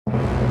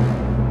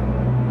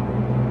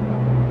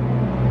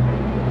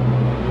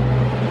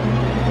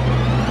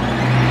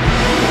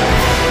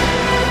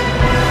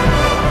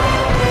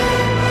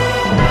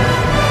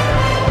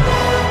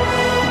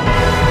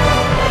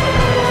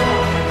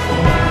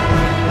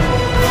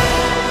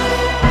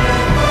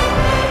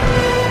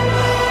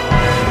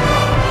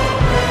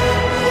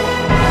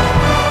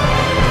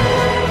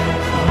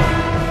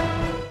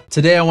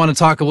Today I want to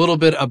talk a little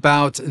bit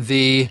about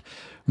the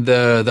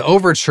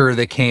overture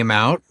that came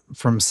out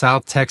from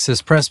South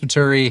Texas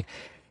Presbytery,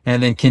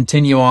 and then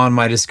continue on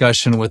my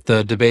discussion with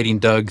the Debating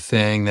Doug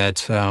thing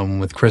that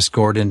with Chris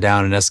Gordon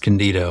down in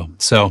Escondido.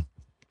 So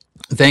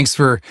thanks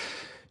for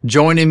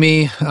joining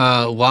me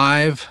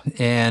live,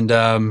 and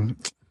it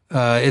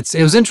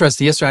was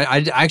interesting yesterday. I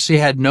actually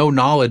had no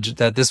knowledge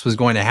that this was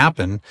going to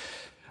happen,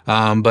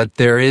 but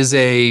there is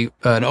an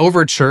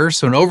overture.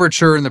 So an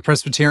overture in the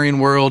Presbyterian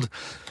world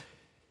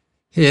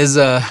is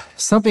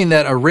something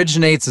that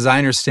originates, as I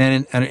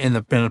understand it, in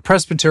a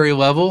presbytery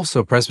level.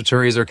 So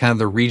presbyteries are kind of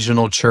the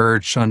regional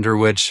church under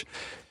which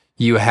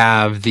you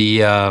have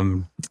the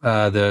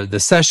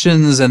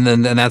sessions,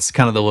 and that's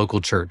kind of the local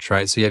church,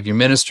 right? So you have your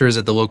ministers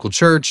at the local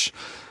church,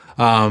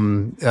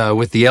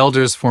 with the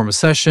elders form a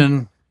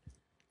session,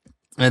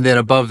 and then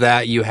above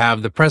that you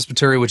have the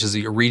presbytery, which is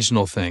a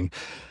regional thing.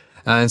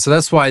 And so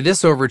that's why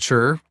this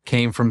overture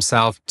came from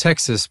South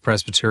Texas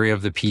Presbytery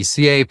of the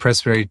PCA,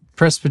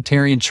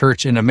 Presbyterian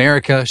Church in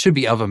America. Should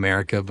be of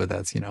America, but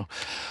that's, in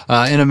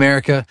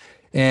America.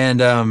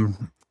 And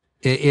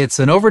it's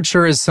an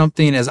overture is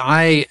something,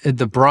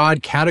 the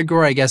broad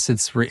category, I guess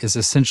is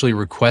essentially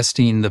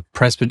requesting at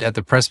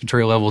the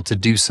presbytery level to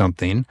do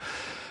something.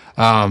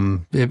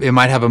 It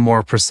might have a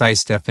more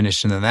precise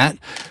definition than that.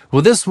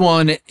 Well, this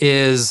one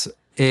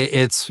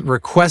it's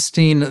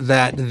requesting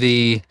that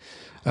the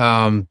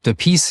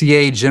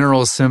PCA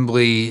General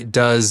Assembly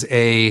does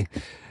a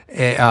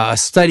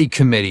study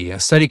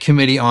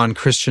committee on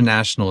Christian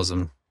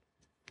nationalism,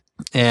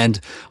 and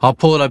I'll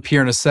pull it up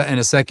here in a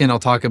second. I'll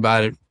talk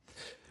about it.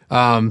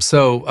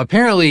 So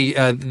apparently,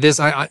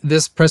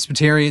 this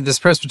presbytery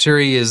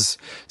is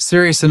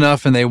serious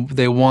enough, and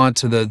they want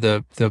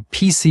the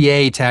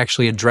PCA to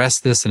actually address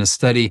this in a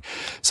study.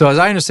 So as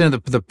I understand,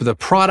 the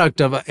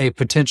product of a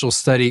potential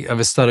study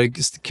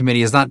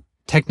committee is not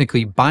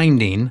technically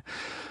binding,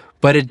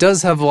 but it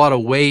does have a lot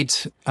of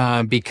weight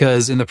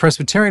because in the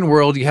Presbyterian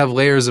world, you have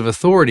layers of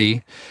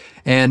authority,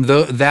 and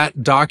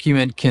that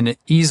document can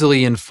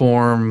easily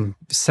inform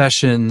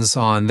sessions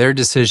on their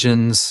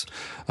decisions.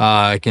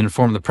 It can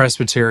inform the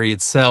presbytery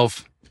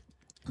itself,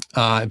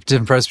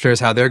 different presbyteries,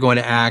 how they're going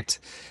to act.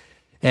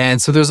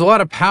 And so there's a lot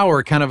of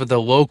power kind of at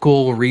the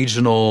local,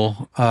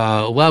 regional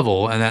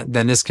level, and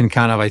then this can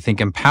kind of, I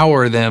think,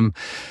 empower them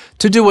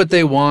to do what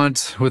they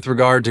want with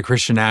regard to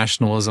Christian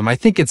nationalism. I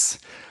think it's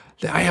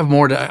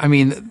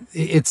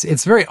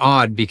very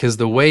odd because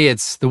the way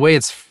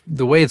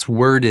it's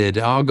worded.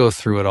 I'll go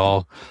through it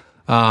all,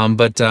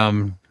 but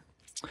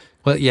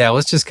yeah,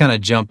 let's just kind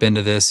of jump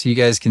into this. You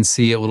guys can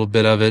see a little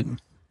bit of it.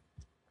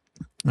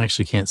 I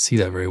actually can't see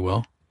that very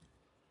well.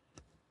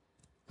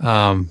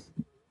 But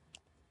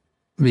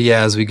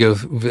yeah, as we go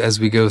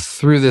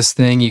through this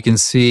thing, you can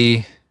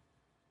see.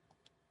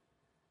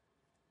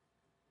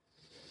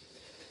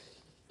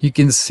 You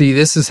can see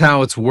this is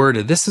how it's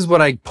worded. This is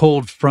what I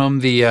pulled from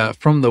the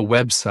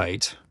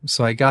website.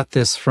 So I got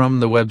this from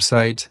the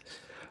website.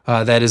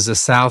 That is the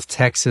South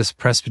Texas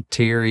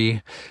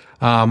Presbytery.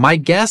 My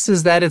guess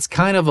is that it's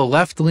kind of a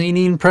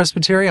left-leaning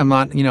presbytery. I'm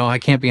not, I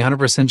can't be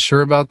 100%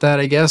 sure about that,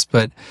 I guess,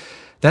 but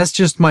that's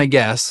just my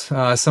guess.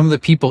 Some of the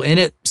people in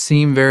it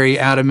seem very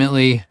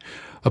adamantly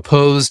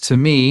opposed to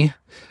me.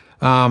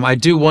 I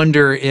do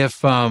wonder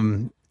if,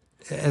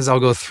 as I'll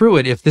go through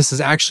it, if this is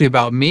actually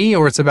about me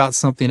or it's about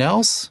something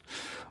else,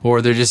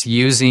 or they're just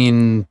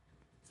using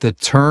the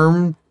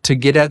term to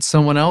get at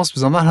someone else,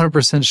 because I'm not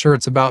 100% sure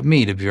it's about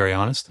me, to be very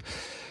honest.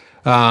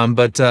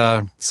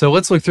 So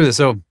let's look through this.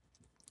 So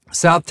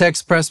South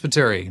Texas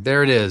Presbytery,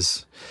 there it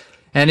is.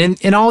 And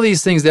in all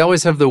these things, they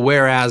always have the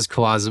whereas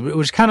clause,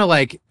 which kind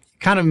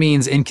of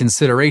means in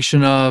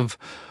consideration of,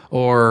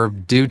 or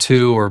due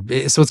to, or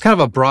so it's kind of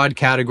a broad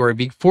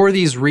category for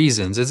these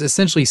reasons. It's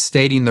essentially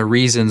stating the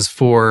reasons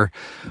for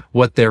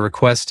what they're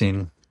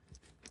requesting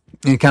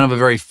in kind of a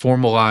very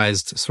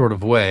formalized sort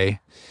of way.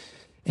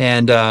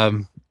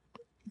 And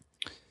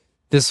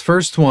this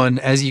first one,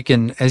 as you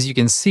can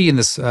see in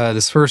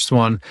this first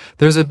one,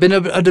 there's been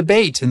a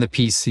debate in the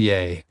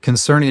PCA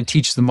concerning the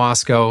teachings of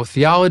Moscow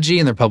theology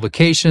and their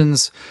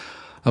publications,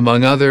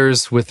 among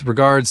others, with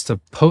regards to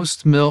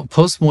postmillennial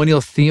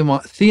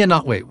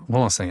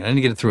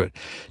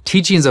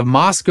teachings of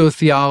Moscow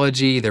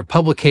theology, their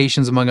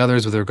publications, among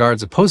others, with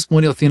regards to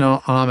postmillennial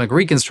theonomic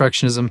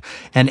reconstructionism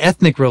and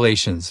ethnic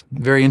relations.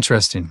 Very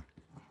interesting.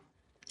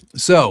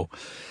 So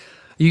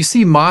you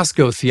see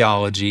Moscow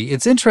theology.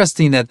 It's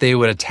interesting that they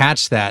would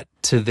attach that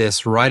to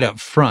this right up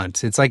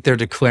front. It's like they're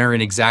declaring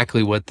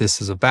exactly what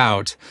this is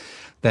about.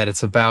 That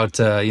it's about,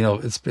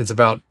 it's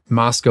about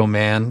Moscow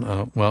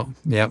man.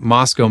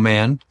 Moscow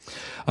man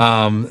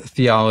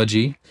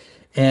theology,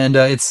 and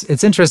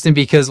it's interesting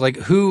because like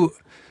who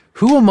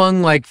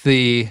among like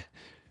the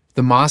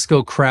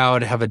Moscow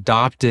crowd have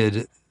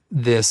adopted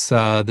this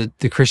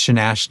the Christian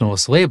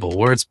nationalist label,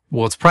 where it's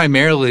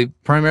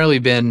primarily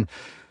been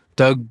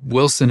Doug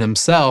Wilson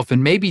himself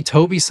and maybe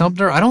Toby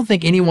Sumter. I don't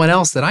think anyone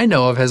else that I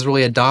know of has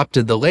really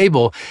adopted the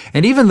label.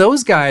 And even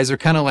those guys are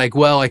kind of like,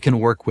 well, I can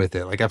work with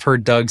it. Like I've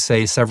heard Doug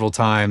say several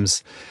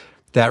times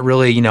that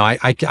really,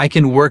 I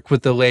can work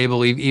with the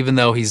label, even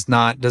though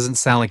doesn't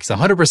sound like he's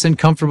 100%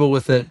 comfortable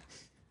with it.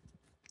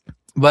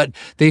 But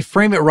they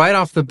frame it right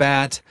off the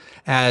bat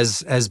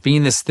as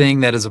being this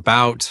thing that is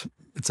about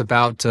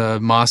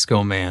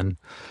Moscow Man,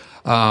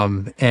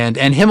 and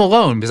him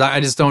alone, because I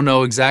just don't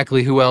know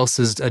exactly who else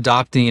is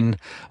adopting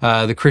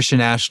the Christian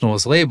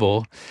nationalist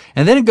label.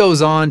 And then it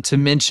goes on to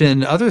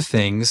mention other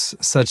things,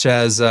 such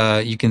as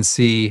you can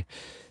see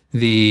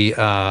the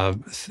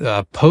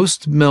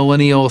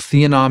post-millennial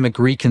theonomic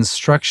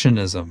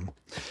reconstructionism.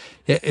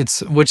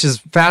 Which is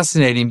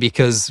fascinating,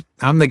 because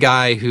I'm the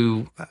guy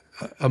who,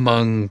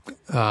 among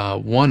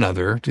one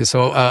other,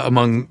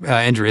 among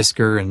Andrew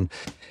Isker and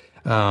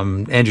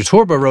Andrew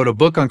Torba, wrote a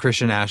book on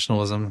Christian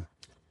nationalism.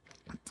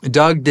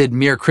 Doug did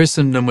Mere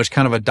Christendom, which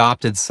kind of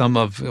adopted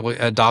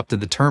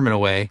the term in a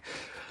way.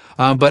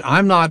 But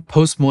I'm not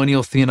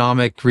post-millennial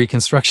theonomic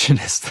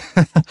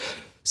reconstructionist.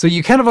 So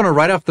you kind of want to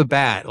right off the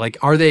bat, like,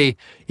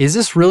 is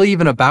this really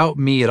even about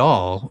me at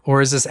all?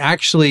 Or is this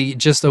actually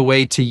just a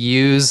way to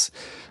use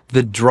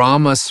the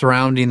drama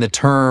surrounding the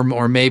term,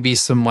 or maybe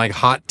some like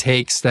hot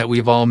takes that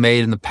we've all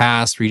made in the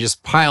past, where you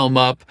just pile them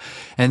up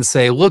and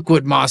say, look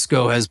what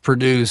Moscow has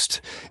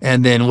produced.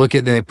 And then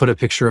then they put a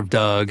picture of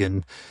Doug,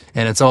 and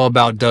it's all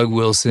about Doug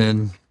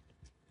Wilson.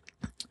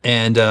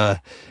 And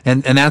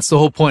that's the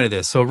whole point of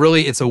this. So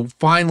really,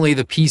 finally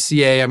the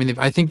PCA, I mean,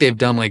 I think they've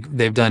done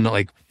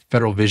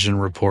Federal Vision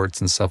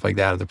reports and stuff like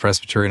that at the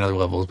Presbyterian and other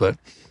levels, but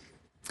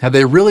have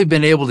they really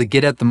been able to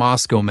get at the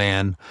Moscow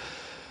Man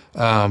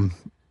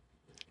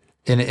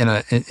in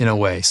a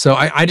way? So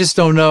I just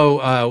don't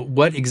know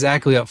what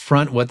exactly up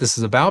front what this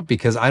is about,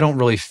 because I don't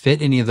really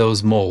fit any of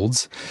those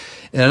molds.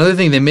 And another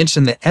thing, they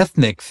mentioned the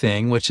ethnic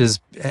thing, which is,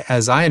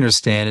 as I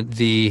understand it,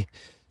 the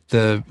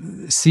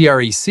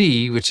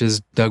CREC, which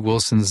is Doug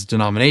Wilson's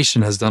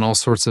denomination, has done all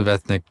sorts of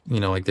ethnic,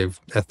 they've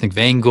ethnic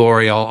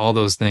vainglory, all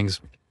those things.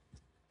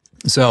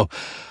 So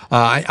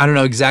I don't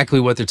know exactly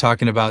what they're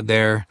talking about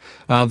there.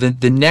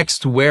 The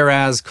next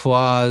whereas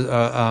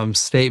clause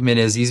statement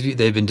is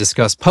they've been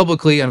discussed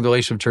publicly on the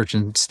relation of church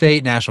and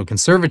state, national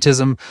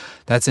conservatism.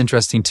 That's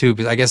interesting too,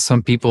 because I guess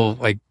some people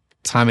like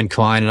Simon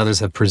Klein and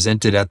others have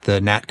presented at the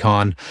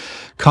NatCon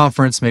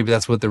conference. Maybe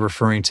that's what they're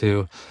referring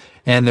to.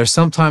 And they're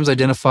sometimes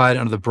identified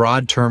under the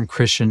broad term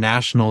Christian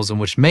nationalism,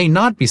 which may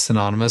not be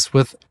synonymous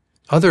with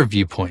other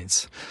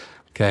viewpoints.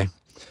 Okay.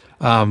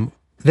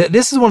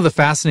 This is one of the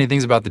fascinating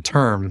things about the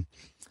term.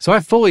 So I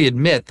fully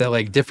admit that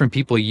like different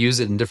people use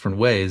it in different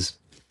ways.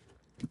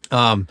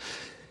 And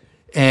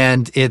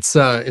it's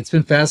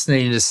been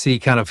fascinating to see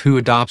kind of who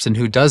adopts and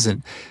who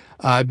doesn't.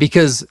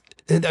 Because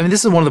I mean,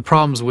 this is one of the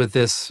problems with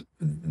this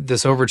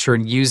overture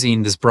and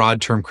using this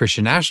broad term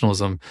Christian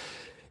nationalism,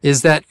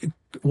 is that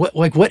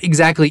what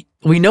exactly,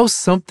 we know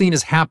something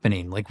is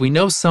happening. Like, we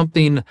know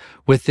something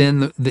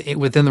within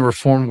the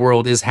Reformed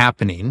world is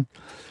happening.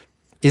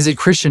 Is it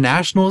Christian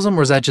nationalism,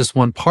 or is that just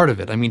one part of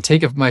it? I mean,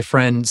 take my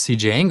friend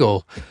C.J.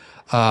 Engel,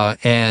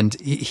 and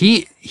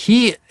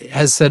he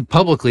has said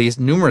publicly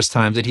numerous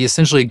times that he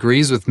essentially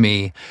agrees with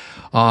me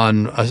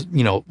on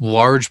a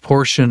large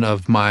portion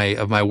of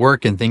my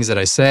work and things that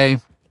I say,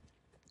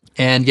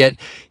 and yet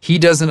he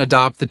doesn't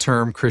adopt the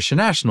term Christian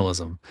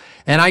nationalism.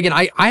 And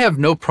I have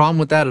no problem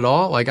with that at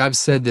all. Like, I've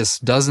said this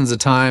dozens of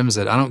times,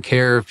 that I don't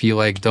care if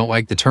you don't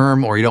like the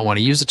term, or you don't want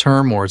to use the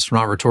term, or it's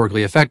not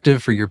rhetorically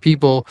effective for your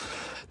people.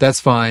 That's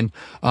fine.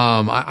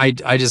 I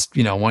just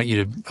want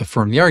you to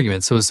affirm the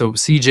argument. So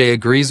CJ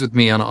agrees with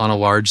me on a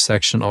large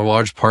section or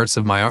large parts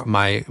of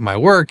my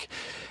work,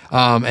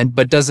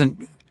 but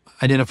doesn't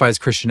identify as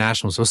Christian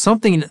national. So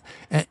something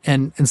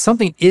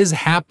something is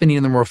happening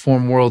in the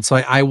Reformed world. So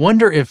I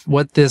wonder if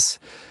what this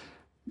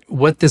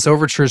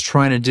overture is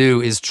trying to do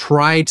is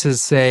try to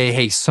say,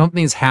 hey,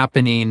 something's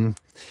happening,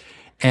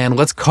 and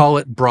let's call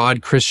it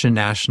broad Christian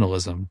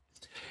nationalism.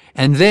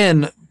 And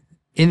then,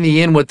 in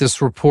the end, what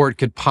this report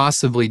could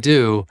possibly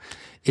do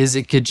is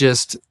it could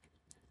just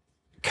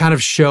kind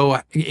of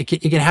show, it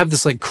can have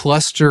this like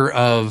cluster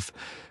of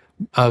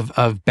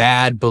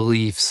bad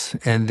beliefs,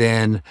 and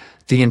then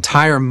the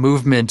entire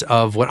movement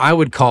of what I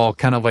would call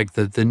kind of like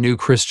the new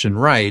Christian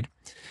right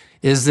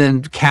is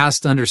then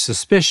cast under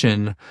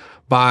suspicion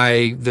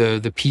by the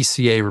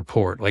PCA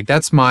report. Like,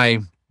 that's my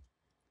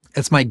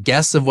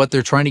guess of what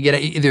they're trying to get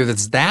at. Either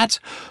that's that,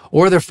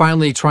 or they're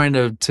finally trying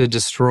to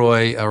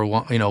destroy or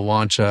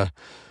launch a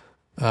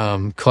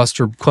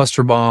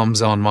cluster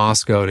bombs on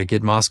Moscow to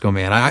get Moscow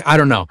Man. I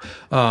don't know.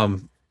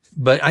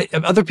 But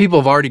other people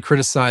have already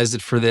criticized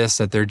it for this,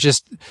 that they're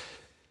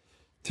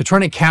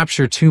trying to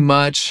capture too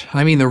much.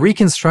 I mean, the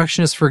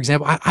Reconstructionists, for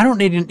example, I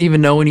don't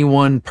even know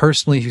anyone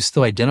personally who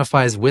still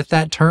identifies with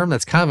that term.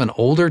 That's kind of an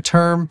older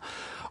term.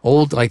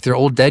 old, like they're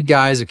old dead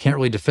guys who can't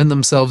really defend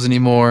themselves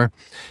anymore.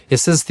 It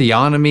says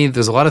theonomy.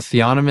 There's a lot of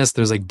theonomists.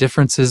 There's like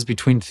differences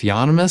between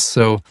theonomists.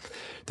 So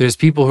there's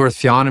people who are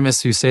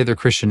theonomists who say they're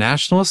Christian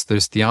nationalists.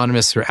 There's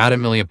theonomists who are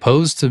adamantly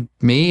opposed to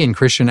me and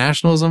Christian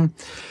nationalism.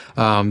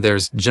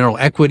 There's general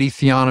equity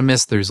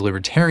theonomists. There's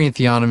libertarian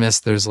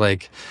theonomists. There's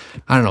like,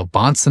 I don't know,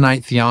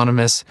 Bonsonite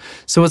theonomists.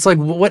 So it's like,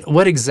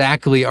 what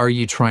exactly are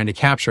you trying to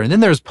capture? And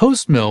then there's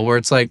post-mill, where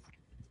it's like,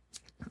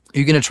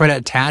 you're going to try to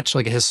attach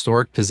like a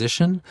historic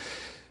position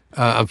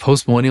of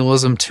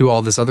postmillennialism to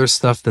all this other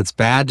stuff that's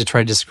bad to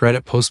try to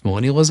discredit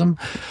postmillennialism.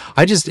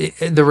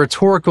 The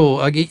rhetorical,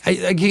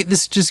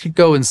 this just could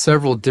go in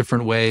several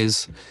different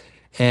ways,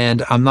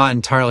 and I'm not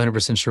entirely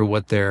 100% sure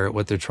what they're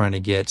trying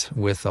to get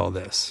with all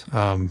this.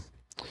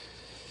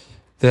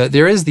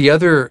 There is the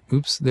other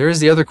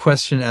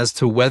question as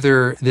to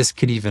whether this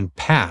could even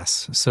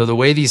pass. So the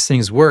way these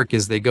things work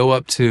is they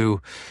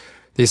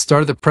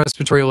start at the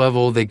presbytery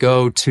level, they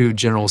go to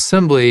General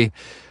Assembly.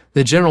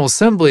 The General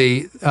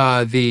Assembly,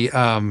 the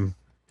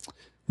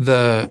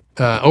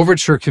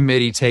Overture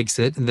Committee takes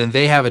it, and then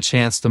they have a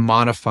chance to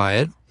modify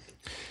it.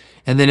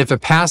 And then if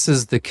it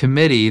passes the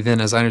committee, then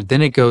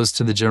it goes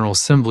to the General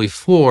Assembly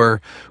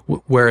floor,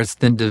 where it's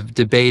then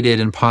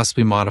debated and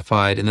possibly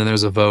modified, and then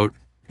there's a vote,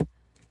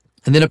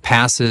 and then it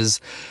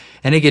passes.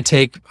 And it could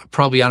take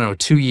probably,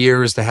 2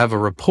 years to have a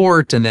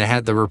report, and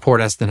then the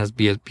report has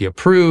to be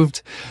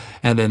approved,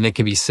 and then it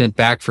can be sent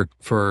back for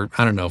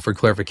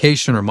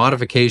clarification or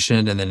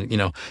modification, and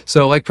then,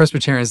 so like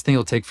Presbyterians think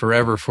it'll take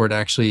forever for it to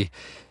actually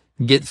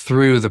get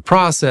through the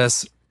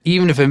process,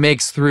 even if it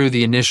makes through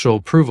the initial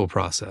approval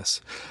process.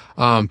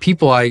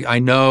 People I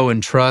know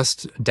and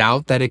trust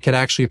doubt that it could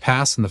actually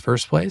pass in the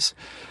first place.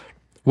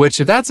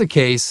 Which, if that's the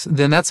case,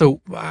 then I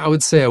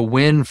would say a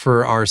win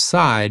for our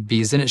side,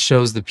 because then it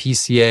shows the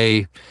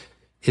PCA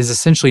is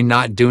essentially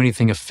not doing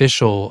anything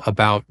official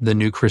about the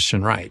new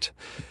Christian right.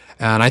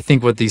 And I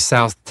think what these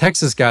South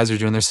Texas guys are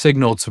doing, they're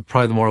signal to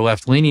probably the more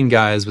left-leaning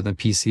guys within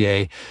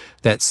PCA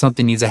that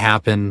something needs to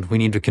happen. We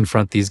need to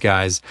confront these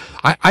guys.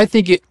 I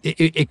think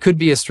it could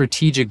be a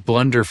strategic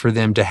blunder for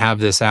them to have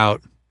this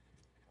out,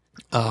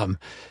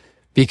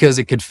 because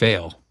it could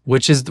fail,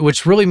 which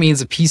really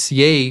means the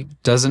PCA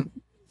doesn't.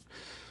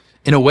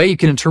 In a way, you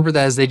can interpret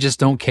that as they just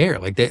don't care.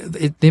 Like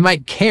they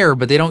might care,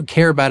 but they don't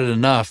care about it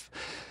enough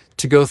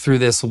to go through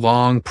this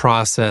long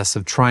process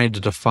of trying to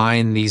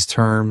define these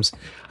terms.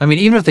 I mean,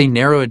 even if they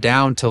narrow it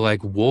down to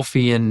like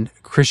Wolfean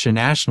Christian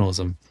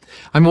nationalism,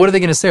 I mean, what are they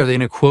going to say? Are they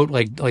going to quote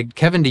like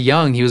Kevin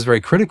DeYoung? He was very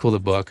critical of the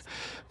book,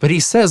 but he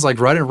says, like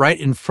right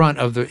in front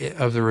of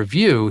the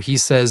review, he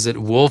says that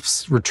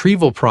Wolfe's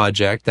retrieval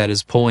project, that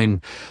is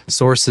pulling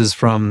sources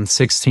from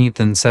 16th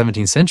and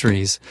 17th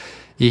centuries,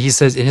 he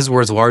says, in his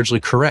words, largely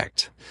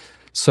correct.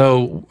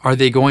 So are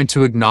they going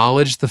to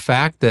acknowledge the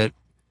fact that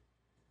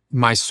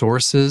my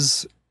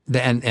sources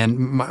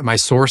and my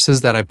sources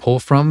that I pull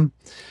from,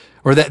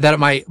 or that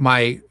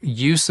my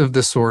use of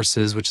the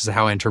sources, which is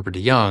how I interpret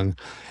DeYoung,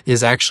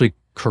 is actually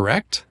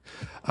correct?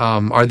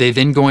 Are they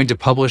then going to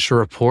publish a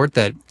report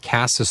that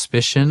casts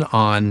suspicion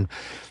on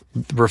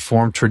the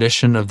Reformed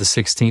tradition of the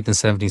 16th and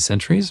 17th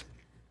centuries?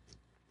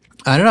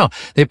 I don't know.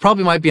 They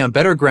probably might be on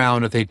better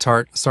ground if they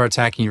start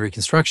attacking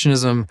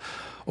Reconstructionism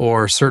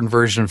or a certain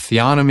version of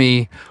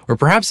theonomy, or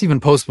perhaps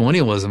even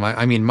postmillennialism.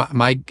 I mean,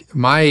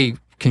 my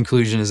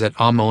conclusion is that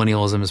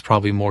amillennialism is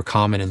probably more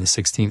common in the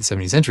 16th,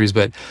 17th centuries.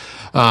 But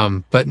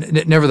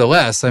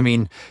nevertheless, I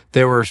mean,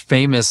 there were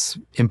famous,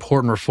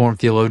 important Reformed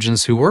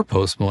theologians who were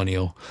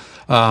postmillennial.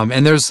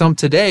 And there's some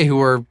today who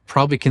are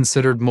probably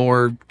considered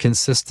more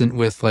consistent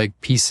with like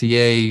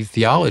PCA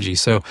theology.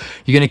 So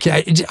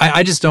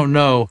I just don't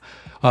know.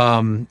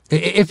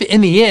 If in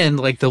the end,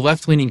 like the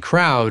left-leaning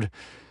crowd,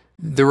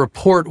 the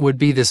report would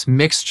be this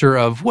mixture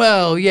of,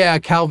 well, yeah,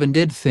 Calvin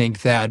did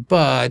think that,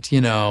 but,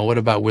 what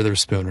about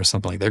Witherspoon or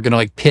something like that? They're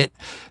going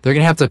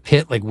to have to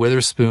pit like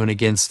Witherspoon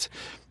against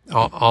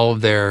all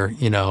of their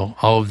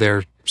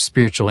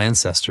spiritual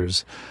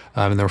ancestors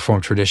in the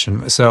Reformed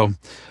tradition. So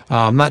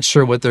I'm not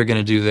sure what they're going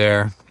to do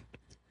there.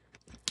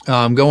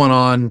 Going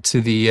on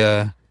to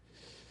there's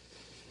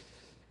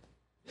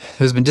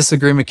been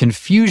disagreement,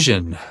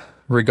 confusion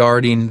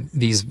regarding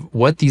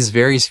what these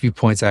various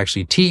viewpoints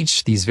actually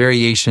teach. These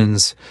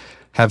variations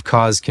have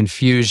caused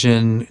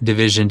confusion,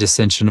 division,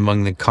 dissension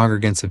among the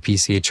congregants of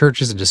PCA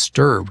churches and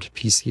disturbed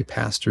PCA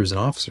pastors and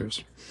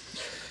officers.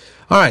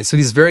 All right, so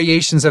these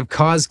variations have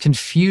caused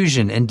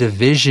confusion and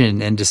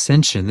division and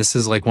dissension. This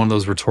is like one of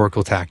those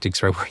rhetorical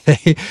tactics,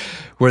 right?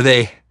 Where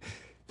they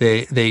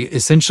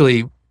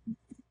essentially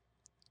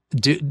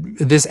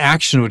this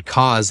action would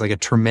cause like a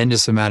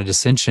tremendous amount of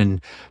dissension,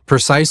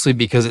 precisely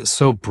because it's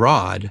so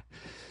broad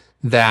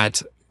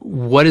that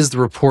what is the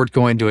report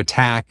going to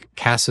attack,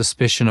 cast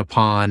suspicion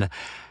upon,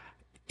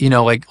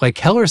 like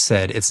Keller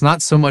said, it's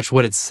not so much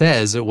what it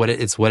says,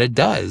 it's what it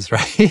does,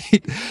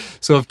 right?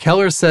 So if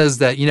Keller says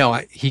that,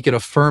 he could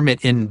affirm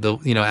it in the,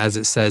 as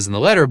it says in the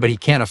letter, but he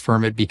can't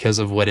affirm it because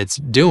of what it's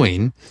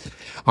doing,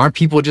 aren't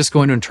people just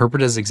going to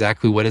interpret it as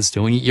exactly what it's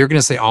doing? You're going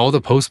to say all the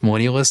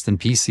post-millennialists and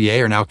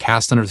PCA are now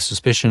cast under the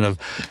suspicion of,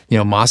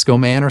 Moscow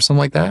Man or something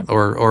like that,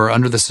 or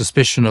under the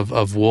suspicion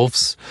of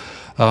Wolfe's,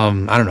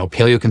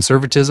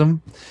 paleoconservatism.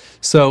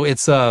 So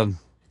it's,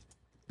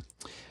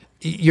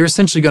 you're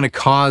essentially going to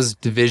cause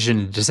division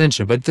and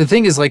dissension. But the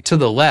thing is, like, to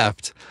the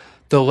left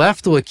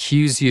will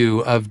accuse you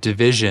of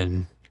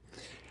division.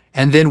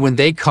 And then when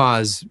they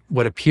cause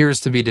what appears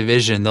to be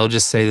division, they'll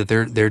just say that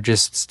they're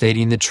just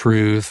stating the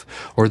truth,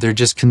 or they're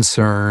just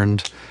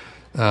concerned.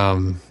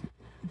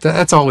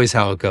 That's always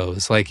how it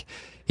goes. Like,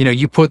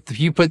 you put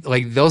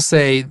like, they'll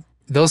say,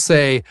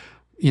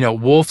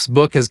 Wolfe's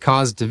book has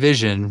caused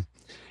division,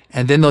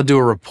 and then they'll do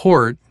a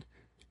report,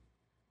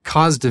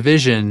 cause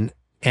division,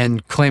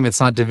 and claim it's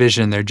not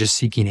division. They're just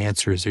seeking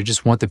answers. They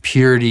just want the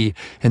purity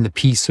and the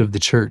peace of the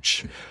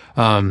church.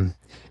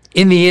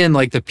 In the end,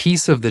 like, the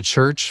peace of the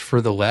church for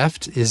the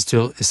left is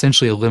to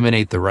essentially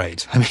eliminate the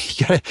right. I mean,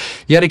 you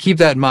gotta keep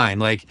that in mind.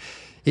 Like,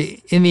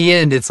 in the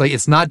end, it's like,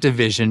 it's not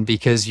division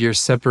because you're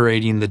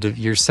separating the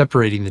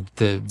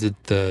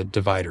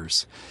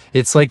dividers.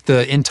 It's like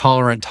the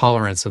intolerant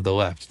tolerance of the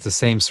left. It's the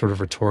same sort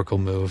of rhetorical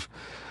move.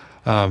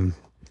 Okay,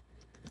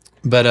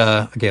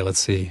 let's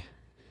see.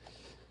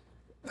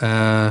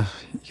 You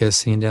guys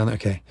seeing down there?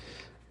 Okay.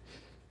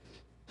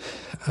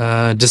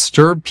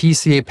 Disturb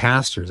PCA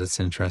pastors. That's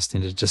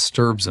interesting. It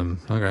disturbs them.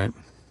 All right.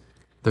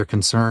 They're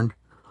concerned.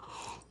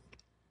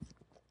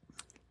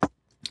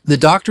 The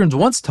doctrines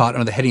once taught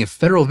under the heading of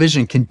federal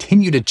vision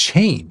continue to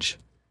change,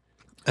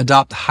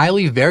 adopt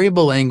highly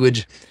variable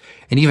language,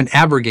 and even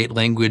abrogate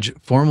language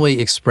formally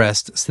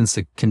expressed since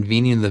the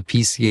convening of the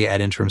PCA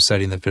ad interim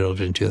study in the federal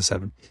vision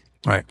 2007.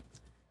 All right.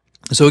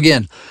 So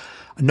again,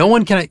 no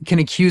one can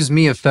accuse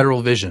me of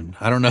federal vision.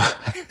 I don't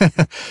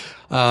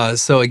know.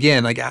 So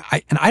again, like,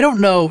 I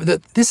don't know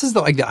that this is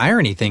the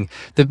irony thing.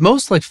 The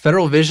most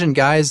federal vision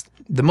guys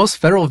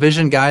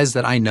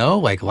that I know,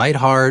 like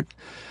Lightheart,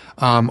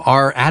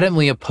 are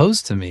adamantly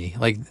opposed to me.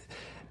 Like,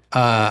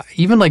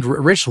 even like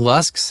Rich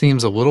Lusk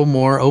seems a little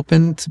more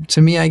open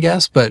to me, I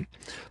guess, but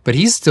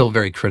he's still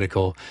very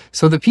critical.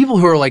 So the people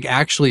who are like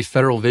actually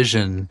federal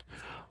vision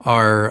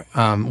are,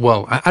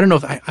 I don't know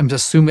if I'm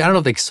assuming, I don't know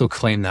if they still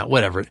claim that,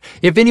 whatever.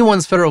 If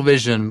anyone's federal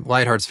vision,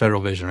 Lightheart's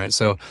federal vision, right?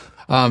 So,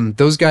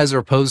 those guys are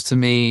opposed to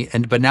me,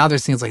 but now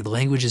there's things like the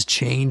language is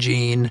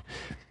changing.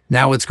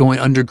 Now it's going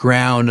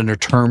underground under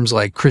terms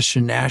like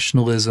Christian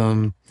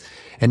nationalism.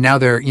 And now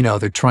they're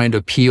trying to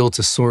appeal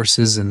to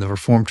sources in the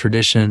Reformed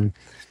tradition.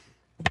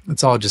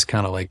 It's all just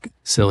kind of like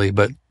silly,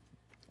 but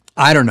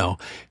I don't know.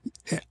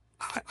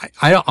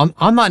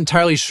 I'm not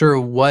entirely sure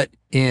what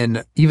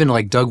in even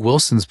like Doug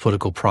Wilson's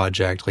political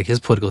project, like his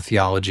political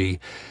theology,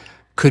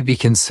 could be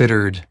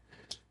considered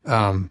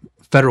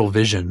federal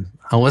vision,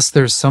 unless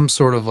there's some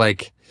sort of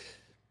like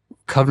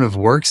covenant of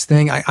works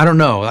thing. I don't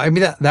know. I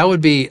mean, that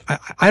would be,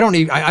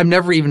 I've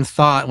never even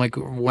thought, like,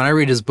 when I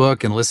read his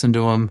book and listen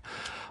to him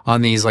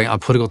on these, like, on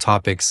political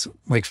topics,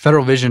 like,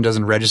 federal vision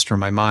doesn't register in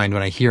my mind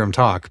when I hear him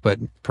talk, but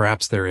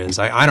perhaps there is.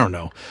 I don't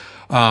know.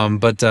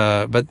 But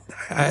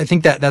I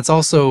think that's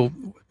also,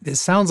 it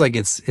sounds like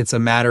it's a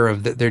matter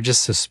of that they're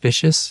just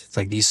suspicious. It's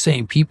like these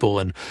same people,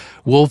 and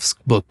Wolfe's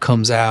book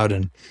comes out,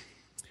 and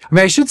I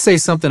mean, I should say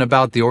something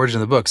about the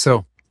origin of the book.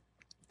 So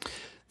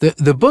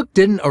the book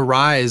didn't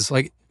arise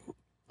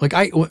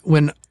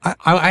when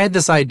I had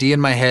this idea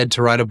in my head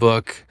to write a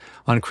book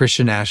on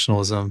Christian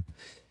nationalism,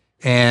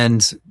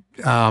 and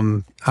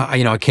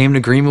I came to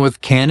agreement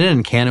with Canon,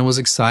 and Canon was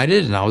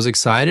excited, and I was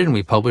excited, and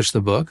we published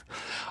the book.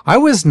 I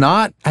was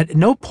not, at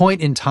no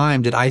point in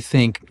time did I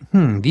think,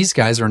 these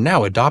guys are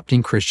now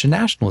adopting Christian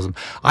nationalism.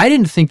 I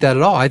didn't think that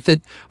at all.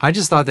 I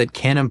just thought that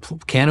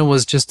Canon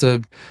was just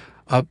a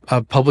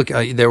public,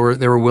 they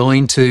were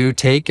willing to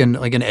take an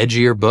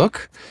edgier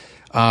book.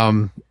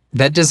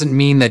 That doesn't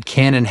mean that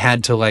Canon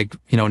had to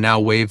now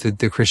wave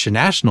the Christian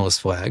nationalist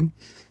flag.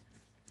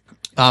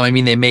 I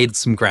mean, they made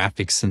some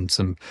graphics and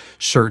some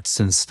shirts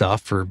and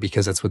stuff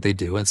because that's what they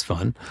do. It's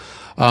fun.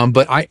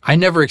 But I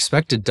never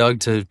expected Doug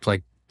to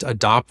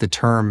adopt the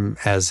term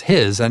as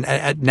his.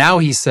 And now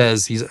he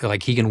says he's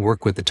like, he can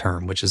work with the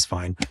term, which is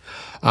fine.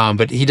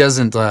 But he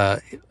doesn't.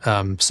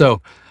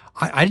 So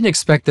I didn't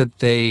expect that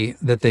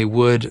they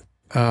would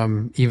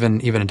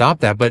even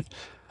adopt that. But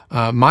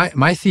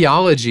my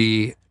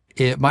theology,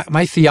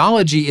 my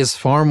theology is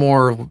far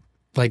more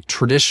like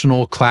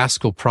traditional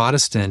classical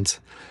Protestant.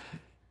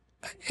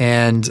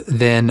 And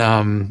then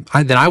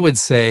I would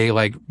say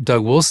like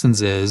Doug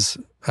Wilson's is,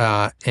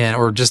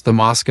 or just the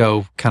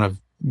Moscow kind of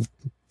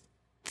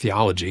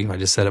theology. I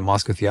just said it,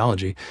 Moscow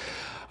theology.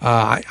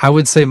 I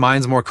would say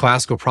mine's more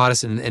classical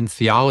Protestant in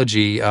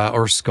theology,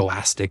 or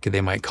scholastic,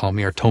 they might call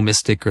me, or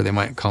Thomistic, or they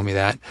might call me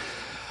that.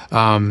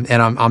 And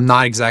I'm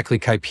not exactly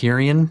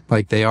Kuyperian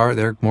like they are.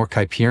 They're more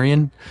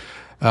Kuyperian.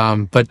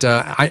 But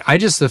I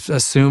just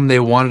assumed they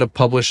wanted to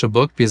publish a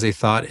book because they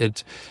thought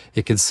it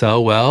could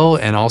sell well,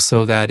 and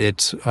also that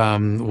it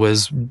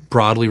was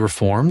broadly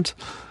reformed.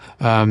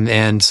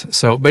 And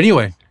so, but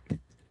anyway,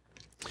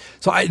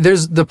 so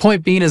there's the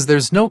point being is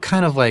there's no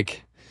kind of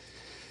like,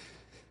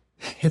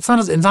 it's not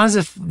as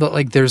if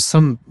like there's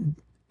some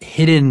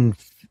hidden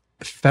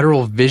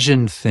federal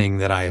vision thing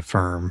that I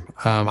affirm.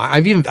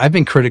 I've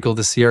been critical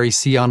to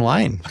CREC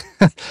online,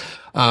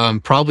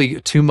 probably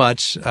too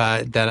much,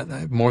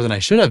 that more than I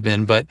should have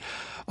been. But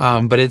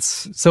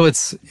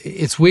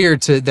it's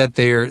weird that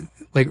they're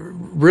like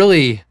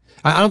really.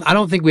 I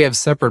don't think we have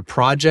separate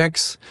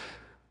projects,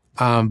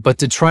 but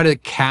to try to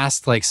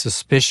cast like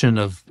suspicion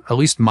of at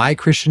least my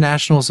Christian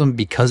nationalism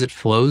because it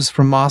flows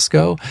from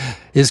Moscow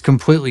is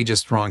completely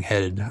just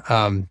wrong-headed.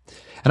 And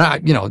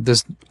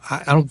there's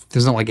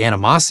no like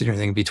animosity or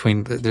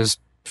anything there's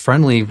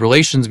friendly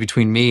relations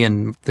between me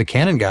and the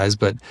canon guys,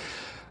 but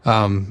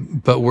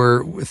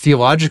we're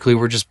theologically,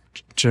 we're just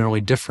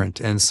generally different.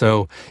 And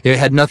so it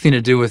had nothing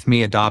to do with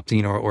me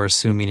adopting or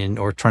assuming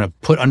or trying to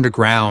put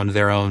underground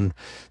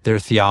their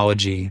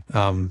theology,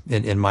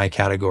 in my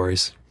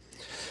categories.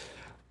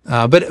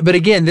 But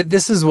again,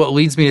 this is what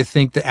leads me to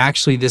think that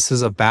actually this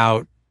is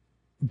about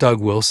Doug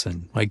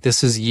Wilson. Like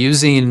this is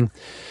using,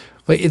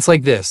 it's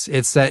like this.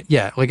 It's that,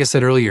 yeah, like I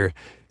said earlier,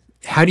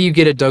 how do you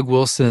get at Doug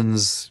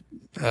Wilson's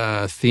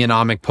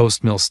theonomic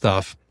post-mill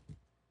stuff?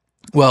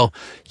 Well,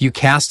 you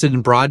cast it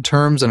in broad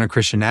terms under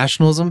Christian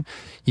nationalism.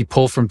 You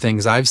pull from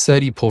things I've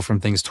said. You pull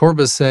from things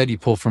Torba's said. You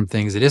pull from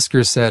things that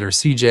Isker said or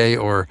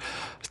CJ or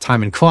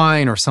Timon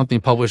Klein or something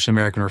published in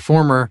American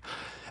Reformer.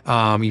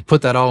 You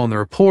put that all in the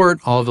report.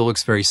 All of it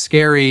looks very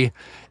scary.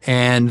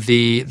 And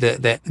the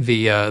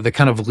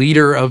kind of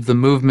leader of the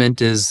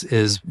movement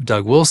is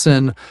Doug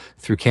Wilson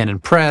through Canon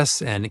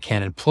Press and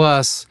Canon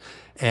Plus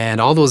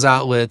and all those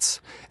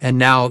outlets. And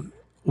now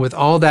with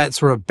all that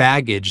sort of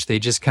baggage, they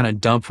just kind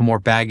of dump more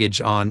baggage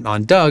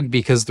on Doug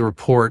because the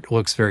report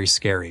looks very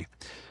scary.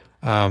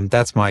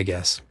 That's my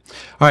guess.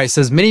 All right, it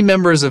says many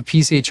members of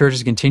PCA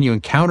churches continue to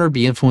encounter,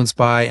 be influenced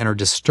by, and are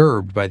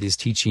disturbed by these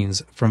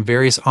teachings from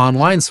various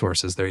online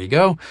sources. There you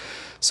go.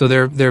 So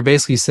they're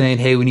basically saying,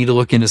 hey, we need to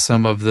look into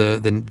some of the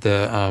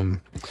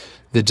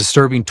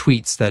disturbing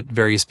tweets that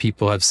various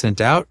people have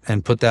sent out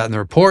and put that in the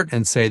report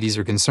and say these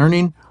are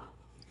concerning.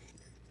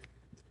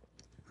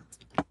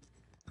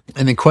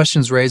 And then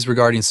questions raised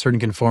regarding certain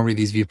conformity of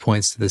these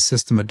viewpoints to the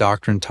system of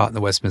doctrine taught in the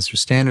Westminster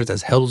Standards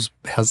as held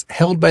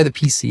by the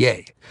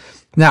PCA.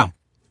 Now,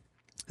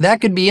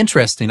 that could be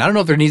interesting. I don't know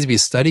if there needs to be a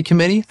study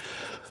committee,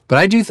 but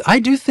I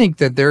do think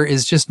that there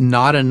is just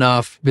not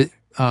enough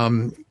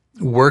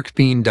work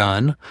being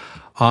done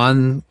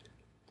on,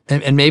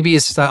 and maybe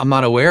it's just I'm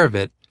not aware of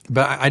it,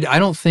 but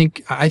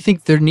I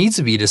think there needs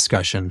to be a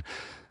discussion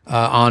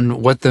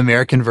on what the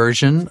American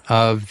version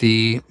of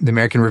the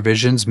American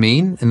revisions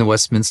mean in the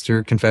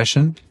Westminster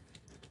Confession.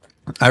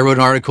 I wrote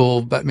an article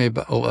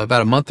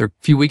about a month or a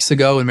few weeks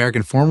ago in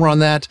American Reformer on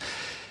that,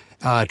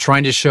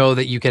 trying to show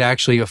that you could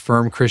actually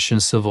affirm Christian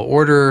civil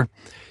order,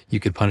 you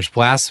could punish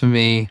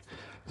blasphemy,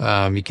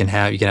 you can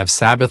have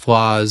Sabbath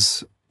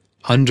laws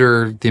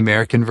under the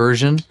American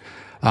version.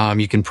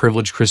 You can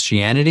privilege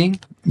Christianity.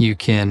 You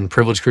can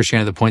privilege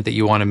Christianity to the point that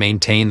you want to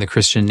maintain the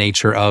Christian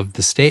nature of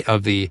the state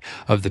of the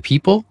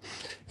people.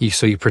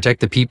 So you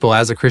protect the people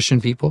as a Christian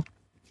people.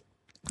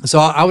 So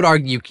I would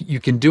argue you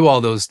can do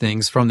all those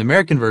things from the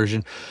American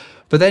version,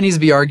 but that needs to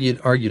be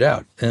argued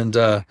out. And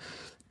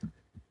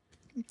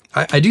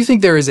I do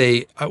think there is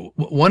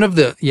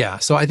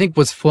so I think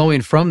what's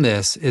flowing from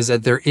this is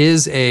that there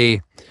is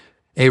a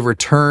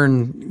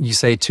return, you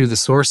say, to the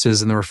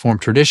sources in the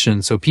Reformed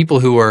tradition. So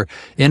people who are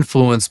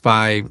influenced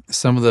by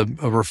some of the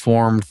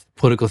Reformed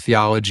political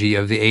theology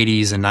of the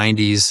 80s and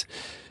 90s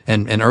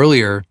and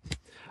earlier,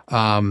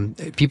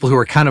 people who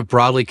are kind of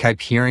broadly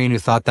Kuyperian, who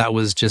thought that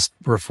was just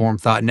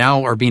Reformed thought,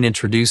 now are being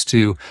introduced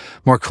to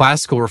more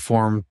classical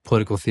Reformed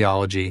political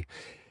theology.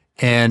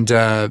 And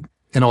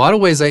in a lot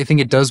of ways, I think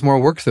it does more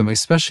work for them,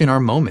 especially in our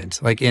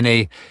moment. Like in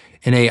a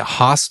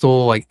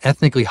hostile, like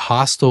ethnically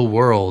hostile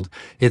world,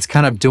 it's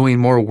kind of doing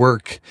more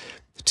work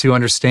to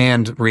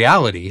understand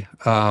reality,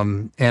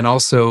 and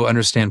also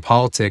understand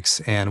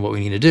politics and what we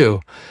need to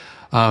do,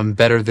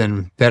 better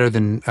than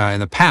in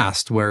the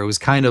past, where it was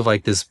kind of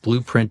like this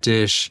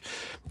blueprintish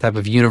type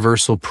of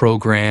universal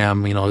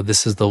program.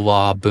 This is the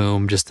law,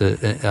 boom, just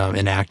to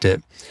enact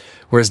it.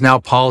 Whereas now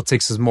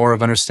politics is more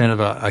of understanding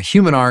of a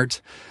human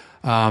art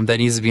that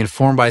needs to be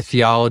informed by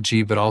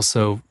theology, but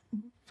also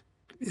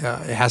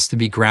it has to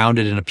be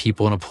grounded in a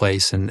people and a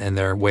place and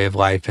their way of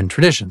life and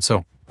tradition.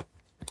 So,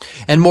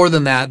 and more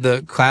than that,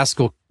 the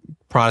classical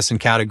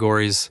Protestant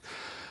categories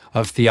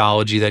of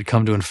theology that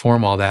come to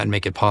inform all that and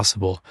make it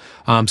possible.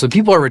 So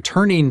people are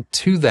returning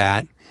to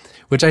that,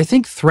 which I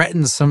think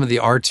threatens some of the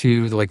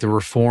R2, like the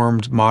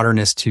Reformed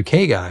modernist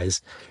 2K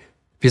guys.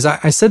 Because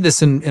I said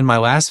this in my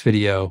last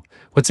video.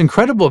 What's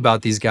incredible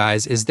about these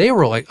guys is they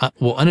were like,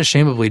 will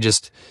unashamedly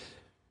just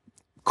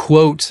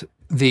quote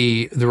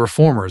the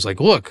reformers, like,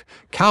 look,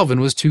 Calvin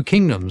was two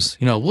kingdoms.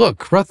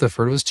 Look,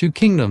 Rutherford was two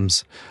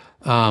kingdoms.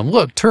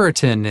 Look,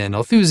 Turretin and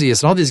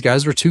Althusius and all these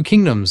guys were two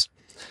kingdoms.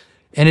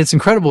 And it's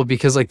incredible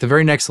because like the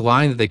very next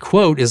line that they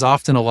quote is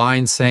often a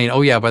line saying,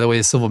 oh yeah, by the way,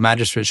 the civil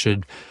magistrate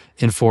should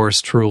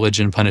enforce true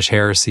religion, punish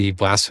heresy,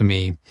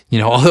 blasphemy,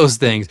 all those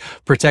things,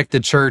 protect the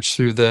church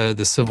through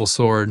the civil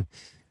sword.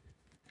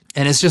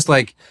 And it's just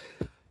like,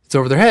 it's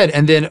over their head.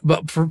 And then,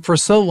 but for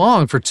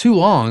too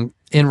long,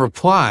 in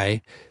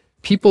reply,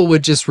 people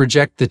would just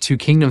reject the two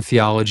kingdom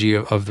theology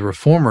of the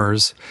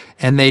reformers,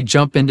 and they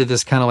jump into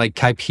this kind of like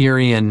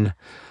Kuyperian,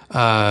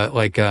 I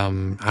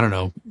don't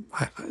know,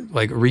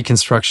 like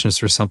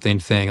Reconstructionist or something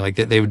thing. Like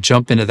they would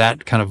jump into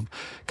that kind of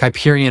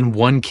Kuyperian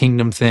one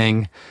kingdom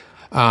thing.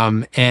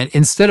 And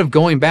instead of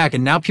going back,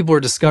 and now people are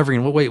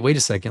discovering, well, wait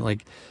a second,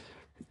 like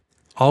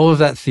all of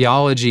that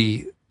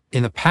theology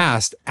in the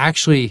past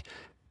actually,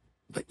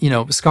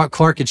 Scott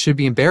Clark, it should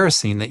be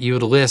embarrassing that you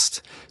would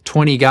list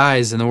 20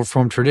 guys in the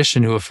Reformed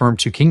tradition who affirm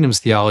two kingdoms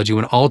theology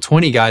when all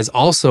 20 guys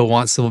also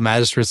want civil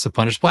magistrates to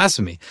punish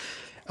blasphemy,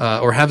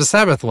 or have a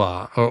Sabbath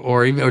law,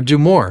 or do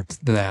more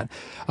than that.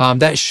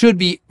 That should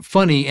be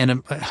funny.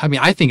 And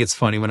I think it's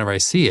funny whenever I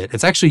see it.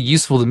 It's actually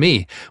useful to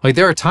me. Like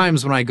there are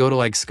times when I go to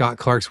like Scott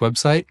Clark's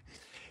website,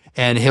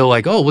 and he'll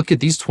like, oh, look at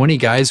these 20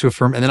 guys who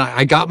affirm. And then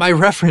I got my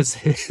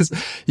references.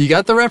 You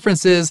got the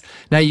references.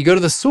 Now you go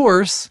to the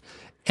source.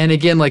 And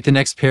again, like the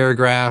next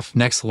paragraph,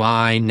 next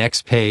line,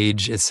 next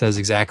page, it says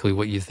exactly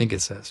what you think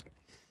it says.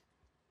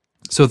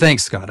 So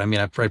thanks, Scott.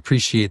 I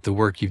appreciate the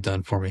work you've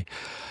done for me.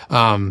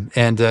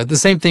 And the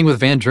same thing with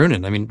Van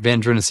Drunen.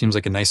 Van Drunen seems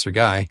like a nicer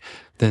guy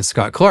than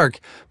Scott Clark,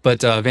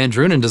 but Van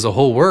Drunen does a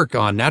whole work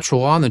on natural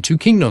law and the two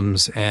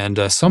kingdoms.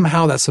 And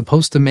somehow that's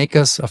supposed to make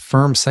us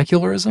affirm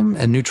secularism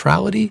and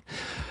neutrality.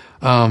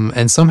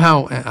 And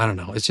somehow, I don't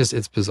know,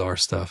 it's bizarre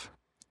stuff.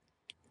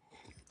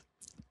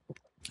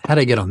 How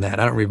did I get on that?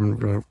 I don't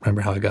even remember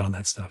how I got on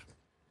that stuff.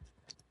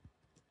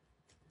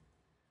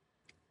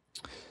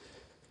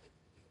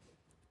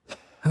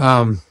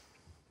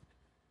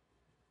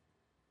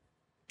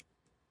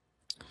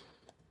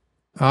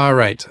 All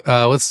right.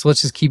 Let's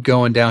just keep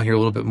going down here a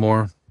little bit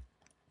more.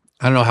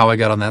 I don't know how I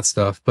got on that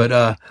stuff, but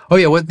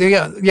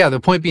the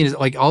point being is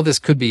like all this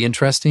could be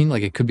interesting.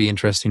 Like it could be an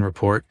interesting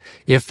report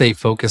if they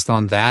focused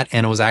on that,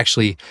 and it was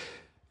actually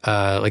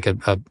like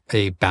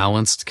a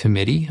balanced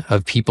committee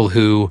of people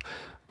who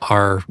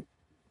are,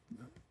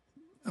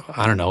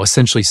 I don't know,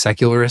 essentially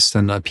secularists,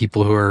 and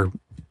people who are,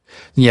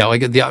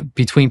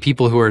 between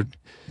people who are,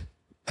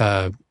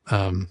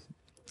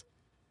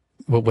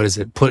 what is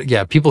it?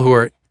 People who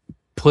are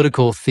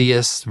political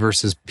theists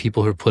versus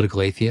people who are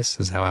political atheists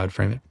is how I would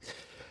frame it.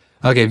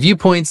 Okay,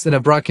 viewpoints that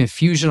have brought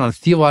confusion on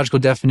theological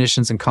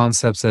definitions and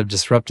concepts that have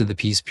disrupted the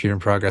peace, purity,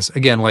 and progress.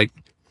 Again, like,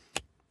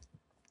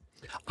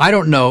 I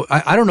don't know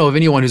of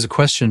anyone who's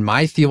questioned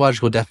my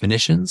theological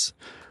definitions.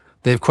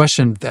 They've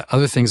questioned the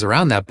other things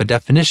around that, but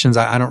definitions,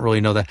 I don't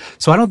really know that.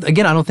 So I don't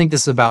think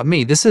this is about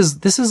me. This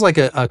is like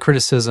a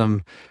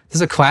criticism. This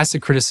is a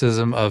classic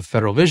criticism of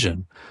Federal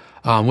Vision,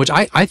 which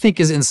I think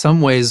is in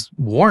some ways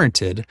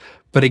warranted.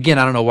 But again,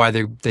 I don't know why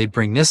they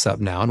bring this up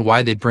now and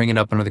why they bring it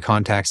up under the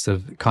context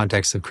of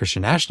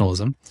Christian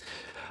nationalism.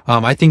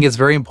 I think it's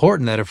very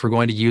important that if we're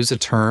going to use a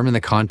term in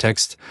the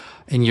context,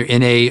 and you're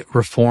in a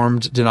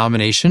Reformed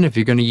denomination, if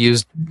you're going to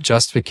use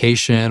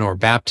justification or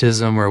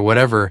baptism or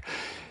whatever,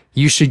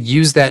 you should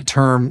use that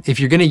term. If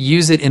you're going to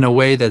use it in a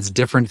way that's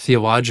different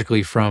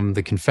theologically from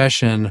the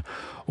confession,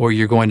 or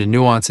you're going to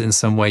nuance it in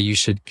some way, you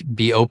should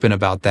be open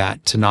about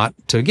that to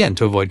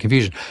avoid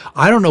confusion.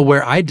 I don't know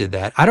where I did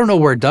that. I don't know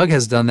where Doug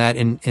has done that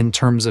in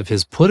terms of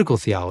his political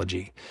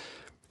theology.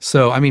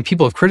 So,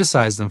 people have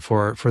criticized him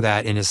for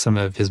that in some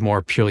of his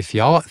more purely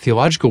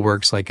theological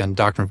works, like on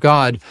Doctrine of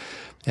God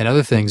and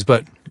other things.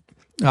 But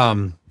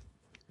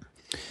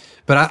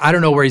I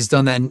don't know where he's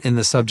done that in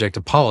the subject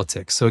of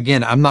politics. So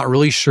again, I'm not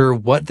really sure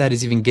what that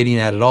is even getting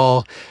at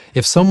all.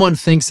 If someone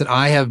thinks that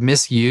I have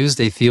misused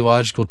a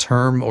theological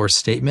term or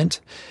statement,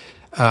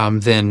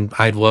 then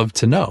I'd love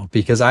to know,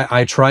 because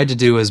I tried to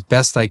do as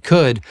best I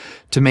could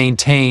to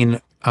maintain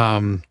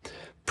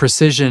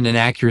precision and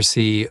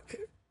accuracy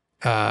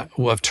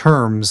of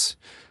terms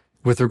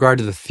with regard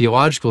to the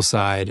theological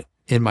side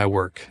in my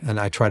work, and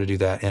I try to do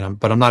that.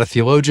 But I'm not a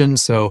theologian,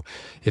 so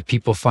if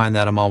people find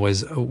that, I'm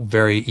always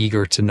very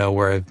eager to know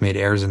where I've made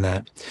errors in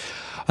that.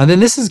 And then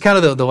this is kind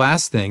of the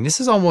last thing.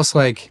 This is almost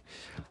like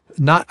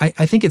not.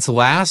 I think it's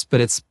last, but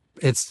it's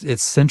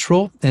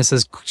central. And it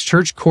says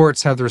church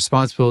courts have the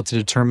responsibility to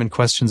determine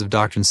questions of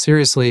doctrine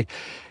seriously,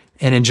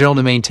 and in general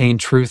to maintain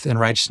truth and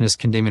righteousness,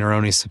 condemning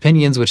erroneous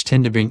opinions which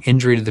tend to bring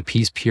injury to the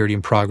peace, purity,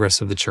 and progress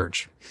of the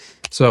church.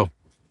 So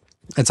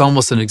it's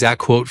almost an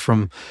exact quote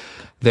from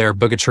their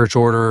Book of Church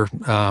Order,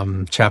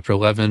 chapter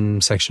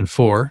 11, section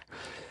 4.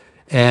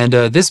 And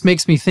this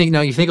makes me think,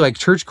 now you think like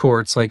church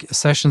courts, like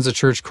sessions of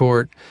church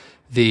court,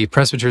 the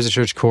presbyteries of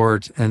church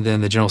court, and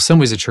then the general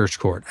assemblies of church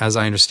court, as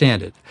I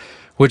understand it,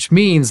 which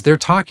means they're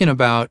talking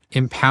about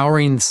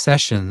empowering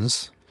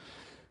sessions,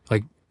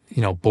 like,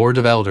 board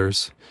of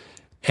elders,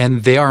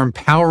 and they are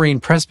empowering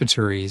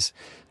presbyteries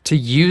to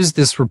use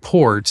this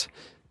report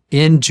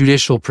in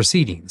judicial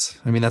proceedings.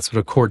 I mean, that's what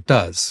a court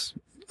does.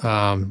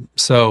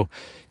 So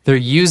they're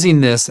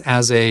using this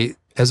as a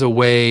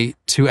way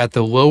to, at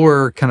the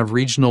lower kind of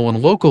regional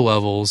and local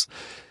levels,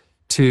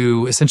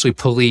 to essentially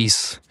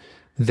police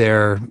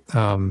their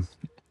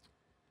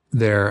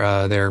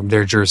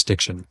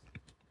jurisdiction,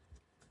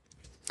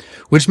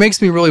 which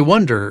makes me really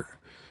wonder,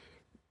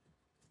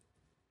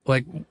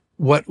 like,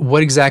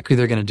 what exactly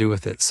they're going to do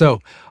with it.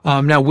 So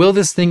now, will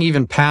this thing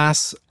even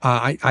pass?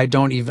 I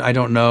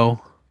don't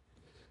know.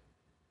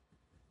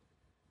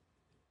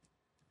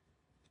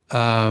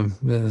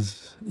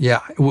 Yeah,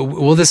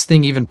 will this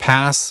thing even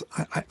pass?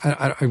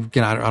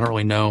 Again, I don't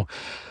really know.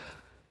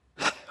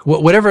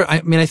 Whatever.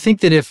 I mean, I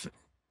think that if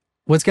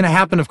what's going to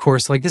happen, of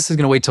course, like, this is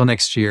going to wait till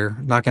next year.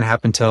 Not going to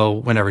happen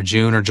till whenever,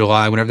 June or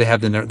July, whenever they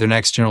have their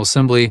next General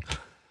Assembly.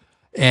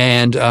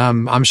 And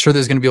I'm sure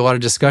there's going to be a lot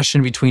of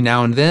discussion between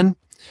now and then.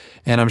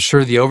 And I'm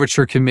sure the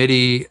Overture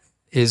Committee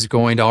is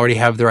going to already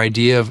have their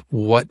idea of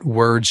what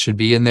words should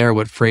be in there,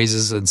 what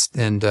phrases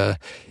and it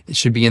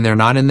should be in there,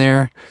 not in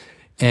there.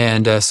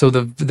 And so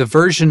the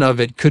version of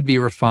it could be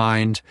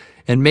refined.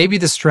 And maybe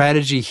the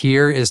strategy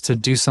here is to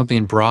do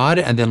something broad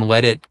and then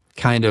let it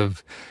kind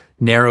of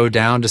narrow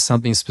down to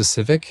something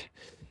specific.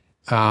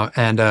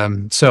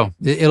 So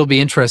it'll be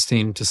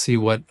interesting to see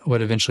what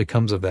eventually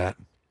comes of that.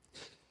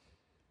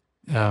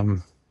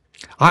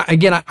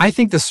 I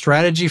think the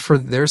strategy for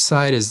their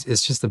side is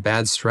just a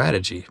bad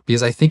strategy,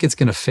 because I think it's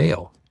going to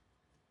fail.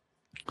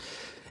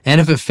 And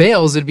if it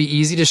fails, it'd be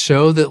easy to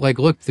show that, like,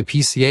 look, the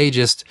PCA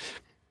just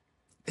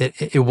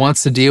it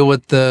wants to deal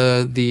with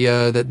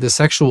the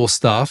sexual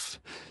stuff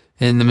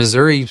in the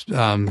Missouri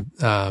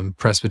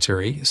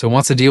Presbytery, so it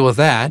wants to deal with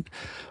that,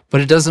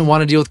 but it doesn't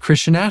want to deal with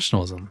Christian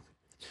nationalism.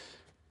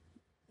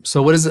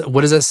 So what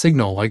does that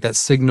signal? Like, that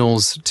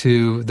signals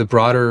to the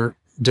broader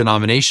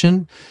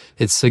denomination.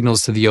 It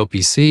signals to the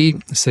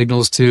OPC. It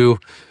signals to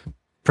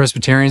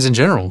Presbyterians in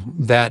general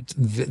that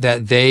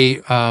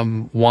they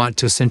want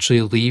to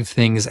essentially leave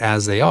things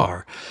as they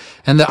are.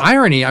 And the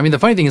irony, I mean, the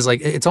funny thing is,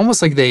 like, it's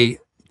almost like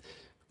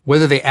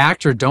whether they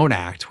act or don't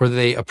act, whether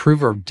they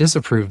approve or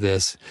disapprove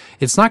this,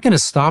 it's not going to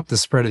stop the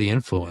spread of the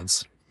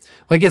influence.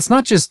 Like, it's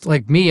not just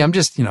like me. I'm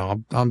just,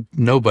 I'm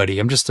nobody.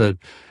 I'm just a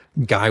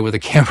guy with a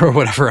camera or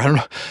whatever. I don't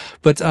know.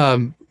 But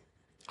I'm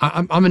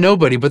a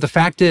nobody. But the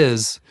fact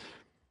is,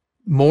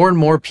 more and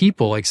more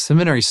people, like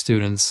seminary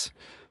students,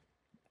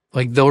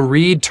 like, they'll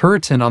read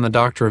Turretin on the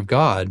Doctrine of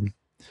God,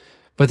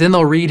 but then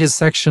they'll read his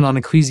section on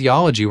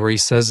ecclesiology where he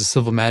says the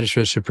civil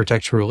magistrate should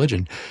protect true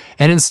religion.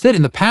 And instead,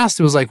 in the past,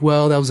 it was like,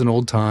 well, that was an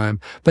old time.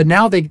 But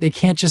now they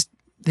can't just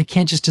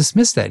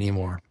dismiss that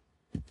anymore.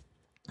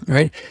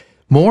 Right?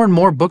 More and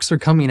more books are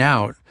coming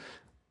out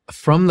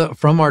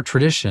from our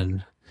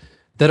tradition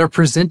that are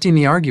presenting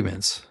the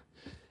arguments.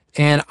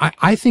 And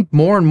I think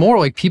more and more,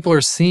 like, people are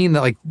seeing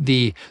that, like,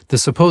 the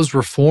supposed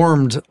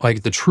reformed,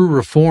 like the true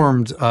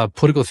reformed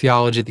political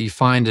theology that you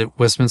find at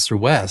Westminster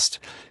West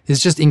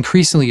is just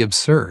increasingly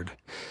absurd.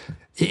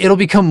 It'll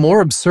become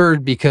more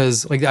absurd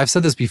because, like, I've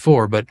said this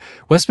before, but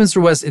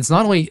Westminster West, it's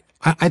not only,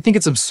 I think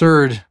it's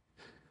absurd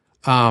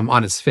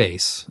on its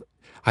face.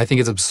 I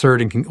think it's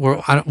absurd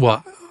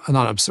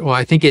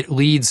I think it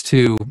leads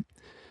to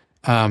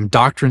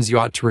doctrines you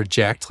ought to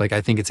reject. Like,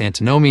 I think it's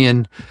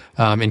antinomian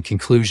in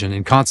conclusion,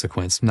 in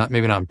consequence,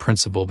 maybe not in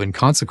principle, but in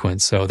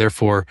consequence. So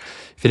therefore,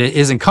 if it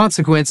is in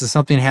consequence, if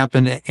something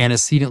happened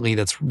antecedently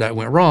that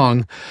went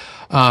wrong,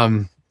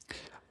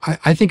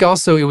 I think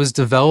also it was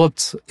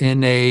developed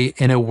in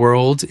a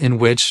world in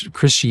which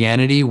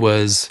Christianity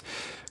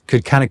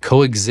could kind of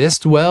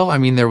coexist well. I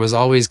mean, there was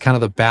always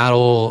kind of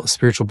the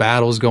spiritual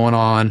battles going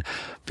on,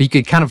 but you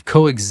could kind of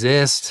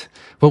coexist.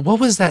 But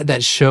what was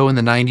that show in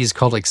the 90s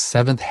called, like,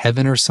 Seventh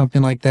Heaven or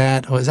something like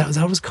that? Oh, is that what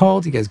it was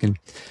called? You guys can,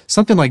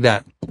 something like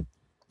that,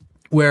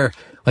 where,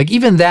 like,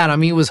 even that, I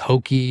mean, it was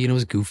hokey and it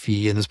was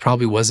goofy and this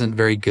probably wasn't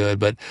very good,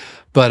 but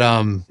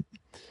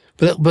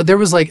there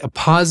was, like, a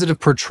positive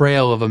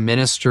portrayal of a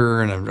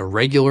minister and a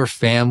regular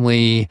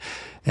family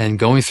and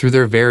going through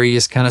their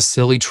various kind of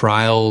silly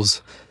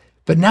trials.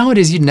 But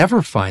nowadays, you'd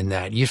never find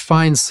that. You'd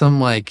find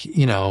some, like,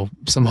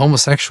 some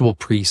homosexual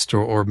priest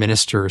or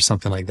minister or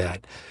something like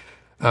that.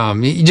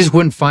 You just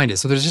wouldn't find it.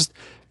 So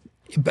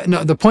but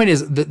no, the point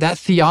is that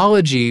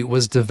theology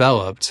was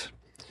developed.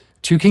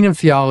 Two kingdom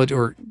theology,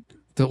 or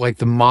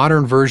the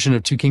modern version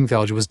of two kingdom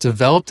theology, was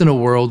developed in a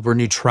world where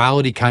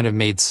neutrality kind of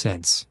made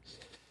sense.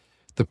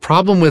 The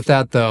problem with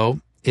that, though,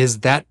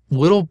 is that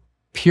little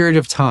period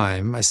of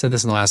time, I said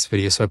this in the last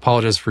video, so I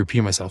apologize for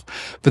repeating myself,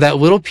 but that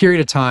little period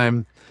of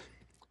time,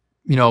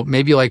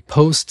 maybe like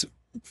post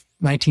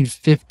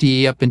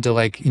 1950 up into,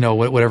 like,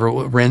 whatever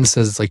Ren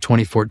says, it's like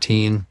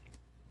 2014.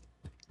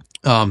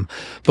 But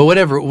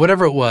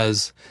whatever it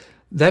was,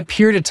 that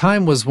period of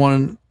time was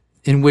one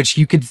in which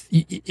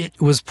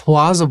it was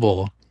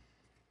plausible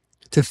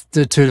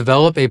to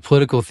develop a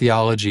political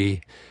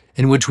theology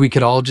in which we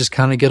could all just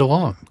kind of get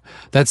along.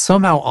 That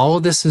somehow all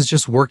of this is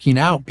just working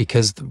out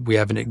because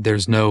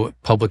there's no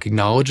public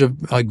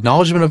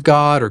acknowledgement of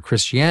God or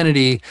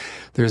Christianity.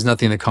 There's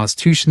nothing in the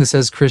Constitution that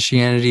says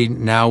Christianity.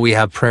 Now we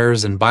have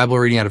prayers and Bible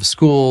reading out of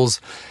schools.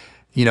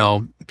 You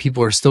know,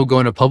 people are still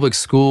going to public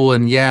school,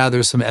 and yeah,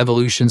 there's some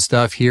evolution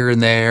stuff here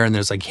and there, and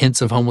there's like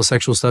hints of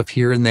homosexual stuff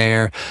here and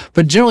there.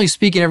 But generally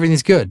speaking,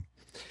 everything's good.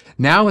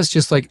 Now it's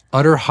just like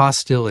utter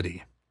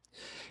hostility.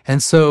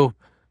 And so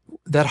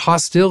that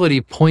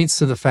hostility points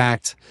to the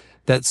fact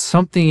that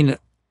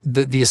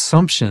the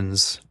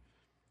assumptions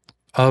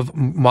of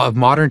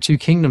modern two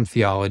kingdom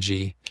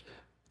theology,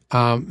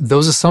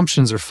 those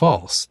assumptions are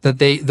false.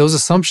 Those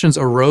assumptions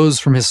arose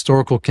from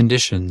historical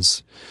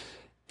conditions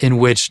in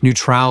which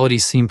neutrality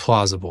seemed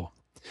plausible.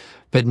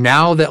 But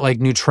now that like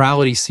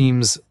neutrality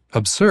seems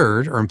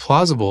absurd or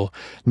implausible,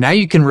 now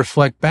you can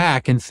reflect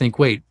back and think,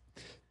 wait,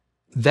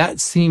 that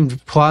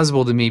seemed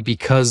plausible to me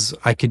because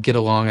I could get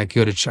along. I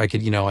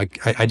could, you know,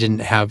 I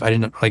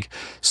didn't like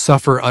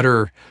suffer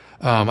utter.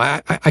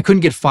 I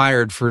couldn't get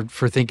fired for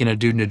thinking a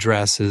dude in a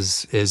dress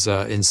is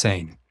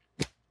insane.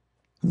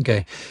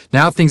 Okay,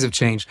 now things have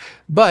changed,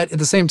 but at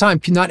the same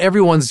time, not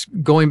everyone's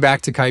going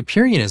back to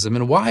Kuyperianism.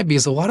 And why?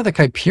 Because a lot of the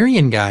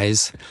Kuyperian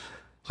guys,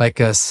 like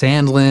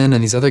Sandlin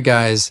and these other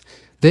guys,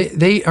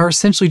 they are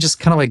essentially just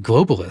kind of like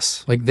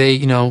globalists. Like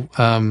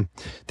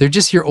they're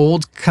just your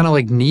old kind of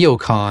like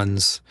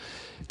neocons.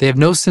 They have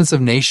no sense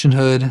of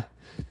nationhood,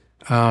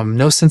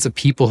 no sense of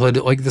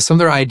peoplehood. Like some of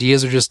their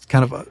ideas are just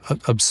kind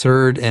of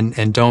absurd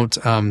and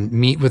don't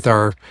meet with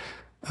our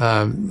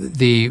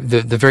the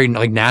very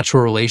like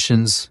natural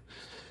relations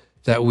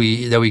that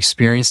we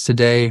experience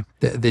today.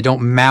 They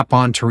don't map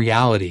onto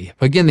reality.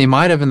 Again, they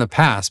might have in the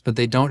past, but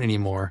they don't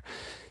anymore.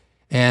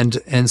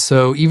 And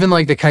so even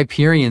like the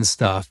Kuyperian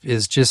stuff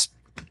is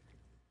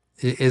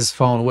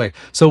falling away.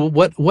 So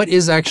what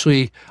is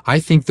actually, I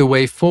think, the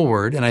way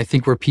forward, and I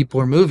think where people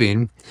are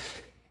moving,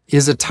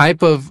 is a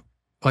type of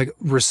like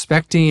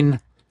respecting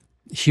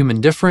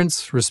human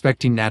difference,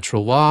 respecting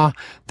natural law,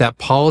 that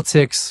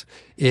politics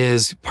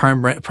is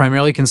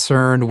primarily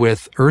concerned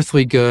with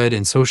earthly good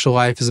and social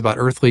life is about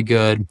earthly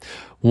good.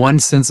 One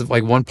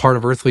part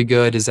of earthly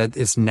good is that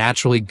it's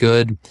naturally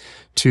good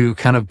to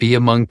kind of be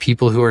among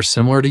people who are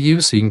similar to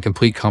you. So you can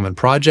complete common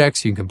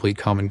projects, you can complete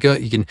common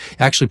good, you can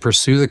actually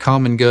pursue the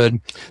common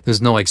good.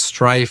 There's no like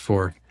strife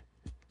or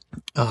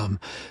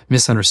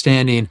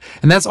misunderstanding.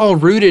 And that's all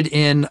rooted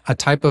in a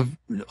type of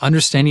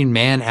understanding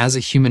man as a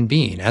human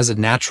being, as a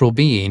natural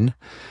being,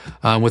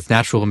 with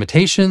natural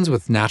limitations,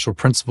 with natural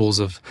principles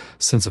of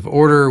sense of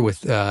order,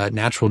 with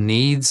natural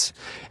needs.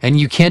 And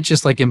you can't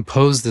just like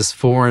impose this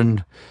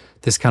kind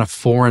of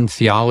foreign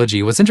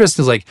theology. What's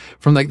interesting is like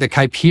from like the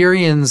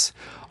Kuyperians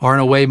are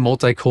in a way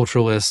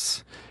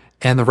multiculturalists,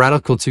 and the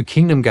radical two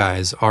kingdom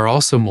guys are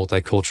also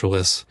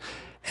multiculturalists,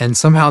 and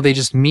somehow they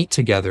just meet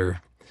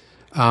together.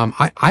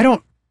 I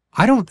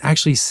don't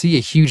actually see a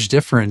huge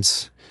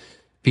difference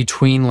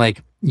between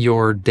like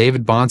your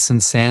David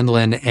Bahnsen,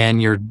 Sandlin, and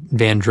your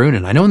Van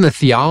Drunen. I know in the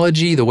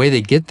theology, the way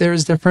they get there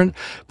is different,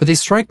 but they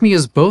strike me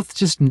as both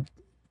just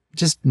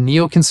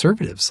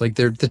neoconservatives. Like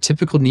they're the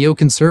typical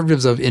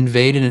neoconservatives of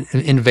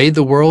invade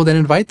the world and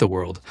invite the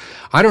world.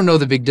 I don't know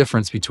the big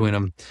difference between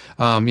them.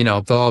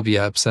 They'll all be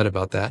upset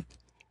about that.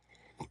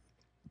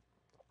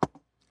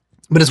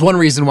 But it's one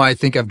reason why I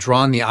think I've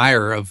drawn the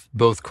ire of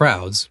both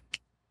crowds,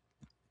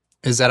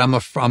 is that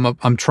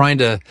I'm trying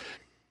to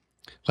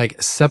like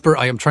separate.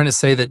 I'm trying to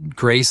say that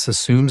grace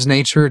assumes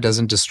nature,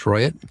 doesn't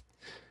destroy it.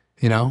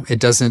 You know, it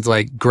doesn't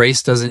like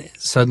grace doesn't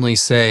suddenly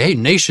say, hey,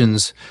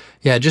 nations,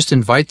 yeah, just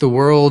invite the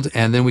world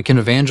and then we can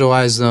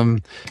evangelize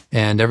them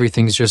and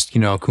everything's just,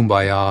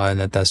 kumbaya, and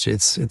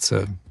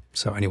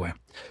so anyway,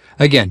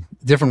 again,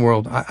 different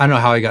world. I don't know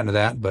how I got into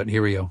that, but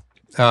here we go.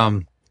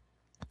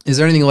 Is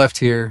there anything left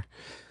here?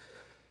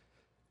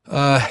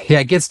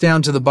 It gets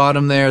down to the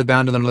bottom there,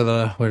 bound to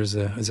the, where is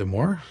it? Is it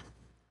more?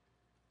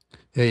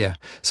 Yeah.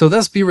 So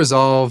thus be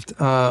resolved,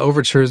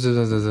 overtures,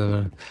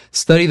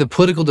 study the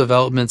political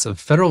developments of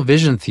federal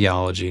vision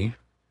theology.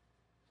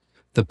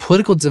 The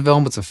political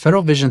developments of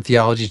federal vision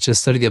theology to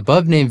study the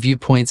above named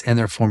viewpoints and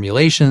their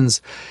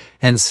formulations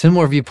and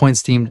similar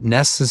viewpoints deemed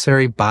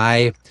necessary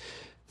by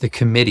the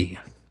committee.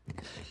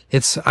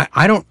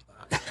 I don't,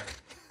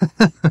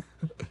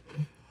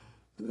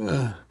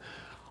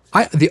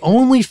 the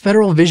only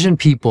federal vision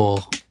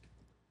people,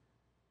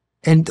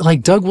 and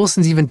like Doug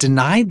Wilson's even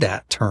denied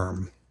that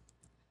term.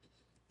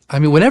 I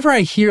mean, whenever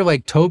I hear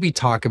like Toby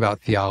talk about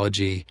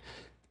theology,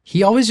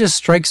 he always just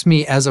strikes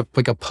me as a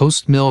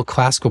post-mill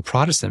classical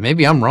Protestant.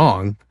 Maybe I'm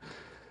wrong,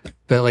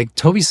 but like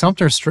Toby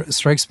Sumter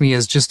strikes me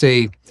as just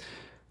a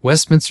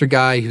Westminster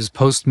guy who's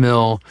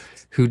post-mill,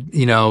 who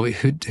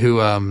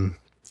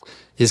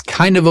is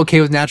kind of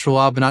okay with natural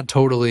law, but not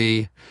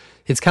totally.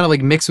 It's kind of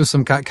like mixed with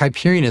some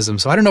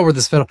Kuyperianism. So I don't know where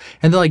this federal,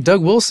 and then like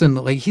Doug Wilson,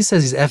 like he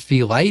says he's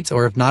FV light,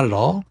 or if not at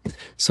all.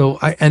 So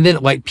and then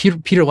like Peter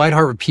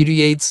Leithart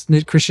repudiates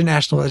Christian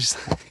national. I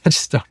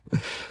just don't.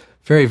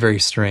 Very, very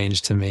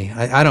strange to me.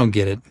 I don't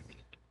get it.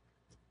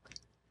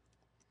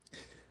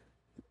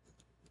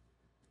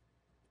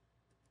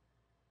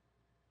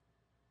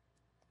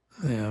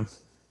 Yeah.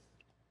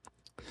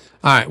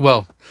 All right.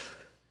 Well,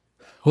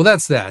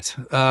 that's that.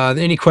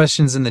 Any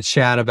questions in the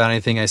chat about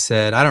anything I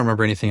said? I don't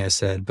remember anything I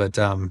said, but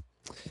so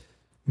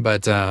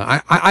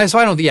I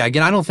don't. Yeah.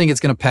 Again, I don't think it's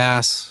going to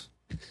pass.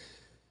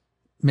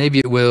 Maybe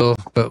it will,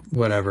 but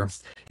whatever.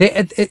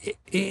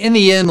 In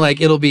the end,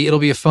 like it'll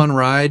be a fun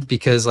ride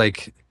because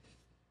like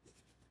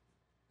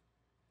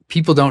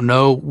people don't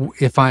know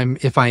if I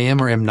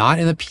am or am not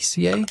in the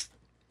PCA.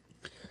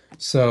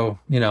 So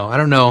I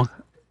don't know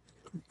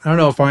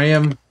if I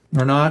am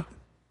or not.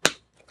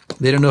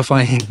 They don't know if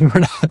I am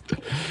or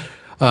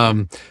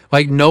not.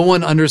 Like no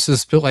one under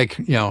suspicion. Like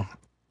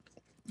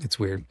it's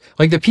weird.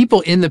 Like the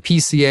people in the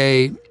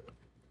PCA.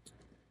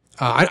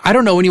 I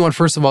don't know anyone.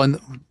 First of all,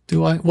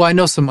 do I? Well, I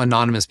know some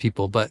anonymous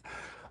people, but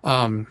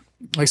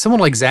like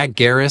someone like Zach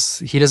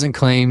Garris, he doesn't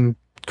claim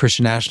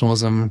Christian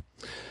nationalism.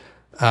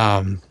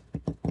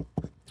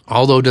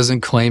 Aldo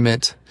doesn't claim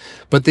it,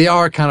 but they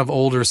are kind of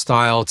older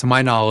style, to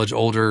my knowledge,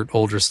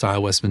 older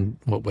style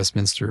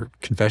Westminster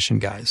Confession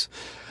guys.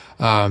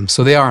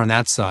 So they are on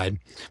that side.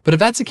 But if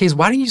that's the case,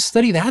 why don't you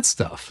study that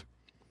stuff?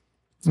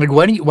 Like,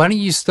 why don't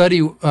you study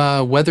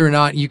whether or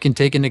not you can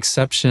take an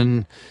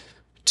exception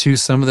to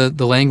some of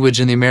the language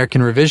in the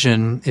American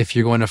Revision if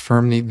you're going to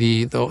affirm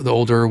the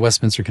older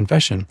Westminster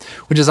Confession,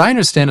 which, as I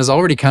understand, has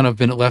already kind of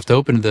been left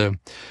open to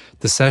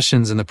the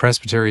sessions and the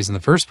presbyteries in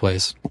the first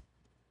place.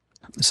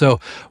 So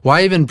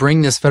why even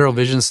bring this Federal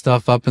Vision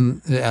stuff up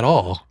at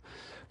all?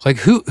 Like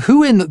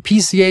who in the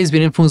PCA has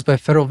been influenced by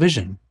Federal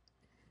Vision?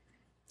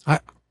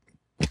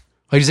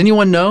 Does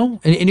anyone know?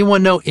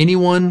 Anyone know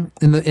anyone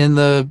in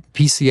the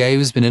PCA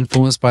who's been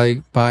influenced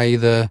by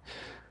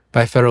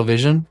Federal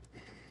Vision?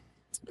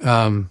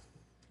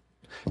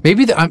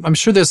 Maybe I'm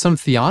sure there's some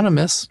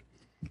theonomists,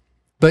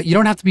 but you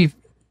don't have to be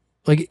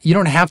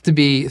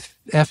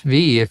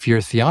FV if you're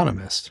a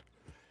theonomist.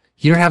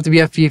 You don't have to be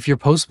FV if you're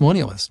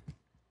postmillennialist.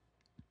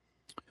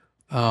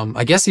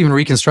 I guess even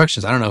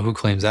Reconstructionists. I don't know who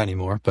claims that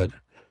anymore, but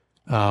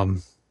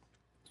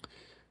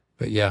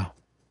yeah.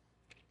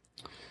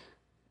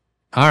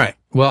 All right.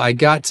 Well, I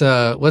got,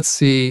 let's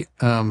see.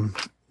 I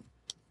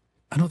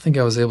don't think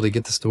I was able to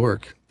get this to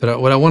work,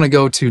 but what I want to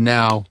go to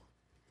now,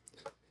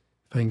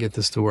 if I can get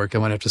this to work, I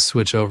might have to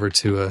switch over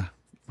to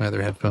my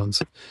other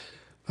headphones.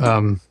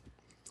 I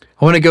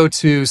want to go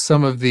to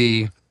some of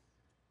the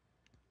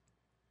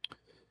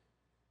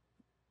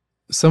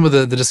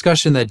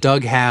discussion that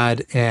Doug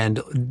had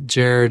and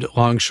Jared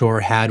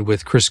Longshore had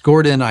with Chris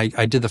Gordon.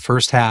 I did the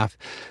first half.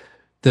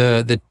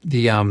 The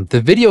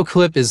video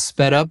clip is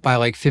sped up by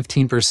like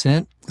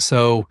 15%.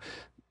 So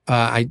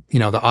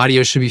the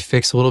audio should be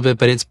fixed a little bit,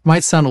 but it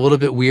might sound a little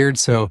bit weird.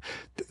 So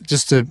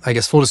just to, I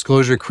guess, full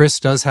disclosure, Chris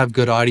does have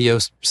good audio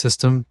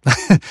system.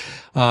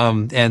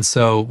 And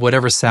so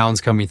whatever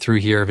sound's coming through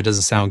here, if it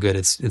doesn't sound good,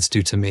 it's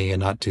due to me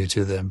and not due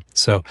to them.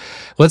 So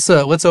let's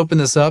open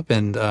this up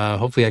and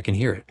hopefully I can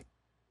hear it.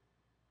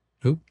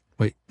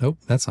 Wait, nope,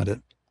 that's not it.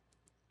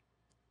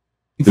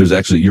 There's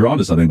actually, you're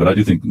onto something, but I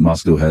do think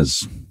Moscow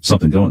has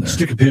something going there.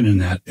 Stick a pin in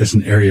that. It's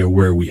an area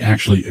where we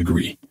actually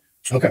agree.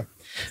 Okay.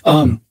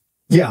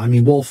 Yeah, I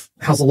mean, Wolfe,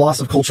 how's the loss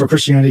of cultural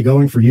Christianity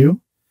going for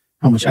you?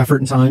 How much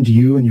effort and time do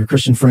you and your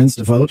Christian friends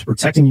devote to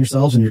protecting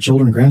yourselves and your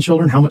children and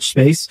grandchildren? How much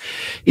space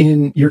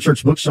in your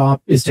church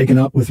bookshop is taken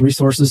up with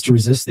resources to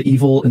resist the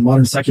evil in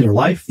modern secular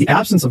life? The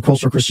absence of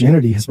cultural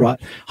Christianity has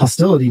brought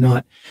hostility,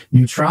 not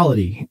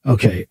neutrality.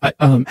 Okay.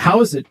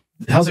 How's it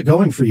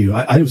going for you?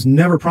 I was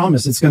never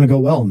promised it's going to go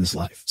well in this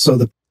life. So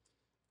all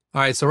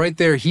right. So right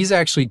there, he's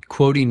actually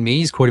quoting me.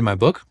 He's quoting my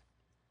book.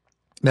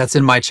 That's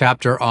in my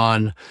chapter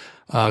on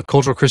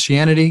cultural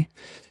Christianity.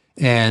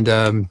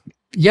 And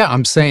yeah,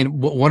 I'm saying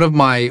one of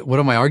my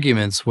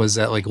arguments was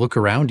that, like, look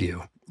around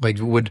you. Like,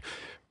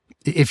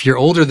 if you're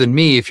older than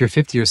me, if you're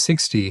 50 or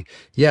 60,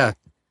 yeah,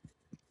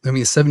 I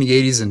mean, 70,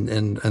 80s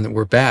and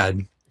were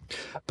bad.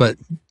 But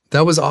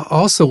that was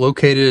also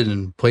located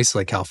in places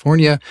like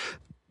California,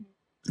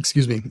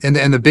 excuse me,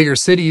 and the bigger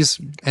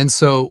cities. And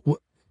so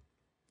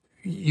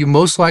you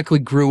most likely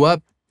grew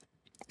up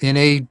in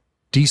a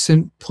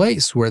decent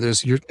place where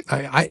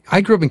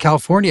I grew up in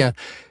California,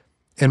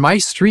 and my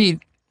street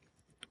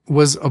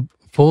was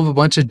full of a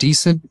bunch of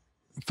decent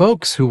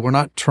folks who were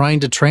not trying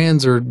to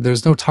trans, or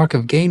there's no talk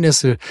of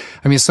gayness. I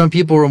mean, some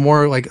people were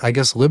more, like, I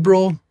guess,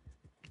 liberal,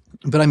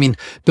 but I mean,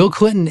 Bill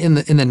Clinton in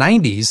the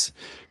 90s,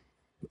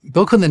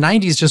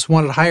 just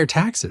wanted higher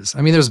taxes.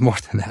 I mean, there's more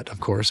than that, of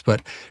course,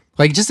 but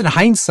like, just in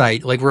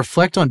hindsight, like,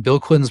 reflect on Bill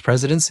Clinton's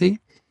presidency,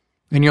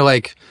 and you're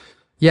like,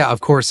 yeah,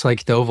 of course,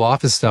 like, the Oval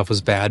Office stuff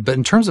was bad, but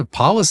in terms of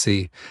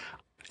policy,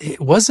 it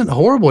wasn't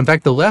horrible. In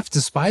fact, the left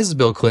despises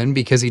Bill Clinton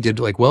because he did,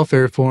 like,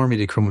 welfare reform, he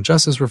did criminal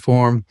justice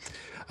reform.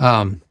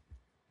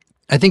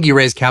 I think he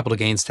raised capital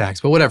gains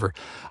tax, but whatever.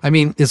 I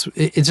mean, it's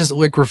just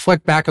like,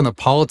 reflect back on the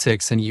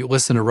politics, and you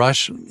listen to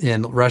Rush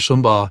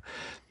Limbaugh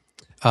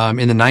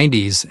in the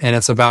 90s, and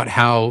it's about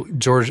how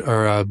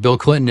Bill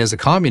Clinton is a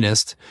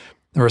communist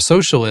or a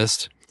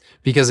socialist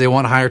because they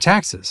want higher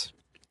taxes.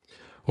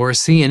 or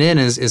CNN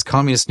is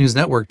Communist News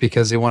Network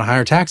because they want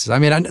higher taxes. I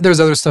mean, there's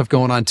other stuff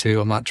going on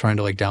too. I'm not trying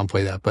to like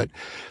downplay that, but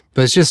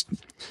it's just,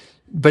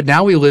 but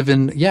now we live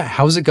in,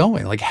 how is it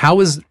going? Like, how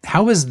is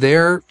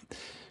their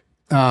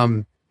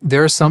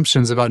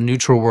assumptions about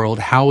neutral world,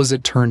 how has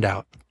it turned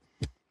out?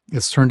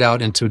 It's turned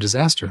out into a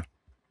disaster.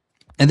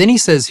 And then he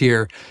says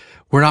here,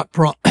 we're not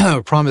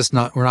promised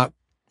that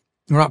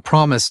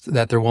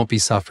there won't be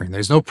suffering.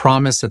 There's no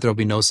promise that there'll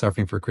be no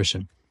suffering for a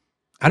Christian.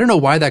 I don't know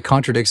why that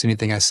contradicts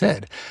anything I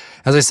said.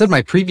 As I said in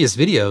my previous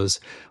videos,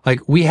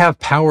 like, we have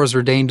powers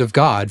ordained of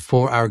God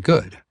for our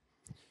good.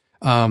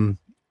 And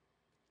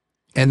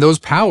those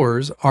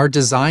powers are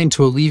designed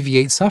to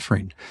alleviate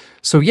suffering.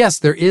 So yes,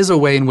 there is a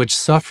way in which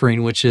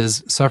suffering, which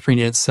is suffering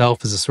in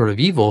itself is a sort of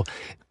evil,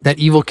 that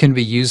evil can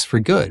be used for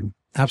good.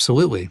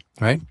 Absolutely,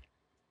 right?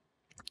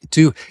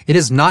 It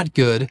is not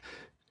good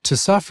to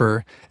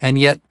suffer, and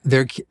yet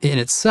there in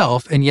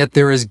itself, and yet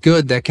there is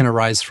good that can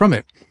arise from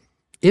it.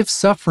 If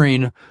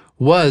suffering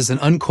was an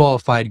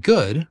unqualified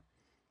good,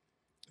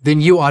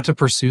 then you ought to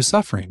pursue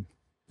suffering.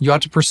 You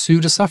ought to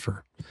pursue to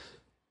suffer.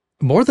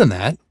 More than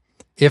that,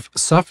 if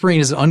suffering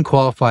is an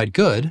unqualified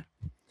good,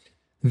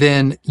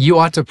 then you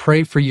ought to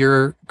pray for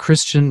your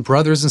Christian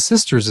brothers and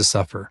sisters to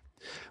suffer.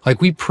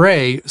 Like, we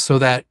pray so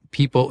that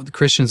people,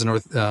 Christians in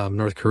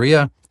North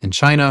Korea, in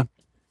China,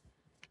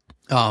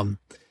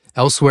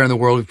 elsewhere in the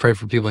world, we pray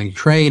for people in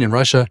Ukraine and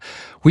Russia.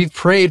 We've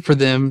prayed for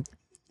them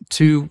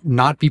to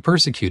not be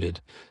persecuted,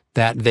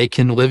 that they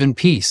can live in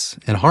peace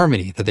and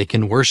harmony, that they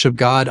can worship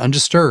God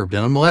undisturbed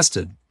and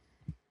unmolested.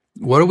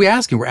 What are we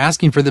asking? We're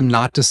asking for them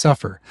not to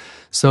suffer.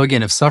 So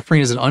again, if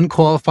suffering is an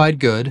unqualified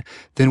good,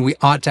 then we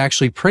ought to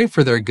actually pray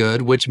for their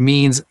good, which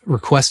means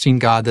requesting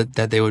God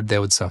that they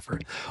would suffer.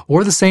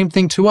 Or the same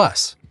thing to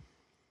us.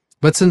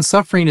 But since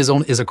suffering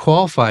is a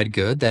qualified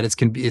good, that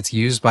it's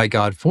used by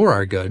God for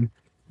our good,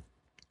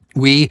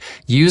 we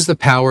use the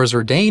powers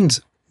ordained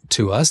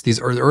to us,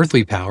 these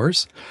earthly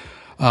powers,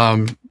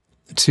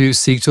 to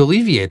seek to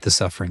alleviate the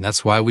suffering.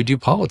 That's why we do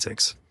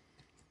politics.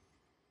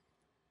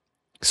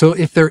 So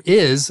if there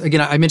is, again,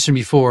 I mentioned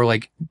before,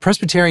 like,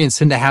 Presbyterians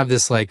tend to have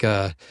this, like,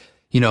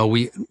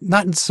 we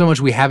not so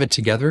much we have it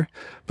together,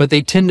 but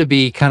they tend to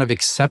be kind of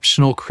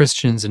exceptional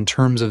Christians in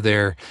terms of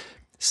their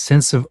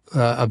sense of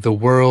the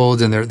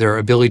world and their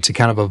ability to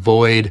kind of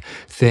avoid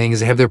things.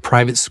 They have their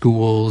private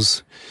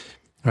schools,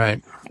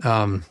 right?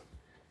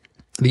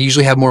 They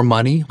usually have more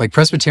money. Like,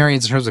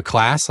 Presbyterians in terms of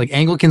class, like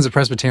Anglicans and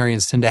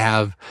Presbyterians tend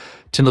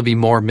to be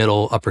more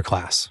middle upper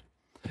class.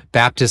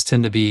 Baptists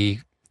tend to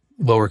be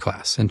lower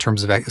class in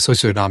terms of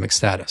socioeconomic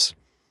status.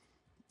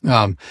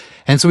 And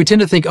so we tend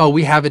to think, oh,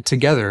 we have it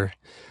together.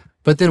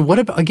 But then what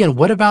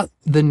about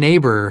the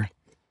neighbor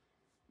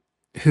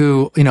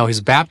who,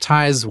 he's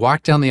baptized,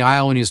 walked down the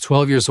aisle when he was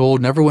 12 years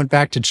old, never went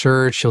back to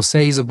church. He'll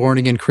say he's a born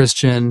again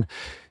Christian.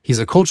 He's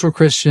a cultural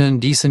Christian,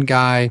 decent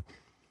guy.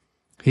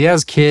 He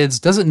has kids,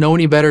 doesn't know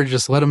any better.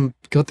 Just let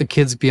the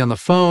kids be on the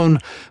phone,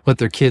 let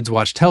their kids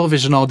watch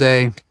television all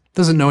day.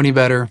 Doesn't know any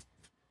better.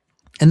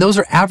 And those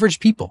are average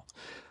people.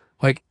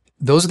 Like,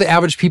 those are the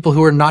average people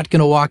who are not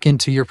going to walk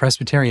into your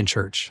Presbyterian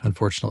church,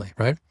 unfortunately,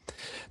 right?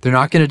 They're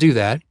not going to do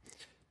that.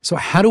 So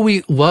how do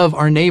we love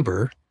our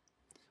neighbor?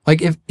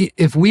 Like,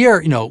 if we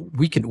are,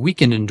 we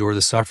can endure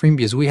the suffering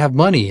because we have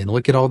money, and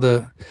look at I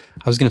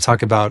was going to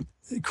talk about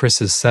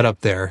Chris's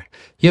setup there.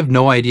 You have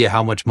no idea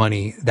how much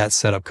money that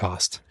setup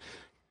cost.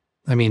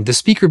 I mean, the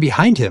speaker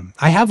behind him,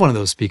 I have one of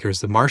those speakers,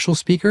 the Marshall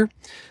speaker.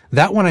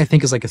 That one I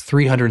think is like a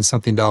 $300 and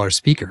something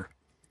speaker.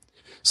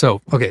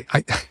 So, okay,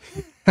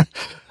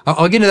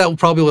 I'll get into that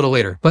probably a little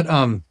later. But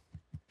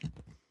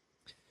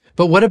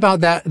what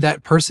about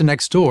that person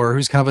next door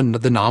who's kind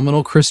of the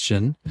nominal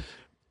Christian?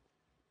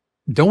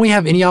 Don't we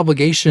have any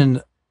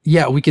obligation?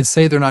 Yeah, we could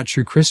say they're not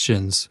true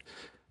Christians,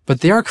 but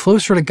they are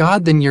closer to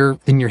God than your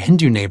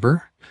Hindu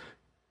neighbor.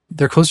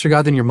 They're closer to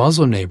God than your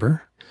Muslim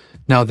neighbor.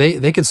 Now,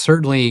 they could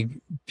certainly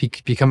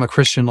become a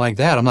Christian like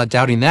that. I'm not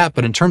doubting that.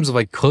 But in terms of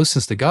like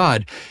closeness to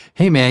God,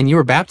 hey man, you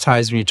were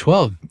baptized when you're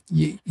 12.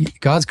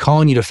 God's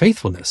calling you to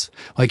faithfulness.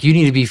 Like, you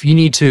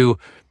need to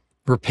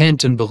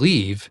repent and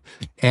believe.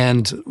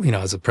 And,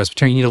 as a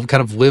Presbyterian, you need to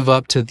kind of live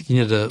up to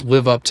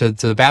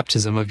the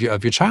baptism of your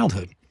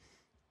childhood.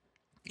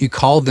 You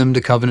call them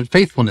to covenant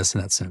faithfulness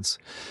in that sense.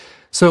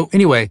 So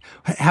anyway,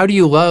 how do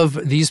you love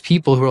these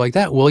people who are like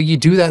that? Well, you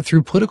do that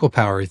through political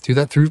power,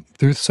 through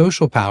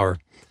social power.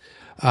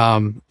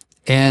 So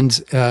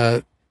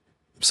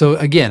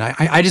again,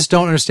 I just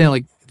don't understand,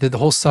 like, the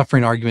whole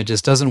suffering argument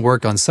just doesn't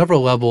work on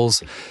several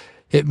levels.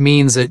 It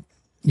means that,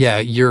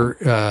 you're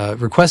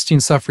requesting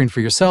suffering for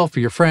yourself, for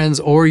your friends,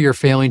 or you're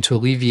failing to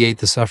alleviate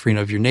the suffering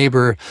of your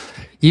neighbor.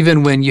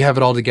 Even when you have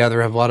it all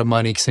together, have a lot of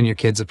money, send your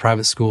kids to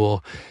private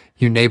school,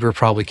 your neighbor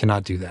probably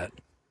cannot do that.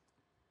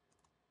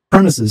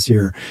 Premises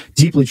here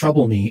deeply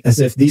trouble me, as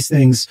if these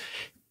things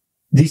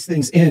I'm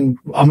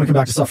going to come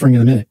back to suffering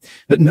in a minute.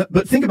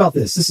 But think about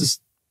this. This is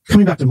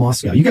coming back to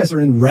Moscow. You guys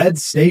are in red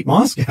state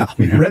Moscow,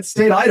 red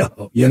state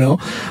Idaho, you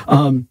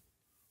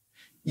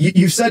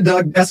said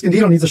Doug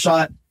Escondido needs a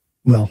shot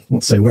well,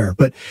 won't say where,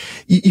 but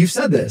you've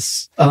said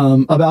this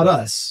about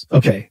us.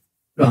 Okay.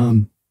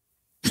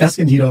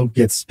 Escondido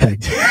gets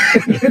pegged.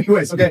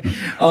 Anyways, okay.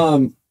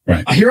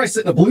 Right. Here I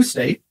sit in a blue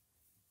state.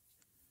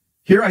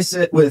 Here I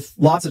sit with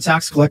lots of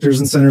tax collectors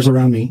and sinners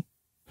around me.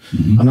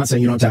 Mm-hmm. I'm not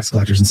saying you don't have tax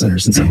collectors and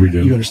sinners. And we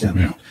do. You understand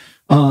Yeah.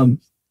 that.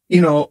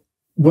 You know,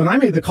 when I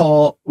took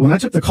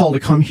the call to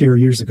come here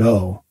years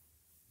ago,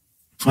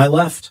 I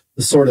left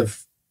the sort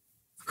of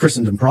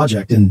Christendom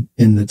project in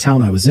the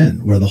town I was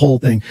in, where the whole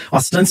thing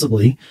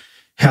ostensibly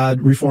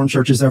had Reformed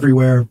churches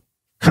everywhere,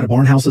 kind of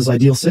barn houses,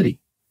 ideal city.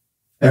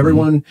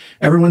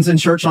 Everyone's in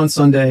church on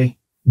Sunday.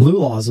 Blue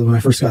laws when I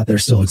first got there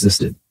still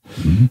existed.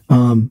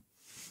 Mm-hmm.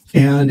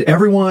 And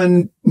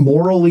everyone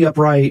morally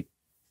upright.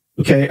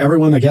 Okay.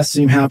 Everyone, I guess,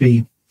 seemed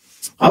happy.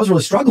 I was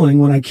really struggling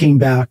when I came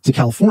back to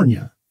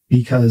California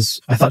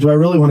because I thought, do I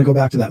really want to go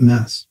back to that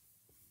mess?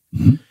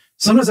 Mm-hmm.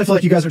 Sometimes I feel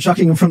like you guys are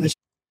chucking them from the.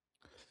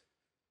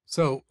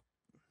 So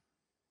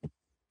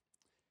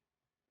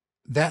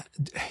that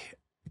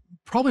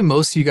probably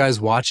most of you guys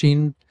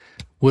watching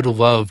would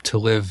love to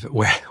live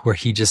where what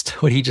he just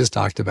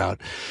talked about.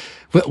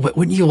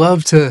 Wouldn't you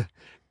love to?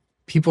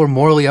 People are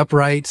morally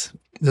upright.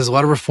 There's a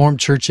lot of Reformed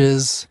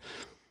churches.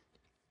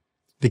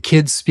 The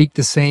kids speak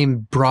the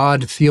same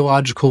broad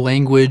theological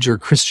language or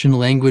Christian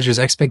language. There's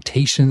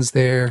expectations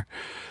there.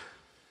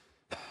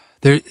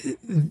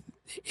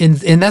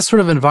 In that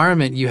sort of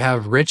environment, you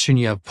have rich and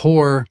you have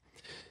poor,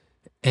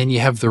 and you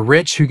have the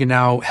rich who can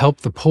now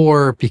help the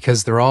poor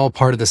because they're all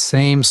part of the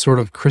same sort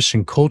of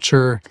Christian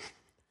culture.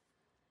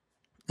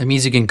 That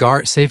means you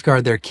can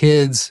safeguard their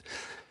kids.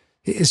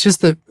 It's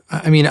just that,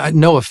 I mean,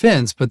 no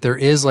offense, but there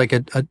is like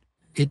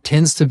it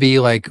tends to be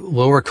like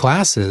lower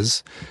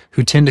classes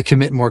who tend to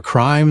commit more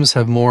crimes,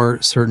 have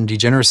more certain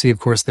degeneracy. Of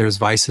course, there's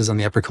vices on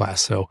the upper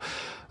class, so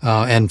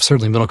and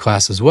certainly middle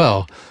class as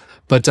well.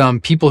 But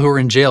people who are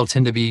in jail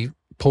tend to be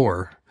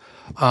poor.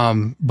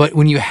 But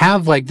when you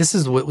have like this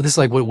is what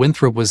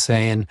Winthrop was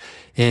saying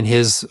in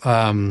his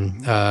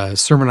sermon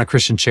on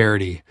Christian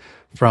charity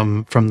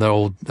from the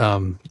old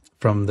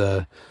from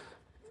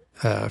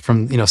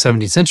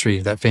 17th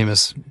century, that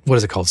famous, what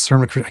is it called?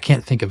 Sermon. I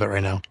can't think of it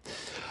right now.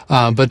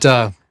 But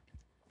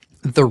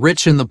the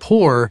rich and the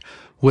poor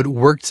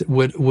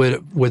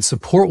would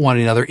support one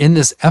another in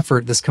this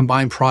effort, this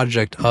combined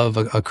project of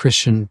a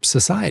Christian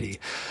society.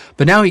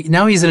 But now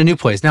he's in a new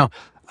place. Now,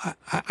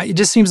 it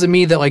just seems to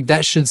me that like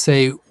that should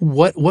say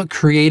what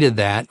created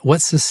that,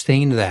 what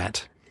sustained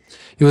that.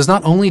 It was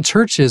not only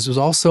churches; it was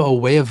also a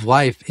way of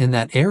life in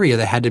that area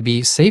that had to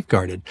be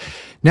safeguarded.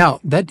 Now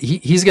that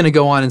he's going to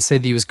go on and say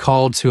that he was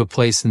called to a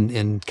place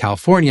in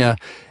California,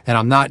 and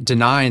I'm not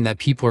denying that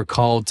people are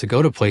called to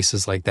go to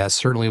places like that.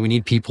 Certainly, we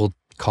need people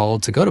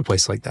called to go to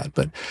places like that.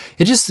 But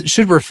it just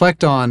should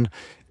reflect on: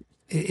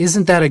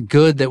 isn't that a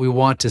good that we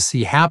want to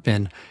see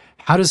happen?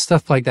 How does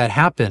stuff like that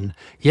happen?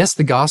 Yes,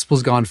 the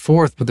gospel's gone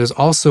forth, but there's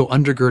also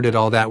undergirded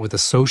all that with a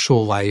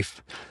social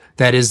life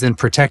that is then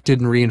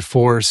protected and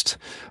reinforced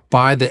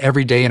by the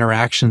everyday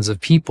interactions of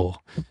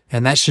people.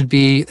 And that should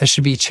be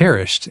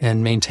cherished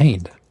and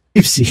maintained.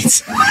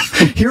 Seats.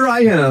 Here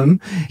I am.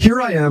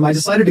 I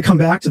decided to come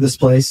back to this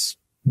place.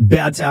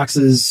 Bad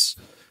taxes.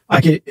 I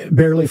can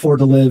barely afford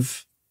to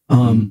live.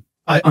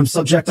 I'm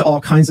subject to all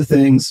kinds of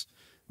things.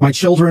 My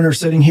children are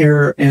sitting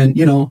here and,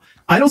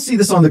 I don't see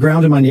this on the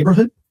ground in my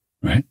neighborhood.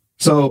 Right.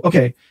 So,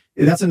 okay.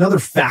 That's another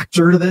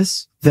factor to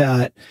this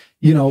that,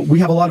 we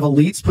have a lot of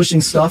elites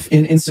pushing stuff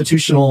in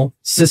institutional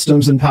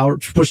systems and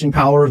pushing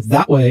power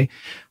that way.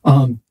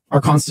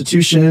 Our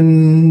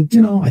Constitution,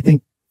 I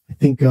think,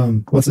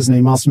 what's his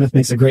name? Miles Smith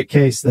makes a great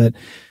case that,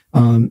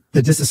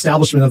 the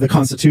disestablishment of the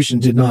Constitution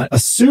did not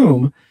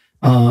assume,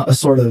 a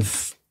sort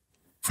of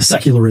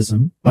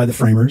secularism by the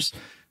framers,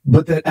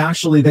 but that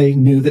actually they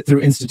knew that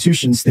through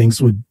institutions,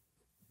 things would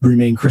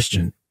remain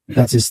Christian.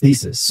 That's his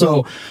thesis.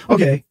 So,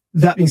 okay.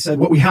 That being said,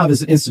 what we have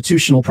is an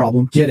institutional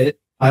problem. Get it?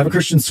 I have a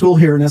Christian school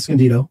here in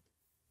Escondido.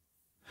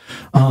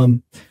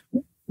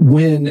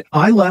 When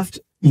I left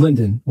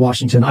Linden,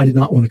 Washington, I did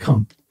not want to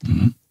come.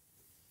 Mm-hmm.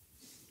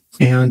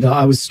 And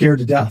I was scared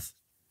to death.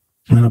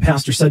 And a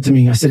pastor said to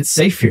me, I said, it's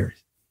safe here.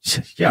 He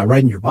said, yeah,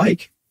 riding your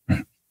bike.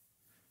 Right.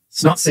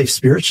 It's not safe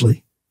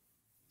spiritually.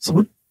 So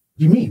what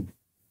do you mean?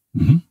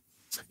 Mm-hmm.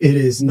 It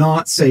is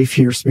not safe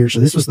here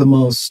spiritually. This was the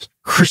most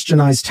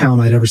Christianized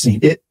town I'd ever seen.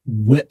 It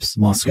whips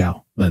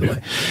Moscow, by the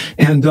way.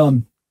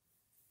 And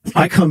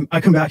I come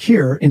back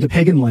here into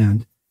pagan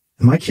land,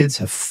 and my kids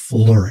have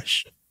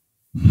flourished.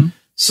 Mm-hmm.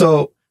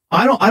 So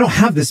I don't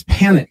have this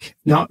panic.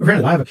 Now,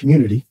 granted, I have a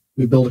community.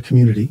 We build a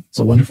community. It's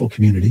a wonderful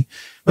community.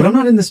 But I'm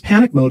not in this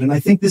panic mode, and I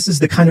think this is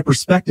the kind of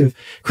perspective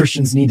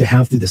Christians need to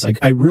have through this.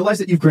 I realize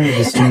that you've granted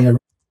this to me.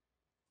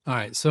 All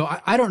right. So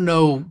I don't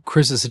know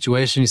Chris's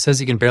situation. He says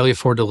he can barely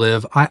afford to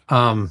live.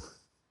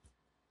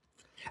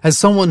 As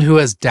someone who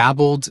has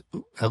dabbled,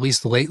 at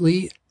least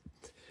lately,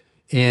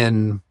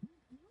 in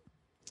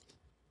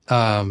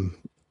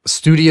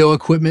studio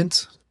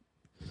equipment,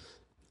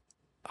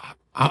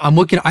 I'm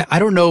looking, I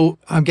don't know,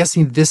 I'm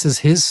guessing this is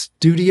his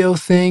studio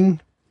thing.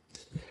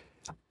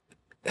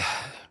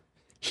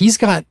 He's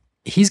got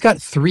he's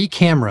got 3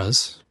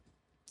 cameras,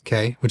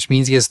 okay, which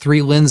means he has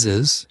 3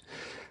 lenses.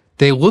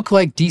 They look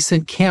like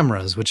decent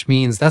cameras, which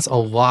means that's a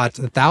lot,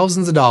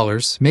 thousands of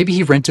dollars. Maybe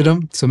he rented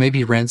them, so maybe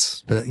he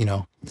rents, but you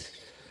know.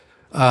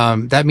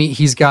 That means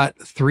he's got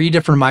 3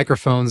 different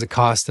microphones that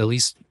cost at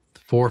least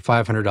 $400 or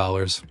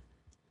 $500.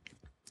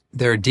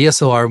 They're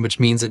DSLR, which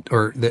means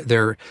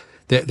they're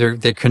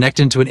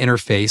connected to an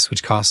interface,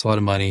 which costs a lot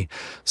of money.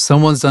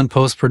 Someone's done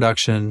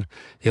post-production.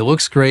 It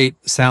looks great,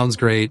 sounds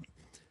great.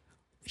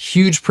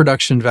 Huge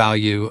production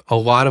value, a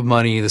lot of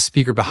money. The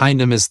speaker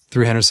behind him is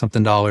 $300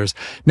 something.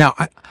 Now,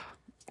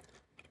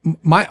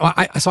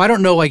 so I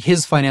don't know like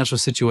his financial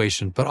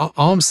situation, but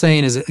all I'm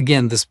saying is,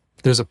 again,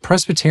 there's a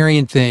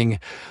Presbyterian thing.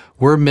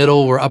 We're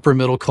upper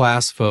middle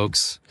class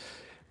folks.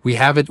 We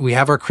have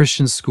our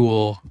Christian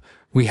school.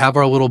 We have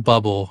our little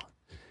bubble,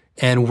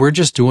 and we're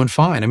just doing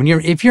fine. I mean,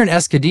 if you're in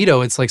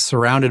Escondido, it's like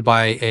surrounded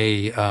by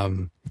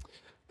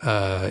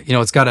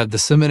it's got the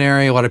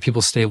seminary. A lot of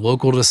people stay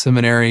local to the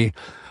seminary.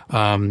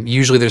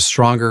 Usually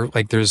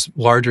there's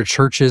larger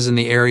churches in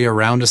the area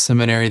around a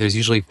seminary. There's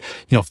usually,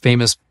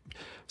 famous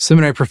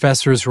seminary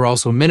professors who are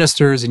also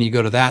ministers, and you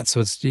go to that. So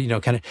it's,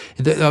 kind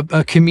of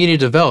a community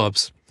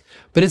develops,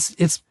 but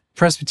it's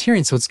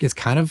Presbyterian. So it's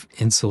kind of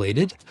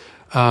insulated.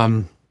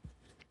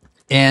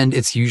 And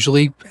it's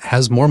usually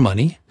has more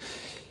money.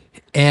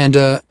 And,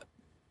 but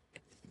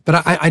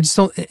I just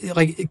don't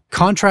like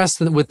contrast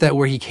with that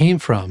where he came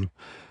from,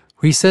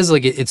 where he says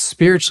like it's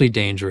spiritually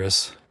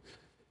dangerous,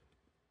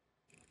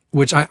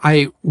 which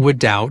I would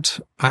doubt.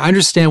 I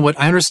understand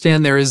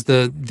there is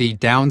there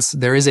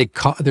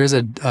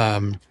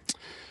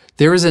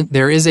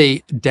is a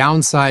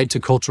downside to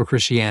cultural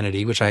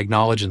Christianity, which I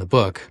acknowledge in the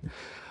book.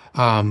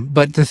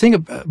 But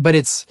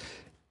it's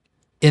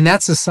in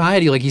that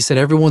society, like he said,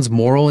 everyone's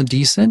moral and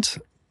decent.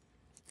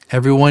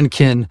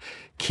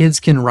 Kids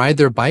can ride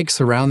their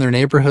bikes around their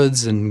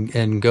neighborhoods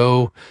and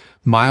go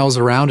miles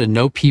around and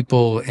know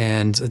people.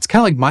 And it's kind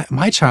of like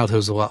my childhood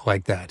was a lot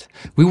like that.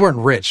 We weren't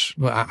rich.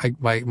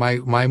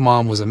 My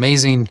mom was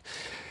amazing,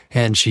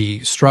 and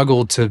she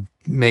struggled to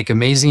make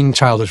amazing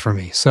childhood for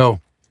me. So,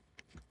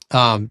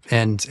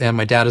 and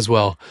my dad as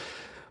well.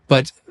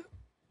 But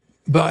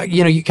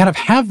you kind of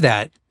have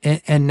that.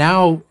 And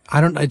now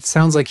it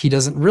sounds like he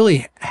doesn't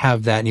really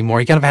have that anymore.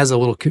 He kind of has a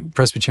little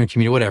Presbyterian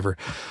community, whatever.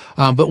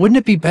 But wouldn't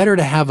it be better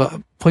to have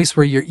a place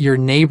where your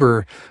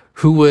neighbor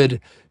who would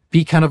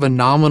be kind of a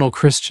nominal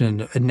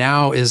Christian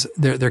now is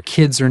their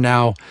kids are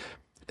now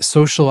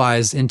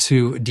socialized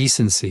into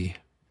decency?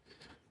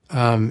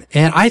 And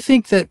I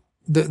think that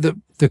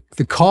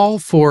the call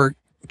for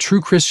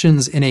true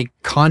Christians in a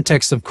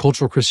context of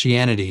cultural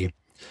Christianity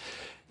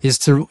is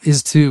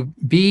to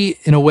be,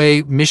 in a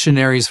way,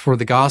 missionaries for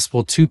the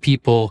gospel to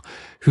people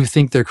who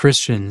think they're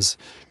Christians.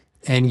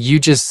 And you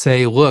just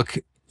say, look,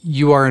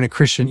 you are in a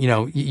Christian,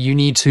 you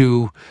need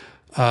to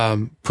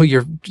put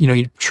your,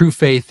 true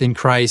faith in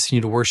Christ. You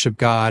need to worship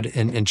God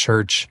in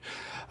church.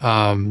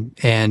 So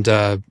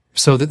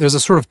that there's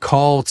a sort of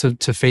call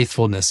to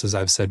faithfulness, as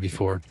I've said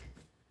before.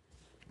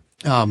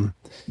 And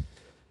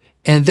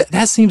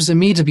that seems to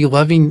me to be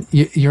loving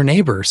your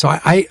neighbor. So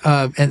I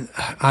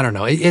don't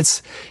know.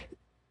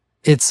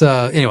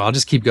 Anyway, I'll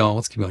just keep going.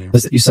 Let's keep going here.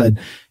 You said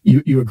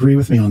you agree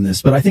with me on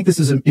this, but I think this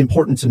is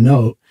important to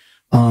note.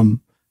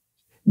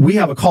 We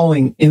have a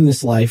calling in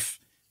this life,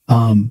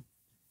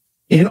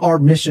 in our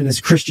mission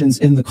as Christians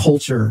in the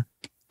culture,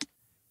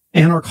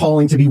 and our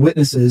calling to be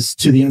witnesses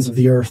to the ends of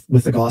the earth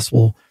with the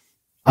gospel.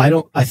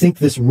 I think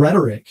this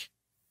rhetoric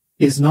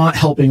is not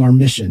helping our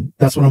mission.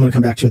 That's what I'm going to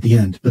come back to at the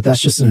end, but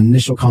that's just an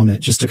initial comment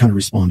just to kind of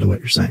respond to what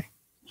you're saying.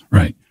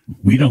 Right.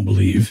 We don't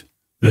believe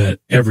that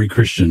every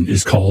Christian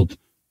is called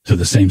to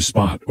the same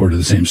spot or to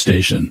the same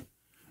station.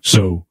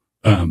 So,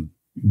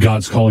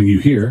 God's calling you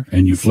here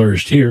and you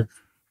flourished here.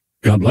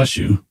 God bless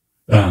you.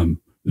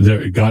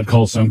 God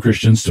calls some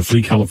Christians to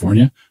flee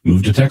California,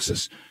 move to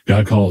Texas.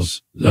 God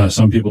calls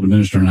some people to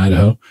minister in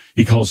Idaho.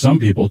 He calls some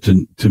people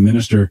to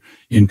minister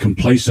in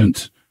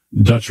complacent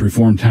Dutch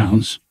Reformed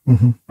towns,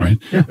 right?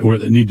 Yeah. Where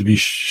they need to be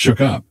shook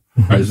up.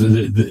 Right?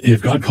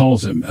 If God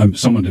calls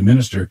someone to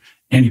minister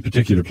any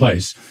particular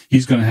place,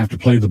 he's going to have to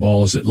play the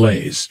ball as it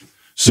lays.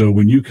 So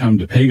when you come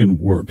to pagan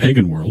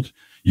world,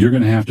 you're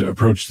going to have to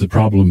approach the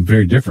problem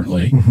very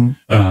differently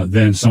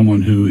than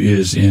someone who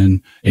is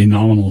in a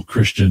nominal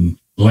Christian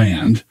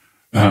land,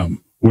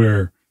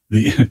 where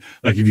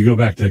like if you go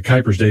back to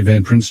Kuyper's day,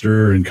 Van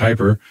Prinster and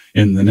Kuyper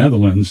in the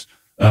Netherlands,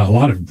 a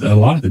lot of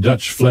the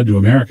Dutch fled to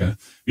America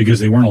because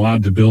they weren't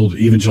allowed to build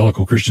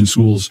evangelical Christian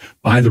schools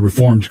by the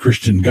Reformed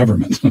Christian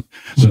government.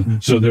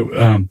 So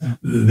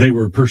they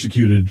were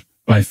persecuted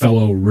by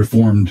fellow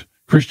Reformed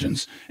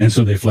Christians, and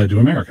so they fled to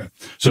America.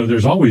 So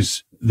there's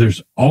always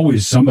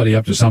somebody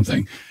up to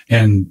something,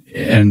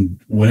 and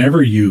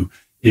whenever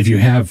if you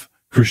have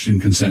Christian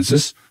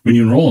consensus, when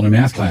you enroll in a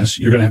math class,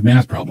 you're going to have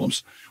math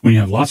problems. When you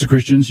have lots of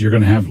Christians, you're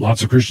going to have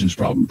lots of Christians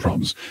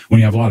problems. When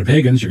you have a lot of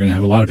pagans, you're going to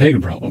have a lot of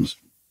pagan problems.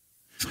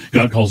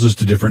 God calls us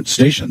to different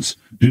stations,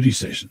 duty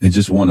stations. And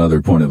just one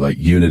other point of like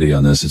unity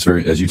on this. It's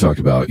very, as you talked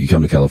about, you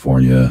come to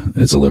California,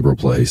 it's a liberal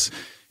place.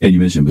 And you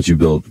mentioned, but you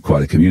built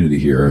quite a community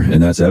here,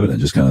 and that's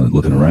evident just kind of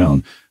looking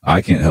around.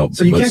 I can't help.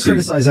 So you but can't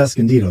criticize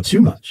Escondido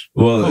too much.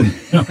 Well,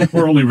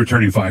 We're only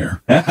returning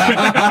fire.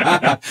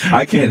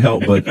 I can't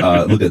help but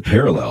look at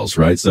parallels,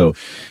 right? So,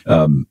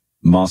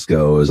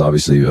 Moscow is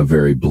obviously a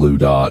very blue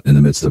dot in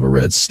the midst of a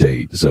red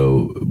state.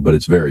 So, but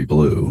it's very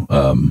blue.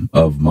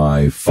 Of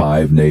my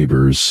 5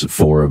 neighbors,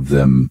 4 of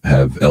them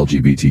have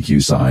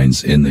LGBTQ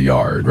signs in the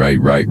yard,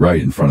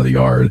 right in front of the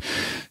yard.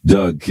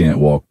 Doug can't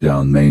walk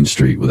down Main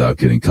Street without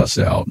getting cussed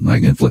out,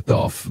 like, and flicked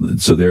off.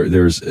 So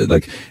there's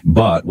like,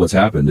 but what's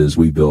happened is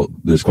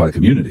there's quite a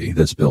community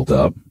that's built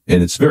up,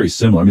 and it's very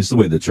similar. I mean, it's the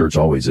way the church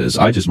always is.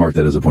 I just mark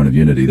that as a point of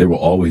unity. There will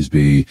always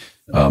be,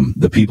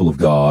 the people of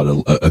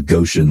God, a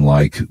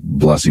Goshen-like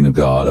blessing of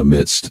God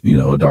amidst,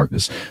 a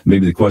darkness.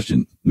 Maybe the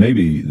question,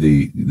 maybe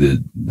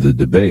the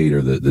debate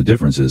or the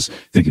difference is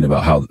thinking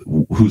about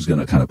who's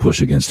going to kind of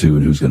push against who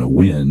and who's going to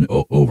win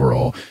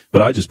overall.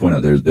 But I just point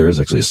out there is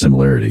actually a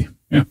similarity.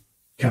 Yeah.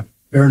 Okay.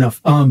 Fair enough.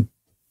 I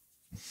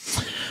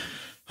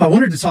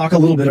wanted to talk a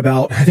little bit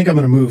about, I think I'm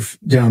going to move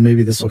down.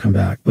 Maybe this will come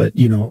back, but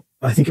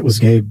I think it was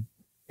Gabe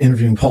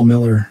interviewing Paul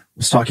Miller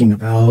was talking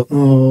about,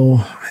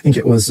 I think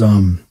it was,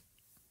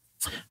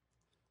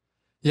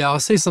 Yeah, I'll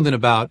say something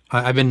about,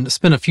 I've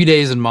spent a few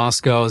days in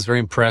Moscow. I was very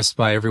impressed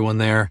by everyone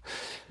there.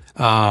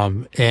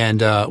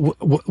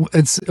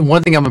 It's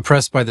one thing I'm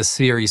impressed by the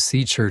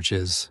CREC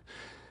churches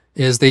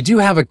is they do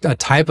have a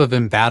type of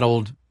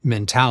embattled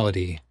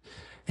mentality,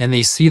 and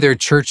they see their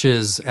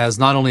churches as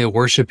not only a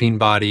worshiping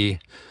body,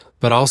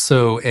 but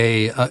also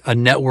a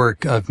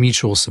network of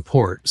mutual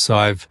support.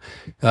 So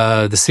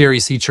the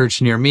CREC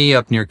church near me,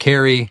 up near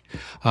Cary,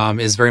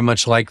 is very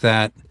much like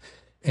that.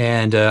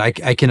 And I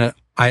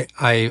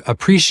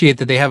appreciate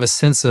that they have a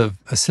sense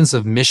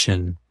of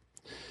mission,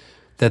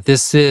 that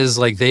this is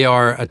like they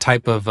are a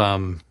type of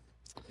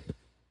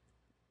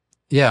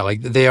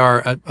like they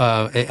are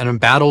an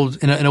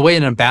embattled in a way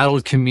an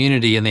embattled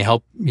community, and they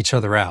help each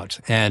other out.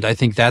 And I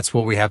think that's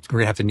what we're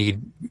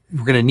going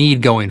to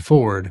need going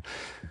forward.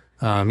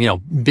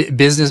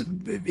 Business.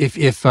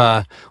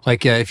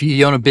 If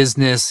you own a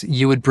business,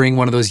 you would bring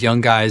one of those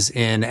young guys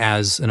in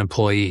as an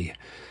employee.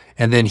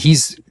 And then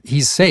he's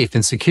safe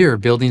and secure,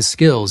 building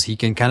skills. He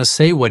can kind of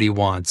say what he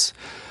wants.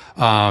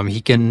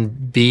 He can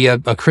be a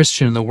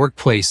Christian in the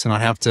workplace and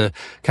not have to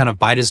kind of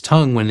bite his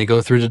tongue when they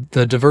go through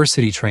the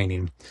diversity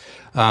training,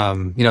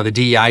 the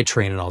DEI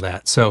training and all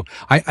that. So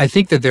I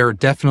think that there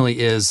definitely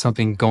is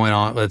something going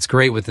on that's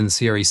great within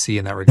CREC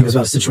in that regard. It was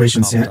about a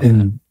situation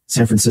in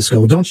San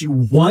Francisco. Don't you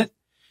want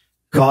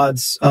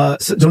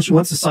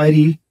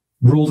society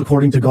ruled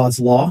according to God's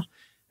law?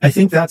 I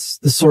think that's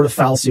the sort of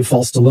fallacy of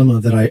false dilemma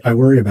that I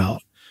worry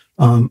about.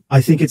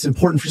 I think it's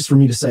important just for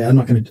me to say, I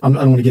don't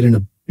want to get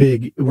into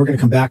we're going to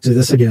come back to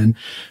this again,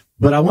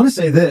 but I want to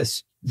say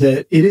this,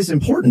 that it is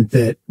important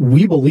that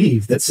we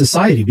believe that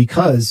society,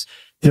 because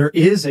there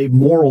is a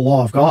moral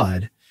law of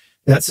God,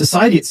 that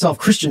society itself,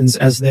 Christians,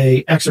 as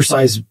they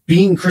exercise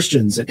being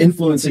Christians and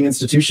influencing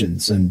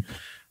institutions and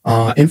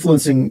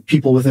influencing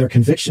people with their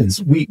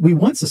convictions, we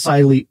want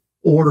society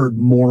ordered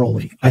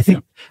morally. I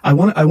think I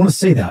want to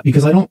say that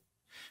because I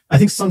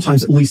think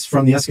sometimes, at least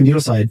from the Escondido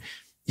side,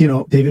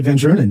 David Van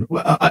Drunen,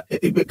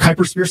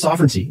 Kuyper spear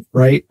sovereignty,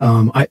 right?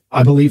 I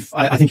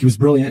think he was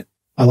brilliant.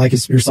 I like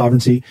his spear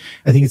sovereignty.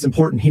 I think it's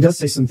important. He does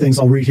say some things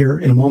I'll read here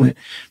in a moment,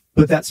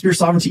 but that spear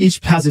sovereignty each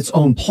has its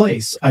own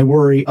place. I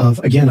worry about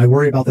the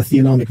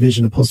theonomic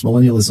vision of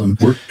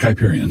postmillennialism. We're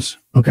Kuyperians.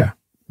 Okay.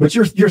 But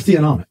you're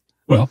theonomic.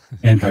 Well,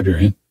 and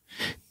Kuyperian.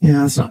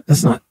 Yeah,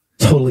 that's not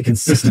totally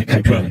consistent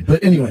Kuyperian.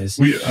 But anyways.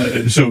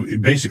 So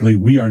basically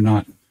we are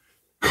not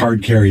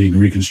card-carrying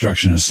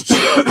Reconstructionists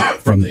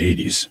from the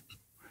 80s.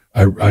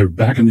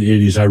 Back in the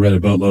 80s, I read a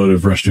boatload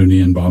of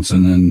Rushdoony and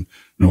Bonson and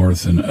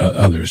North and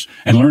others,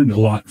 and learned a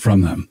lot from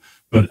them.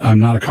 But I'm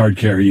not a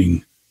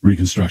card-carrying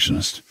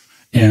Reconstructionist,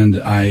 and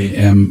I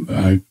am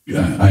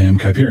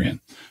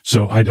Kuyperian.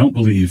 So I don't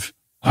believe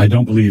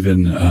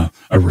in a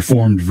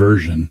reformed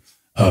version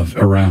of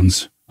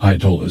Iran's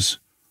Ayatollahs.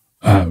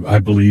 I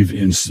believe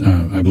in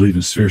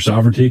sphere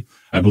sovereignty.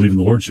 I believe in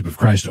the lordship of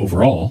Christ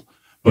overall.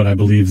 But I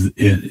believe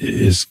it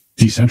is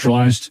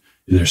decentralized.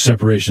 There's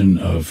separation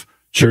of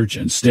church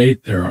and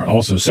state. There are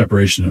also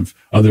separation of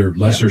other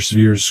lesser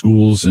spheres,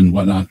 schools and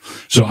whatnot.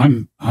 So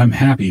I'm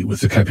happy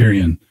with the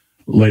Kuyperian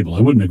label.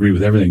 I wouldn't agree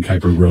with everything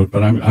Kuyper wrote,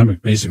 but I'm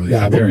basically a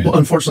Kuyperian. Well,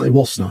 unfortunately,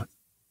 Wolfe's not.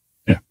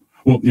 Yeah.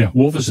 Well, yeah.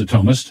 Wolfe is a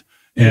Thomist,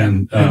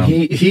 and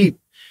he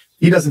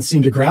doesn't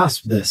seem to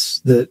grasp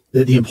the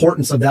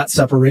importance of that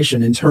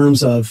separation in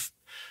terms of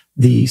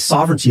the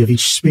sovereignty of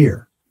each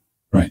sphere.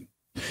 Right.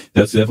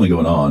 That's definitely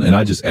going on. And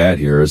I just add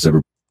here as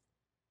everybody.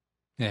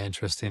 Yeah,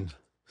 interesting.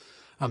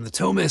 I'm the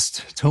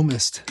Thomist.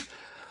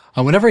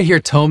 Whenever I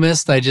hear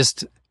Thomist, I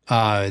just,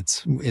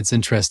 it's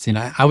interesting.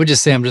 I would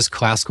just say I'm just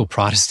classical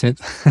Protestant.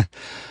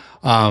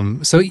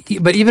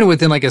 But even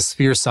within like a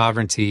sphere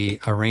sovereignty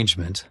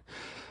arrangement,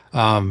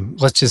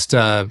 let's just,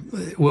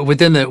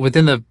 within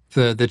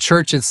the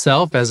church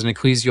itself as an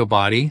ecclesial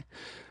body,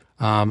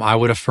 I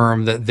would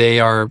affirm that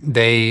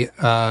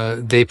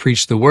they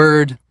preach the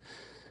word.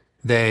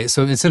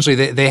 So essentially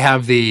they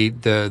have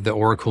the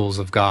oracles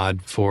of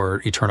God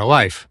for eternal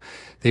life.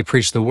 They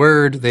preach the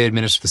word, they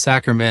administer the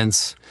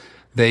sacraments,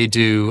 they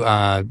do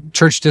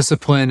church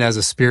discipline as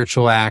a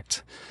spiritual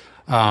act.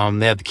 They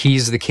have the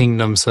keys of the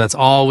kingdom, so that's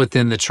all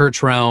within the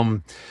church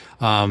realm.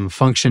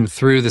 Function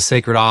through the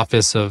sacred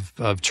office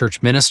of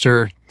church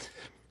minister,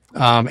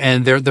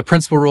 and the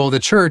principal role of the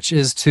church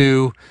is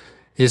to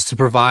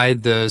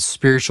provide the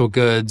spiritual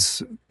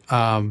goods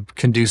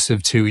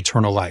conducive to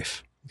eternal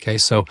life. Okay,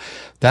 so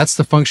that's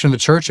the function of the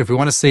church. If we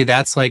want to say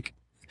that's like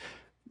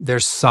they're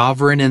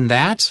sovereign in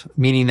that,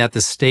 meaning that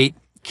the state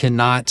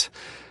cannot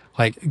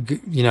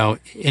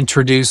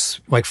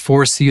introduce,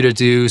 force you to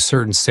do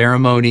certain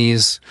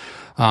ceremonies.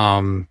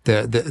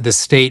 The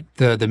state,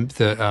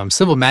 the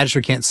civil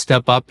magistrate can't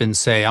step up and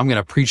say, I'm going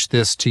to preach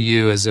this to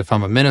you as if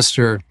I'm a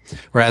minister,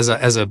 or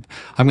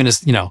I'm going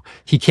to,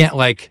 he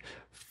can't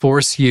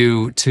force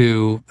you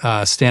to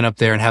stand up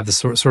there and have the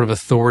sort of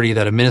authority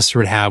that a minister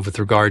would have with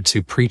regard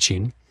to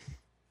preaching.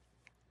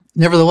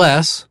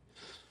 Nevertheless,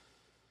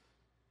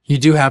 you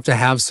do have to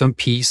have some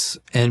peace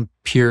and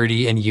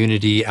purity and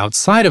unity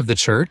outside of the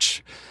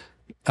church.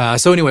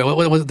 So anyway,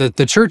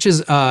 the church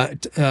is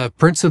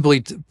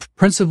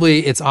principally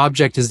its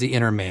object is the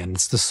inner man.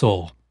 It's the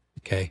soul.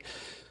 Okay,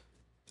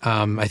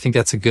 I think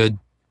that's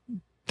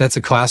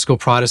a classical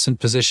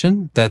Protestant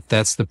position.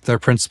 That's their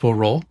principal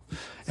role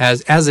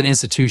as an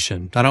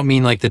institution. I don't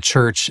mean like the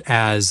church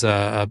as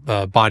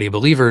a body of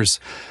believers,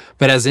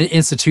 but as an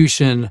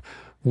institution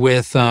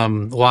with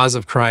laws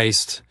of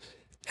Christ,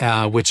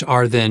 which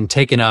are then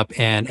taken up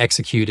and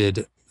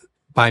executed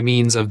by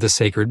means of the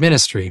sacred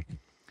ministry.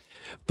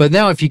 But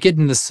now if you get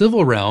in the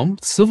civil realm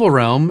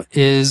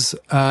is,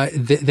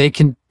 they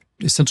can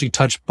essentially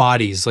touch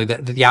bodies, like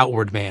the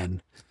outward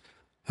man.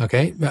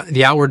 Okay.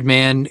 The outward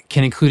man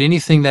can include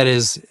anything that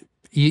is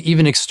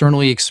even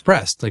externally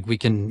expressed. Like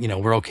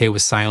we're okay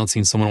with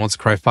silencing someone who wants to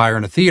cry fire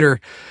in a theater.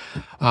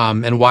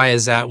 And why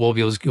is that? Well,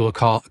 it will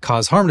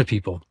cause harm to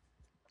people.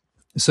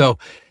 So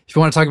if you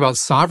want to talk about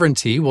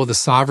sovereignty, well, the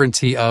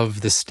sovereignty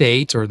of the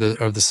state or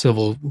the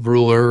civil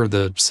ruler or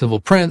the civil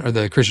prince or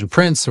the Christian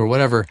prince or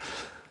whatever,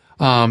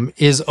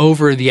 is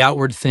over the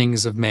outward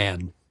things of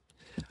man.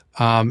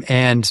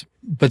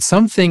 But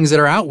some things that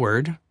are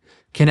outward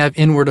can have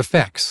inward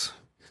effects.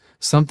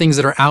 Some things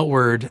that are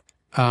outward,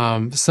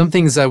 some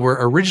things that were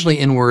originally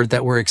inward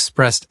that were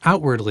expressed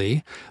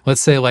outwardly,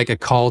 let's say like a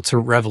call to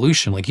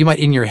revolution. Like you might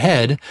in your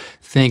head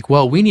think,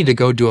 well, we need to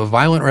go do a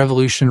violent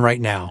revolution right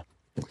now.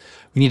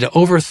 We need to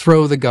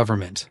overthrow the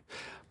government.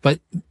 But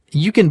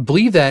you can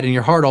believe that in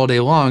your heart all day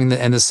long,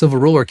 and the civil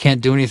ruler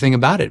can't do anything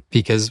about it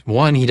because,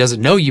 one, he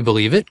doesn't know you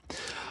believe it.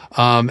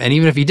 And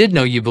even if he did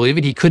know you believe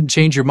it, he couldn't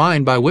change your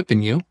mind by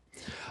whipping you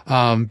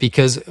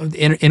because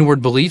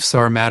inward beliefs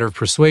are a matter of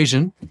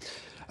persuasion.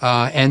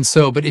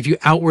 But if you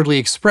outwardly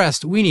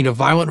expressed, we need a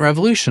violent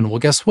revolution. Well,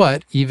 guess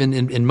what? Even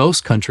in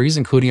most countries,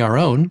 including our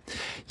own,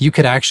 you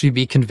could actually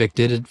be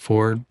convicted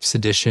for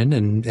sedition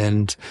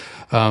and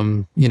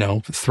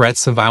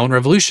threats of violent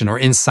revolution or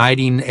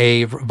inciting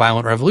a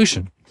violent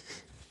revolution.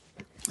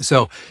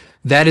 So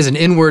that is an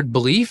inward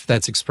belief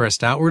that's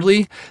expressed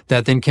outwardly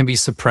that then can be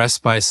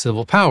suppressed by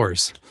civil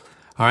powers.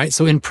 All right.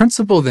 So in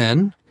principle,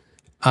 then,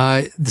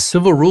 the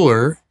civil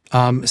ruler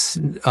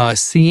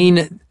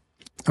seeing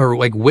or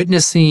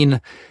witnessing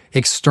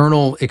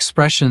external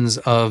expressions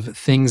of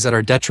things that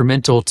are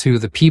detrimental to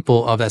the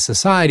people of that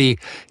society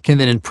can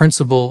then in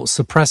principle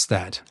suppress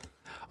that.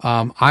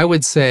 I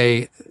would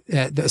say,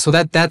 so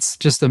that's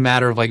just a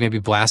matter of maybe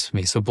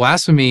blasphemy. So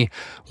blasphemy,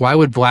 why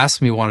would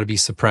blasphemy want to be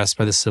suppressed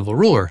by the civil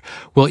ruler?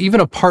 Well,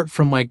 even apart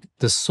from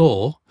the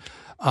soul,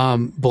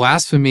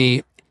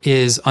 blasphemy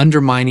is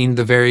undermining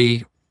the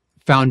very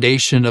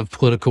foundation of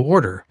political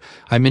order.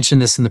 I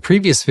mentioned this in the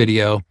previous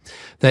video,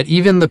 that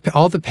even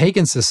all the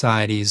pagan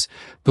societies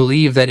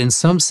believe that in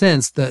some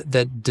sense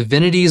that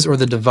divinities or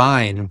the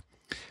divine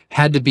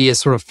had to be a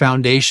sort of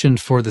foundation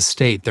for the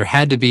state. There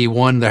had to be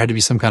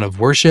some kind of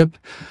worship.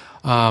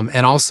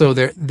 And also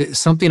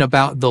something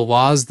about the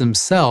laws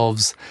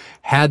themselves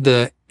had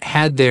their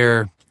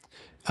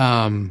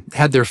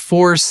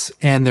force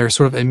and their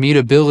sort of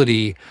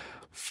immutability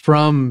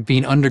from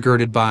being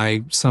undergirded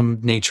by some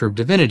nature of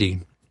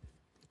divinity.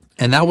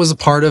 And that was a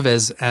part of,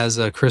 as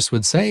Chris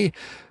would say,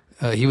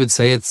 he would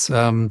say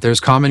there's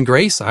common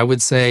grace. I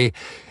would say,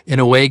 in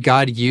a way,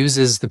 God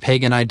uses the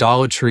pagan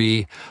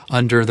idolatry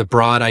under the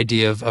broad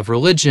idea of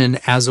religion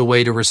as a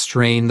way to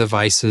restrain the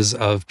vices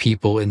of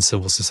people in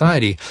civil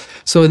society.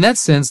 So in that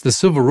sense, the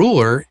civil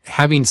ruler,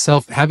 having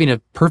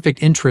a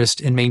perfect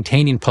interest in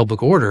maintaining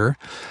public order,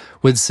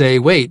 would say,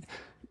 wait,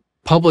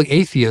 public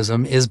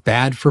atheism is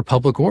bad for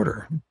public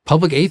order.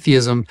 Public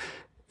atheism,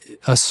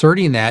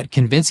 asserting that,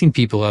 convincing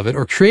people of it,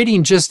 or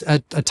creating just a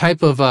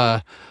type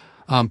of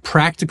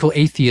practical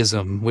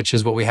atheism, which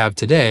is what we have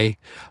today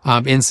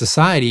in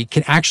society,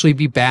 can actually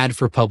be bad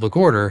for public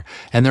order,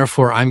 and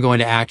therefore I'm going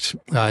to act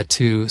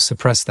to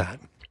suppress that.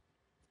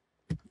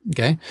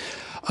 Okay.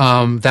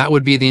 That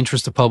would be the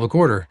interest of public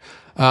order.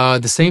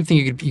 The same thing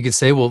you could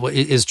say, well,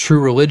 is true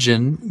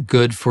religion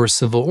good for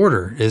civil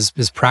order? Is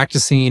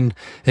practicing,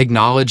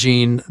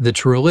 acknowledging the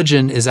true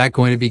religion, is that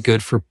going to be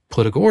good for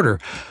political order?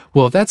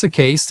 Well, if that's the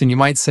case, then you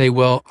might say,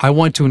 well, I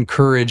want to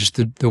encourage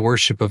the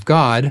worship of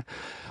God.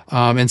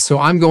 And so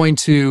I'm going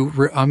to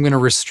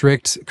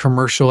restrict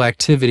commercial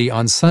activity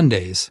on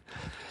Sundays.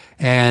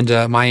 And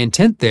my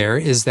intent there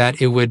is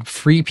that it would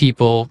free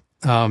people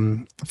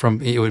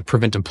it would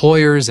prevent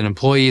employers and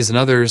employees and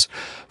others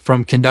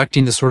from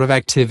conducting the sort of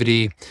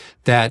activity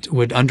that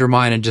would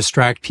undermine and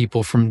distract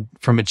people from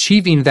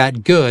achieving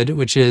that good,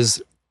 which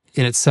is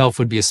in itself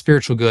would be a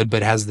spiritual good,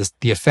 but has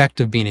the effect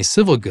of being a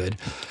civil good.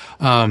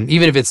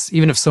 Even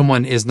if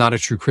someone is not a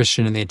true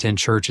Christian and they attend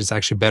church, it's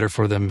actually better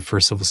for them,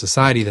 for civil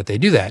society, that they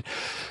do that.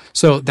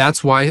 So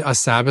that's why a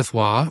Sabbath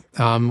law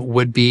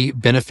would be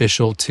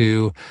beneficial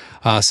to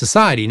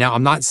society. Now,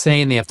 I'm not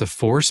saying they have to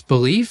force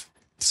belief.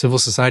 Civil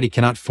society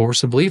cannot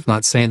force a belief. I'm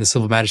not saying the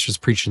civil magistrates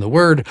preaching the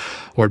word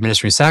or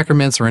administering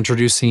sacraments or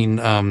introducing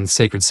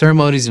sacred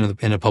ceremonies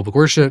into public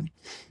worship.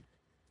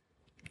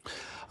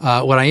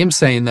 What I am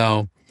saying,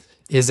 though,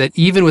 is that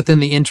even within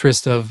the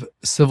interest of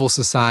civil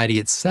society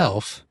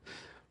itself,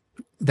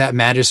 that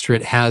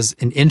magistrate has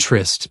an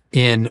interest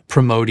in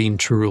promoting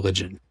true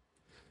religion.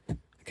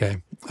 Okay.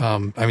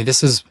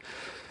 This is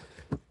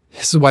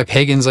why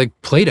pagans like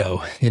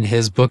Plato in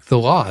his book, The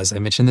Laws, I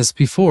mentioned this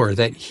before,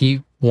 that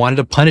he wanted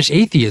to punish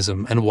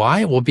atheism. And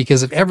why? Well,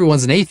 because if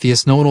everyone's an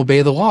atheist, no one will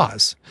obey the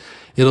laws.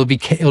 It'll be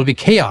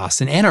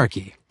chaos and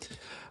anarchy.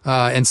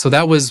 And so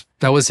that was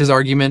his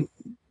argument.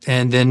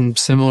 And then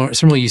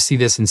similarly, you see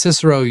this in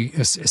Cicero.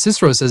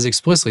 Cicero says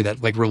explicitly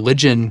that like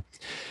religion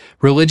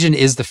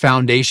is the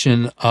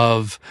foundation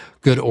of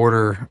good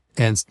order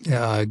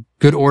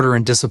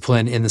and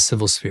discipline in the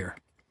civil sphere.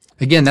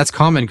 Again, that's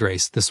common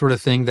grace, the sort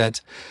of thing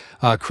that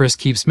Chris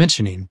keeps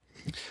mentioning.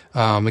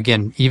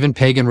 Again, even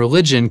pagan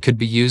religion could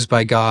be used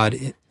by God,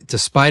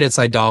 despite its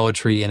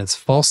idolatry and its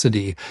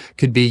falsity,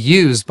 could be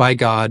used by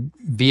God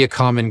via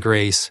common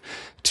grace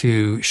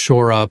to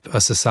shore up a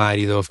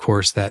society, though, of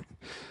course, that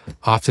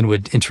often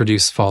would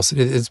introduce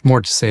falsity. It's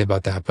more to say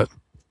about that. But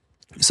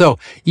so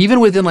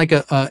even within like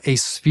a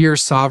sphere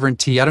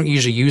sovereignty, I don't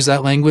usually use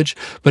that language,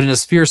 but in a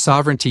sphere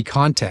sovereignty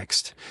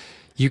context,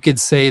 you could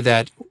say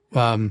that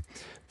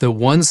the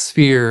one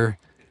sphere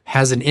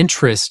has an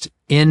interest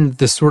in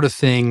the sort of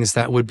things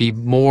that would be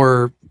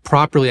more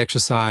properly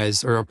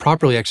exercised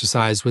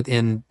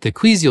within the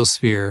ecclesial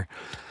sphere,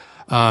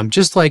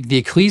 just like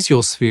the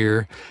ecclesial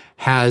sphere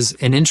has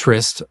an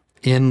interest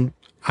in,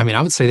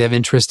 I would say they have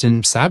interest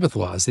in Sabbath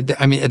laws. At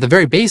the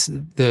very base,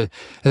 at the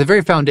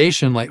very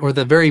foundation, or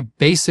the very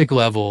basic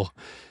level,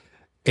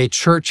 a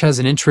church has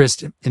an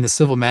interest in the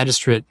civil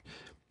magistrate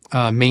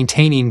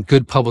maintaining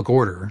good public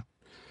order,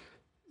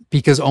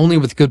 because only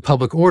with good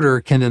public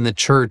order can then the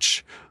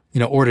church,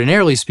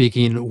 ordinarily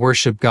speaking,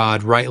 worship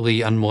God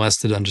rightly,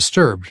 unmolested,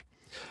 undisturbed.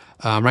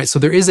 Right. So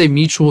there is a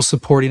mutual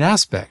supporting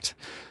aspect.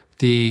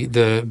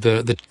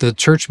 The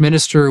church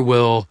minister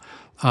will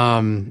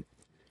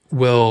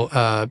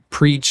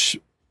preach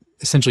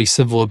essentially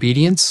civil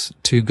obedience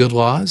to good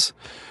laws.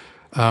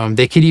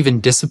 They could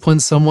even discipline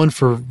someone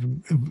for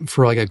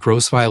like a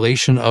gross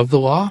violation of the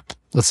law.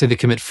 Let's say they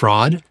commit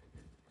fraud.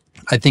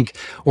 I think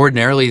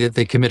ordinarily that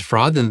they commit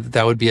fraud, then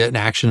that would be an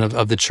action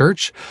of the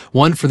church,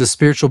 one for the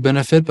spiritual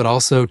benefit, but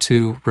also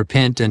to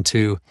repent and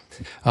to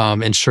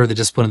ensure the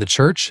discipline of the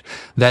church.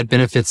 That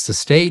benefits the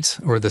state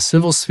or the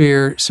civil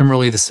sphere.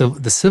 Similarly, the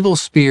civil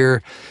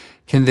sphere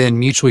can then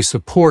mutually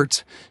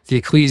support the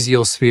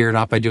ecclesial sphere,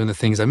 not by doing the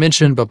things I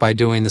mentioned, but by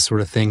doing the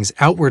sort of things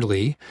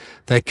outwardly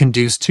that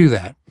conduce to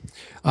that.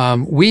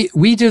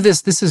 We do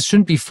this.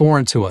 Shouldn't be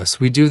foreign to us.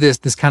 We do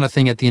this kind of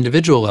thing at the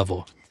individual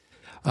level.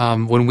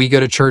 When we go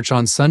to church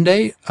on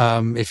Sunday,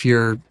 if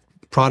you're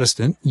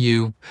Protestant,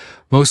 you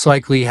most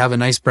likely have a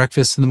nice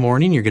breakfast in the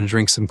morning. You're going to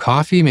drink some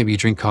coffee. Maybe you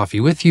drink coffee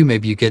with you.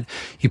 Maybe you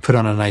put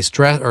on a nice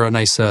dress or a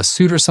nice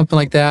suit or something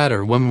like that, or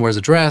a woman wears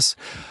a dress.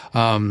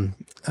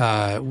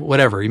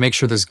 Whatever. You make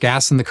sure there's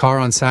gas in the car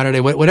on Saturday.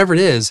 Whatever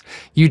it is,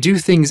 you do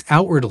things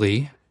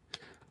outwardly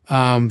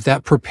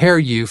that prepare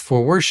you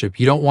for worship.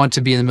 You don't want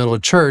to be in the middle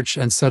of church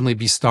and suddenly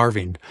be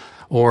starving,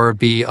 or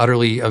be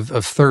utterly of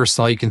thirst.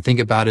 All you can think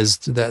about is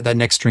that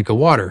next drink of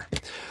water,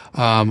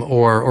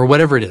 or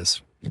whatever it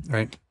is,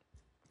 right?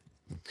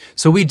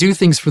 So we do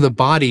things for the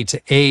body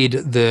to aid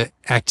the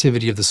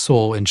activity of the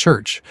soul in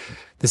church.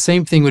 The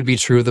same thing would be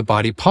true of the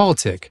body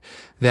politic,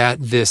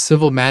 that the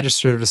civil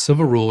magistrate or the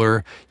civil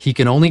ruler, he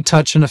can only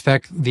touch and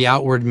affect the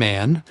outward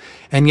man,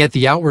 and yet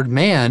the outward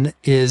man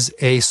is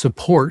a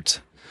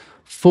support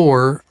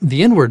for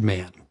the inward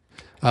man.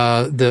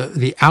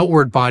 The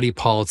outward body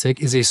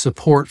politic is a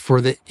support for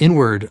the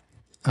inward,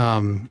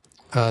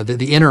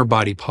 the inner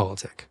body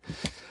politic.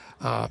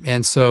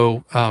 And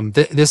so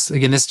this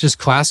is just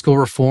classical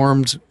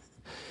Reformed.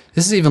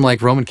 This is even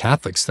like Roman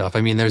Catholic stuff.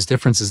 There's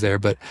differences there,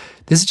 but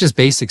this is just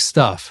basic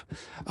stuff.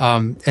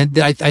 And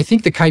I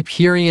think the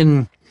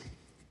Kuyperian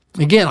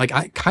again, like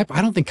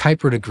I don't think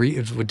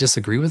Kuyper would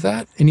disagree with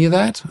that, any of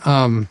that.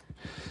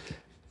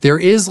 There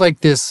is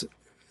like this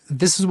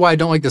is why I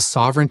don't like the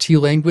sovereignty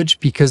language,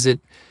 because it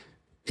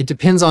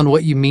depends on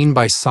what you mean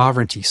by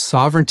sovereignty.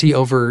 Sovereignty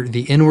over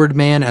the inward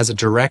man as a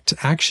direct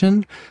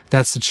action,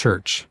 that's the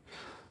church.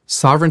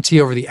 Sovereignty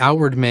over the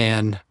outward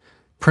man,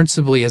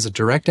 principally as a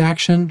direct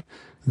action,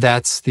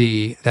 that's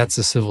the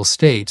civil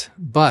state.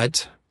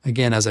 But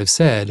again, as I've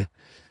said,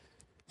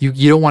 you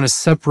don't want to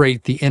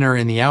separate the inner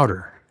and the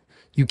outer.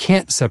 You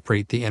can't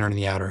separate the inner and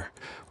the outer.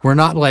 We're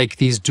not like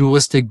these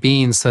dualistic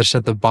beings such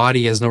that the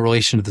body has no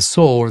relation to the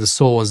soul or the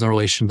soul has no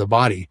relation to the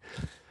body.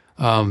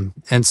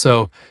 And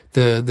so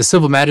the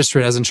civil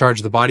magistrate, as in charge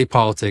of the body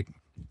politic,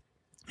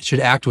 should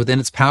act within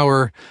its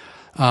power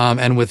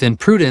and within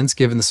prudence,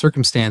 given the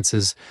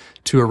circumstances,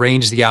 to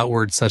arrange the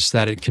outward such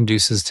that it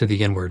conduces to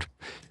the inward.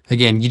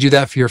 Again, you do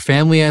that for your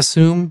family, I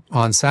assume,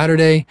 on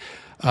Saturday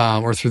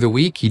or through the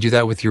week. You do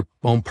that with your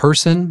own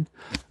person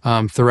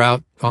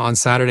throughout on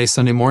Saturday,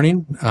 Sunday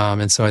morning.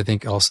 And so I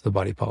think also the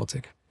body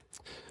politic.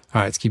 All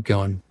right, let's keep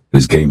going.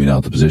 Is gaming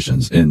out the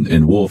positions,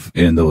 and Wolfe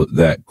and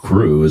that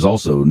crew is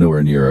also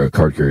nowhere near a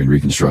card-carrying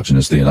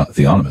Reconstructionist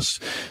theonomist.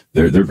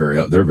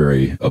 They're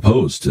very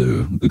opposed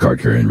to the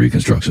card-carrying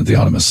Reconstruction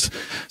theonomists.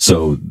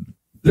 So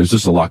there's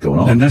just a lot going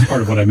on, and that's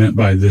part of what I meant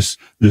by this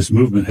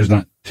movement has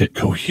not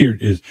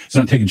cohered. It's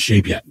not taken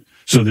shape yet.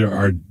 So there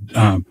are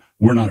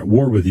we're not at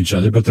war with each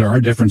other, but there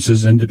are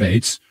differences and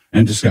debates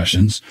and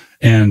discussions.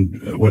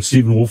 And what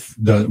Stephen Wolfe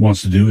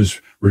wants to do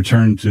is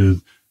return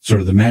to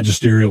sort of the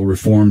magisterial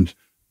reformed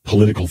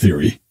political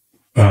theory,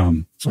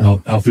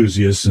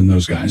 Althusius and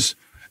those guys.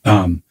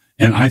 And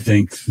I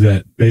think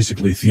that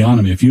basically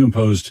theonomy, if you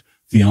imposed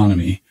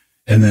theonomy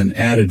and then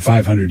added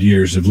 500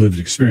 years of lived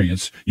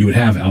experience, you would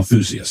have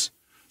Althusius.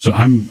 So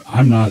I'm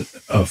not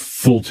a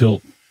full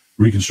tilt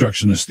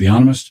Reconstructionist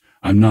theonomist.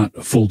 I'm not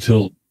a full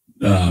tilt,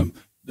 I'm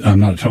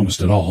not a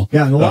Thomist at all.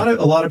 Yeah. And a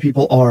lot of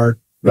people are,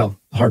 well,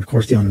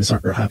 hardcore theonomists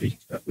aren't real happy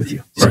with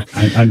you. So, right.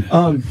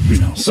 We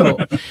know.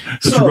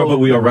 But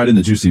we are right in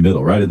the juicy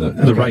middle, right in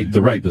the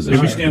right position.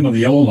 If we stand on the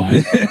yellow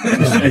line,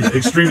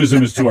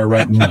 extremism is to our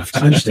right and left.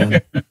 I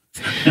understand.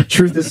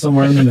 Truth is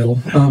somewhere in the middle.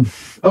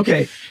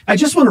 Okay. I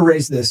just want to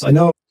raise this. I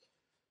know.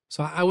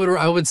 So I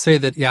would say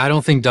that, yeah, I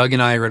don't think Doug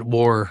and I are at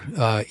war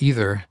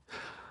either.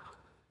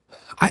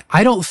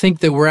 I don't think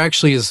that we're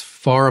actually as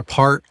far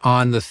apart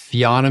on the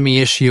theonomy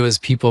issue as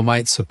people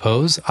might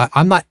suppose.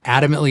 I'm not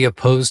adamantly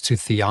opposed to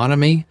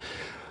theonomy.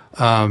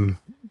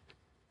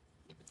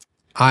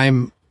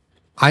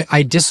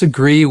 I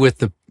disagree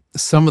with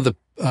some of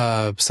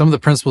the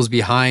principles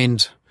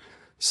behind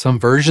some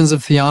versions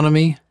of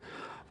theonomy.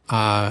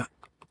 I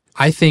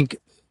think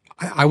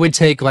I would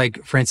take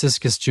like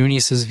Franciscus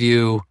Junius's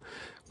view,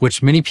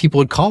 which many people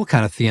would call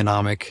kind of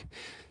theonomic,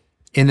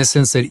 in the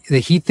sense that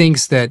he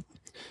thinks that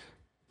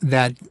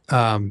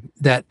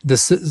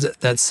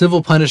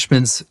civil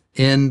punishments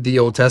in the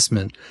Old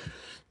Testament,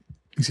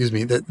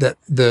 that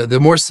the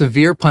more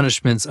severe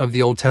punishments of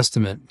the Old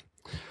Testament,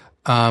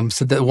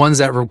 so the ones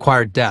that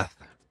require death,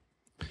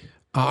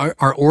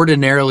 are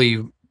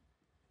ordinarily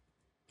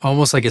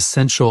almost like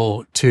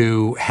essential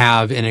to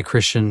have in a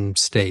Christian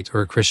state or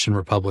a Christian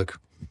republic,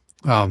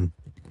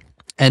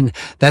 and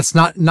that's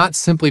not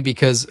simply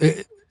because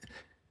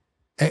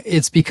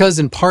it's because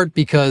in part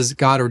because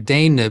God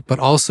ordained it, but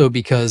also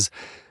because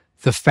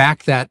the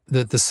fact that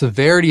the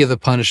severity of the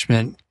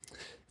punishment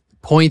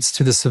points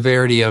to the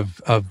severity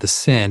of the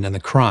sin and the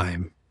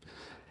crime.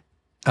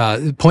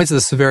 It points to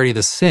the severity of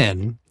the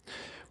sin,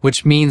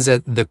 which means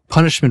that the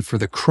punishment for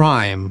the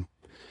crime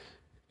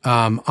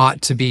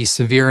ought to be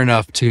severe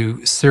enough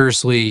to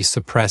seriously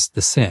suppress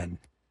the sin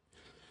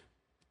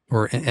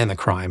and the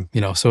crime.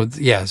 So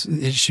yes,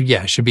 it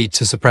should be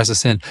to suppress a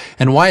sin.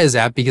 And why is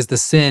that? Because the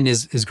sin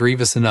is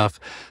grievous enough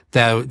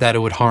that it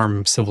would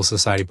harm civil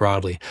society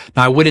broadly.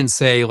 Now, I wouldn't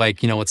say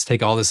like, let's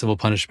take all the civil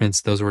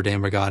punishments, those were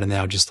ordained by God, and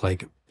now just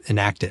like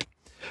enact it.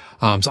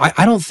 So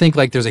I don't think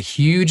like there's a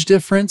huge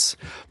difference.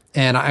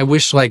 And I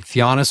wish like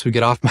theonists would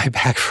get off my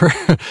back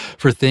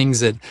for things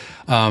that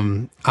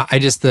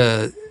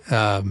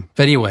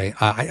but anyway,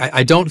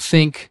 I don't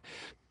think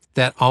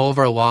that all of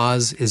our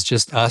laws is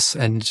just us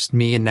and just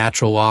me and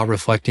natural law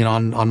reflecting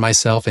on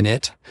myself and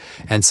it.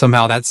 And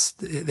somehow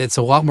it's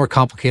a lot more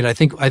complicated. I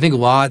think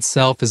law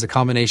itself is a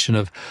combination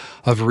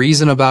of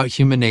reason about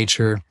human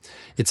nature.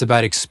 It's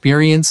about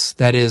experience.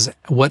 That is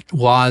what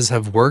laws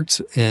have worked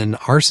in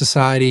our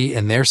society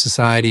and their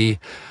society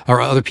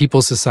or other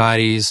people's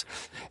societies.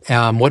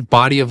 What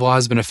body of law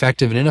has been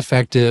effective and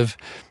ineffective.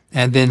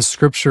 And then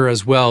scripture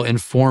as well,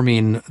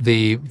 informing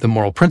the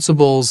moral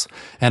principles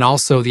and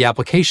also the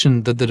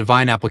application, the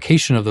divine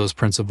application of those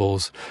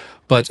principles.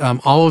 But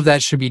all of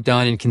that should be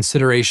done in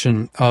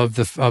consideration of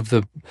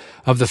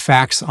the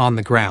facts on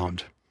the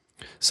ground.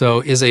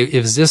 So is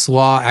this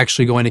law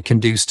actually going to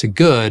conduce to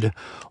good,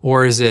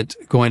 or is it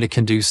going to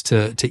conduce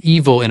to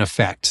evil in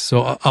effect?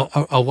 So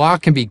a law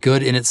can be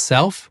good in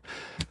itself.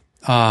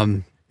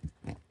 I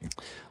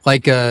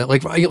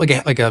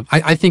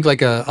think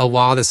like a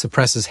law that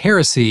suppresses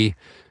heresy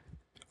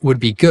would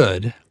be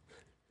good,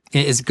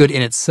 is good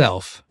in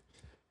itself.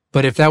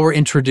 But if that were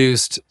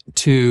introduced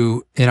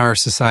in our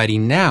society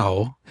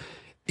now,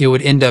 it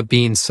would end up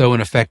being so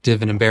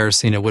ineffective and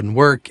embarrassing it wouldn't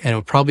work, and it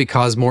would probably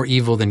cause more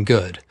evil than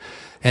good.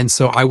 And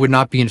so I would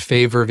not be in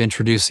favor of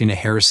introducing a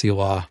heresy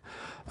law,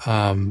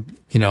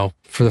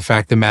 for the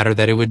fact of the matter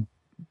that it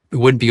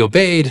wouldn't be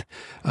obeyed.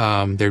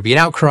 There'd be an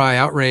outcry,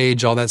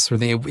 outrage, all that sort of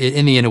thing.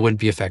 In the end, it wouldn't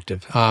be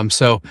effective. I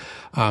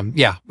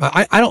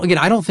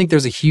don't think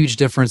there's a huge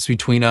difference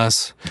between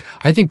us.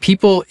 I think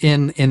people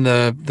in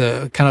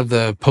the kind of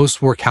the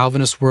post-war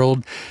Calvinist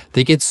world,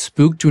 they get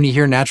spooked when you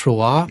hear natural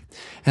law,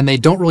 and they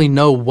don't really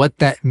know what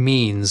that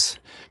means.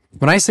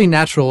 When I say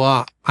natural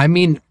law, I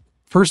mean,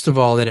 first of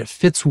all, that it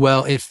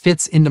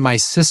fits into my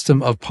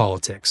system of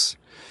politics.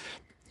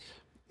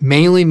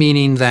 Mainly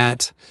meaning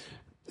that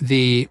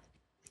that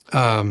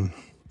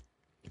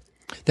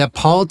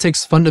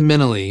politics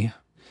fundamentally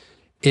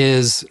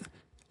is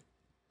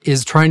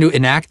trying to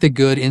enact the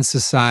good in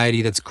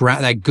society.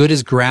 That good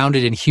is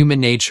grounded in human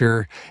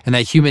nature, and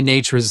that human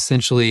nature is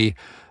essentially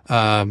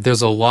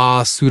there's a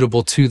law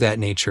suitable to that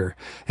nature,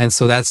 and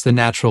so that's the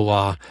natural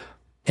law.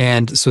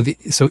 And so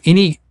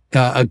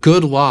a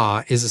good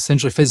law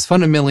is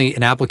fundamentally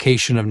an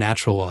application of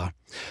natural law,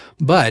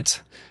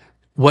 but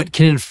what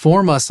can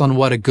inform us on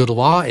what a good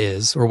law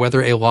is, or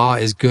whether a law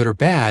is good or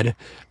bad,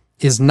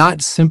 is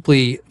not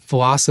simply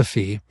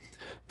philosophy,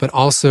 but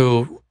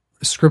also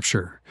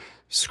Scripture.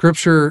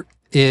 Scripture,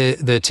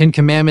 the Ten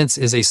Commandments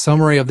is a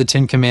summary of the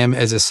Ten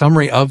Commandments, is a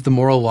summary of the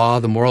moral law.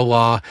 The moral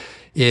law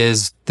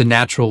is the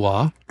natural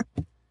law.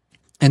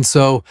 And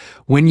so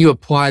when you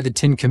apply the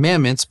Ten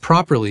Commandments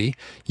properly,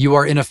 you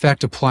are in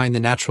effect applying the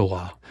natural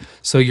law.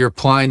 So you're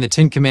applying the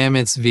Ten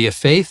Commandments via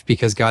faith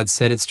because God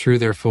said it's true,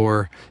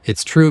 therefore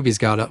it's true because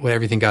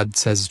everything God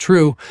says is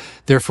true.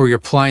 Therefore you're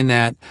applying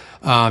that.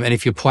 And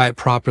if you apply it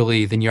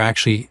properly, then you're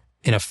actually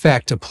in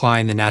effect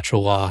applying the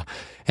natural law.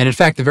 And in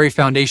fact, the very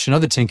foundation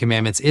of the Ten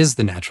Commandments is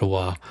the natural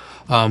law.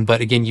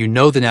 But again, you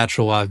know the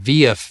natural law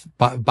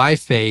by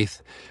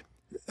faith,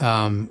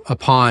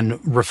 upon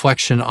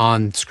reflection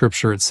on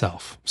Scripture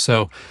itself.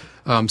 So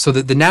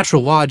the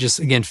natural law just,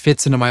 again,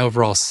 fits into my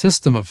overall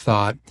system of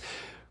thought,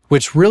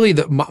 which really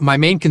my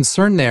main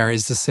concern there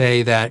is to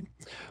say that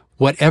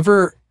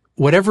whatever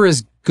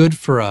is good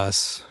for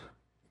us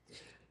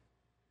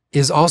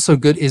is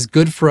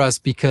good for us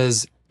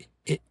because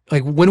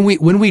when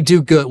we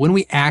do good, when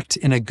we act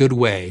in a good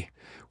way,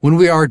 when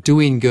we are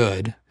doing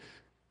good,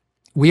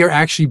 we are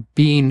actually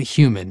being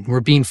human. We're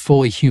being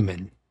fully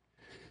human.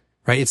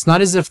 Right? It's not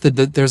as if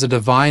there's a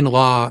divine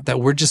law that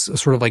we're just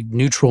sort of like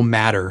neutral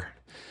matter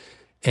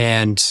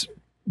and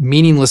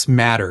meaningless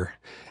matter.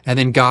 And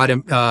then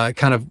God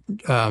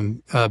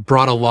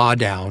brought a law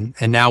down,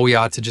 and now we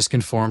ought to just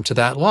conform to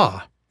that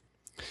law.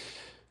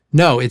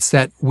 No, it's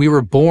that we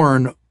were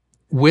born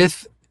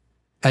with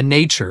a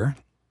nature.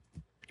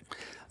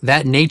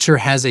 That nature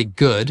has a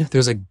good.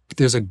 There's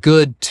a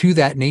good to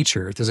that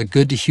nature. There's a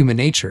good to human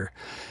nature.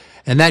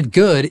 And that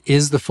good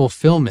is the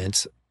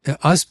fulfillment.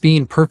 Us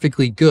being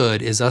perfectly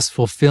good is us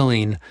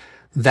fulfilling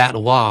that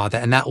law,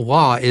 and that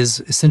law is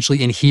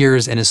essentially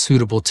adheres and is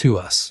suitable to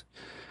us,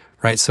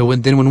 right? So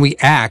when we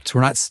act, we're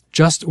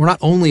not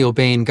only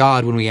obeying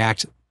God when we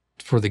act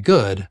for the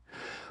good,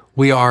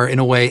 we are in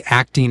a way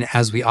acting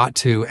as we ought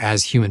to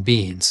as human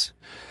beings.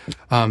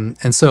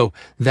 And so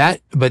that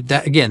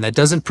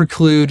doesn't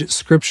preclude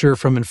Scripture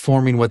from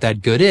informing what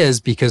that good is,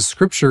 because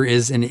Scripture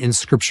is an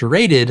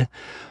inscripturated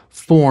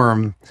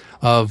form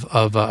of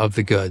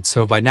the good.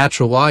 So by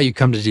natural law, you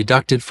come to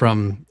deduct it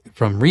from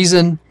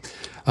reason,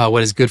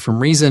 what is good from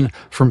reason.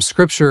 From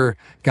Scripture,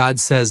 God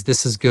says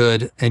this is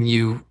good, and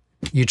you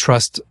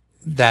trust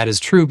that is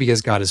true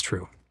because God is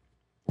true.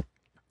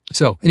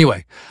 So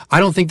anyway, I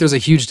don't think there's a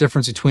huge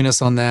difference between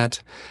us on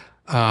that.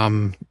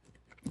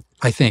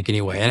 I think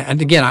anyway.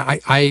 And again,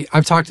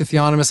 I've talked to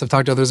theonomists, I've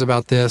talked to others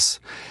about this,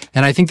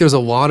 and I think there's a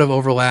lot of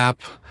overlap.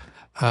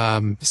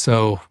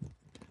 So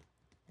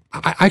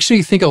I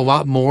actually think a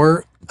lot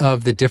more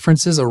of the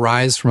differences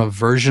arise from a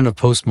version of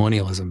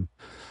postmillennialism.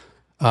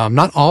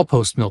 Not all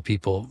postmill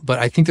people, but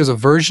I think there's a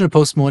version of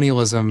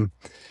postmillennialism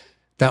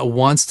that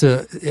wants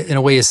to, in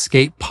a way,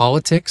 escape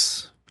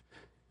politics.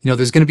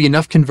 There's going to be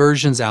enough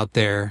conversions out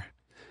there,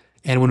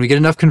 and when we get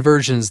enough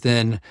conversions,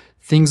 then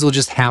things will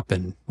just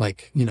happen.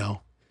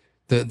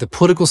 The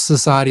political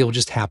society will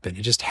just happen.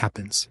 It just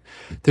happens.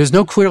 There's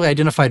no clearly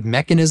identified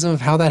mechanism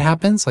of how that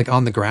happens,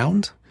 on the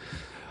ground.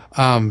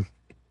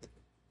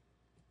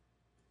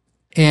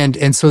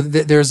 And so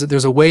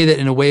there's a way that,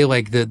 in a way,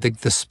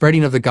 the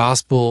spreading of the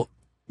gospel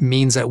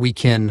means that we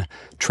can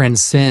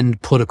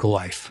transcend political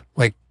life,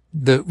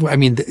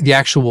 the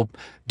actual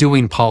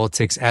doing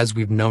politics as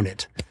we've known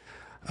it.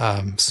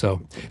 And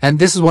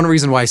this is one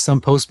reason why some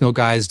post-mill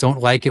guys don't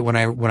like it when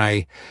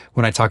I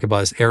talk about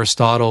this,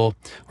 Aristotle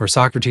or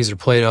Socrates or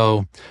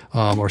Plato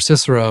or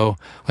Cicero.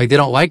 They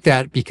don't like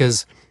that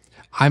because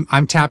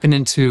I'm tapping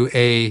into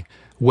a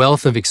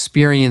wealth of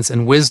experience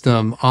and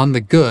wisdom on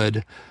the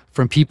good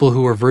from people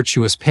who are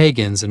virtuous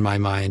pagans in my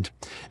mind,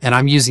 and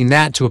I'm using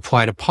that to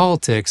apply to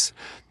politics.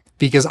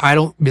 because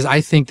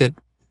I think that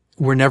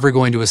we're never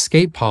going to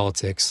escape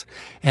politics,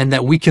 and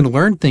that we can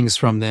learn things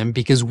from them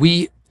because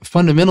we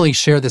fundamentally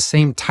share the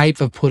same type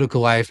of political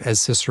life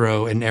as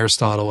Cicero and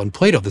Aristotle and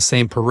Plato. The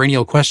same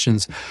perennial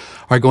questions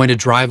are going to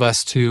drive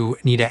us to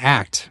need to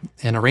act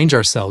and arrange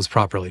ourselves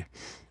properly.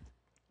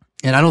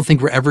 And I don't think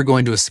we're ever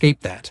going to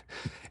escape that.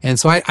 And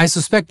so I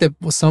suspect that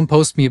some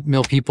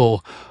post-mill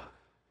people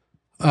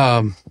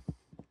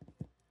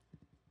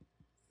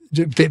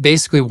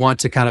basically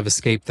want to kind of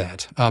escape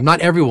that. Not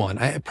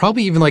everyone,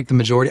 probably even like the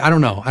majority. I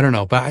don't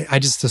know. But I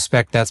just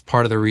suspect that's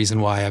part of the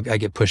reason why I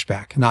get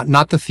pushback.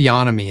 Not the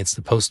theonomy, it's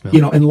the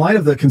post-mill. In light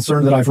of the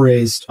concern that I've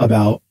raised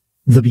about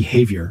the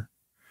behavior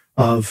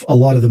of a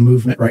lot of the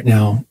movement right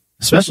now,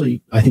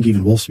 especially I think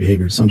even Wolfe's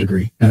behavior to some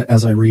degree,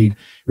 as I read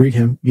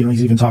him,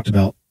 he's even talked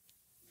about,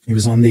 he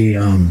was on the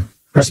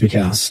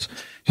Presbycast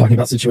talking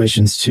about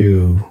situations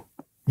to,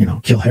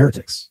 kill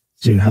heretics,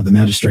 to have the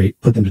magistrate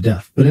put them to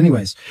death. But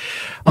anyways,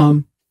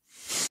 I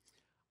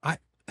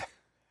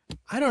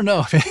don't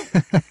know.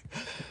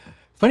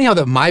 Funny how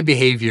that my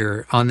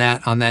behavior on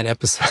that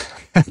episode.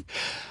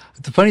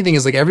 The funny thing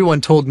is, like, everyone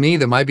told me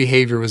that my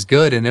behavior was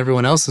good and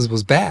everyone else's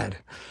was bad.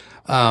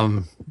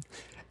 And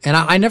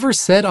I never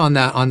said on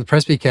the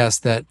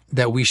Presbycast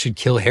that we should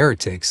kill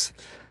heretics.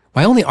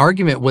 My only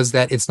argument was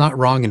that it's not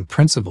wrong in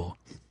principle.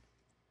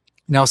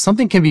 Now,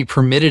 something can be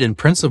permitted in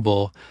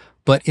principle,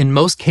 but in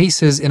most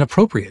cases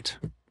inappropriate.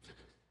 I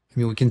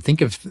mean, we can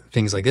think of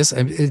things like this.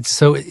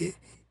 So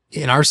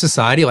in our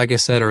society, like I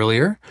said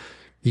earlier,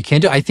 you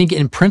can't do, I think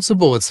in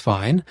principle it's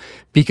fine,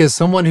 because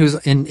someone who's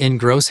in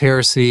gross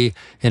heresy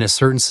in a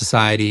certain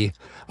society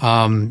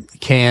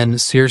can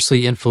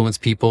seriously influence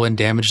people and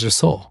damage their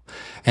soul.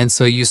 And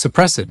so you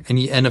suppress it.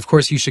 And of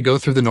course you should go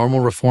through the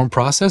normal reform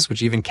process,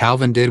 which even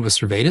Calvin did with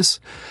Servetus,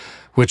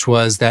 which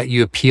was that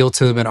you appeal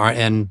to them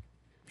and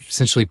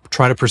essentially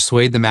try to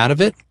persuade them out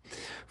of it.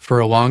 For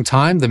a long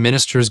time, the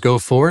ministers go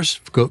forth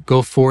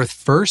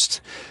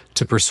first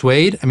to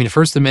persuade. I mean,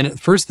 first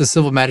the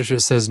civil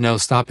magistrate says, no,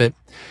 stop it.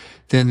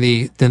 Then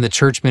the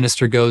church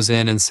minister goes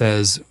in and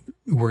says,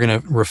 we're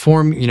going to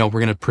reform, we're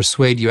going to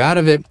persuade you out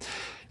of it.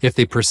 If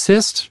they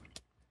persist,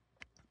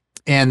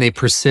 and they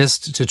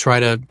persist to try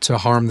to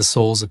harm the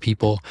souls of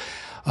people,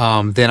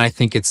 then I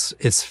think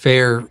it's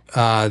fair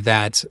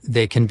that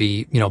they can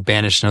be,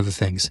 banished and other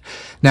things.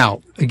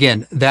 Now,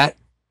 again, that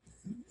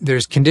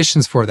there's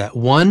conditions for that.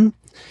 One,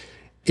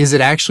 is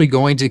it actually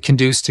going to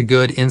conduce to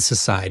good in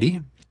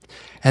society?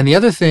 And the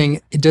other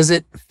thing, does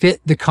it fit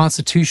the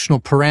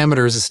constitutional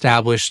parameters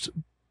established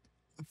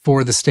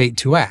for the state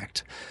to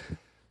act?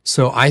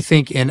 So I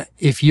think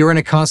if you're in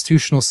a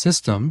constitutional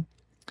system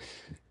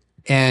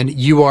and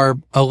you are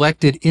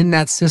elected in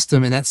that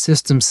system, and that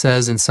system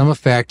says in some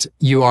effect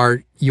you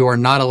are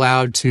not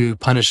allowed to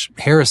punish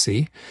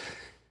heresy,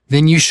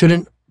 then you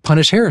shouldn't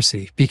punish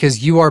heresy,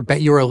 because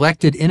you're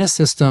elected in a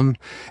system.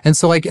 And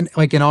so like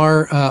in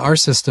our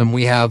system,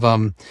 we have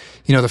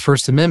the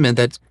First Amendment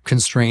that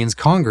constrains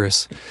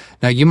Congress.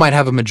 Now you might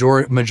have a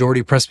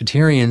majority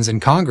Presbyterians in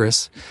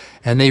Congress,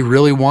 and they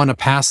really want to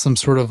pass some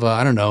sort of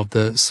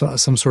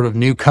some sort of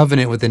new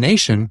covenant with the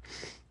nation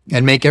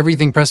and make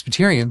everything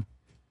Presbyterian.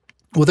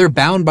 Well, they're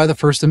bound by the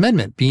First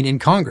Amendment being in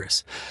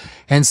Congress.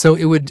 And so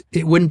it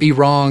wouldn't be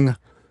wrong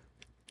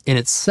in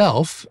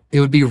itself. It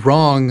would be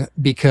wrong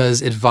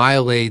because it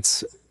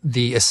violates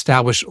the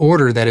established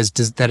order that has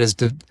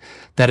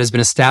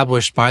been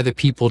established by the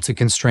people to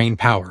constrain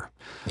power.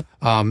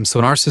 So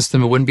in our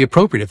system, it wouldn't be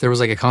appropriate. If there was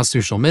like a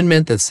constitutional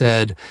amendment that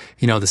said,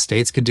 the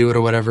states could do it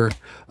or whatever,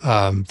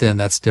 then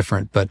that's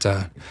different. But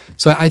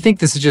so I think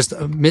this is just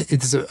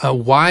it's a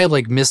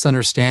wide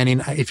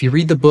misunderstanding. If you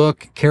read the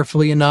book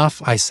carefully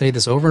enough, I say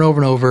this over and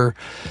over and over,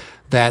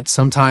 that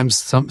sometimes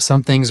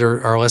some things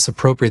are less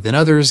appropriate than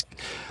others.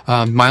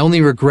 My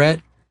only regret,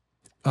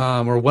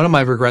 or one of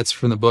my regrets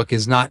from the book,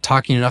 is not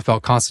talking enough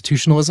about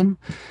constitutionalism.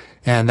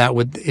 And that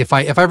would, if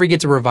I ever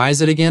get to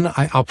revise it again,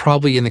 I'll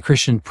probably in the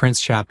Christian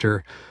Prince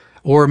chapter,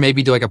 or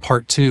maybe do like a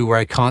part 2 where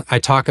I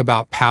talk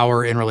about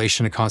power in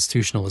relation to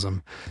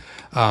constitutionalism,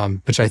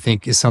 which I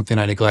think is something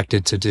I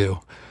neglected to do.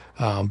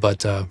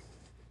 Yeah.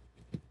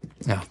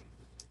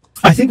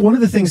 I think one of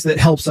the things that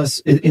helps us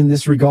in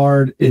this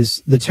regard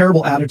is the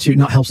terrible attitude,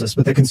 not helps us,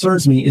 but that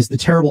concerns me, is the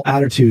terrible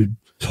attitude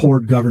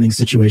toward governing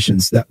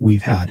situations that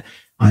we've had.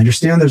 I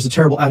understand there's a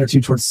terrible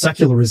attitude towards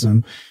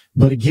secularism,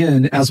 but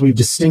again, as we've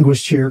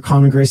distinguished here,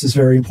 common grace is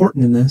very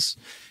important in this.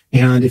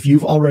 And if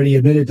you've already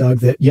admitted, Doug,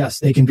 that yes,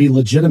 they can be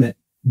legitimate.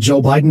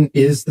 Joe Biden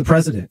is the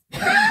president,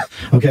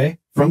 okay,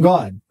 from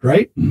God,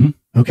 right?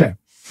 Mm-hmm. Okay.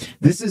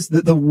 This is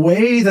the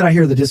way that I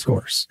hear the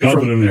discourse. God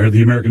put in there.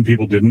 The American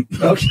people didn't.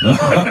 Okay.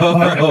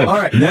 All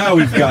right. Now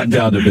we've gotten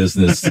down to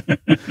business.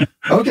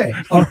 Okay.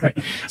 All right.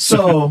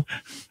 So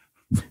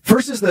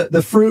first is the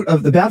bad fruit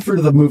of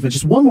the movement.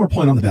 Just one more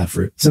point on the bad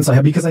fruit,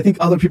 because I think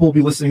other people will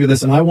be listening to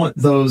this, and I want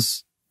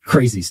those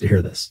crazies to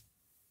hear this.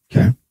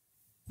 Okay. I'm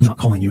not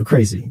calling you a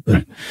crazy,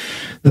 but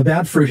the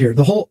bad fruit here,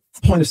 the whole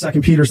point of 2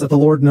 Peter is that the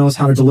Lord knows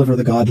how to deliver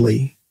the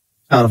godly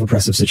out of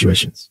oppressive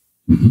situations.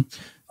 Mm-hmm.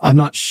 I'm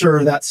not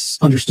sure that's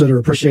understood or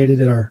appreciated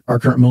at our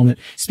current moment.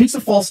 Speaks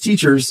of false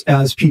teachers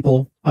as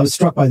people. I was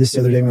struck by this the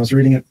other day when I was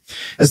reading it,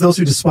 as those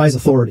who despise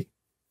authority.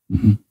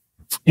 Mm-hmm.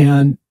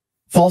 And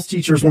false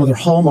teachers, one of their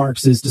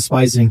hallmarks is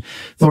despising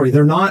authority.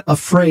 They're not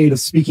afraid of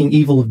speaking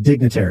evil of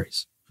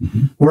dignitaries.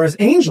 Mm-hmm. Whereas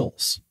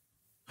angels,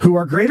 who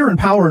are greater in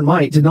power and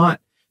might, did not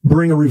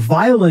bring a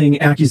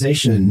reviling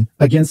accusation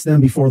against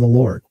them before the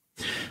Lord.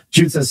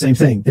 Jude says the same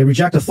thing. They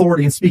reject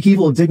authority and speak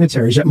evil of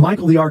dignitaries. Yet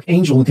Michael the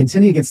archangel, in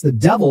contending against the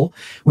devil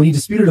when he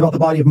disputed about the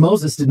body of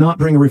Moses, did not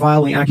bring a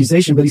reviling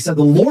accusation, but he said,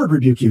 the Lord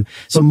rebuke you.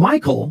 So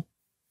Michael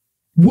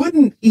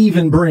wouldn't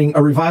even bring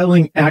a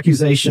reviling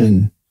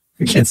accusation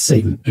against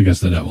Satan.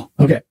 Against the devil.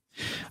 Okay.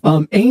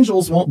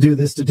 Angels won't do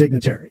this to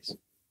dignitaries.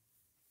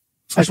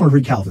 I just want to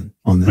read Calvin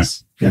on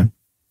this. Right. Okay.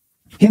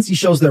 Hence he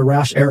shows their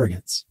rash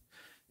arrogance,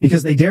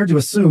 because they dare to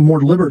assume more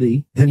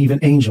liberty than even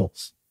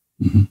angels.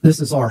 Mm-hmm. This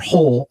is our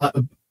whole,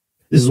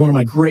 this is one of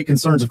my great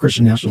concerns of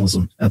Christian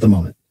nationalism at the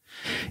moment.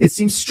 It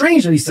seems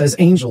strange that he says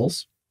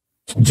angels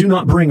do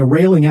not bring a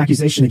railing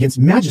accusation against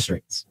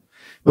magistrates,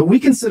 but we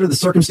consider the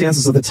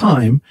circumstances of the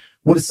time.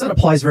 What is said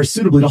applies very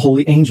suitably to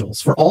holy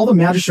angels, for all the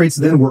magistrates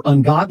then were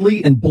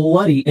ungodly and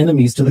bloody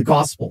enemies to the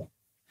gospel.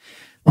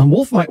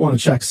 Wolfe might want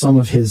to check some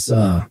of his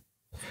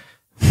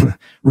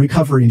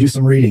recovery and do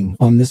some reading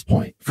on this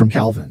point from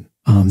Calvin.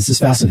 This is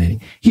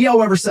fascinating. He,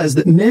 however, says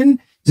that men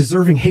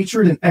deserving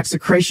hatred and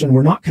execration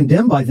were not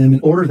condemned by them in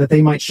order that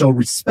they might show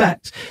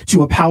respect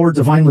to a power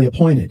divinely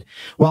appointed.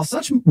 While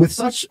such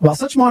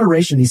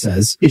moderation, he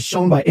says, is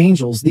shown by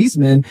angels, these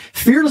men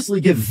fearlessly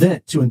give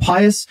vent to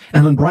impious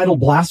and unbridled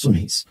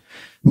blasphemies.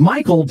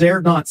 Michael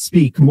dared not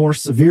speak more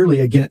severely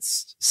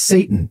against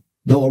Satan,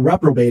 though a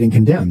reprobate and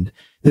condemned,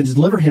 than to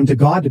deliver him to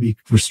God to be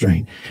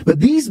restrained.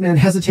 But these men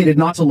hesitated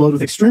not to load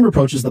with extreme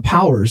reproaches the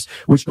powers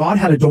which God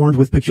had adorned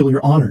with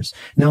peculiar honors.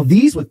 Now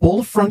these, with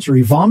bold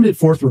effrontery, vomited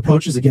forth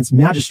reproaches against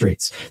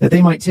magistrates, that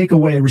they might take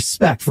away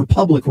respect for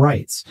public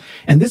rights.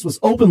 And this was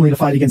openly to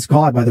fight against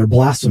God by their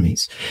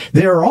blasphemies.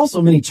 There are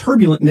also many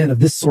turbulent men of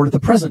this sort at the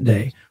present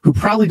day, who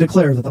proudly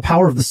declare that the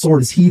power of the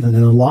sword is heathen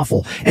and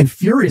unlawful, and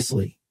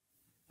furiously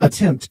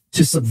attempt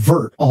to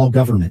subvert all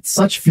government.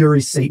 Such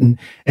fury Satan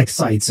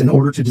excites in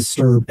order to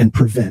disturb and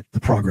prevent the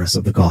progress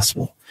of the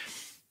gospel.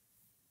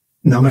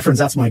 Now, my friends,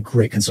 that's my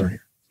great concern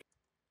here.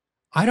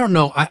 I don't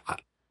know.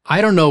 I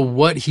don't know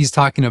what he's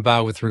talking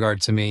about with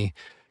regard to me.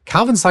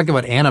 Calvin's talking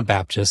about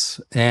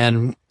Anabaptists,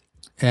 and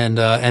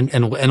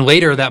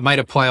later that might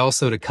apply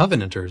also to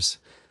Covenanters.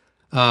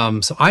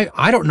 So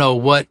I don't know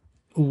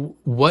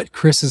what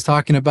Chris is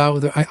talking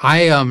about.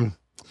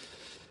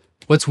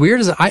 What's weird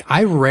is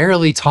I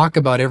rarely talk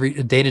about every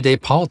day-to-day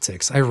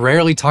politics. I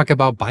rarely talk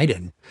about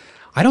Biden.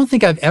 I don't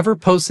think I've ever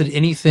posted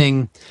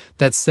anything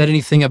that said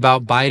anything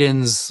about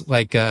Biden's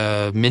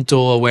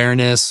mental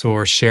awareness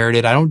or shared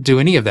it. I don't do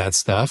any of that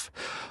stuff.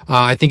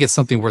 I think it's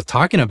something worth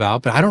talking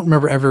about, but I don't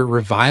remember ever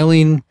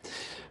reviling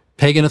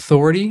pagan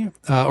authority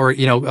or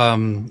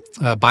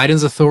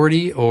Biden's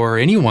authority or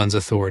anyone's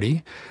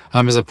authority.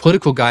 As a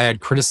political guy, I'd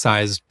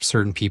criticize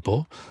certain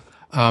people.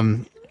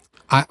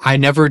 I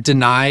never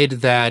denied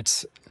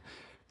that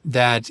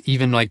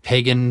even like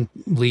pagan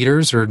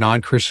leaders or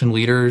non-Christian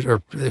leaders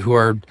or who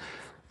are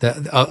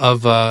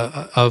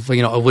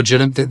a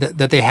legitimate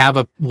that they have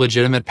a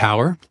legitimate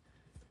power.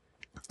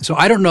 So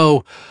I don't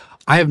know.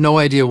 I have no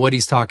idea what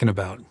he's talking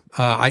about.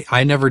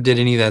 I never did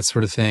any of that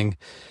sort of thing.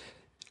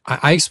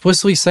 I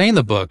explicitly say in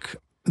the book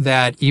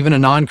that even a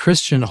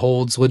non-Christian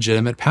holds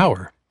legitimate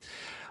power.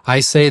 I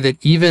say that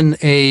even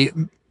a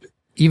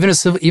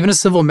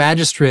civil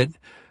magistrate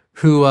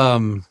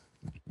who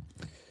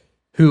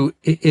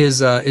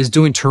is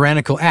doing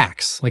tyrannical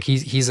acts, like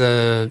he's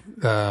a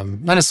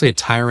not necessarily a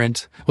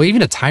tyrant, well,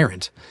 even a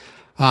tyrant,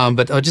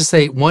 but I'll just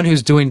say one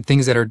who's doing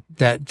things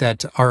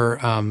that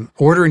are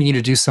ordering you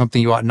to do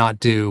something you ought not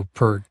do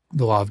per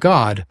the law of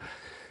God.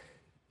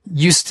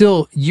 You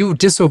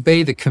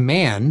disobey the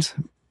command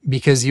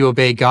because you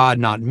obey God,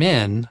 not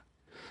men.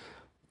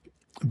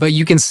 But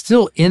you can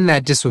still, in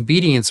that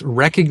disobedience,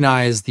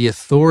 recognize the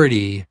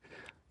authority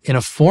in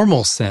a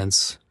formal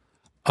sense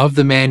of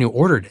the man who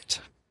ordered it.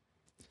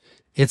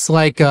 It's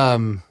like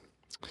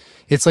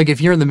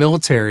if you're in the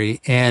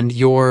military and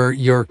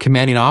your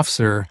commanding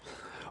officer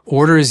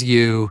orders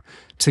you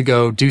to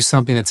go do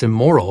something that's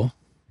immoral.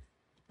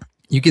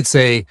 You could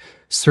say,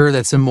 "Sir,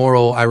 that's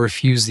immoral. I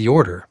refuse the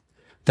order."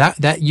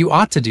 That you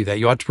ought to do that.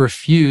 You ought to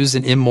refuse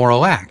an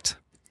immoral act.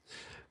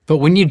 But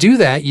when you do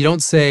that, you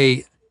don't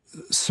say,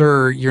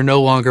 "Sir, you're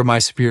no longer my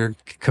superior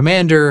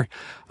commander.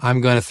 I'm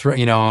going to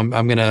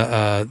I'm going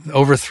to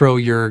overthrow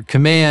your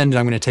command, and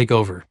I'm going to take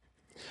over."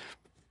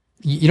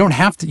 You don't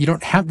have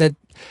that.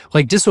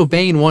 Like,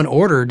 disobeying one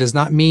order does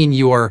not mean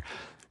you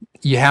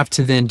have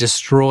to then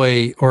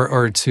destroy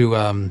or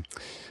to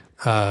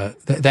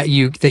that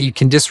you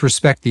can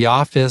disrespect the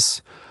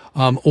office,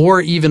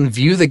 or even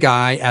view the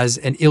guy as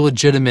an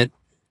illegitimate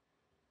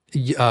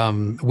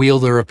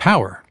wielder of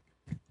power.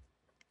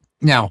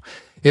 Now,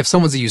 If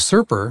someone's a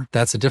usurper,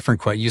 that's a different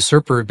question.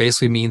 Usurper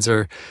basically means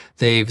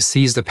they've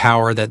seized a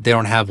power that they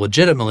don't have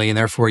legitimately, and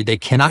therefore they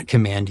cannot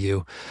command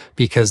you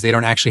because they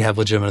don't actually have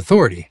legitimate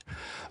authority.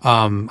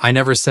 I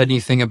never said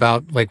anything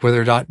about like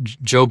whether or not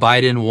Joe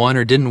Biden won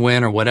or didn't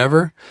win or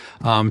whatever.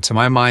 To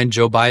my mind,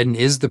 Joe Biden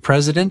is the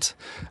president,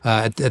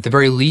 at the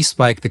very least,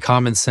 by the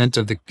common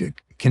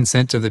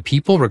consent of the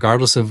people,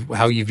 regardless of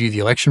how you view the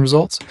election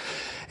results.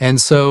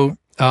 And so,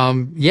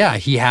 yeah,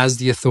 he has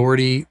the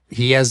authority.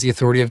 He has the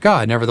authority of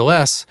God.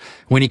 Nevertheless,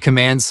 when he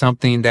commands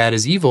something that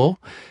is evil,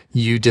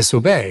 you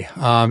disobey.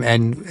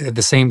 And at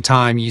the same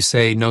time, you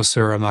say, no,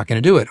 sir, I'm not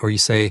going to do it. Or you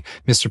say,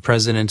 Mr.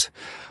 President,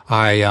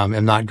 I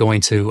am not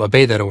going to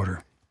obey that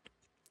order.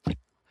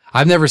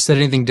 I've never said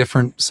anything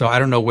different, so I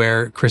don't know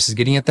where Chris is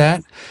getting at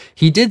that.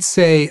 He did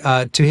say,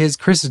 to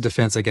Chris's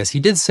defense, I guess, he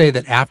did say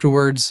that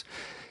afterwards,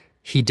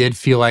 he did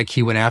feel like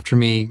he went after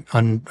me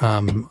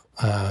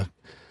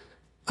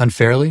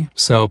unfairly.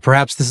 So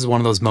perhaps this is one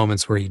of those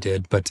moments where he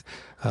did, but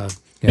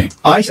yeah.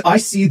 I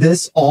see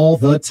this all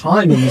the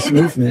time in this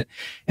movement.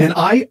 And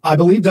I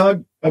believe,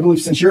 Doug,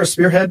 since you're a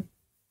spearhead,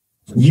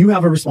 you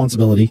have a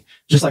responsibility,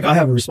 just like I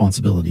have a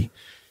responsibility,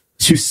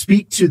 to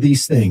speak to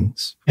these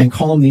things and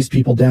calm these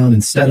people down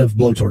instead of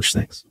blowtorch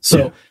things.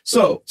 So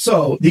that's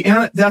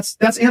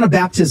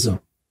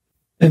Anabaptism.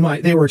 And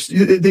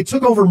they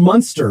took over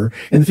Munster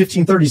in the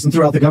 1530s and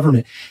throughout the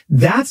government.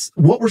 That's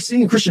what we're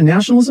seeing in Christian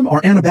nationalism are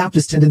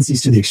Anabaptist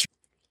tendencies to the extreme.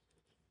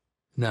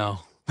 No,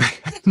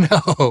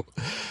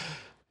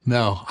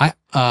 no.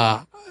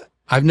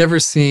 I've never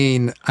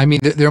seen, I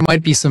mean, there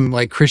might be some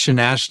like Christian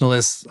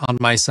nationalists on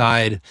my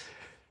side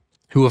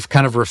who have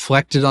kind of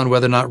reflected on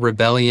whether or not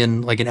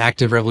rebellion, like an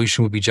active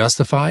revolution, would be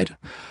justified.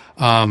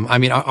 I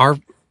mean, our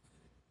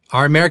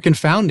American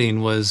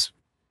founding was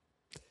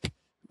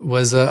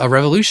a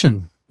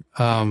revolution.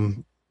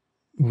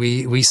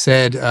 We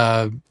said,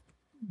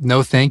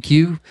 no, thank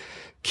you,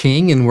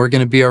 King, and we're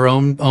going to be our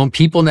own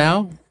people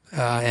now.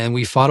 And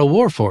we fought a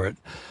war for it.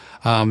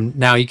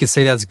 Now you could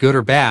say that's good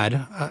or bad.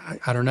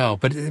 I don't know,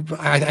 but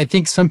I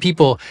think some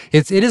people,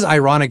 it is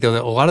ironic though,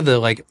 that a lot of the,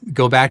 like,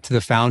 go back to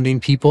the founding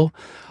people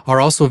are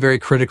also very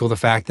critical of the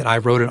fact that I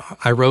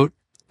wrote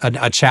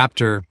a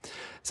chapter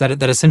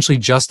that essentially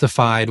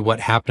justified what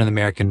happened in the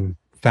American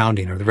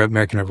founding or the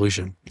American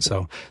Revolution.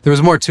 So there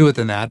was more to it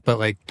than that, but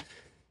like,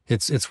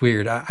 it's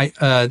weird. It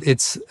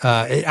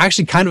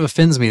actually kind of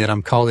offends me that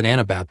I'm called an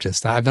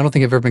Anabaptist. I don't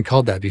think I've ever been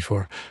called that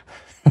before.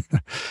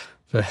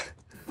 But.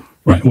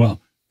 Right.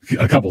 Well,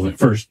 a couple of things.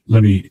 First,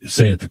 let me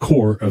say at the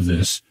core of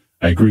this,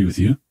 I agree with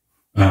you.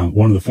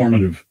 One of the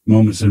formative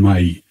moments in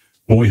my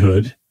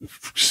boyhood,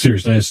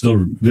 seriously, I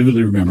still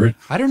vividly remember it.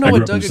 I don't know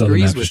what Doug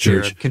agrees with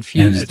here. I'm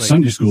confused. And at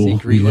Sunday school,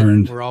 we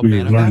learned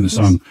the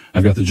song,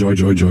 I've got the joy,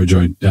 joy, joy,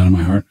 joy down in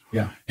my heart.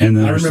 Yeah. And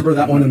then I remember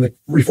that one in the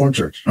Reformed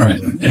Church. All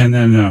right. And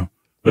then,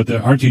 but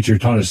our teacher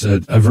taught us a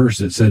verse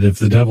that said, if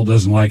the devil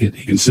doesn't like it,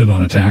 he can sit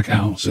on a tack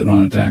owl, sit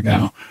on a tack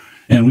owl.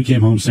 And we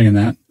came home singing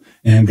that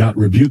and got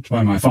rebuked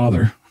by my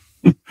father.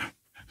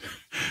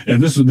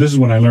 And this is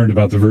when I learned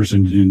about the verse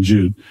in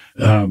Jude.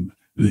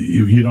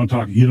 You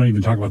don't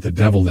even talk about the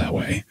devil that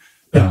way.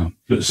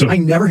 So I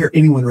never hear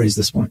anyone raise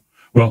this point.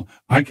 Well,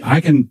 I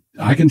can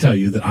tell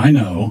you that I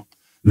know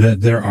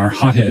that there are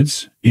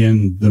hotheads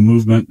in the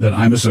movement that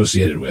I'm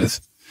associated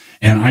with,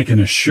 and I can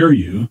assure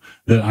you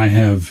that I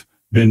have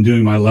been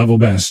doing my level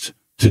best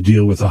to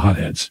deal with the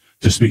hotheads,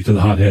 to speak to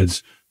the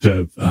hotheads.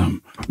 So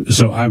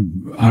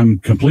I'm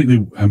completely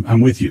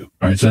with you.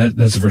 All right. So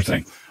that's the first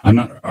thing. I'm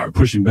not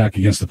pushing back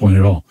against the point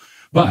at all.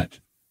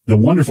 But the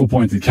wonderful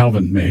point that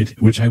Calvin made,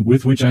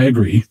 with which I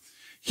agree,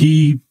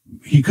 he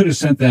could have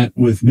sent that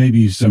with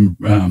maybe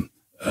some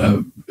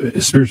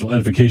spiritual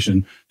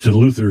edification to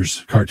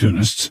Luther's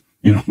cartoonists.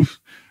 You know,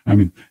 I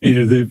mean,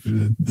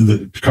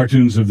 the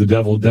cartoons of the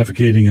devil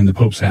defecating in the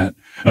Pope's hat.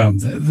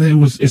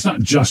 It's not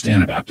just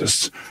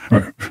Anabaptists.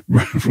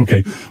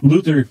 Okay,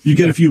 Luther, you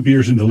get a few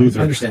beers into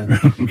Luther. I understand.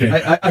 Okay,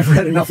 I've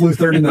read enough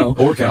Luther to know.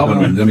 Or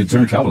Calvin. I mean,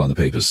 turn Calvin on the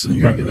papists, and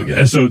you're gonna get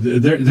And so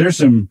there's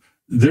some.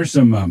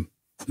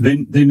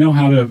 They know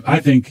how to. I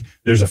think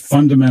there's a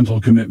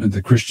fundamental commitment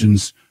that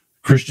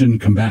Christian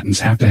combatants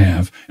have to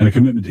have, and a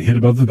commitment to hit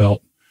above the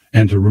belt.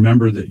 And to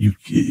remember that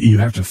you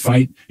have to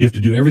fight, you have to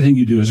do everything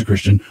you do as a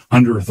Christian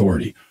under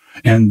authority.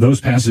 And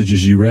those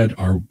passages you read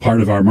are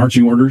part of our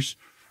marching orders.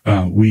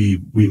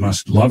 We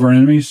must love our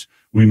enemies.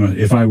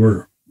 If I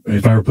were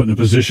put in a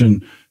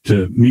position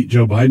to meet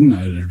Joe Biden,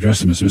 I'd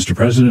address him as Mr.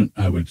 President.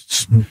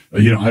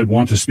 I'd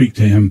want to speak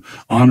to him,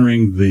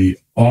 honoring the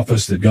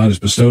office that God has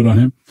bestowed on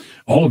him.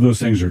 All of those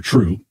things are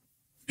true.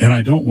 And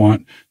I don't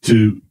want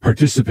to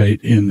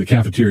participate in the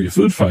cafeteria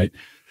food fight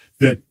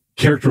that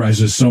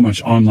characterizes so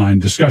much online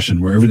discussion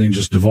where everything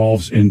just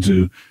devolves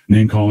into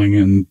name calling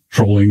and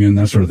trolling and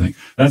that sort of thing.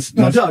 That's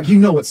Doug, you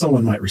know what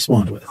someone might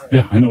respond with.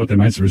 Yeah, I know what they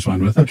might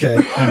respond with. Okay.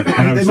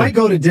 They might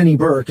go to Denny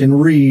Burke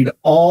and read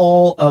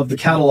all of the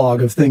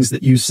catalog of things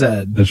that you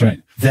said. That's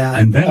right.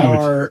 That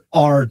are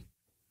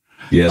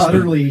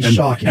utterly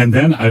shocking. And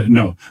then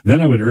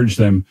I would urge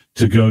them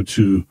to go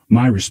to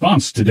my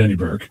response to Denny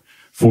Burke,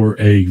 for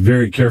a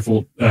very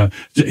careful,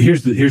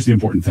 here's the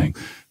important thing.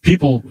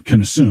 People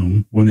can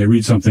assume when they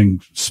read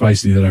something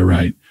spicy that I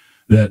write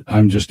that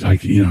I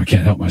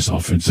can't help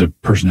myself. It's a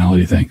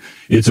personality thing.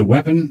 It's a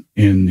weapon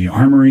in the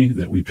armory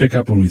that we pick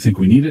up when we think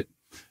we need it.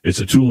 It's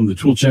a tool in the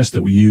tool chest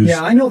that we use.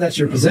 Yeah, I know that's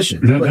your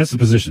position. That's the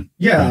position.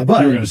 Yeah, right?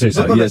 but you were going to say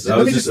something. Yes,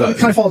 let me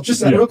kind of follow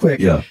just that real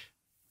quick. Yeah.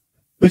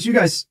 But you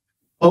guys,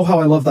 oh, how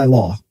I love thy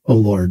law, O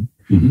Lord.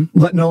 Mm-hmm.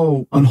 Let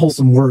no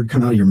unwholesome word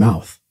come out of your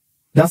mouth.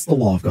 That's the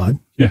law of God.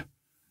 Yeah.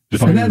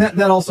 And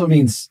that also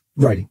means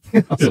writing.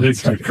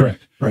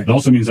 Correct. Right. It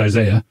also means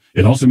Isaiah.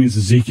 It also means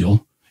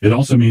Ezekiel. It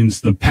also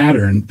means the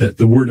pattern that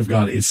the word of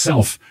God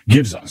itself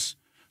gives us.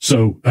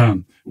 So,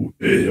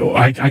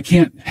 I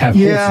can't have.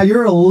 Yeah,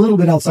 you're a little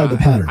bit outside the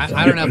pattern.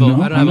 I don't have a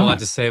lot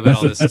to say about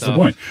all this that's stuff. the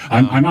point.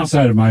 I'm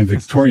outside of my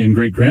Victorian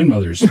great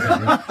grandmother's.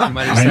 I am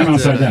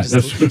outside that.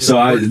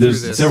 So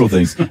there's several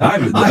things.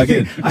 I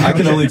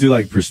can only do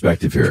like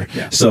perspective here.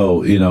 Yeah.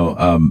 So,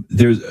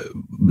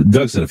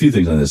 Doug said a few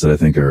things on this that I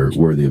think are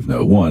worthy of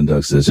note. One,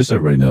 Doug says, just so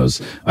everybody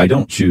knows, I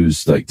don't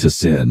choose like to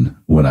sin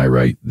when I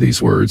write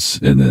these words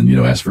and then,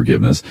 ask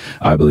forgiveness.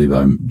 I believe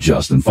I'm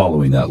just in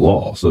following that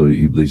law. So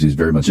he believes he's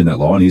very much in that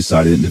law, and he's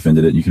cited it and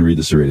defended it, and you can read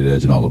the serrated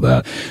edge and all of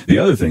that. The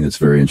other thing that's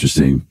very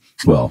interesting,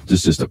 well,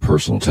 just a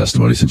personal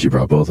testimony since you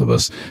brought both of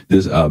us,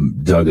 this,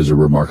 Doug is a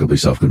remarkably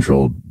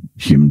self-controlled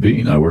human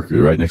being. I work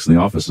right next in the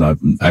office, and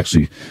I'm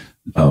actually,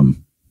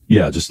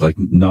 just like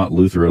not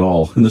Luther at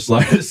all in the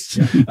slightest.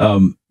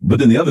 But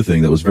then the other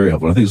thing that was very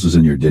helpful, I think this was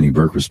in your Denny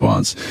Burke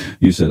response,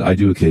 you said, I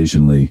do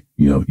occasionally,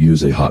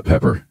 use a hot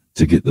pepper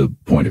to get the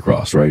point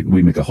across, right?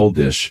 We make a whole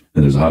dish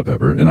and there's a hot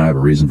pepper, and I have a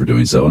reason for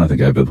doing so, and I think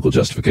I have biblical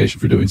justification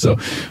for doing so.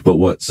 But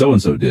what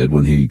so-and-so did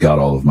when he got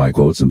all of my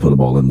quotes and put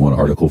them all in one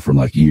article from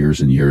like years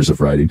and years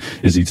of writing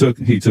is he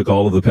took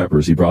all of the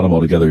peppers, he brought them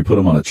all together, he put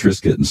them on a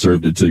Triscuit and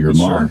served it to your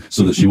mom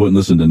so that she wouldn't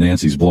listen to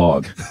Nancy's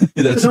blog.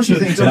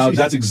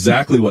 That's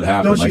exactly what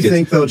happened. Don't you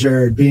think though,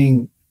 Jared,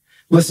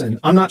 listen,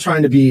 I'm not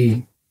trying to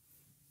be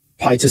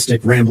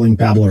pietistic, rambling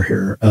babbler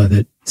here,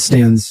 that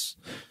stands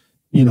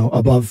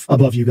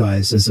above you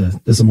guys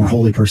as a more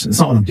holy person. It's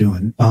not what I'm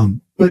doing.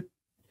 But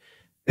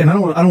I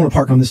don't want to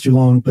park on this too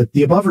long, but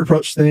the above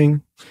reproach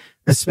thing,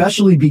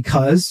 especially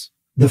because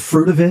the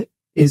fruit of it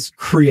is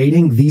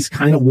creating these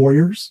kind of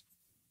warriors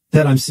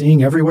that I'm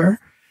seeing everywhere.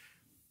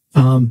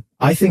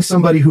 I think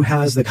somebody who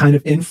has the kind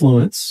of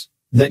influence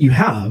that you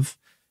have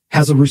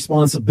has a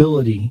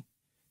responsibility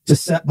to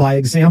set by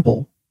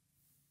example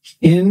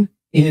in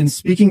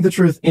speaking the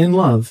truth in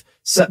love,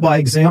 set by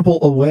example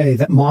a way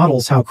that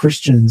models how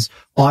Christians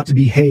ought to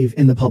behave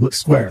in the public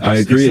square. I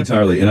agree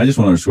entirely. And I just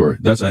want to underscore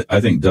I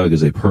think Doug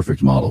is a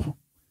perfect model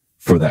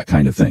for that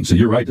kind of thing. So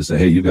you're right to say,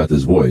 hey, you've got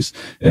this voice.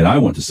 And I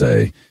want to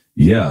say,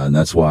 yeah, and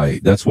that's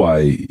why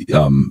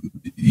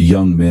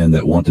young men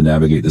that want to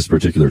navigate this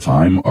particular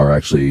time are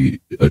actually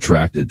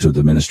attracted to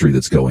the ministry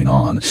that's going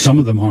on. Some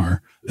of them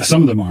are.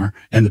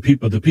 And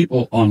the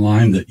people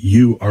online that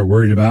you are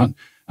worried about,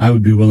 I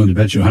would be willing to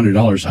bet you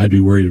 $100 I'd be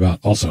worried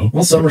about also.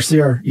 Well, some are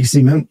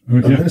CREC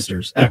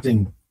ministers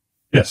acting.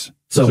 Yes.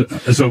 But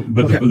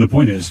the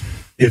point is,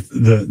 if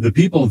the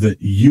people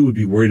that you would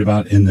be worried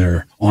about in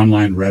their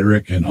online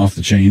rhetoric and off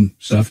the chain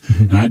stuff,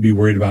 and I'd be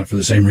worried about for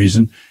the same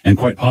reason, and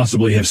quite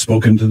possibly have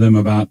spoken to them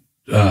about,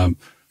 without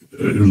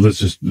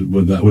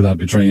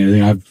betraying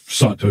anything, I've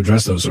sought to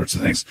address those sorts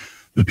of things.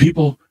 The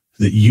people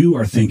that you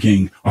are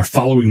thinking are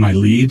following my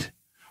lead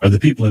are the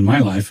people in my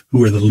life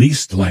who are the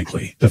least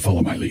likely to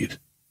follow my lead.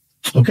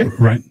 Okay.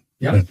 Right.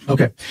 Yeah.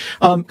 Okay.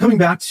 Coming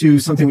back to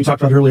something we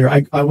talked about earlier,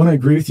 I want to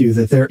agree with you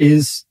that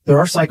there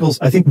are cycles.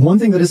 I think one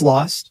thing that is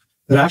lost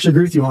that I actually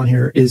agree with you on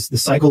here is the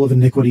cycle of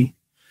iniquity,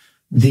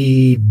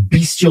 the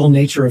bestial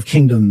nature of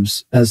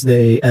kingdoms as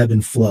they ebb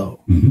and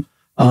flow. Mm-hmm.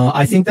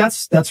 I think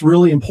that's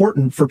really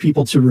important for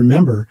people to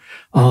remember.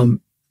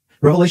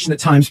 Revelation at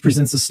times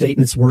presents a state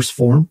in its worst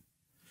form.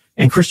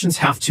 And Christians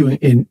have to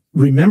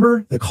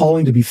remember the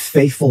calling to be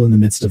faithful in the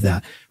midst of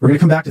that. We're going to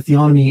come back to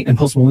theonomy and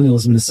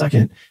postmillennialism in a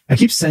second. I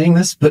keep saying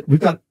this, but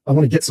I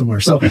want to get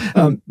somewhere. So,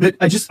 but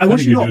I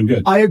want you to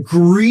know, I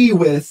agree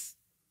with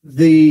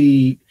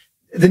the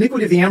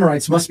iniquity of the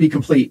Amorites must be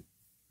complete.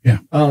 Yeah.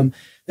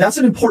 That's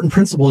an important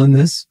principle in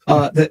this,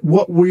 that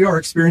what we are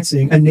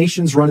experiencing,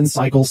 nations run in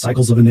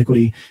cycles of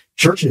iniquity.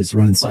 Churches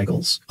run in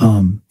cycles,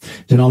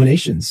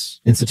 denominations,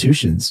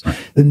 institutions, right.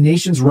 The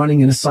nation's running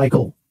in a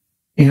cycle.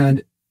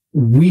 And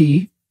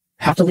we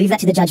have to leave that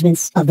to the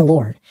judgments of the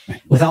Lord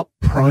without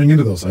prying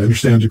into those. I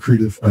understand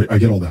decretive. I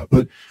get all that.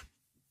 But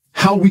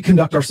how we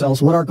conduct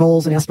ourselves, what our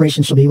goals and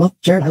aspirations shall be. Well,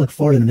 Jared, I look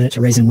forward in a minute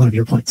to raising one of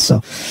your points. So,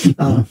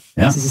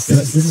 this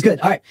is good.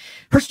 All right.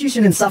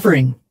 Persecution and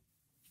suffering.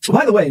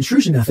 By the way,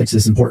 intrusion ethics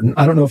is important.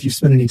 I don't know if you've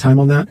spent any time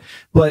on that,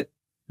 but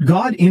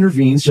God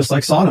intervenes just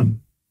like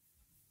Sodom,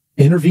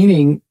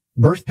 intervening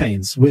birth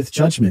pains with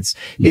judgments.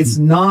 Mm-hmm. It's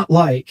not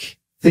like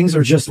things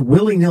are just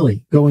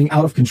willy-nilly going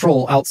out of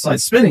control,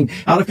 outside, spinning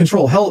out of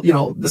control. Hell,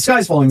 the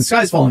sky's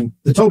falling,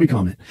 the Toby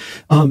comment.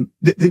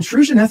 The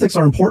intrusion ethics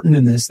are important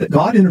in this, that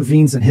God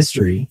intervenes in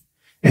history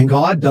and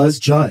God does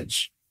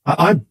judge.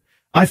 I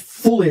I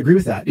fully agree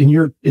with that. In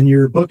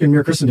your book, In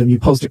Mere Christendom, you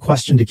posed a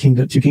question to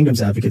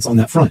Kingdom's advocates on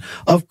that front.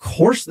 Of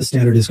course, the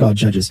standard is God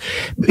judges.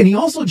 And he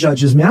also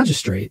judges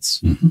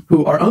magistrates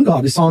who are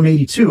ungodly. Psalm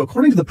 82,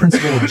 according to the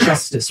principle of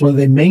justice, whether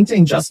they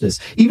maintain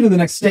justice. Even in the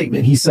next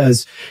statement, he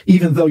says,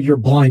 even though you're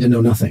blind and know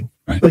nothing,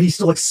 right. but he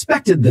still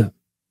expected them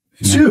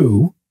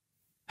to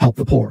help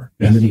the poor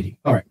and the needy.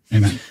 All right.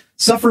 Amen.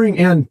 Suffering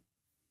and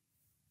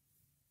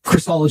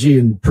Christology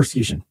and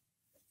persecution.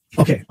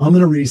 Okay. I'm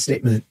going to read a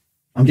statement.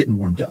 I'm getting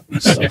warmed up.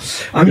 So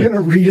I'm going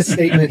to read a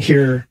statement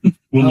here.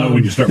 We'll know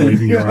when you start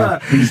waving your arm.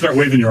 When you start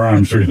waving your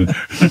arms.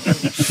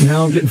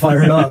 Now I'm getting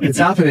fired up. It's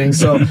happening.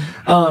 So,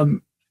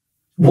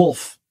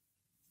 Wolfe,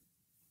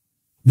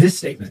 this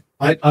statement,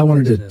 I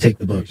wanted to take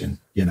the book and,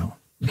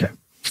 okay.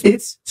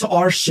 It's to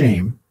our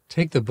shame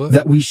Take the book.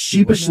 that we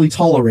sheepishly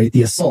tolerate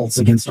the assaults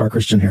against our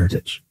Christian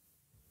heritage.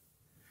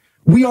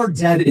 We are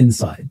dead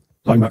inside,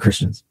 talking about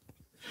Christians,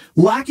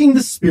 lacking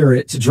the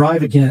spirit to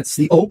drive against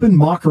the open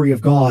mockery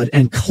of God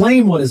and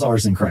claim what is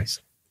ours in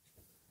Christ.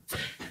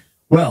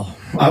 Well,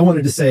 I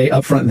wanted to say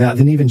up front that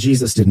then even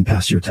Jesus didn't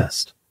pass your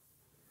test.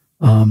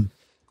 Wow.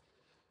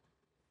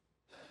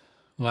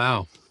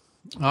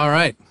 All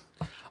right.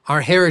 Our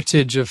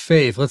heritage of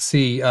faith. Let's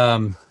see.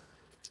 Our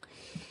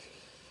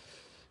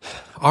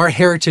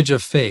heritage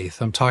of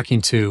faith. I'm talking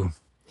to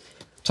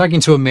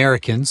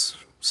Americans.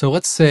 So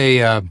let's say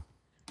that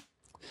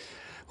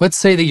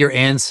your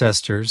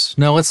ancestors.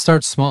 No, let's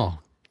start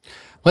small.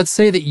 Let's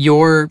say that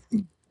your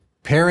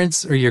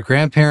parents or your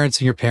grandparents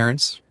and your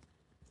parents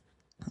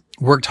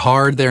worked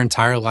hard their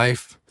entire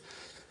life,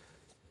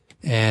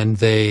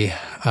 and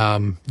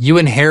you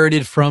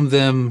inherited from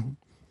them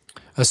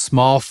a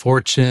small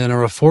fortune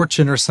or a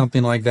fortune or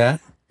something like that.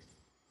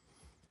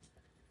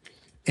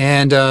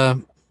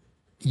 And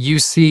you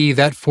see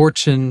that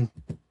fortune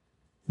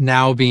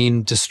now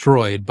being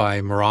destroyed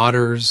by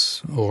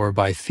marauders or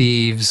by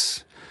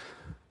thieves,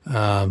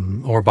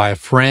 or by a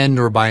friend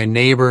or by a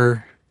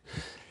neighbor.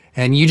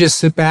 And you just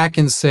sit back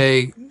and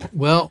say,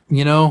 well,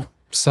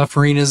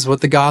 suffering is that's what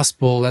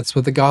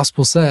the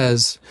gospel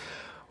says.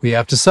 We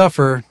have to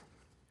suffer.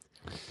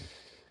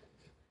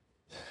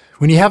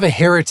 When you have a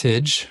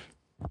heritage,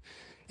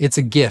 it's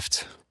a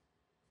gift.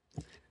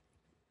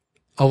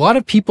 A lot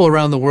of people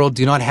around the world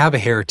do not have a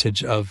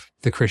heritage of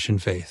the Christian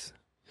faith.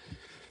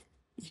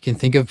 You can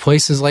think of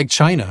places like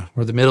China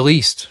or the Middle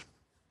East.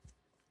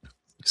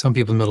 Some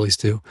people in the Middle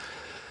East do.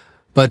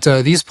 But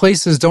these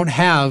places don't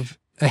have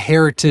a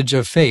heritage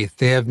of faith.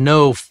 They have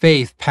no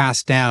faith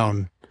passed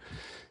down.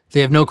 They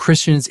have no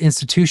Christian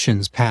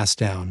institutions passed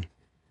down.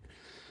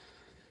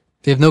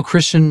 They have no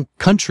Christian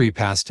country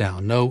passed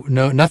down. No,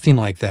 nothing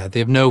like that. They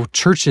have no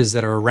churches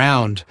that are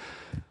around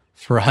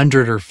for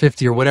 100 or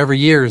 50 or whatever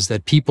years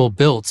that people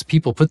built.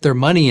 People put their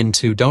money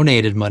into,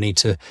 donated money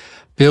to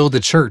build a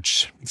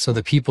church so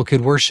that people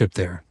could worship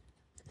there.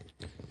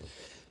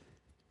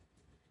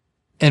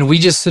 And we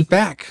just sit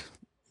back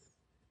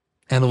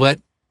and let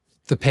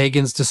the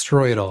pagans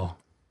destroy it all.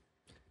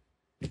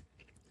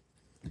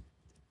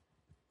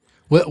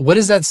 What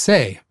does that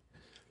say?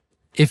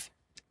 If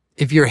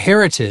your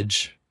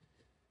heritage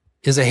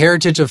is a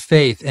heritage of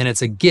faith and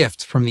it's a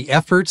gift from the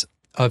effort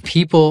of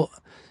people,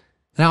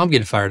 now I'm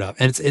getting fired up.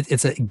 And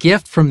it's a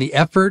gift from the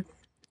effort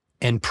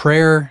and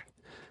prayer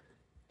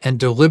and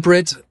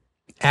deliberate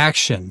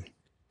action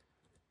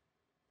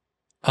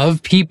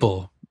of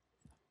people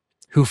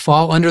who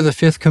fall under the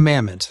fifth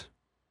commandment.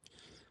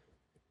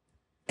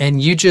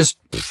 And you just,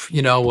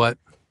 you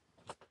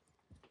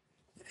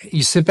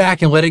sit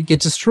back and let it get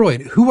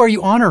destroyed. Who are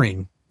you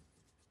honoring?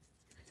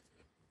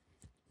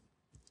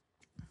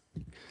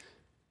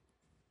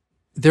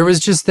 There was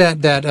just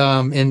that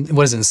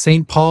in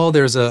St. Paul,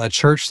 there's a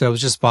church that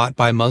was just bought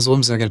by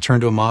Muslims and they're going to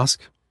turn to a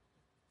mosque.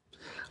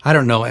 I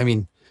don't know. I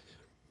mean,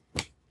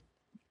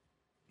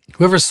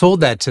 whoever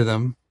sold that to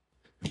them,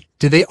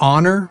 did they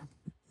honor?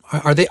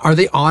 Are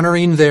they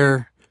honoring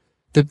the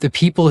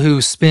people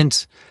who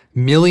spent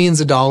millions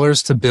of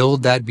dollars to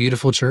build that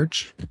beautiful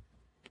church?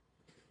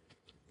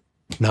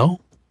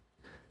 No.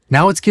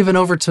 Now it's given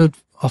over to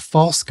a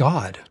false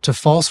god, to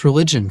false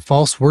religion,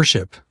 false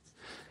worship.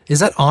 Is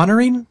that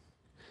honoring?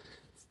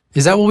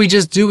 Is that what we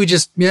just do?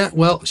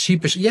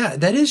 Sheepish. Yeah,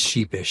 that is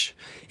sheepish.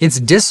 It's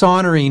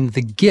dishonoring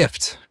the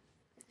gift.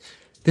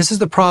 This is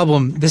the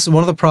problem. This is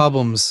one of the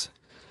problems.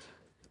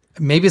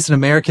 Maybe it's an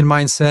American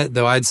mindset,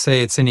 though I'd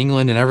say it's in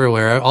England and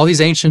everywhere. All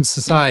these ancient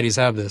societies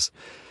have this.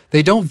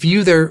 They don't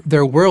view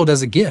their world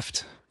as a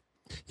gift.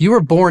 You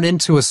were born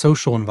into a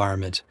social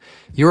environment.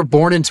 You were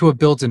born into a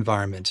built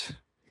environment.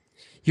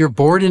 You're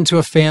born into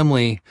a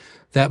family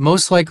that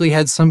most likely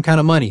had some kind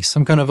of money,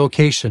 some kind of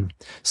vocation,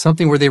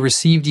 something where they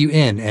received you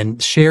in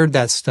and shared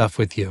that stuff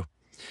with you.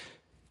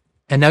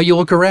 And now you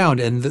look around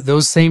and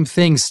those same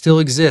things still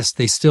exist.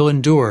 They still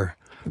endure.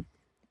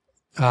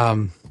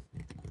 And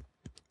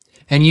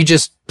you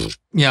just,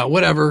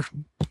 whatever,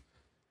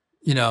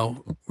 we're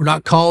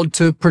not called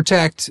to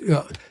protect.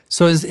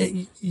 So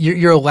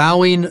you're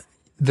allowing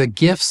the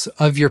gifts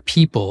of your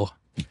people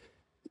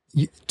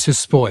to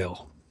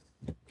spoil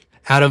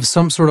out of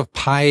some sort of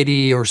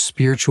piety or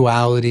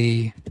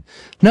spirituality.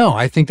 No,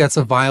 I think that's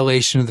a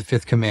violation of the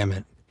fifth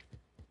commandment.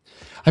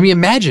 I mean,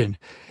 imagine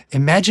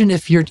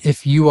if you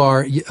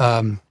were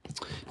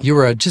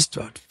just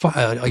a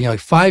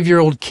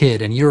 5-year-old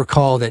kid, and you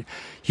recall that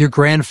your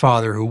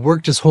grandfather, who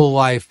worked his whole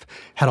life,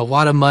 had a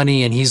lot of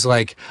money, and he's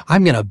like,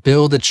 I'm going to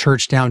build a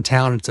church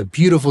downtown. It's a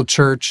beautiful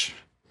church.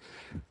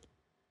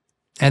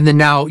 And then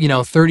now,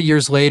 30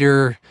 years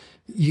later,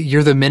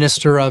 you're the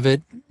minister of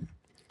it.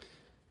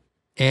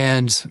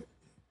 And,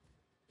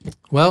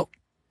 well,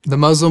 the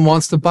Muslim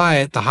wants to buy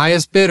it. The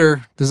highest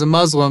bidder, there's a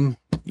Muslim.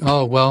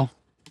 Oh, well,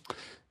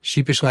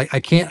 sheepishly, I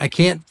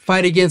can't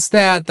fight against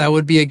that. That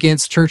would be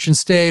against church and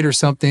state or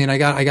something. I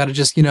got to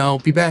just,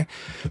 be back.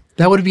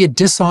 That would be a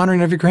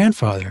dishonoring of your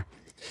grandfather.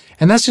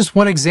 And that's just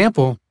one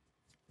example.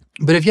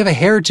 But if you have a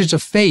heritage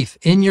of faith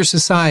in your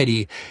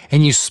society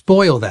and you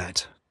spoil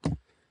that,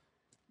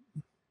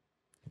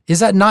 is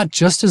that not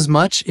just as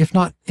much, if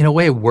not in a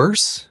way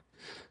worse,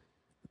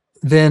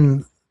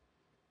 than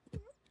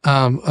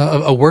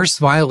a worse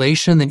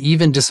violation than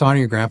even dishonoring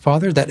your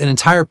grandfather? That an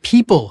entire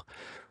people,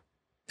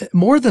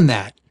 more than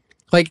that,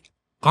 like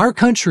our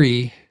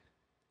country,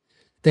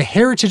 the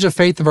heritage of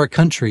faith of our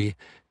country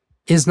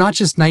is not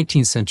just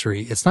 19th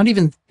century. It's not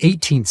even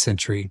 18th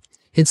century.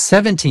 It's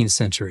 17th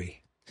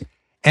century.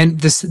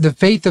 And the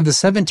faith of the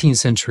 17th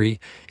century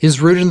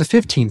is rooted in the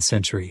 15th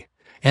century.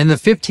 And the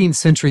 15th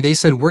century, they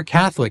said, we're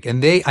Catholic,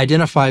 and they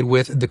identified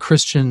with the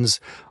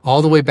Christians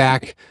all the way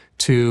back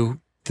to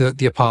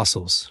the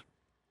apostles.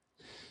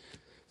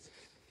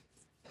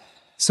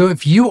 So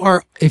if you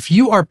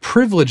are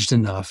privileged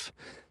enough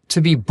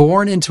to be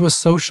born into a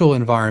social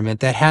environment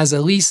that has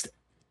at least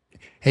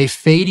a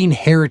fading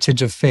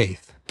heritage of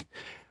faith,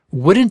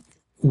 wouldn't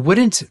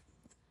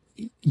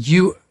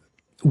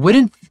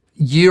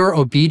your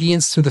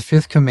obedience to the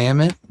fifth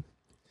commandment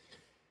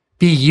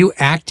be you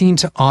acting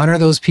to honor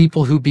those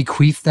people who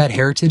bequeath that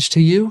heritage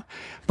to you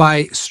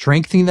by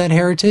strengthening that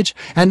heritage?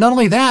 And not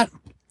only that,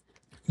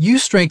 you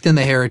strengthen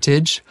the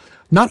heritage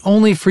not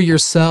only for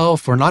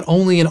yourself, or not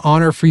only in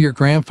honor for your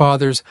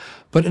grandfathers,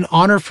 but in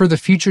honor for the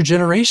future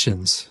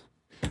generations.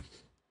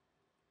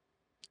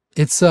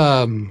 It's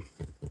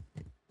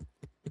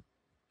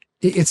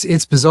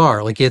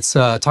bizarre. Like, it's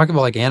talk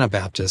about like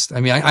Anabaptist.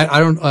 I mean, I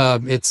don't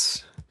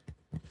it's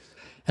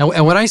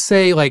and when I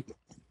say, like,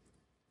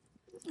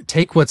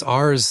 take what's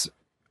ours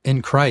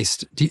in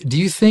Christ, do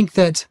you think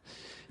that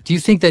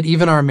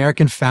even our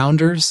American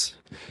founders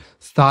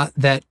thought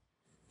that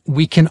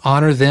we can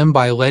honor them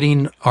by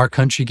letting our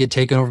country get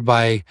taken over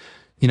by,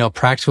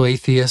 practical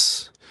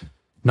atheists,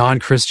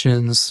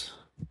 non-Christians?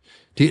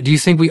 Do you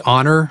think we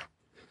honor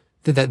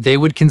that they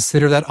would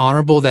consider that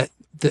honorable, that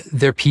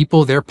their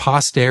people, their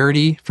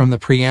posterity from the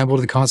preamble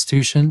to the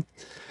Constitution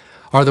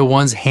are the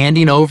ones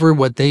handing over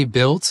what they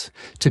built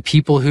to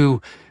people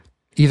who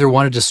either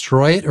want to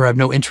destroy it or have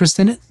no interest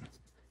in it?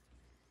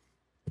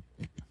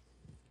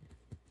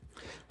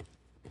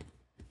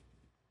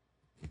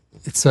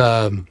 It's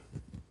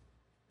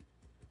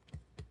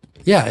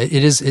yeah, it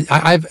is.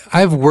 I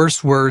have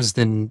worse words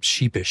than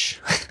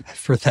sheepish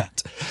for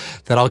that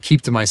I'll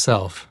keep to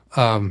myself.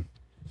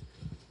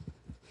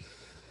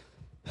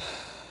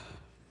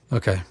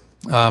 Okay.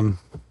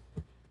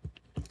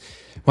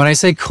 When I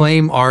say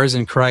claim ours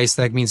in Christ,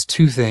 that means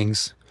two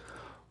things.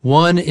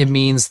 One, it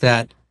means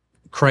that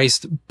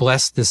Christ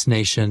blessed this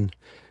nation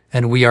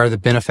and we are the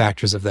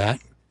benefactors of that.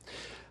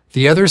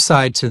 The other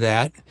side to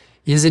that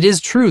is it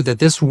is true that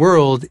this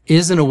world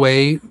is, in a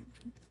way,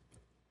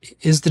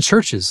 is the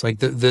churches, like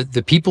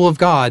the people of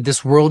God.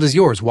 This world is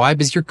yours. Why?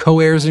 Because you're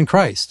co-heirs in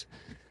Christ.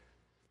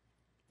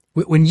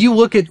 When you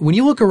look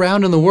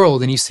around in the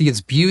world and you see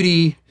its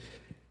beauty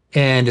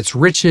and its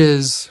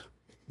riches,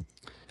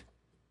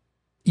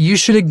 you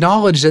should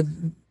acknowledge that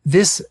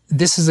this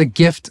is a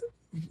gift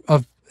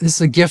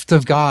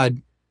of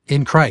God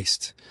in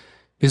Christ,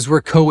 because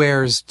we're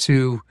co-heirs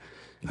to.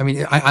 I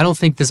mean, I don't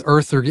think this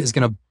earth is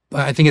going to.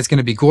 I think it's going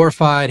to be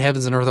glorified.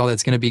 Heavens and earth, all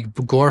that's going to be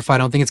glorified. I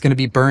don't think it's going to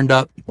be burned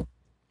up.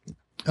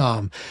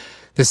 The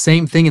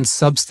same thing in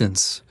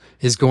substance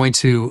is going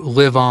to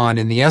live on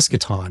in the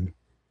eschaton.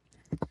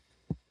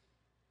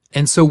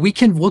 And so we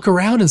can look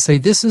around and say,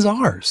 this is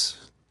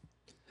ours.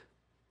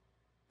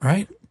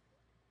 Right?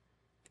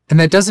 And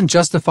that doesn't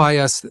justify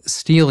us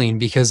stealing,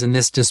 because in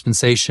this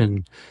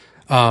dispensation,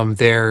 God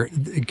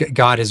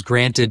has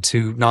granted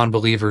to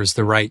non-believers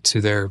the right to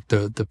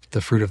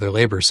the fruit of their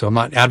labor. So I'm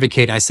not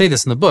advocating. I say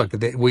this in the book,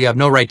 that we have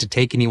no right to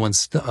take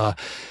anyone's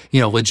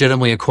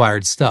legitimately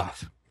acquired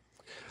stuff.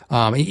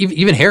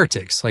 Even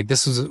heretics. Like,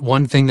 this is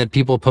one thing that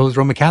people oppose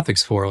Roman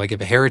Catholics for. Like, if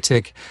a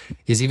heretic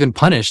is even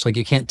punished, like,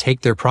 you can't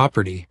take their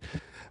property.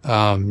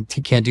 You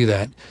can't do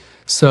that.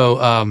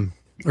 So,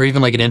 or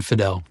even like an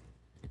infidel.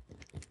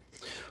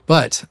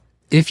 But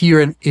if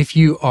your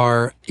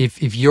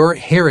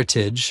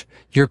heritage,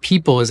 your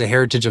people is a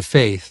heritage of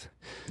faith,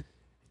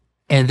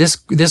 and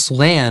this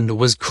land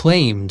was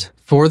claimed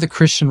for the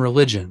Christian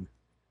religion,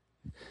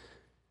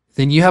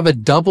 then you have a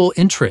double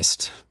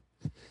interest.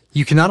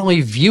 You can not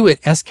only view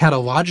it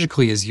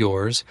eschatologically as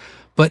yours,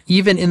 but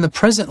even in the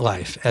present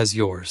life as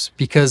yours,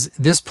 because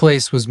this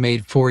place was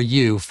made for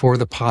you, for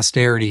the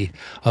posterity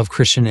of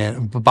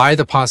Christian, by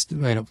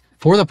the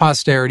for the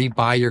posterity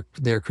by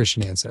their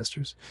Christian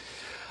ancestors.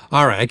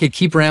 All right, I could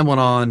keep rambling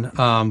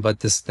on,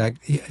 but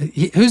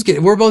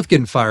we're both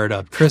getting fired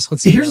up. Chris,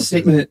 let's see. Here's a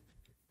statement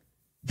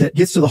that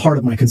gets to the heart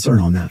of my concern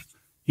on that.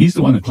 He's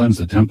the one that cleansed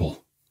the temple.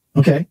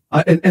 Okay.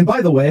 And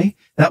by the way,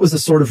 that was a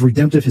sort of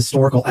redemptive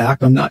historical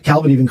act.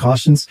 Calvin even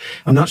cautions,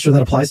 I'm not sure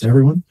that applies to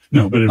everyone.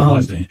 No, but it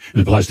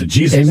applies to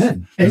Jesus.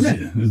 Amen.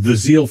 Amen. The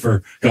zeal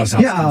for God's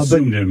house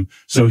consumed him,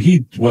 so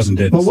he wasn't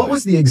dead. But what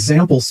was the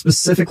example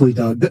specifically,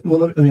 Doug? Well,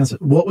 let me answer.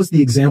 What was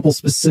the example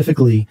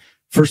specifically,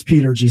 1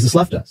 Peter, Jesus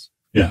left us?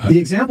 Yeah. The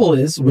example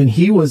is when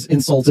he was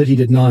insulted, he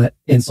did not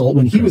insult.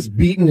 When he was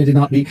beaten, he did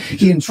not beat.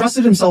 He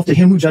entrusted himself to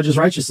him who judges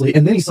righteously,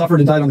 and then he suffered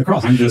and died on the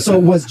cross. So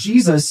was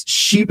Jesus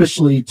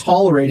sheepishly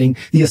tolerating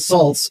the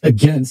assaults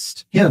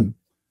against him?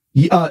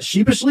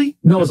 Sheepishly?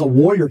 No, as a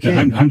warrior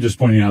king. I'm just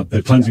pointing out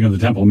that cleansing of the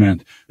temple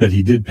meant that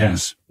he did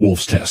pass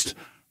Wolfe's test.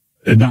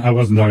 I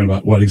wasn't talking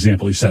about what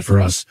example he set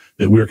for us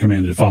that we're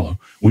commanded to follow.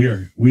 We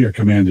are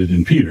commanded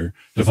in Peter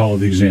to follow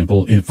the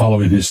example and follow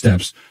in his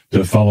steps,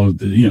 to follow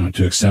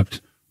to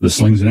accept the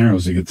slings and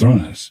arrows that get thrown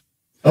at us.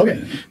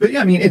 Okay. But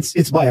yeah, I mean,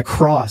 it's by a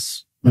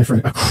cross, my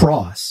friend, a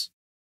cross.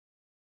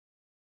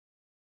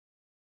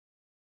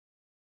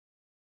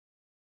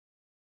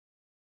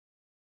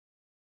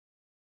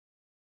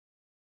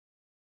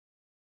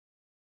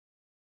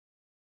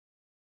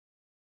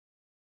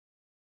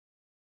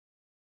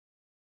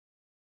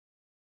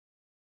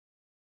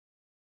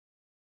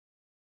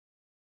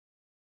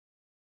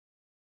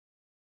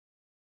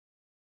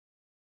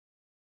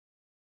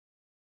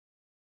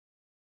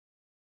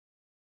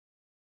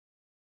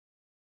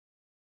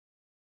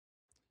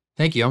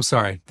 Thank you. I'm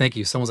sorry. Thank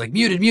you. Someone's like,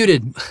 muted.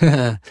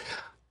 Let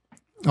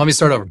me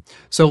start over.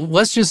 So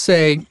let's just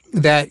say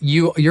that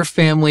your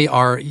family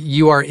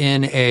you're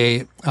in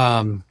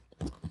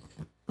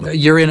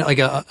like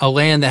a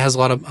land that has a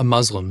lot of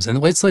Muslims,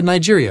 and let's say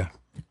Nigeria.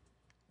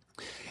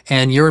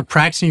 And you're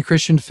practicing your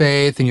Christian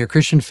faith and your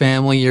Christian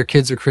family, your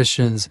kids are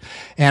Christians,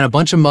 and a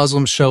bunch of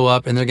Muslims show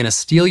up and they're going to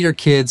steal your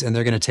kids and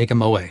they're going to take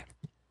them away.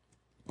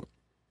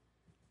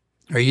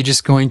 Are you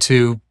just going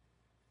to,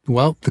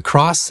 well, the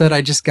cross said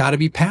I just got to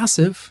be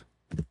passive.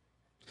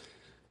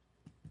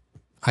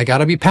 I got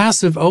to be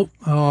passive. Oh,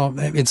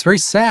 it's very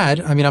sad.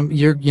 I mean,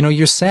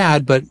 you're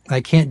sad, but I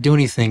can't do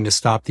anything to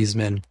stop these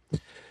men.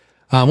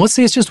 Let's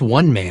say it's just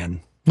one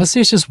man. Let's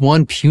say it's just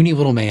one puny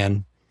little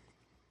man.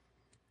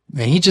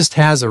 And he just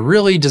has a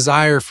really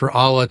desire for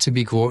Allah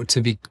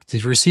to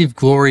receive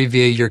glory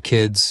via your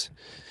kids.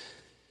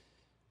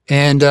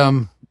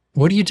 And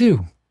what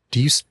do?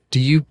 Do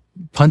you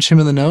punch him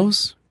in the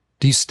nose?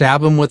 Do you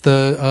stab him with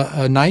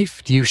a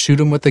knife? Do you shoot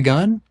him with a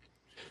gun?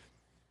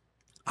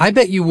 I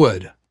bet you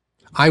would.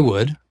 I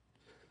would.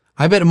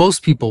 I bet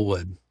most people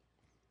would.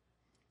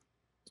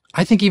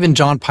 I think even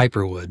John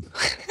Piper would.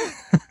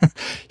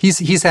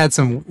 He's had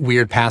some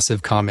weird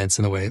passive comments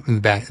in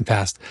the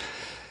past.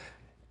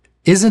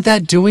 Isn't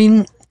that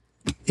doing?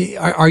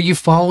 Are you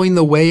following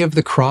the way of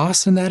the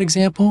cross in that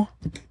example?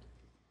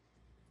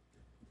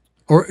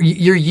 Or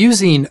you're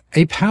using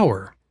a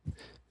power,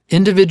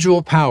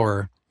 individual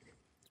power,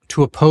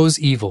 to oppose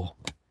evil,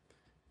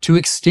 to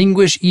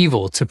extinguish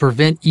evil, to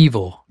prevent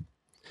evil.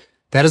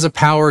 That is a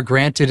power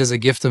granted as a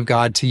gift of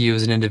God to you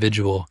as an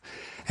individual.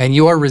 And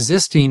you are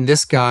resisting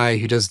this guy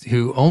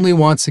who only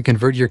wants to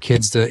convert your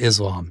kids to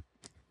Islam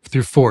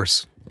through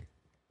force.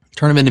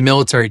 Turn them into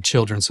military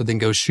children so they can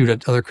go shoot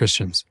at other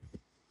Christians.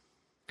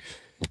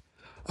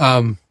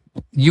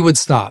 You would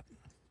stop.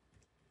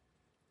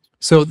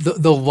 So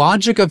the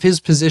logic of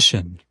his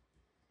position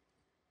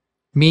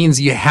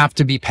means you have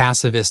to be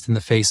pacifist in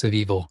the face of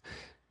evil,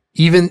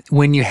 even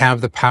when you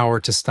have the power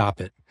to stop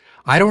it.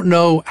 I don't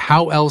know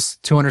how else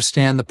to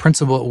understand the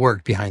principle at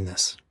work behind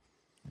this.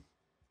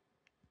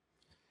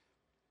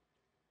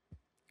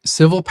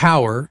 Civil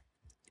power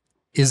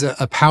is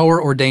a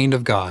power ordained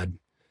of God.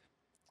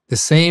 The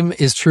same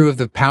is true of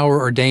the power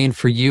ordained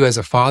for you as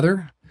a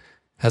father,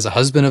 as a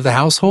husband of the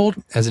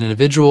household, as an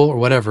individual, or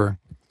whatever.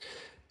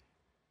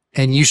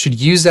 And you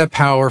should use that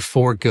power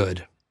for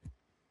good.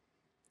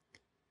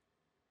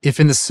 If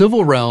in the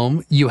civil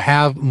realm you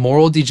have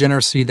moral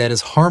degeneracy that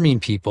is harming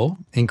people,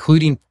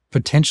 including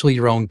potentially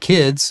your own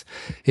kids,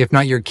 if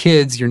not your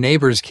kids, your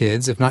neighbor's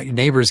kids, if not your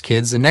neighbor's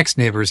kids, the next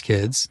neighbor's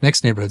kids,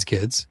 next neighborhood's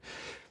kids,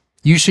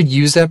 you should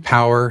use that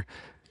power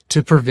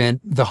to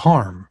prevent the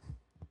harm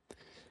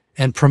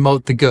and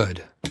promote the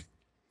good.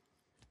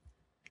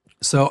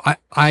 So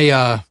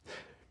I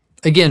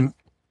again,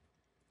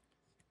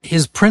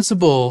 his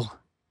principle,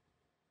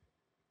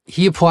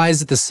 he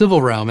applies at the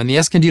civil realm, and the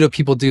Escondido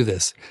people do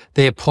this.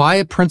 They apply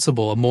a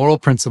principle, a moral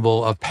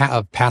principle of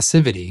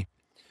passivity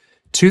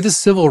to the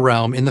civil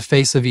realm in the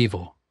face of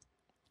evil.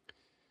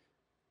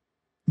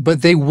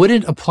 But they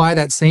wouldn't apply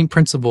that same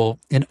principle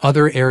in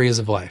other areas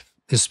of life,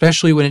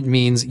 especially when it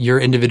means your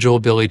individual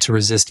ability to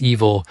resist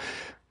evil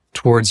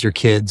towards your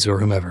kids or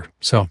whomever.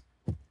 So,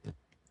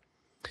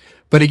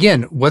 But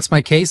again, what's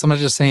my case? I'm not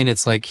just saying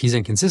it's like he's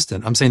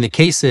inconsistent. I'm saying the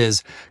case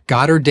is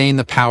God ordained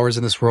the powers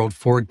in this world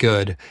for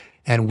good.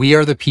 And we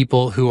are the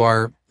people who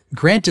are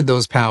granted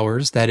those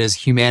powers, that is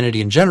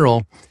humanity in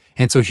general.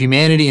 And so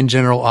humanity in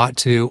general ought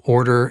to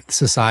order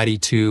society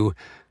to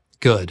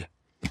good.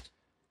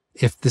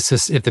 If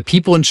the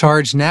people in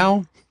charge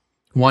now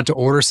want to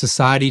order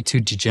society to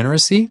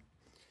degeneracy,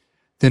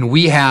 then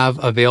we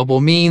have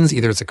available means.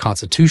 Either it's a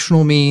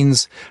constitutional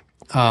means,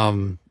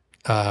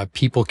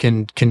 people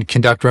can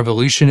conduct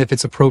revolution if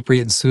it's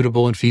appropriate and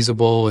suitable and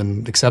feasible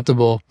and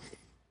acceptable,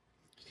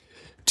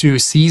 to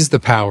seize the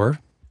power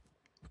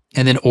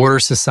and then order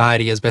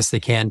society as best they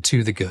can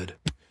to the good.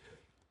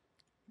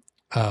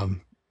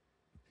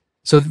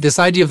 So this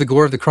idea of the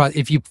glory of the cross,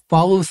 if you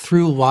follow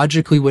through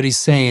logically what he's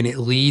saying, it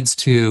leads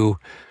to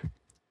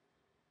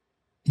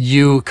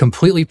you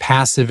completely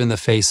passive in the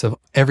face of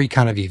every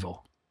kind of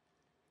evil.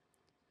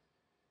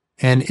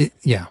 And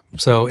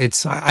so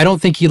I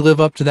don't think he'd live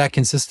up to that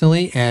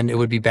consistently, and it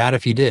would be bad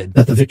if he did.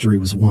 That the victory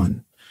was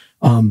won.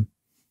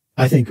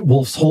 I think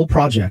Wolfe's whole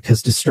project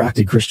has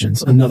distracted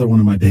Christians. Another one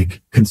of my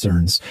big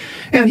concerns.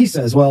 And he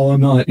says, well,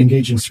 I'm not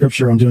engaging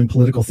scripture. I'm doing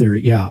political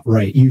theory. Yeah,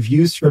 right. You've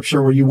used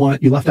scripture where you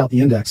want. You left out the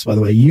index, by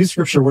the way. You use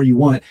scripture where you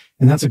want,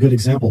 and that's a good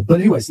example.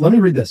 But anyways, let me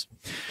read this.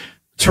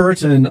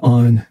 Turretin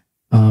on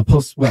I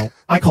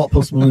call it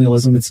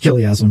postmillennialism. It's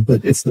Chiliasm,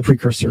 but it's the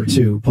precursor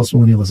to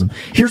postmillennialism.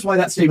 Here's why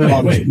that statement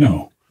bothers me.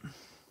 No.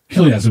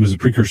 Chiliasm is a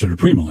precursor to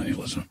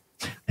premillennialism.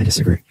 I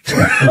disagree.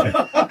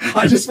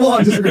 I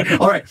disagree.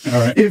 All right.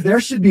 If there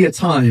should be a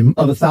time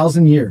of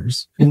 1,000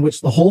 years in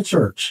which the whole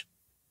church,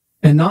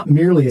 and not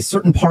merely a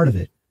certain part of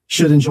it,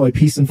 should enjoy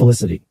peace and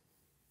felicity,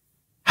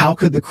 how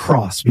could the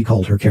cross be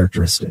called her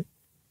characteristic?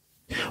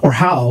 Or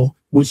how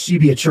would she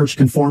be a church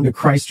conformed to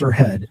Christ her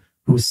head,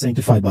 who was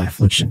sanctified by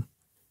affliction?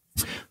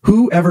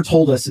 Who ever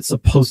told us it's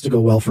supposed to go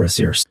well for us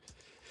here?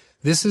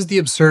 This is the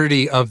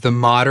absurdity of the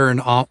modern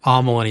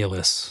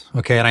amillennialists.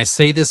 Okay, and I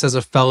say this as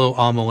a fellow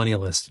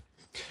amillennialist.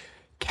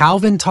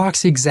 Calvin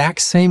talks the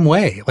exact same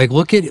way. Like,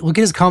 look at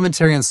his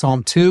commentary on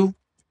Psalm 2,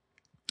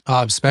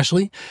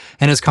 especially,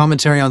 and his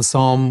commentary on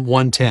Psalm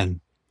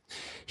 110.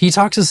 He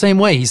talks the same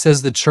way. He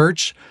says the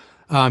church,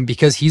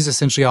 because he's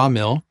essentially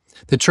amil,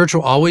 the church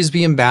will always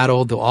be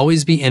embattled. There'll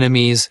always be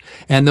enemies,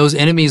 and those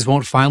enemies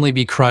won't finally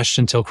be crushed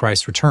until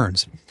Christ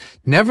returns.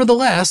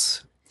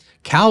 Nevertheless,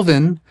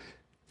 Calvin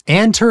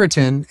and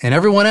Turretin and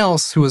everyone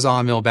else who was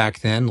amil back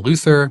then,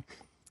 Luther,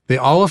 they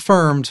all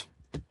affirmed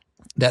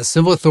that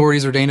civil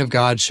authorities ordained of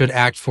God should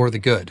act for the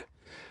good.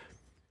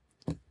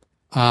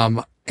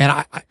 It's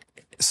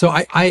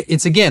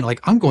again, like,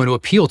 I'm going to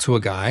appeal to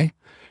a guy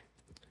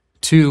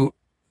to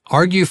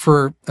argue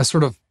for a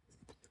sort of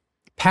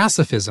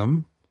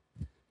pacifism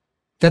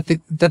that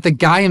the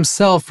guy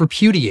himself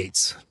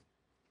repudiates.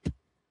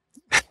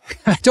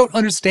 I don't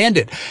understand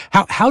it.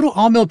 How do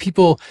amil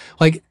people,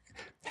 like,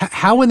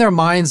 how in their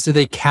minds do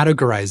they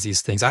categorize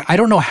these things? I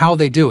don't know how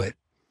they do it.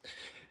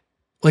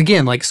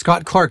 Again, like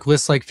Scott Clark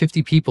lists like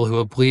 50 people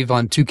who believe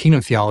on two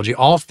kingdom theology.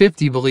 All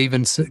 50 believe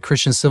in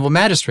Christian civil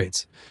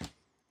magistrates.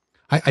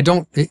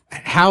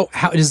 How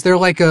is there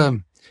like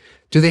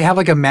do they have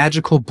like a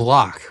magical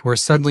block where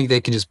suddenly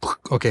they can just,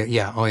 okay,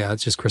 yeah, oh yeah,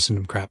 it's just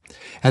Christendom crap.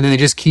 And then they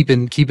just keep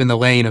in the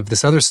lane of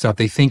this other stuff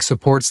they think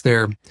supports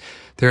their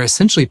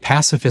essentially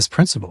pacifist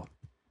principle.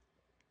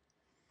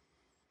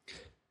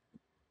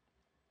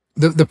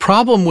 The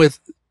problem with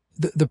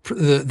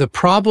the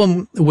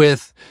problem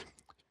with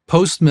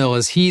post-mill,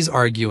 as he's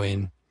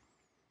arguing,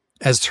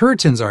 as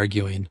Turretin's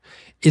arguing,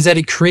 is that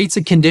it creates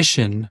a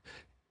condition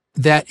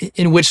that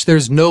in which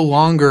there's no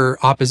longer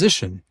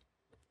opposition.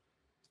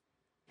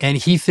 And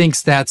he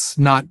thinks that's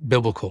not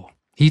biblical.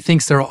 He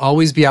thinks there will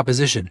always be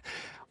opposition.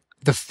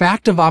 The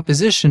fact of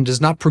opposition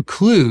does not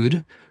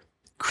preclude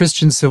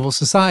Christian civil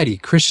society,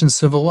 Christian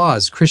civil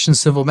laws, Christian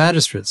civil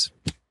magistrates.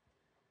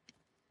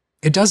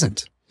 It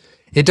doesn't.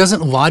 It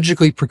doesn't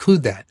logically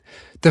preclude that.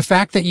 The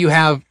fact that you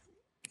have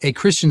a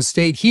Christian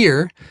state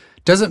here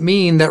doesn't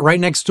mean that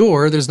right next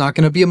door there's not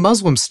going to be a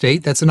Muslim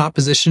state that's in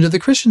opposition to the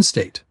Christian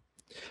state.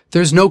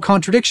 There's no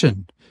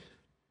contradiction.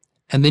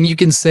 And then you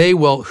can say,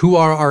 well, who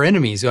are our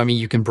enemies? I mean,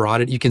 you can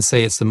broaden it. You can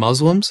say it's the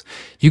Muslims.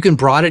 You can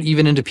broaden it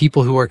even into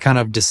people who are kind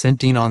of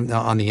dissenting on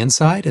the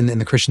inside and in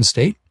the Christian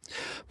state.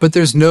 But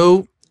there's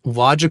no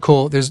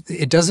logical,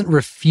 it doesn't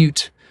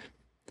refute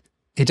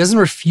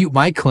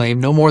my claim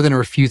no more than it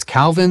refutes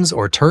Calvin's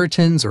or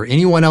Turretin's or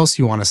anyone else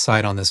you want to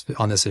cite on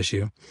this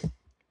issue.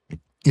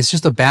 It's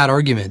just a bad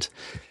argument.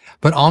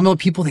 But amil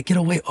people, they get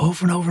away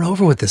over and over and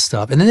over with this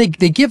stuff. And then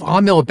they give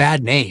amil a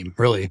bad name,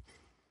 really.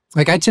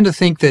 Like, I tend to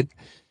think that,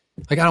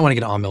 like, I don't want to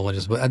get into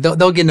amil, but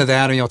they'll get into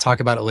that and I'll talk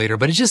about it later.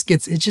 But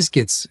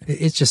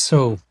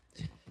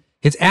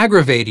it's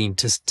aggravating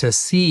to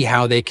see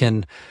how they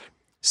can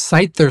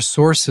cite their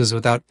sources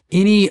without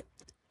any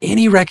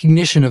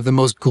recognition of the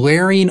most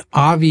glaring,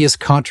 obvious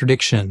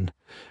contradiction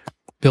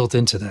built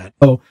into that.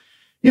 Oh,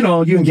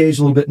 you engage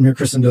a little bit in mere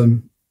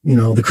Christendom.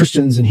 The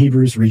Christians and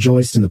Hebrews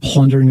rejoiced in the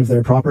plundering of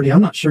their property.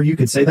 I'm not sure you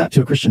could say that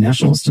to a Christian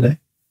nationalist today.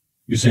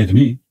 You say it to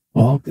me.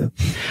 Well,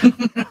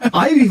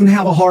 I even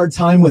have a hard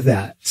time with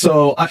that.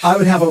 So I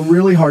would have a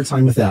really hard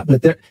time with that.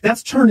 But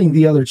that's turning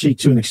the other cheek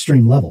to an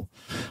extreme level.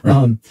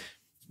 Right.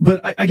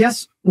 But I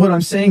guess what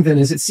I'm saying then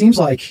is it seems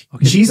like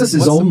Jesus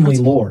is only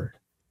Lord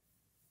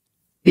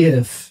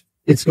if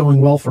it's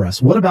going well for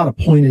us. What about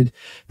appointed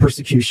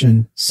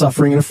persecution,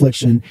 suffering, and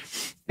affliction?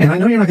 And I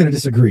know you're not going to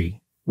disagree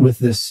with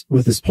this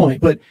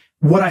point, but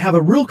what I have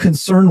a real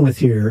concern with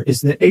here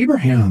is that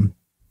Abraham,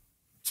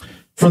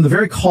 from the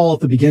very call at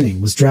the beginning,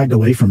 was dragged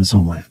away from his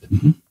homeland.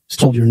 Mm-hmm. He's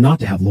told you're not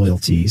to have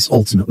loyalties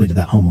ultimately to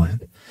that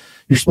homeland.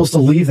 You're supposed to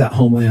leave that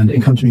homeland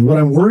and come to me. What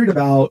I'm worried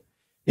about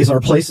is our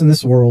place in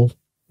this world.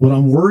 What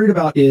I'm worried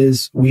about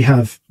is we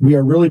are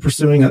really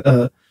pursuing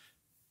a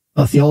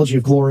theology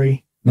of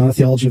glory, not a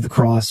theology of the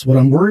cross. What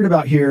I'm worried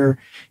about here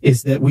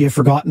is that we have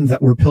forgotten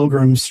that we're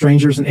pilgrims,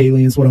 strangers, and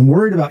aliens. What I'm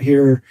worried about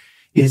here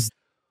is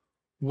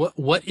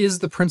what is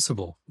the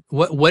principle?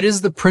 What is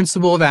the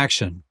principle of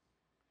action?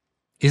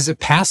 Is it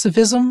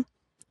pacifism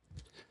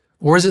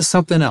or is it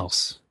something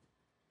else?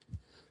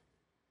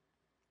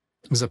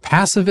 Is it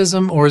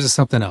pacifism or is it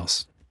something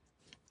else?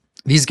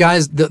 These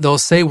guys, they'll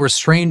say we're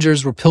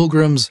strangers, we're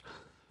pilgrims.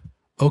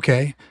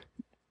 Okay.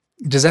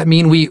 Does that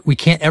mean we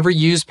can't ever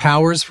use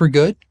powers for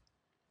good?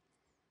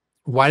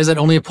 Why does that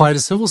only apply to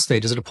civil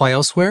state? Does it apply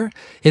elsewhere?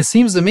 It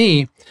seems to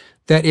me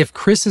that if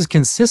Chris is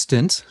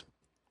consistent,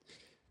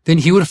 then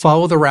he would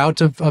follow the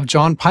route of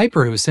John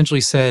Piper, who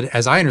essentially said,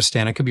 as I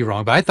understand, I could be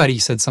wrong, but I thought he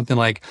said something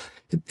like,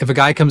 if a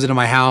guy comes into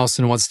my house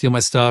and wants to steal my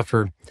stuff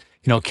or,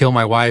 kill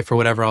my wife or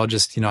whatever, I'll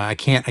just, I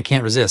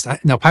can't resist.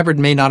 Now, Piper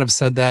may not have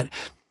said that.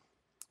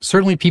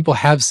 Certainly people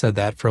have said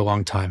that for a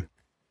long time.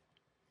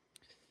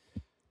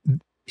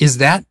 Is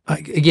that,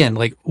 again,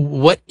 like,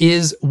 what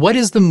is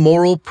the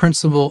moral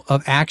principle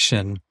of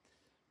action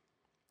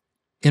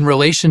in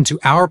relation to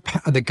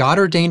the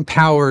God-ordained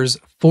powers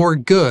for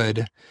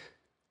good,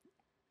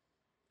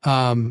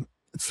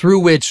 through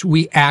which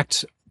we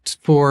act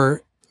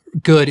for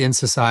good in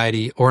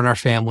society or in our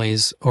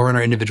families or in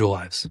our individual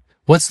lives?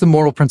 What's the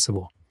moral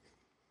principle?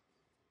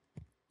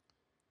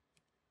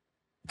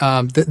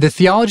 The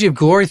theology of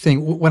glory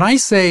thing, when I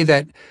say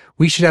that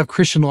we should have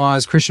Christian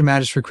laws, Christian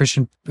magistrate,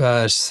 Christian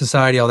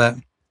society, all that,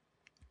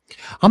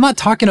 I'm not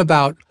talking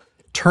about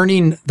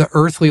turning the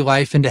earthly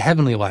life into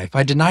heavenly life.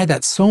 I deny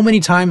that so many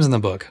times in the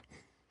book.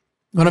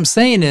 What I'm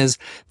saying is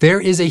there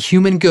is a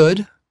human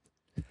good,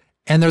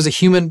 and there's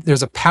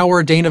a power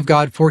ordained of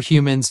God for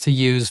humans to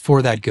use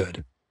for that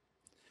good.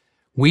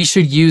 We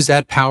should use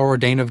that power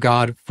ordained of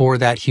God for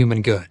that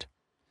human good.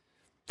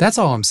 That's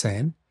all I'm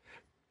saying.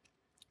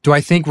 Do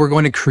I think we're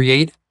going to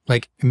create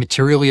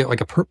materially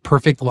like a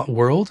perfect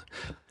world?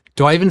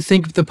 Do I even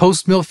think the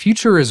post-mill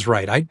future is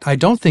right? I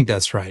don't think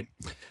that's right.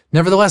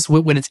 Nevertheless,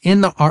 when it's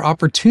in our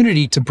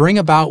opportunity to bring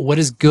about what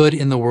is good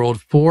in the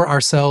world for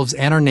ourselves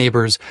and our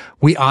neighbors,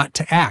 we ought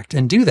to act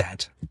and do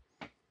that.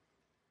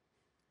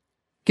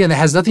 Again, that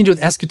has nothing to do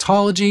with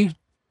eschatology,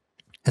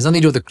 has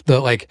nothing to do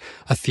with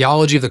a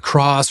theology of the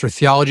cross or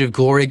theology of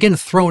glory. Again,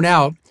 thrown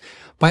out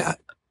by,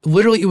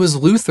 literally it was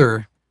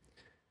Luther.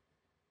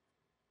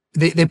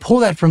 They pull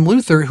that from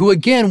Luther, who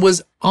again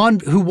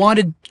who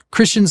wanted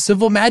Christian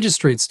civil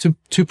magistrates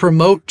to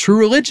promote true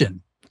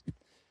religion.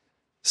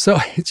 So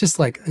it's just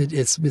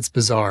it's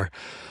bizarre.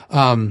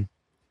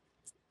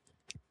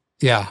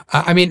 Yeah,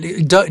 I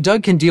mean,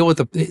 Doug can deal with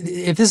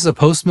if this is a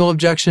post-mill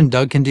objection,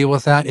 Doug can deal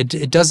with that.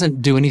 It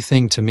doesn't do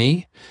anything to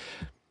me.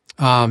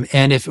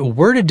 And if it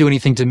were to do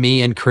anything to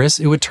me and Chris,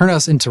 it would turn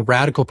us into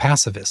radical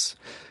pacifists.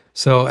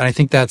 So, and I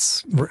think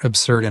that's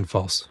absurd and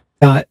false.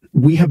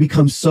 We have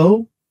become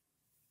so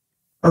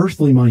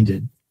earthly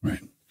minded, right,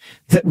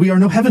 that we are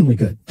no heavenly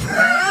good.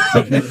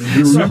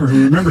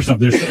 Remember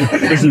something.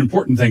 There's an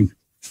important thing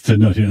to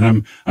note here,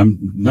 and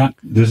I'm not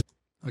this.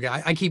 Okay,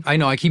 I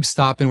keep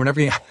stopping whenever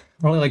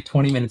we're only like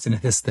 20 minutes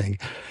into this thing.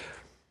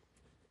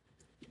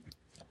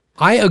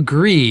 I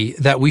agree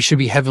that we should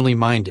be heavenly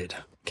minded,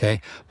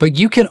 okay? But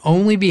you can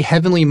only be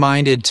heavenly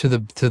minded to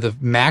the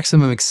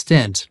maximum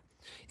extent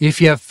if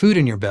you have food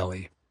in your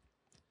belly,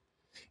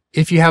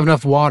 if you have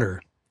enough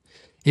water,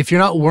 if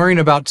you're not worrying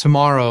about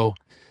tomorrow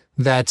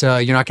that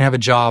you're not going to have a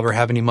job or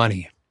have any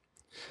money.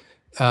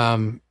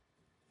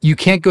 You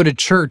can't go to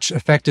church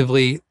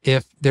effectively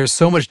if there's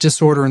so much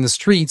disorder in the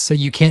streets that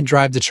you can't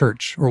drive to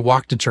church or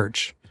walk to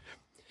church.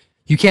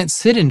 You can't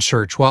sit in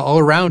church while all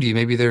around you,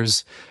 maybe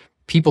there's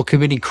people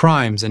committing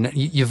crimes and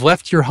you've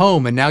left your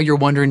home and now you're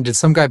wondering, did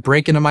some guy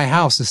break into my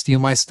house to steal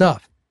my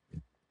stuff?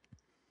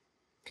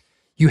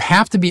 You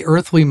have to be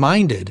earthly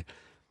minded.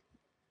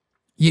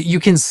 You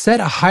can set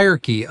a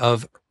hierarchy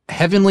of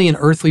heavenly and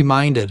earthly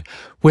minded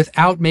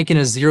without making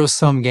a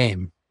zero-sum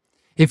game.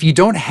 If you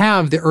don't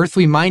have the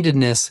earthly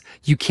mindedness,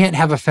 you can't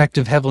have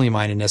effective heavenly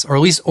mindedness, or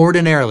at least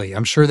ordinarily.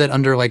 I'm sure that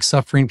under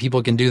suffering,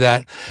 people can do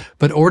that.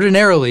 But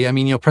ordinarily, I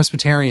mean,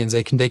 Presbyterians,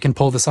 they can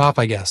pull this off,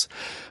 I guess.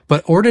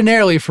 But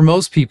ordinarily, for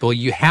most people,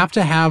 you have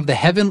to have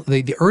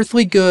the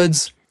earthly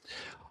goods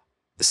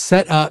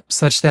set up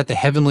such that the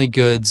heavenly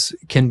goods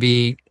can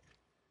be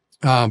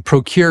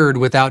procured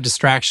without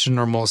distraction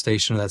or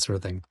molestation or that sort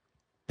of thing.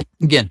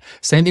 Again,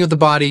 same thing with the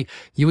body.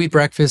 You eat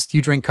breakfast,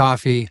 you drink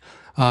coffee,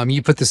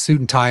 you put the suit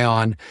and tie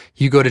on,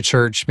 you go to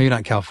church, maybe not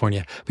in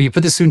California, but you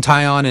put the suit and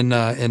tie on in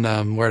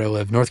where do I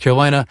live, North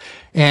Carolina,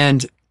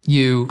 and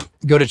you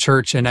go to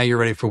church and now you're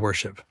ready for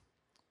worship.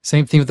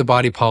 Same thing with the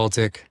body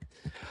politic.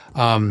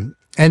 And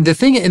the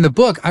thing in the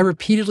book, I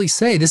repeatedly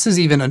say, this is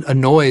even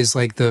annoys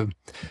like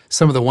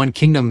some of the One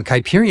Kingdom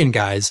Kuyperian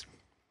guys.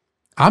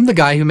 I'm the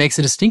guy who makes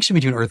a distinction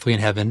between earthly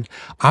and heaven.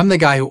 I'm the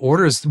guy who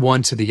orders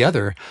one to the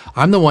other.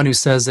 I'm the one who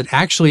says that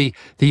actually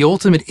the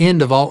ultimate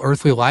end of all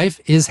earthly life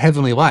is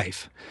heavenly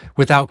life,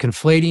 without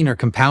conflating or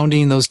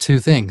compounding those two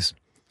things.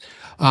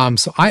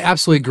 So I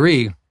absolutely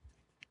agree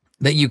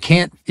that you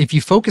can't, if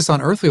you focus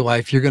on earthly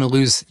life, you're going to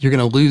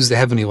lose the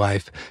heavenly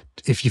life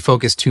if you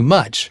focus too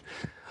much.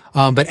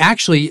 But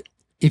actually,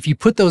 if you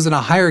put those in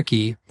a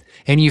hierarchy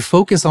and you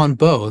focus on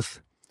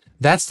both,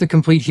 that's the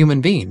complete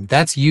human being.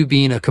 That's you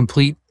being a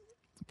complete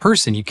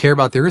person. You care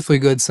about the earthly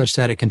good such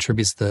that it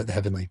contributes to the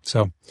heavenly.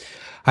 So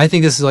I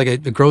think this is like a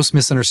gross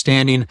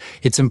misunderstanding.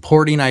 It's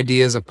importing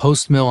ideas of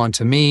post-mill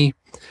onto me,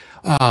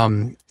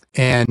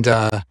 and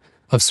of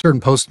certain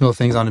post-mill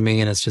things onto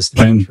me, and it's just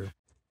not true.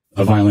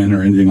 A violin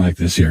or anything like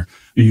this here.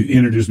 You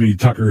introduced me,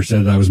 Tucker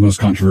said I was the most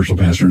controversial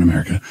pastor in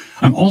America.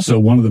 I'm also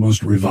one of the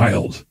most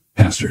reviled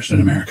pastors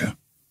in America.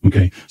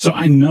 Okay. So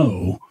I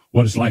know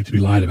what it's like to be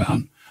lied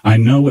about. I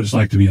know what it's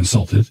like to be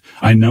insulted.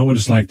 I know what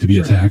it's like to be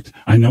attacked.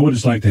 I know what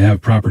it's like to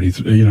have property.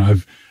 I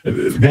have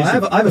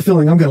a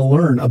feeling I'm going to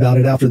learn about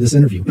it after this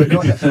interview. But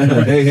go ahead.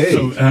 Right. Hey.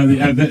 So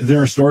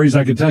there are stories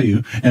I could tell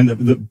you, and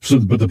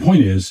but the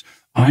point is,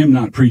 I am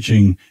not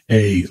preaching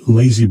a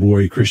lazy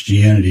boy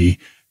Christianity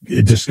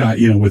disguise,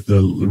 with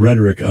the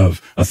rhetoric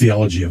of a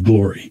theology of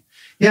glory.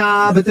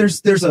 Yeah, but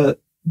there's the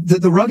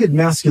rugged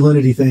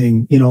masculinity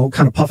thing,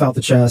 kind of puff out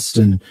the chest,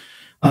 and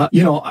I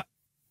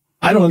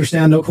don't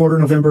understand No Quarter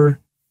November.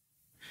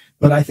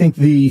 But I think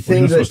the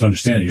thing you're supposed to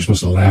understand it. You're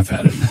supposed to laugh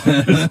at it.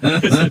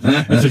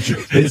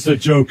 It's a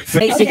joke.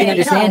 Faith-seeking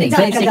understanding.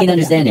 Faith-seeking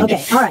understanding.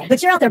 Okay, all right.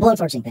 But you're out there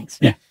blowtorching things.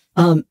 Yeah.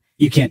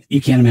 You can't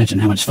imagine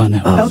how much fun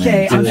that was.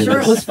 Okay, I'm sure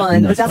it was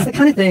fun, but that's the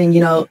kind of thing,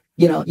 you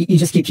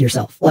just keep to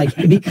yourself, like,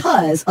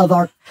 because of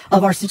our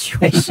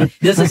situation.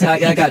 This is how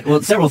I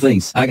got, several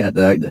things. I got,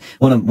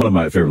 one of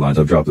my favorite lines,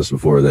 I've dropped this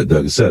before, that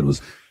Doug has said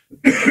was,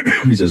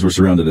 he says, we're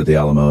surrounded at the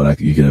Alamo,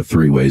 and you can have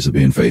three ways of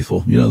being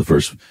faithful.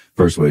 The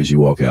first way is you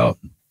walk out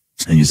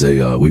and you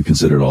say, we've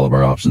considered all of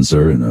our options,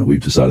 sir, and we've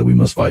decided we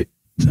must fight.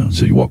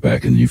 So you walk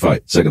back and you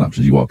fight. Second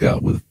option is you walk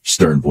out with a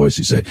stern voice.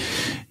 You say,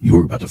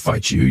 we're about to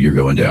fight you. You're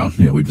going down.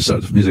 We've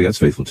decided. He's like, that's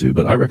faithful too.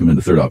 But I recommend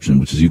the third option,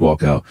 which is you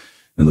walk out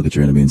and look at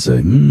your enemy and say,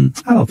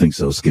 I don't think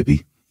so,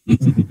 Skippy.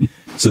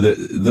 So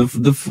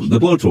the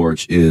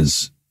blowtorch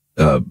is,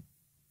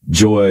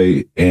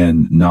 joy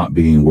and not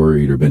being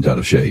worried or bent out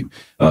of shape.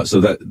 So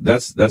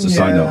that's a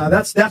side note.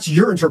 That's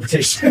your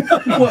interpretation,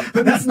 but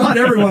that's not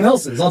everyone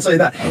else's. I'll tell you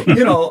that.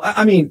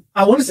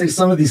 I want to say to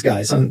some of these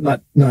guys, I'm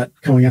not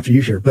coming after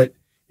you here, but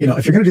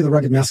if you're going to do the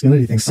rugged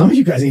masculinity thing, some of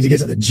you guys need to get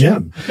to the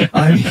gym.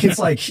 I mean, it's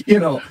like,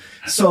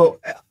 so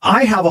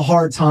I have a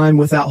hard time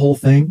with that whole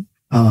thing.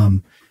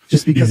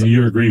 Just because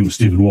you're agreeing with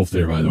Stephen Wolfe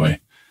there, by the way.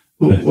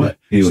 What?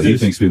 He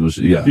thinks people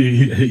should,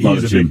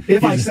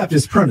 if I accept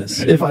his premise.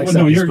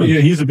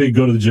 He's a big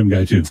go to the gym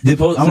guy too. I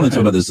want to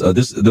talk about this.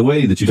 The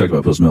way that you talked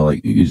about post-mill,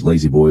 like you use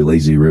lazy boy,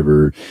 lazy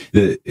river.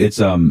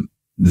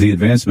 The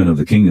advancement of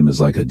the kingdom is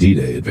like a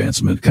D-Day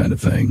advancement kind of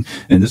thing.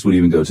 And this would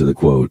even go to the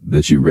quote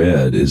that you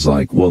read is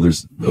like, well,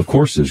 of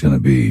course there's going to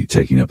be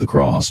taking up the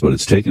cross, but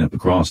it's taking up the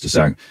cross to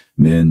sack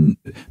men.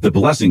 The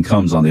blessing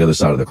comes on the other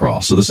side of the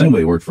cross. So the same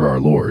way it worked for our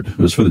Lord. It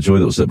was for the joy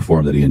that was set before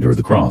him that he endured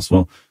the cross.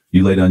 Well,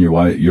 you lay down your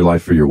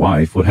life for your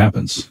wife. What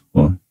happens?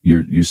 Well,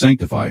 you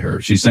sanctify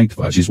her. She's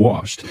sanctified. She's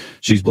washed.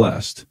 She's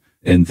blessed.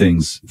 And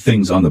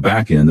things on the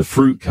back end, the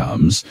fruit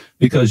comes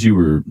because you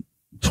were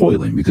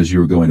toiling, because you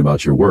were going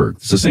about your work.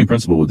 It's the same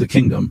principle with the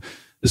kingdom.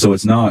 So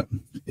it's not,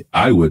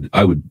 I would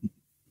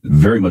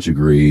very much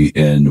agree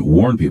and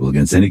warn people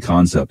against any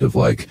concept of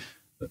like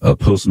a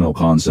post-mill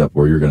concept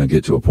where you're going to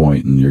get to a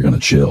point and you're going to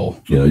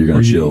chill. You're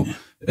going to chill.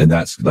 And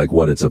that's like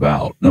what it's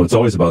about. No, it's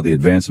always about the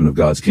advancement of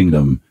God's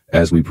kingdom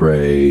as we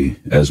pray,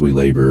 as we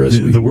labor,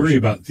 the worry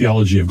about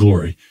theology of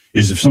glory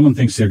is if someone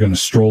thinks they're going to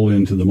stroll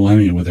into the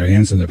millennium with their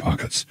hands in their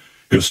pockets,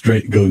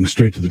 going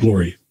straight to the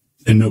glory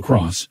and no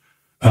cross.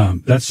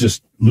 That's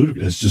just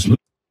ludicrous. It's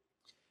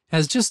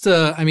just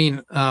I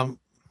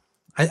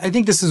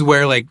think this is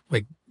where like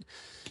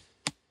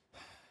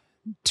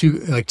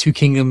two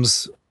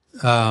kingdoms,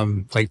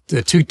 like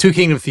the two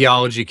kingdom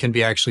theology can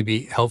actually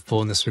be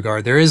helpful in this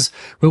regard.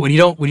 But when you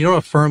don't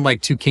affirm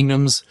like two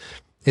kingdoms,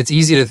 it's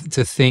easy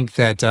to think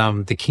that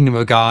the kingdom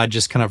of God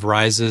just kind of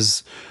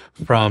rises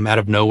from out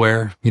of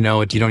nowhere. You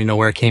don't even know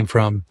where it came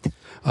from,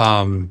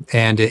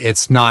 and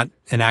it's not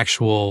an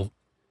actual.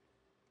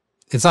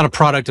 It's not a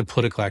product of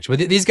political action.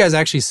 But these guys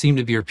actually seem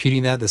to be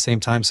repeating that at the same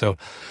time. So,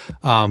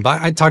 but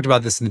I talked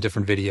about this in a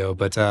different video.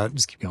 But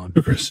just keep going,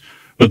 Chris.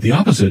 But the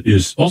opposite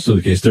is also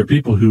the case. There are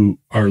people who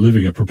are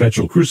living a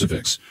perpetual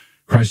crucifix.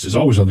 Christ is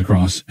always on the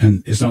cross,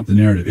 and it's not the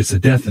narrative. It's the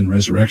death and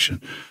resurrection.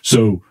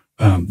 So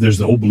there's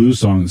the old blues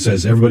song that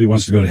says, everybody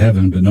wants to go to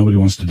heaven, but nobody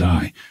wants to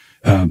die.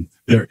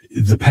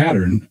 The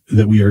pattern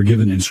that we are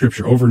given in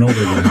Scripture over and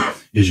over again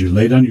is you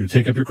lay down, you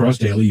take up your cross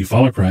daily, you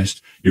follow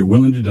Christ, you're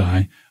willing to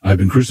die. I've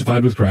been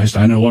crucified with Christ.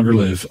 I no longer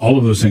live. All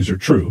of those things are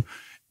true.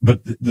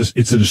 But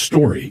it's a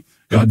story.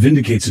 God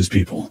vindicates his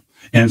people.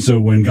 And so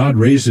when God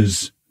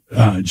raises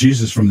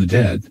Jesus from the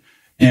dead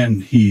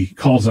and he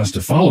calls us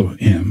to follow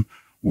him,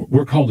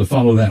 we're called to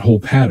follow that whole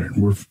pattern.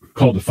 We're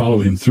called to follow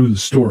him through the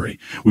story,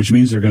 which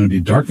means there are going to be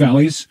dark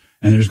valleys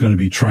and there's going to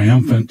be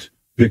triumphant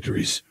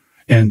victories.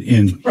 And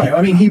right.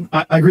 I mean,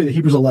 I agree that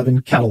Hebrews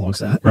 11 catalogs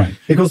that. Right.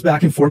 It goes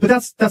back and forth, but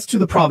that's to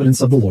the providence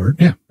of the Lord.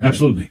 Yeah,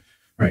 absolutely.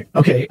 Right.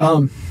 Okay.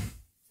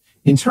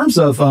 In terms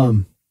of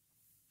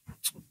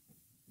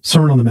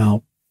Sermon on the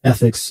Mount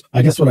ethics,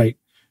 I guess what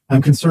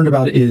I'm concerned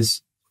about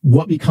is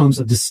what becomes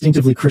a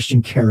distinctively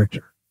Christian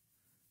character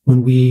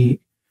when we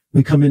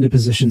come into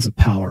positions of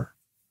power.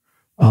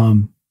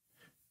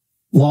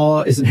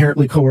 Law is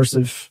inherently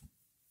coercive.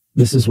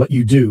 This is what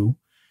you do,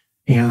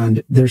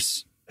 and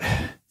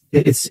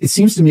it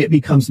seems to me it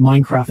becomes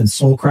Minecraft and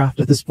Soulcraft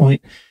at this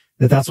point,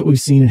 that's what we've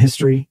seen in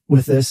history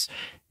with this.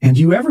 And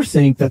do you ever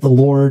think that the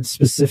Lord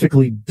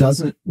specifically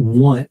doesn't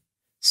want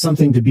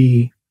something to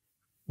be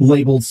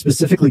labeled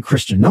specifically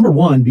Christian? Number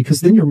one,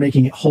 because then you're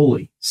making it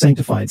holy,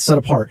 sanctified, set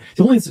apart.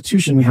 The only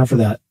institution we have for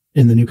that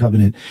in the New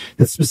Covenant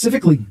that's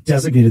specifically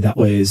designated that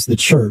way is the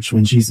church.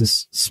 When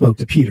Jesus spoke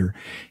to Peter,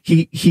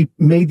 he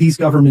made these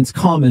governments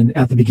common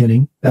at the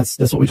beginning. That's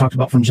what we talked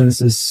about from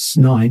Genesis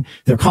 9.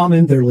 They're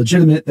common, they're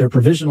legitimate, they're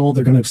provisional,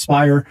 they're going to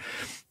expire.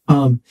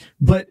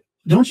 But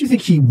don't you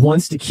think he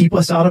wants to keep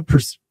us out of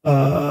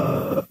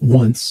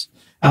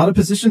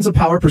positions of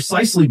power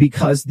precisely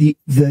because the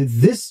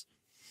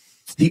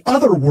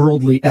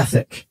otherworldly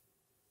ethic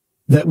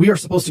that we are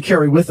supposed to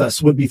carry with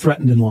us would be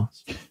threatened and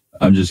lost?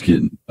 I'm just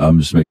kidding. I'm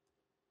just making.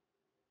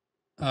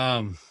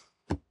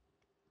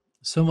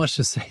 So much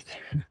to say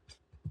there.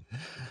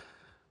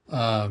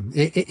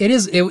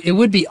 It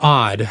would be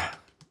odd.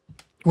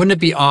 Wouldn't it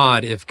be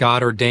odd if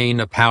God ordained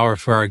a power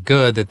for our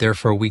good that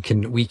therefore we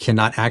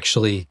cannot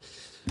actually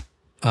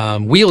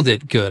wield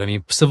it good? I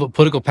mean,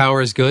 political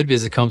power is good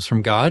because it comes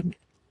from God.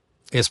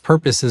 Its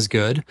purpose is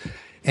good.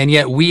 And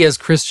yet we as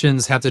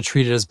Christians have to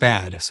treat it as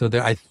bad. So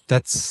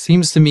that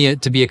seems to me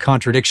to be a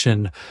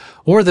contradiction.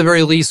 Or at the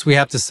very least, we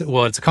have to say,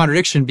 well, it's a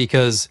contradiction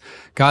because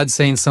God's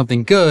saying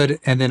something good.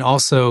 And then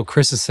also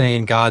Chris is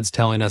saying God's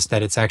telling us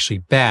that it's actually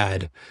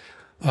bad.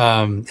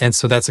 And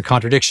so that's a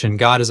contradiction.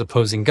 God is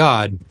opposing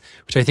God,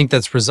 which I think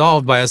that's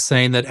resolved by us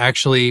saying that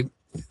actually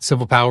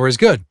civil power is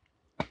good.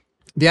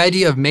 The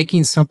idea of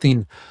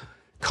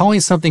calling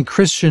something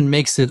Christian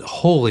makes it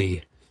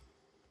holy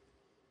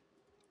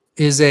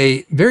is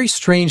a very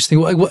strange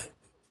thing.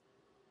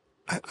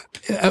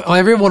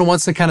 Everyone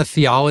wants to kind of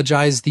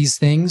theologize these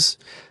things.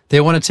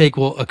 They want to take,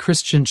 well, a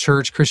Christian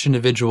church, Christian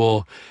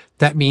individual,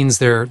 that means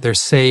they're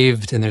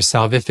saved and there's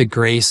salvific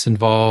grace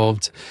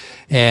involved,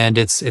 and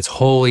it's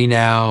holy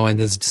now, and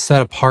it's a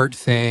set apart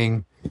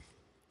thing.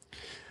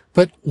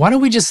 But why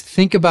don't we just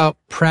think about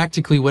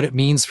practically what it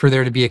means for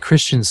there to be a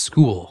Christian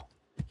school?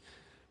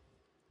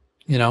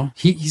 You know,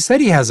 he said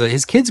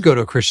his kids go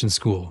to a Christian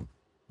school.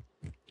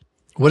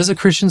 What is a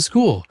Christian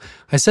school?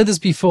 I said this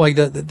before, like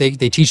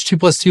they teach 2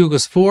 + 2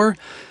 = 4.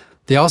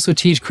 They also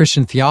teach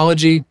Christian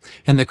theology,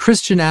 and the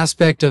Christian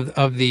aspect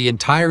of the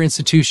entire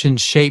institution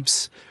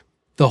shapes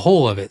the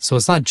whole of it. So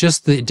it's not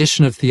just the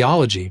addition of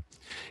theology.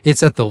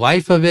 It's at the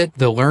life of it,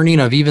 the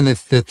learning of even the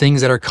things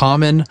that are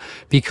common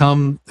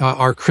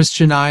are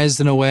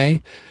Christianized in a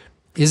way.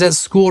 Is that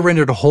school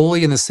rendered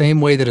holy in the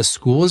same way that a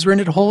school is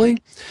rendered holy?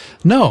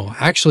 No,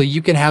 actually,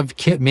 you can have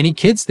many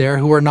kids there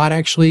who are not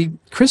actually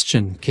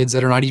Christian, kids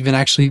that are not even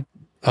actually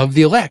of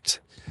the elect.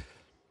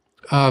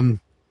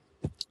 And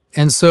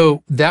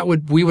so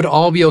we would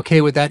all be okay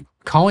with that,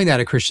 calling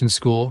that a Christian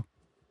school,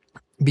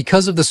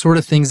 because of the sort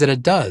of things that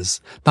it does.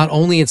 Not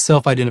only its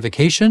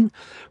self-identification,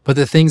 but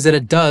the things that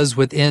it does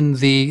within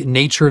the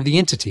nature of the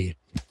entity.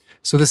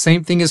 So the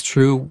same thing is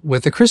true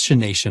with a Christian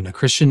nation. A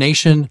Christian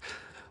nation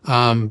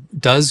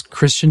does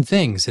Christian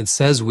things. It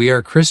says we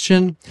are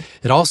Christian.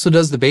 It also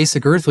does the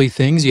basic earthly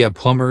things. You have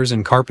plumbers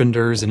and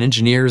carpenters and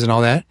engineers and all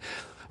that.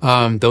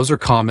 Those are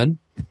common.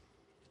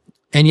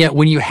 And yet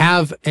when you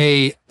have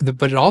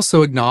but it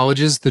also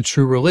acknowledges the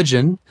true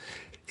religion,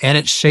 and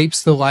it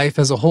shapes the life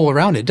as a whole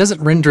around it. It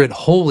doesn't render it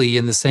holy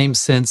in the same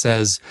sense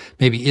as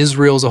maybe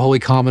Israel's a holy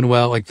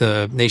commonwealth, like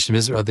the nation of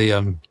Israel,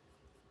 the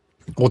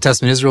Old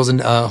Testament Israel's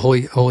a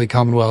holy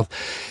commonwealth.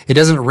 It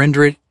doesn't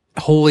render it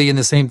holy in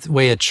the same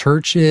way a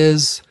church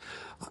is.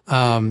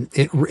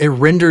 It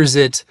renders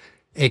it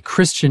a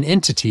Christian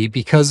entity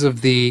because of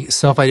the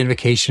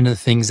self-identification of the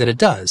things that it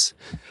does.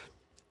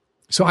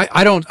 So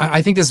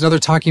I think there's another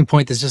talking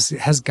point that just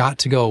has got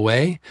to go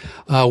away.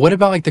 What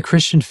about like the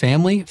Christian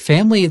family?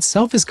 Family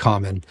itself is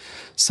common.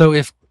 So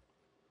if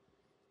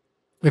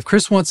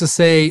Chris wants to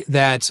say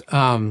that,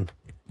 well,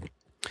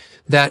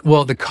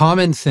 the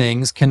common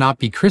things cannot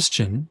be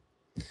Christian,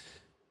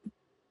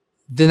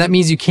 then that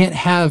means you can't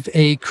have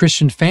a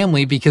Christian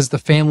family because the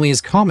family is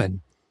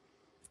common.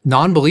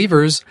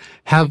 Non-believers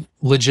have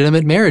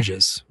legitimate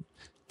marriages.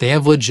 They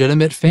have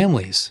legitimate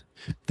families.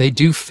 They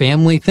do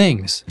family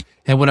things.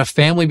 And when a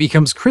family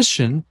becomes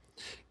Christian,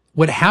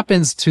 what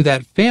happens to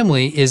that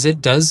family is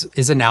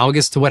is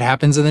analogous to what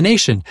happens in the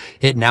nation.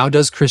 It now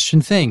does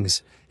Christian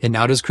things. It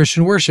now does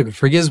Christian worship. It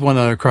forgives one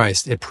another in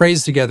Christ. It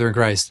prays together in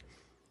Christ.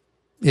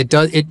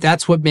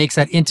 That's what makes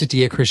that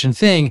entity a Christian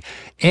thing.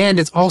 And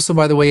it's also,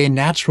 by the way, a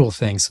natural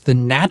thing. So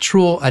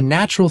a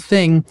natural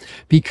thing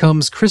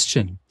becomes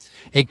Christian.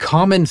 A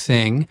common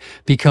thing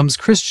becomes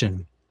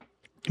Christian.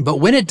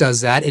 But when it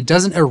does that, it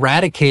doesn't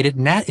eradicate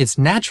its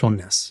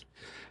naturalness.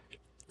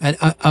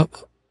 A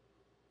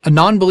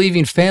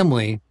non-believing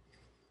family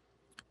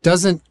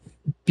doesn't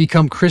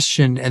become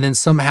Christian and then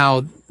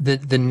somehow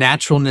the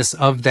naturalness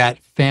of that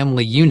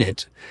family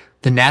unit,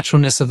 the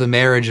naturalness of the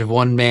marriage of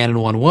one man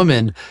and one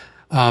woman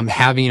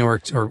having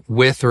or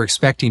with or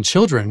expecting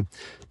children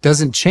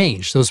doesn't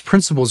change. Those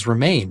principles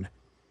remain.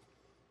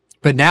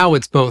 But now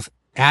it's both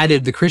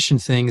added the Christian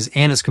things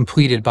and is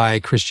completed by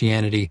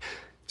Christianity.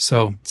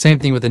 So same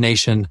thing with the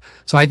nation.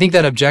 So I think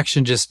that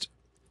objection just,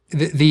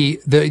 the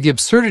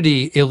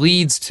absurdity, it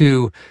leads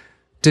to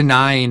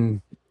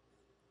denying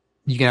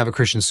you can have a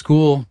Christian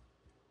school.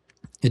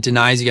 It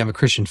denies you can have a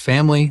Christian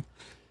family,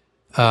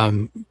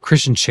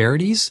 Christian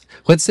charities.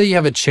 Let's say you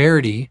have a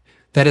charity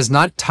that is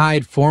not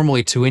tied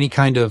formally to any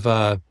kind of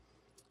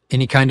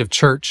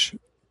church.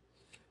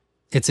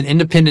 It's an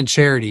independent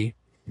charity.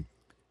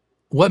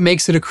 What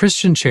makes it a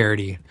Christian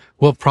charity?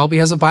 Well, it probably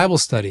has a Bible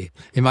study.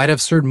 It might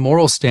have certain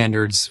moral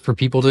standards for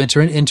people to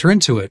enter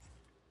into it.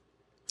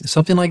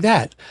 Something like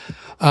that.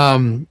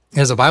 It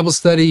has a Bible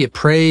study. It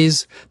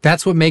prays.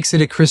 That's what makes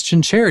it a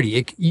Christian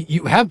charity.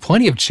 You have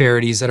plenty of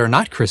charities that are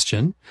not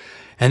Christian,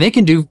 and they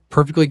can do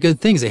perfectly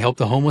good things. They help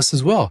the homeless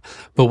as well.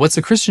 But what's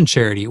a Christian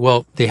charity?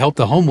 Well, they help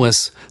the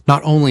homeless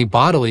not only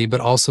bodily, but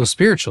also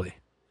spiritually.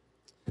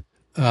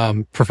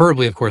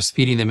 Preferably, of course,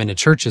 feeding them into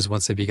churches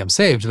once they become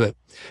saved.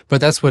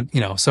 But that's what,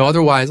 so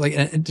otherwise, like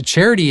the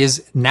charity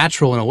is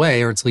natural in a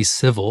way, or it's at least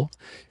civil.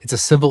 It's a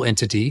civil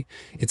entity.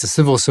 It's a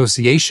civil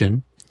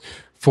association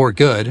for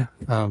good.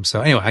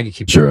 So anyway, I can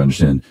keep Sure, I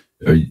understand.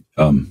 Are you,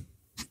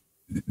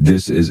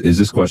 is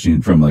this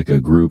question from like a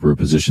group or a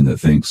position that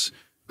thinks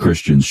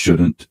Christians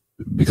shouldn't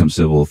become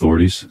civil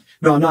authorities?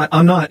 No,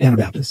 I'm not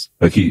Anabaptist.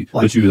 But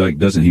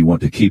doesn't he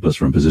want to keep us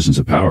from positions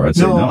of power? I'd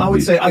say no. I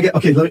would say,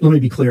 okay, let me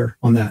be clear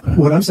on that.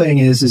 What I'm saying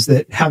is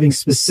that having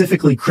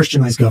specifically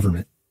Christianized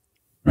government.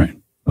 Right.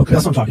 Okay.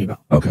 That's what I'm talking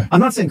about. Okay. I'm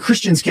not saying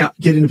Christians can't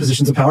get into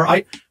positions of power.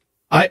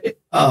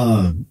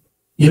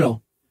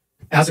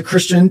 As a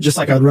Christian, just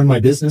like I would run my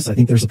business, I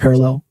think there's a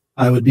parallel.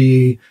 I would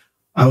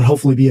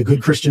hopefully be a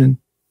good Christian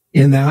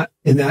in that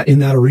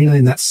arena,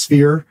 in that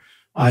sphere.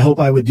 I hope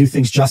I would do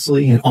things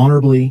justly and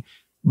honorably.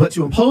 But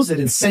to impose it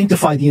and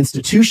sanctify the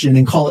institution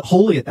and call it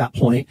holy at that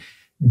point,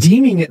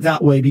 deeming it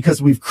that way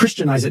because we've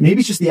Christianized it.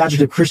 Maybe it's just the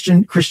adjective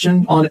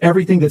Christian on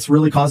everything that's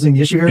really causing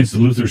the issue here. It's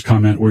Luther's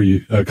comment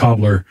where a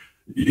cobbler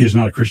is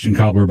not a Christian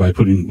cobbler by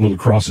putting little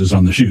crosses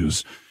on the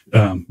shoes.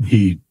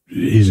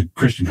 He's a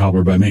Christian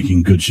cobbler by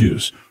making good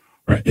shoes.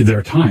 Right. There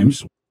are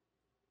times.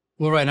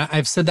 Well, right.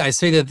 I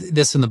say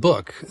this in the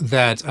book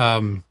that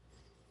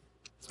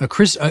a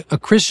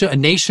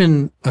Christian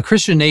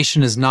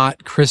nation is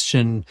not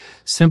Christian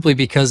simply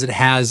because it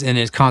has in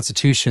its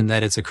constitution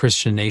that it's a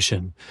Christian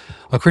nation.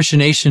 A Christian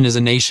nation is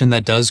a nation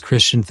that does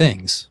Christian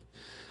things.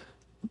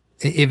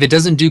 If it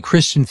doesn't do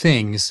Christian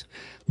things,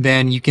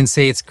 then you can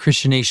say it's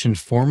Christian nation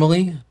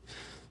formally,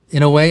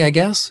 in a way, I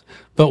guess.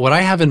 But what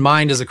I have in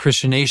mind as a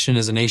Christian nation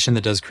is a nation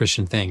that does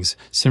Christian things.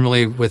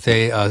 Similarly with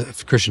a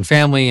Christian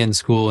family and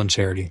school and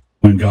charity.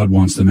 When God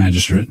wants the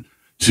magistrate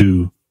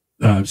to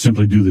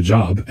simply do the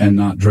job and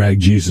not drag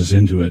Jesus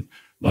into it,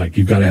 like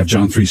you've got to have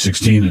John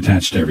 3:16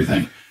 attached to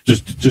everything.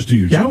 Just do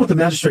your job. I don't want the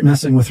magistrate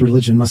messing with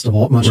religion much at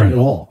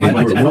all.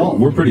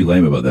 We're pretty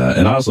lame about that.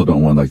 And I also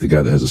don't want like the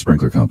guy that has a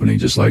sprinkler company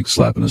just like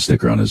slapping a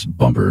sticker on his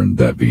bumper and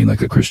that being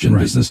like a Christian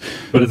business.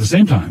 But at the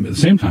same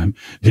time,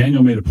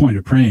 Daniel made a point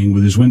of praying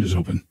with his windows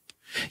open.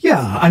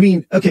 Yeah, I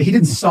mean, okay, he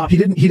didn't stop. He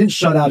didn't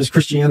shut out his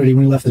Christianity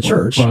when he left the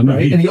church,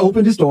 right? And he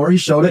opened his door. He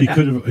showed it. He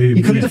could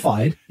have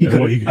defied. He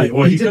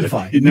did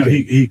defy. No,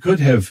 he could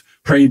have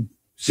prayed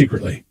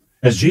secretly,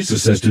 as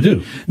Jesus says to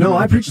do. No,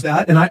 I preach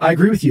that, and I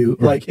agree with you.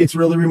 Right. Like, it's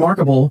really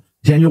remarkable.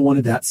 Daniel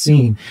wanted that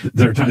scene.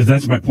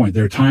 That's my point.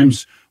 There are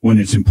times when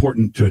it's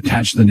important to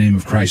attach the name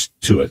of Christ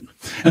to it,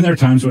 and there are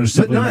times when it's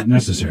simply not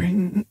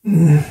necessary.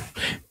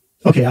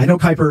 Okay, I know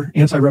Kuyper,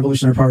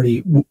 Anti-Revolutionary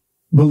Party,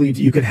 believed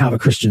you could have a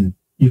Christian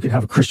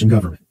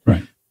government.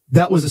 Right.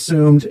 That was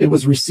assumed. It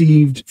was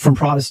received from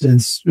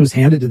Protestants. It was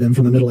handed to them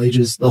from the Middle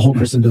Ages, the whole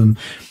Christendom.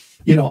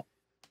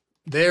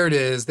 There it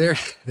is. There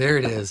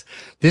it is.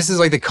 This is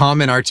like the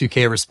common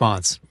R2K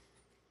response.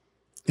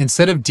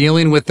 Instead of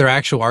dealing with their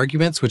actual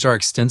arguments, which are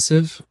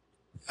extensive,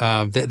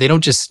 They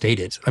don't just state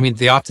it. I mean,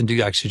 they often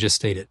do actually just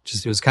state it.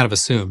 Just it was kind of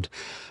assumed,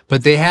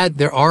 but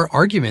there are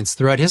arguments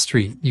throughout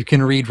history. You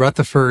can read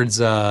Rutherford's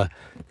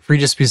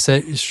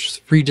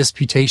free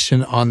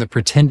disputation on the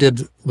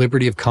pretended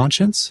liberty of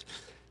conscience,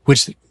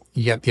 which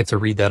you have to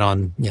read that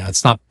on. Yeah,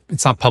 it's not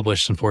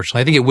published,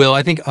 unfortunately. I think it will.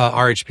 I think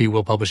RHP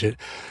will publish it.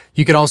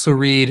 You could also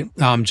read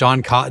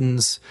John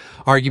Cotton's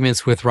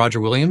arguments with Roger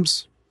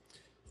Williams.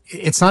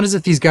 It's not as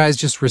if these guys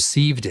just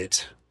received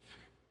it.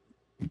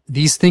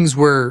 These things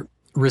were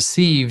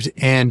received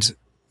and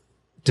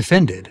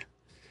defended.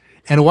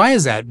 And why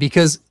is that?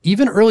 Because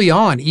even early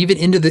on, even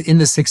in the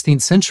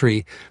 16th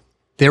century,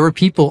 there were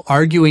people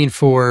arguing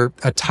for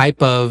a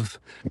type of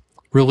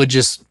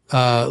religious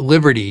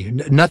liberty,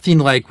 nothing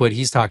like what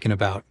he's talking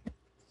about.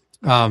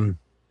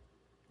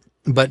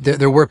 But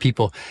there were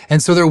people.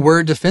 And so there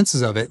were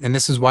defenses of it. And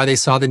this is why they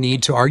saw the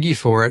need to argue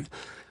for it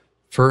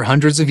for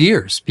hundreds of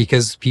years,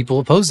 because people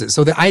opposed it.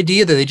 So the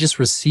idea that they just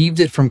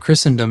received it from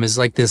Christendom is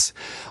like this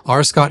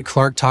R. Scott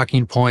Clark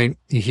talking point.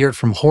 You hear it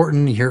from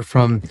Horton, you hear it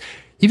from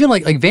even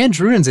like Van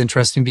Druenen's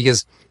interesting,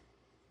 because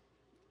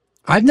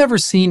I've never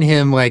seen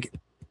him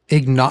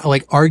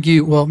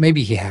argue. Well,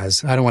 maybe he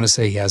has. I don't want to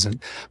say he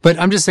hasn't, but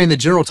I'm just saying the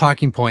general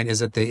talking point is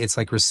that it's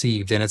like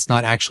received and it's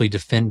not actually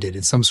defended.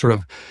 It's some sort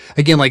of,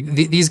 again, like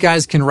these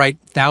guys can write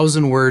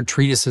 1,000-word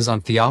treatises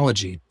on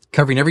theology,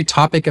 covering every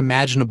topic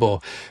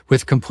imaginable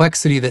with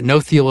complexity that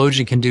no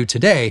theologian can do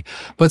today.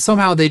 But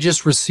somehow they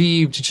just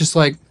received, just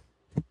like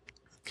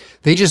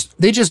they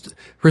just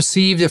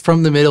received it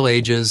from the Middle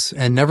Ages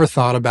and never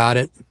thought about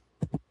it.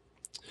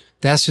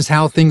 That's just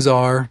how things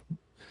are.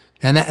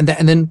 And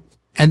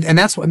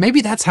that's what,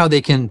 maybe that's how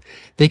they can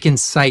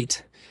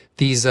cite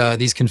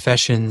these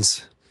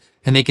confessions,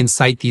 and they can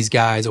cite these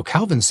guys. Oh,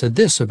 Calvin said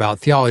this about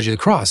theology of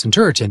the cross and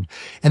church, and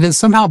then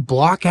somehow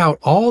block out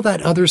all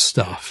that other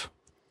stuff,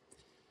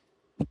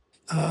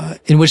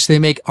 in which they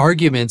make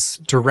arguments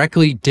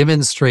directly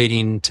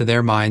demonstrating to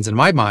their minds and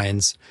my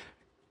minds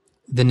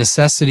the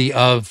necessity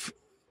of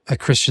a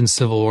Christian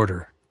civil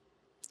order.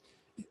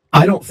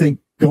 I don't think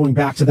going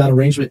back to that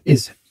arrangement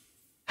is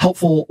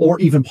helpful or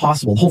even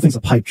possible. The whole thing's a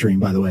pipe dream,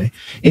 by the way,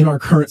 in our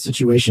current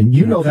situation.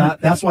 You know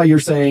that. That's why you're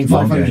saying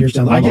 500 years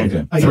down the line. I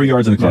get it. 3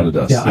 yards in a cloud of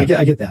dust. Yeah,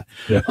 I get that.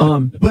 Yeah.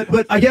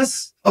 But I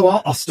guess,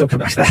 I'll still come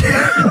back to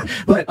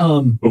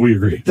that. but we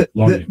agree.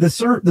 The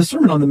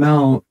Sermon on the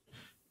Mount,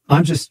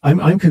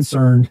 I'm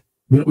concerned.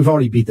 We've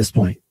already beat this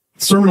point.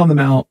 Sermon on the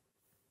Mount,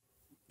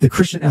 the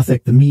Christian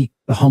ethic, the meek,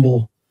 the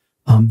humble,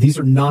 these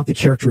are not the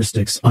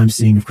characteristics I'm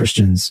seeing of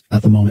Christians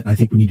at the moment. I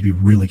think we need to be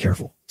really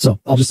careful. So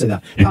I'll just say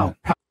that. Yeah.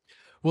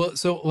 Well,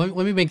 so let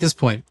me make this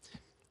point.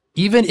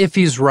 Even if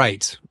he's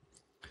right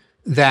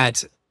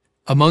that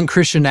among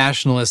Christian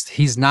nationalists,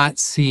 he's not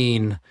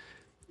seeing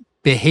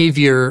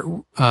behavior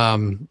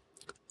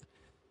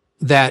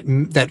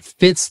that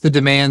fits the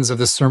demands of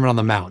the Sermon on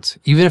the Mount,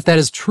 even if that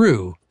is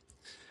true,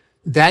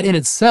 that in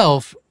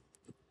itself,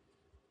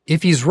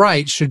 if he's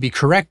right, should be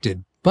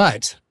corrected.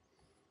 But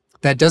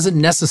that doesn't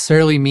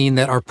necessarily mean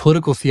that our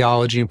political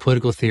theology and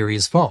political theory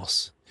is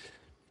false.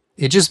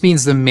 It just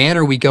means the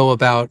manner we go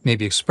about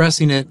maybe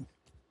expressing it,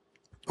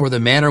 or the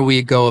manner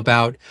we go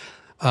about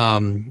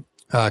kind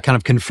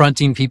of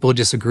confronting people who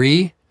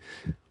disagree,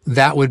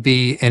 that would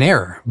be an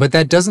error. But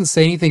that doesn't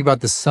say anything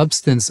about the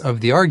substance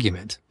of the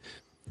argument.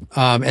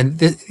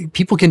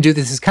 People can do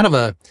this. It's kind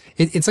of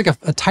it's like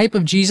a type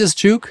of Jesus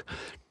juke,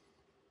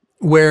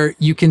 where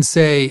you can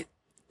say,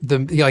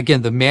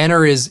 the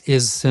manner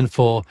is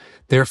sinful,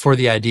 therefore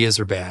the ideas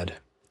are bad.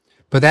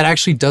 But that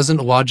actually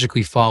doesn't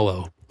logically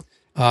follow.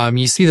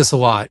 You see this a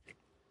lot.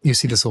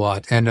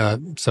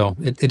 And so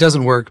it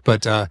doesn't work.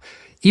 But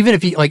even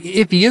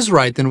if he is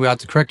right, then we ought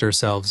to correct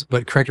ourselves,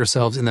 but correct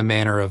ourselves in the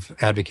manner of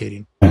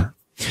advocating.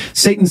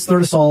 Satan's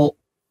third assault.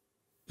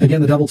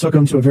 Again, the devil took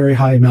him to a very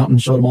high mountain,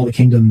 showed him all the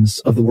kingdoms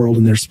of the world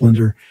in their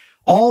splendor.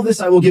 All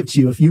this I will give to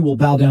you if you will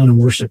bow down and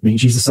worship me.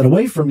 Jesus said,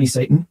 away from me,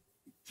 Satan,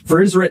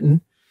 for it is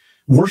written,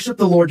 worship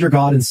the Lord your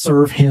God and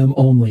serve him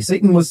only.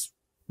 Satan was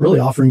really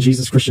offering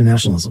Jesus Christian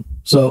nationalism.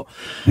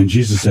 And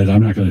Jesus said,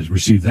 I'm not going to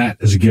receive that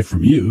as a gift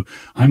from you.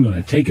 I'm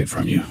going to take it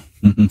from you.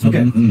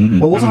 Okay.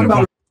 Well, we'll talk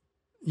about.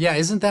 Yeah.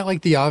 Isn't that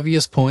like the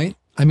obvious point?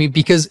 I mean,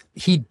 because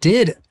he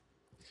did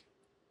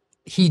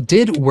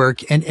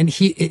work and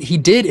he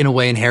did in a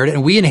way inherit it,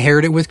 and we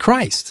inherit it with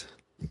Christ.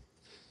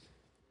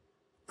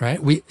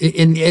 Right? We,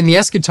 in the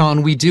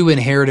eschaton, we do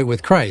inherit it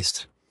with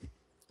Christ.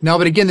 Now,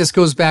 but again, this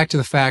goes back to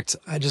the fact,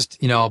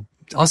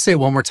 I'll say it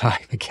one more time,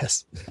 I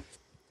guess.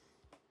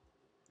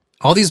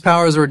 All these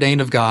powers are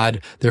ordained of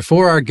God. They're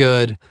for our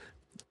good.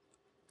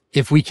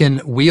 If we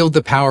can wield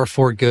the power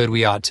for good,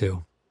 we ought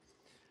to.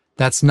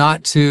 That's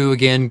not to,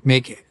 again,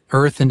 make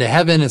earth into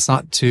heaven. It's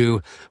not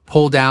to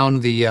pull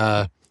down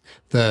the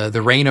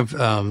reign of,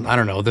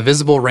 the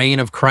visible reign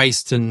of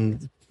Christ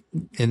and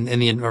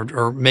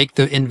or make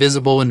the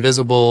invisible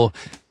invisible.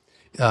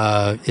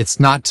 It's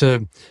not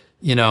to,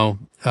 immanentize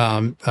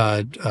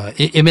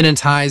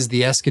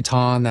the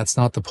eschaton. That's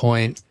not the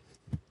point.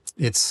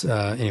 It's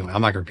anyway.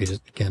 I'm not going to repeat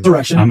it again.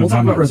 Resurrection. We'll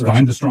talk about resurrection.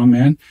 Find the strong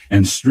man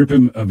and strip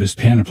him of his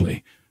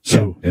panoply.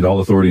 So, and all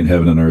authority in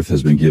heaven and earth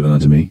has been given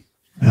unto me.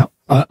 Yeah,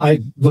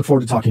 I look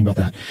forward to talking about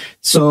that.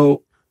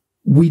 So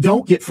we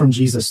don't get from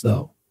Jesus,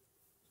 though,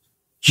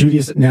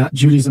 Judaism,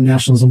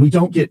 nationalism. We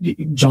don't get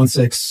John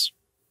 6.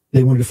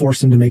 They wanted to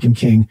force him to make him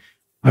king.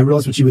 I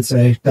realize what you would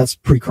say. That's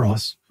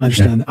pre-cross. I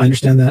understand. Yeah. I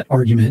understand that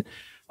argument.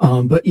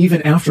 But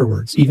even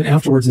afterwards,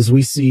 as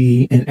we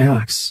see in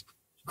Acts,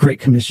 Great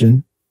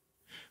Commission,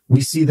 we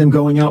see them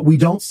going out. We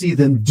don't see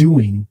them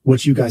doing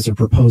what you guys are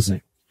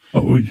proposing.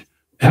 Oh,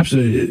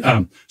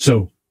 absolutely.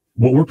 So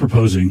what we're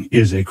proposing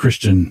is a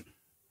Christian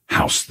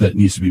house that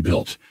needs to be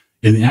built.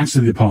 In the Acts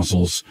of the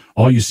Apostles,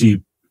 all you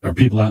see are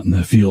people out in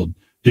the field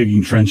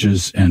digging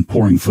trenches and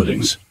pouring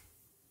footings.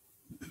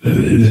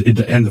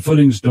 And the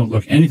footings don't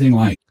look anything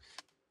like.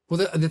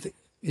 Well,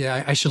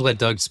 yeah, I should let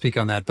Doug speak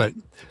on that, but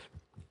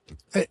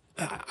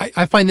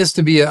I find this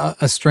to be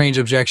a strange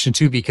objection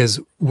too, because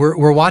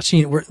we're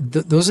watching.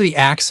 Those are the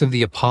Acts of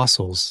the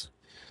Apostles.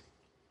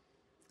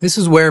 This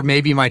is where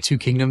maybe my two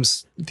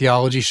kingdoms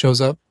theology shows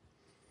up,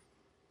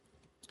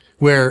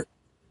 where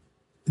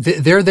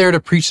they're there to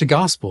preach the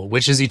gospel,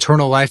 which is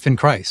eternal life in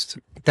Christ.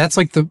 That's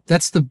like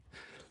that's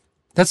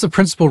the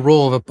principal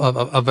role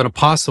of an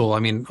apostle. I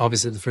mean,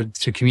 obviously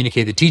to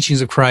communicate the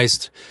teachings of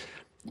Christ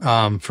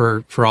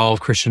for all of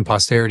Christian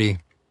posterity.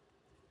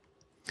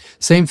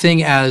 Same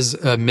thing as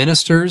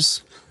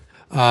ministers.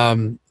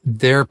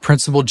 Their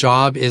principal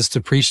job is to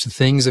preach the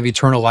things of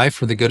eternal life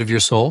for the good of your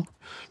soul.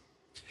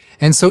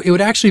 And so it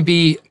would actually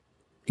be,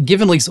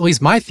 given at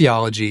least my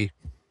theology,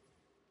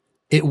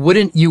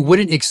 you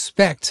wouldn't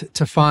expect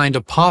to find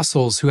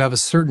apostles who have a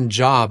certain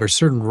job or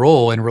certain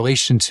role in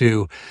relation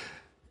to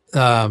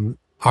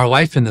our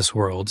life in this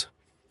world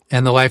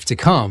and the life to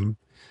come,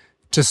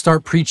 to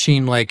start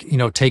preaching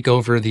take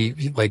over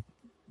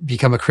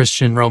become a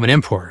Christian Roman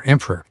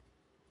emperor.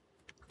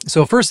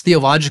 So first,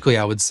 theologically,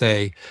 I would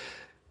say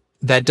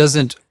that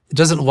doesn't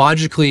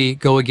logically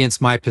go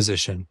against my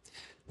position.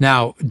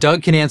 Now,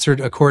 Doug can answer it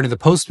according to the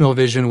post-mill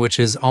vision, which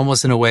is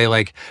almost in a way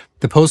like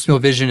the post-mill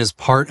vision is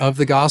part of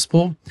the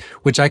gospel,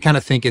 which I kind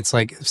of think it's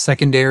like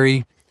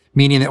secondary,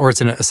 meaning that, or it's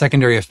a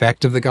secondary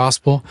effect of the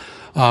gospel.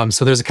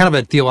 So there's a kind of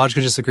a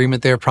theological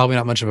disagreement there, probably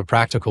not much of a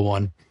practical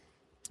one.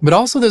 But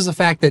also there's the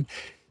fact that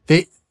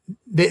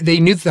they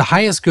knew that the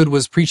highest good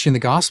was preaching the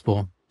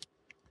gospel.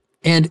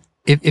 And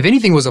if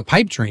anything was a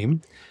pipe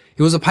dream,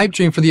 it was a pipe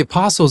dream for the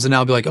apostles, and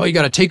now be like, oh, you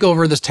got to take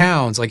over this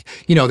town. It's like,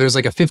 there's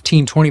like a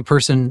 15, 20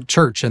 person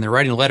church, and they're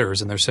writing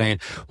letters and they're saying,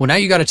 well, now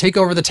you got to take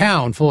over the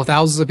town full of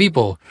thousands of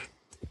people.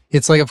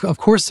 It's like, of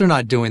course they're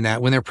not doing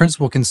that when their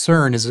principal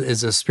concern is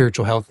a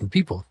spiritual health of the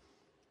people,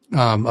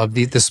 of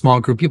the small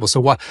group of people.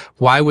 So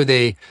why would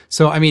they?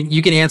 So, I mean,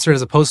 you can answer it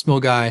as a post-mill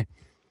guy,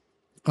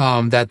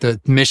 that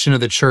the mission of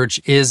the church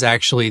is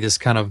actually this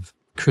kind of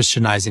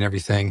Christianizing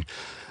everything.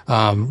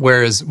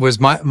 Whereas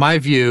my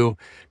view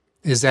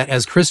is that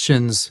as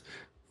Christians,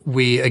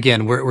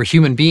 we're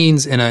human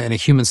beings in a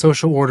human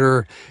social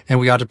order, and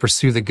we ought to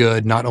pursue the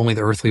good, not only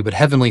the earthly, but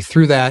heavenly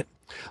through that.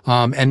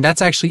 And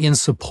that's actually in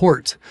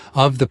support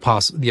of the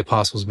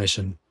apostles'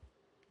 mission.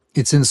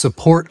 It's in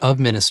support of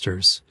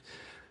ministers.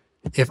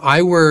 If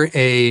I were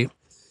a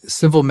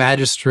civil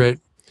magistrate,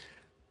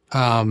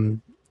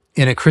 in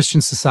a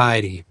Christian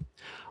society,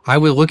 I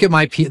would look at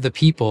the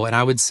people and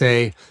I would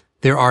say,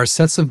 there are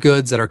sets of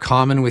goods that are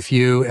common with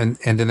you, and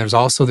then there's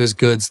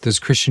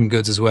Christian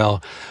goods as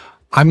well.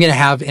 I'm going to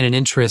have an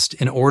interest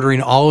in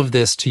ordering all of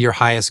this to your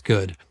highest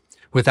good,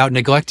 without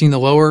neglecting the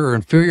lower or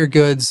inferior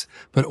goods,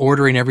 but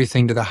ordering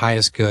everything to the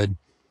highest good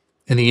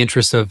in the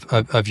interest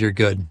of your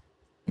good.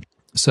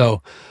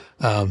 So,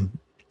 and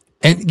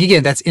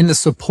again, that's in the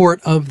support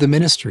of the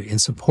ministry,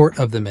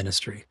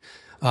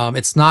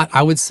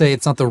 I would say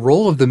it's not the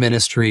role of the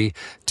ministry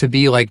to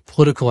be like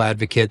political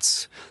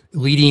advocates,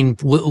 leading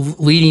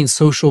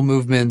social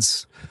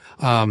movements,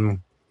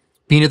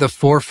 being at the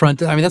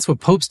forefront. I mean, that's what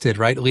popes did,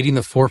 right? Leading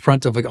the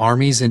forefront of like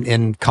armies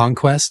in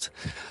conquest.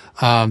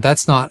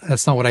 That's not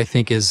what I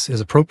think is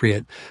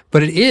appropriate.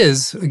 But it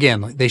is,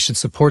 again, they should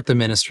support the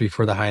ministry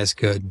for the highest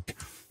good.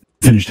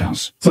 Finished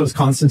house. So does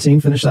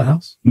Constantine finish that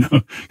house? No,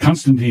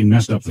 Constantine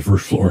messed up the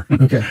first floor.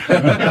 Okay.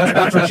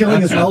 After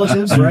killing his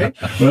relatives, right?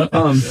 Well,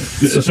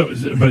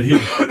 but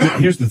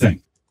here's the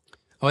thing.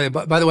 Oh yeah.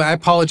 By the way, I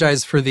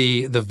apologize for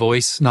the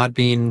voice not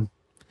being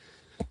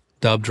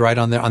dubbed right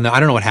on there. I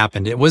don't know what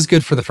happened. It was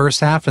good for the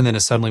first half, and then it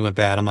suddenly went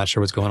bad. I'm not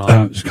sure what's going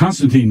on.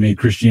 Constantine made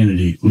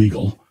Christianity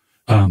legal.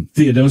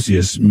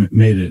 Theodosius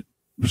made it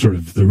sort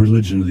of the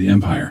religion of the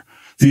empire.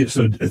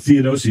 So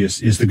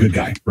Theodosius is the good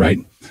guy, right,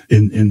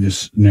 in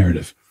this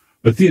narrative.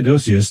 But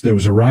Theodosius, there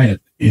was a riot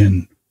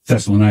in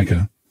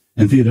Thessalonica,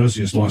 and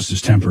Theodosius lost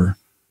his temper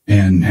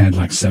and had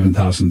like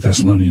 7,000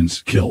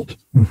 Thessalonians killed.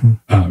 Mm-hmm.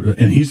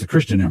 And he's the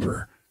Christian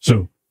emperor.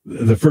 So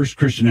the first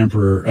Christian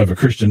emperor of a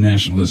Christian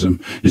nationalism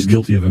is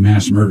guilty of a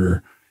mass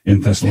murder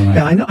in Thessalonica.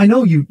 Yeah, I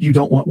know you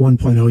don't want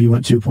 1.0, you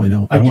want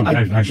 2.0.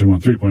 I actually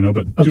want 3.0,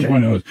 but okay.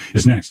 2.0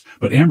 is next.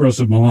 But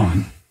Ambrose of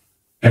Milan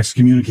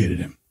excommunicated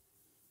him,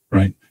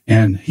 right?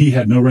 And he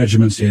had no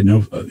regiments. He had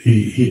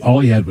all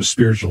he had was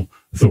spiritual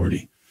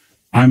authority.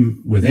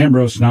 I'm with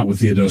Ambrose, not with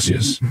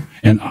Theodosius.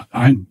 And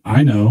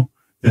I know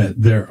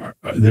that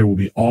there will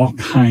be all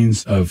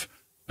kinds of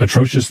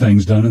atrocious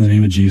things done in the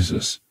name of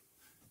Jesus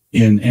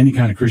in any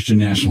kind of Christian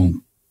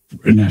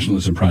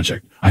nationalism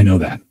project. I know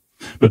that.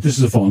 But this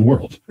is a fallen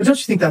world. But don't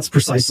you think that's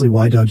precisely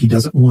why, Doug, he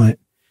doesn't want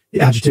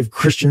the adjective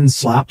Christian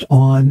slapped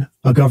on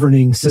a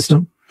governing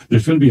system?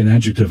 There's going to be an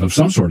adjective of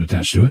some sort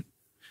attached to it.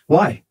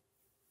 Why?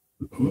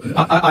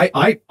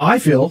 I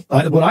feel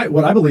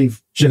what I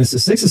believe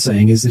Genesis 6 is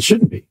saying is it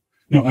shouldn't be.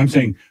 No, I'm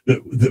saying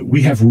that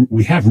we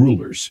have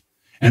rulers,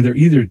 and they're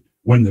either,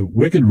 when the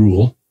wicked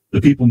rule,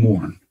 the people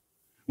mourn.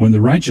 When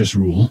the righteous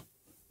rule,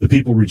 the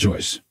people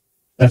rejoice.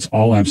 That's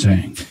all I'm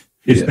saying.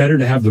 It's better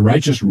to have the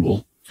righteous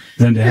rule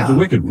than to have the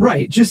wicked rule.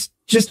 Right. Just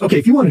okay.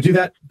 If you want to do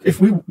that,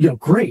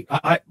 great.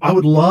 I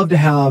would love to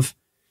have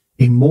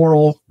a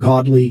moral,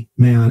 godly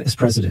man as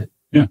president.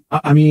 Yeah.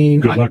 I mean,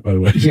 good luck, by the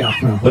way.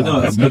 Yeah. But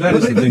that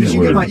is the thing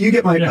that you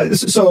get my.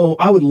 So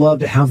I would love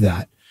to have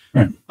that.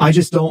 Right. I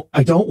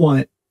don't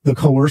want the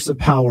coercive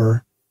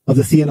power of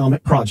the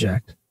theonomic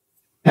project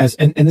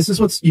and this is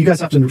what you guys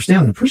have to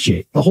understand and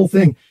appreciate. The whole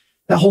thing,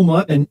 that whole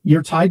and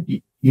you're tied,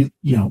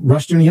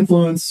 Rushdoony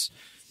influence,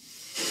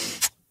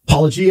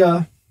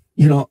 apologia,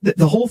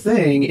 the whole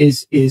thing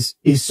is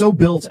so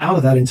built out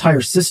of that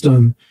entire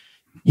system.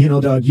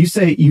 Doug,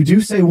 you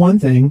do say one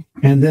thing,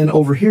 and then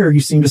over here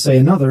you seem to say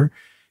another,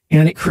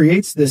 and it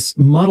creates this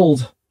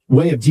muddled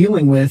way of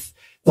dealing with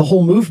the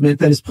whole movement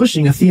that is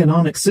pushing a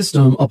theonomic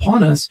system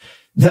upon us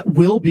that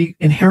will be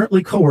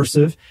inherently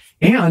coercive.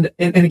 And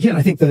again,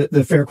 I think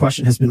the fair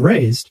question has been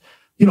raised.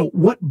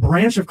 What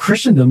branch of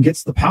Christendom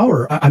gets the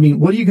power? I mean,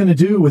 what are you going to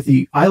do with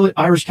the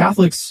Irish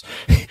Catholics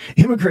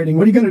immigrating?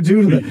 What are you going to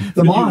do to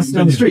the mosque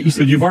down the street?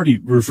 But you've already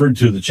referred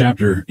to the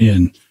chapter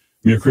in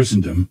Mere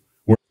Christendom.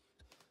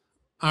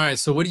 All right,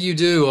 so what do you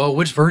do? Oh,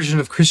 which version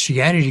of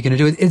Christianity are you going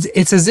to do?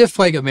 It's as if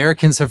like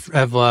Americans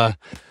have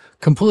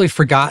completely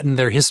forgotten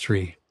their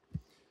history.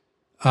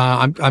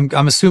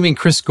 I'm assuming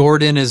Chris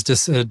Gordon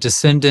is a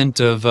descendant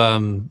of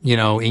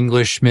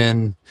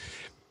Englishmen.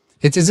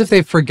 It's as if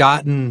they've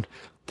forgotten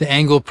the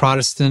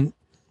Anglo-Protestant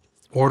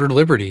ordered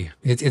liberty.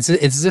 It's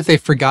as if they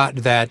forgot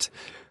that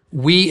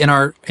we in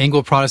our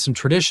Anglo-Protestant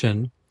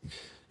tradition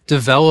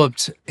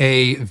developed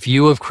a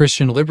view of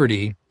Christian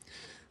liberty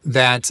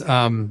that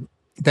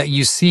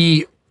you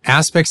see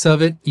aspects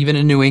of it even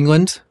in New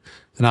England,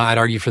 and I'd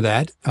argue for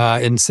that.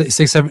 In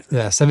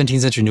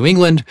 17th century New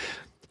England,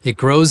 it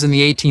grows in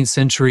the 18th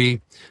century,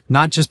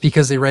 not just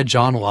because they read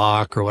John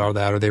Locke or all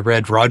that, or they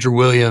read Roger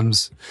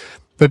Williams,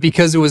 but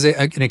because it was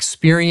an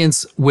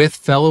experience with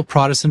fellow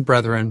Protestant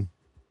brethren,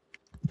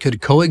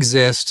 could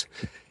coexist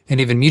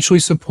and even mutually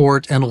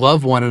support and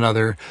love one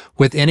another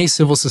within a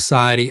civil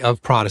society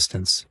of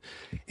Protestants.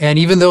 And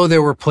even though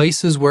there were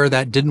places where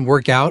that didn't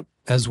work out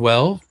as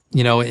well,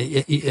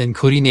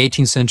 including the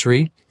 18th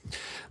century,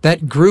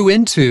 that grew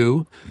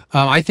into,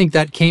 I think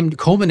that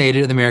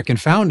culminated in the American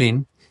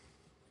founding,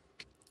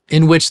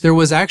 in which there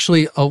was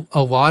actually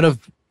a lot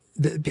of,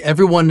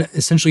 everyone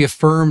essentially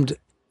affirmed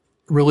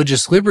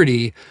religious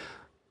liberty,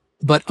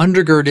 but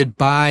undergirded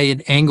by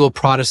an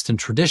Anglo-Protestant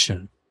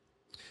tradition.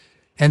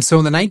 And so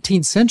in the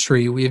 19th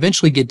century, we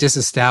eventually get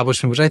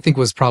disestablishment, which I think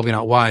was probably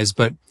not wise,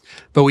 but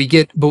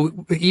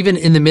even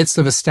in the midst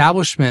of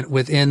establishment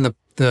within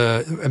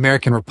the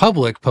American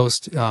Republic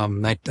post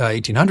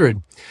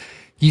 1800,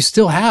 you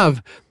still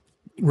have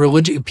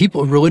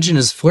religion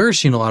is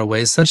flourishing in a lot of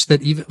ways, such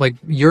that even like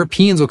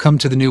Europeans will come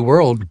to the New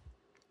World,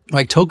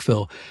 like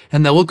Tocqueville,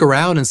 and they'll look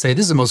around and say,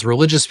 this is the most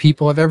religious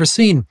people I've ever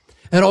seen.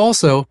 And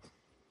also,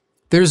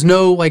 there's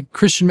no like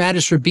Christian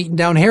magistrate beating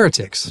down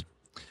heretics.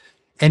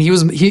 And he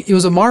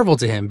was a marvel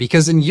to him,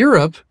 because in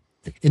Europe,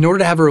 in order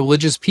to have a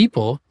religious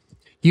people,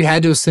 you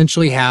had to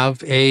essentially have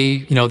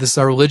this is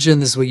our religion,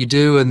 this is what you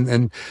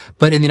do.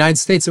 But in the United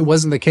States, it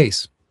wasn't the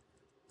case.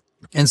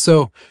 And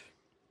so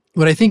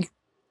what I think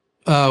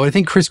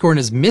Chris Gordon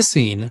is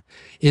missing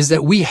is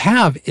that we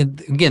have,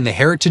 again, the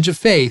heritage of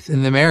faith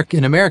in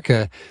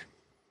America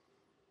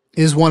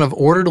is one of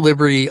ordered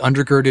liberty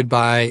undergirded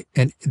by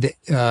an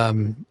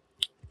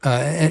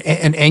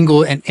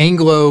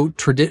Anglo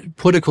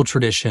political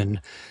tradition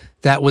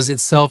that was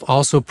itself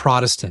also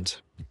Protestant.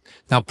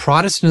 Now,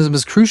 Protestantism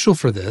is crucial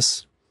for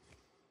this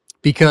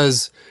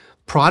because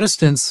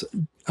Protestants,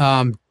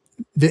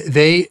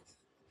 they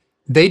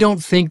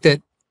don't think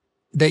that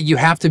you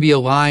have to be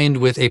aligned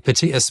with a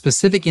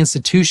specific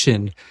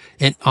institution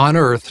on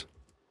earth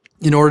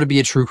in order to be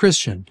a true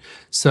Christian.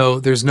 So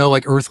there's no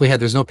like earthly head,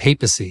 there's no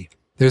papacy.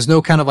 There's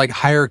no kind of like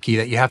hierarchy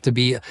that you have to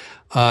be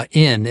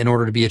in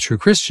order to be a true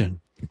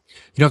Christian. You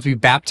don't have to be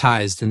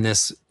baptized in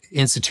this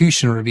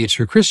institution in order to be a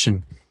true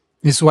Christian.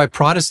 This is why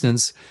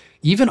Protestants,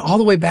 even all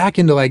the way back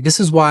into like, this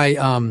is why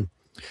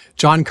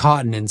John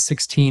Cotton in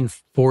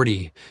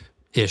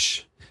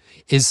 1640-ish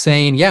is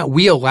saying, yeah,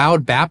 we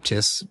allowed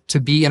Baptists to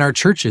be in our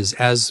churches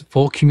as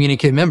full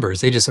communicant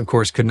members. They just, of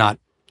course, could not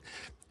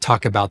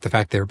talk about the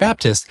fact they were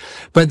Baptists,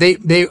 but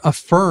they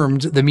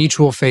affirmed the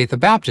mutual faith of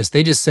Baptists.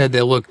 They just said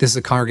that, look, this is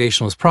a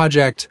Congregationalist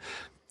project.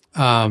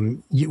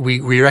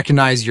 We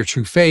recognize your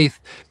true faith,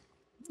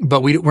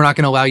 but we're not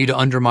going to allow you to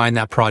undermine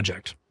that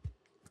project.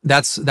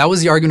 That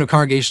was the argument of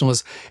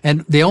Congregationalists,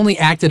 and they only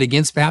acted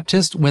against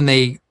Baptists when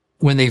they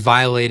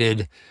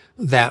violated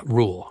that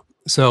rule.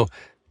 So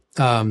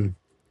John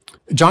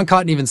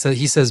Cotton even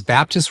says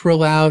Baptists were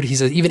allowed. He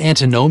says even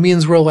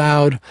antinomians were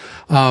allowed.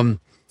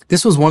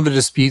 This was one of the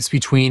disputes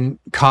between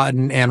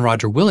Cotton and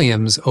Roger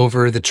Williams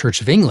over the Church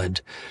of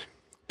England,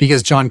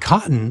 because John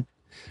Cotton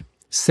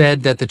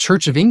said that the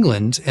Church of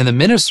England and the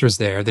ministers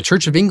there, the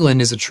Church of England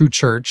is a true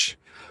church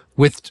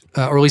with,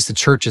 or at least the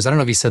churches. I don't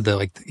know if he said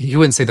he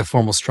wouldn't say the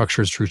formal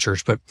structure is true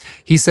church, but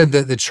he said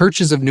that the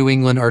churches of New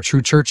England are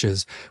true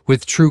churches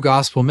with true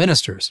gospel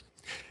ministers.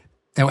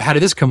 And how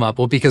did this come up?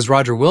 Well, because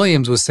Roger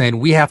Williams was saying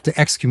we have to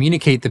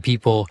excommunicate the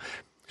people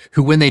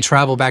who, when they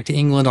travel back to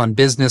England on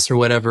business or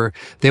whatever,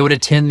 they would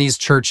attend these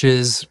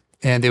churches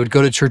and they would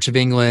go to Church of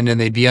England and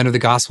they'd be under the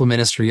gospel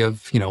ministry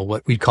of,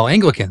 what we'd call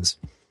Anglicans.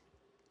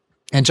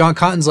 And John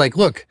Cotton's like,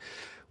 look,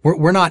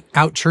 we're not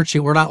out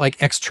churching. We're not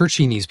like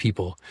ex-churching these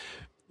people.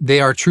 They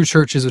are true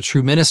churches with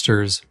true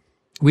ministers.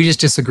 We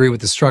just disagree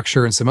with the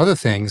structure and some other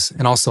things,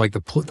 and also like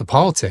the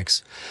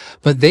politics.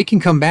 But they can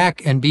come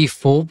back and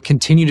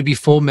continue to be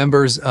full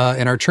members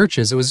in our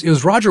churches. It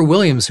was Roger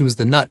Williams who was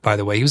the nut, by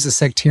the way. He was the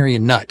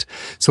sectarian nut.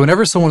 So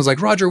whenever someone was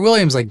like Roger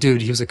Williams, like,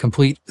 dude, he was a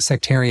complete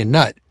sectarian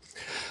nut.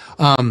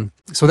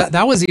 So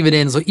that was even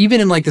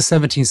in like the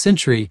 17th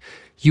century,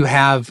 you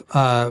have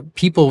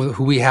people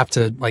who we have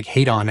to like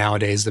hate on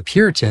nowadays, the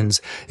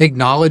Puritans,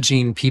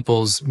 acknowledging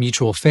people's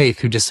mutual faith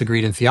who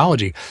disagreed in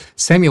theology.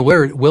 Samuel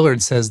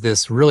Willard says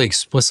this really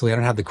explicitly. I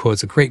don't have the quote.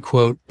 It's a great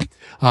quote.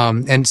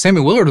 And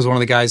Samuel Willard was one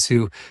of the guys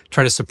who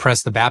tried to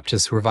suppress the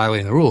Baptists who were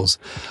violating the rules.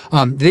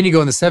 Then you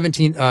go in the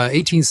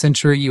 18th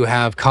century, you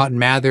have Cotton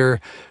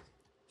Mather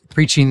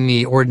preaching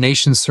the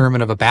ordination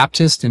sermon of a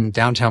Baptist in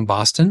downtown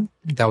Boston.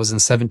 That was in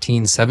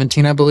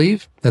 1717, I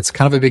believe. That's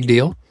kind of a big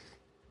deal.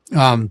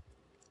 And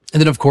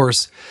then, of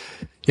course,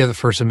 you have the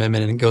First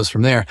Amendment, and it goes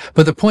from there.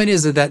 But the point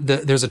is that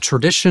there's a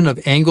tradition of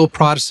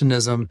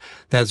Anglo-Protestantism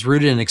that's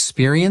rooted in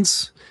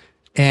experience,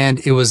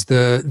 and it was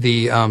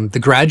the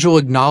gradual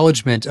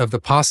acknowledgement of the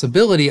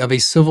possibility of a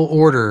civil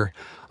order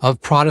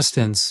of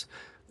Protestants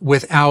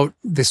without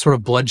the sort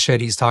of bloodshed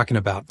he's talking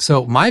about.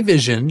 So my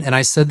vision, and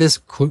I said this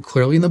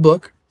clearly in the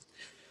book,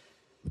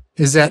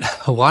 is that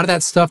a lot of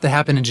that stuff that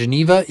happened in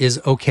Geneva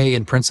is okay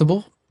in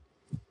principle,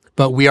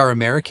 but we are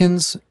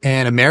Americans,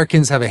 and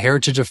Americans have a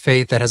heritage of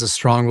faith that has a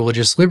strong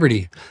religious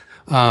liberty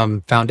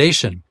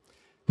foundation.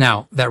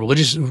 Now, that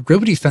religious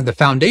liberty, the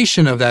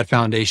foundation of that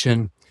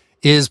foundation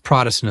is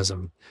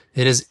Protestantism.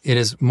 It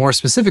is more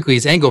specifically,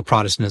 it's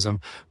Anglo-Protestantism,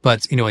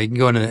 but you can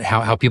go into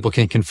how people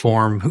can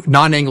conform,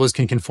 non-Anglos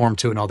can conform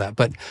to it and all that,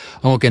 but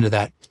I won't get into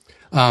that.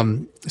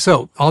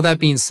 So all that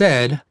being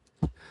said,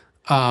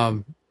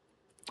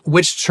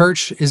 which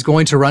church is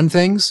going to run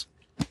things?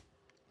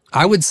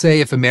 I would say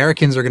if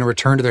Americans are going to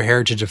return to their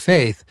heritage of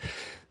faith,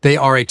 they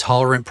are a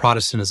tolerant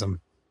Protestantism.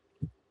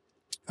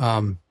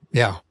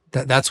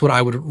 That's what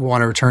I would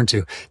want to return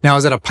to. Now,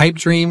 is that a pipe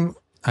dream?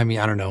 I mean,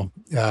 I don't know.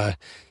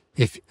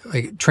 If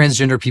like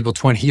transgender people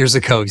 20 years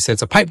ago, he said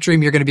it's a pipe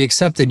dream, you're going to be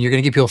accepted, and you're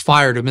going to get people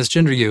fired who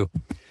misgender you.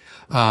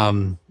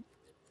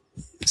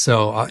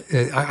 So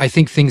I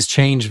think things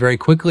change very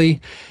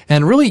quickly,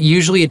 and really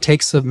usually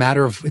it's a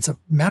matter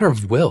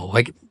of will.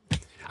 Like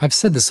I've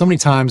said this so many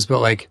times, but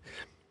like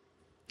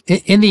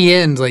in the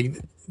end, like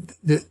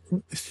the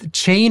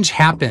change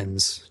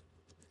happens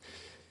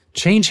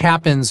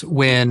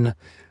when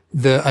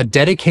a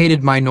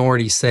dedicated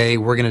minority say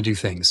we're going to do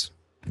things.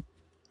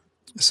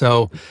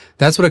 So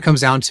that's what it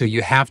comes down to.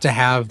 You have to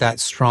have that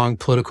strong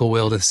political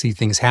will to see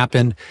things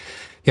happen.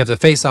 You have to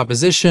face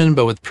opposition,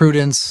 but with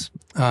prudence.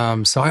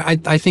 So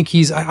I think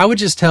I would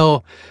just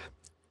tell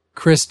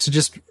Chris to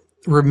just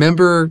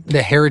remember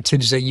the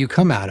heritage that you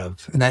come out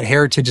of. And that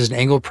heritage is an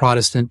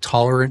Anglo-Protestant,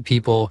 tolerant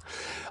people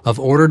of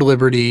ordered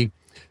liberty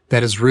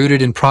that is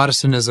rooted in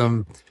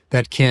Protestantism,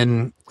 that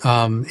can,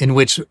 in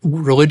which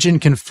religion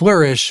can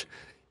flourish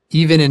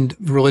even in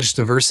religious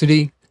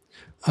diversity.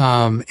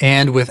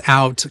 And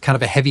without kind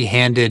of a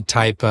heavy-handed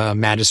type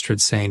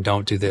magistrate saying,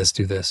 don't do this,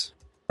 do this.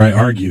 I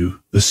argue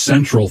the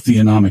central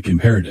theonomic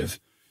imperative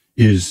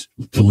is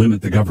to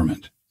limit the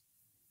government.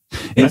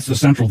 That's the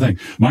central thing.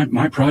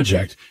 My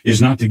project is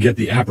not to get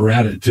the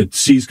apparatus to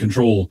seize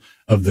control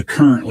of the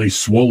currently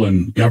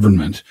swollen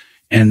government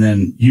and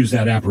then use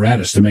that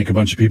apparatus to make a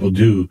bunch of people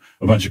do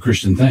a bunch of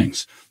Christian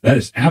things. That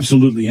is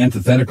absolutely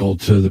antithetical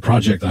to the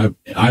project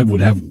I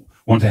would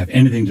want to have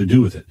anything to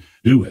do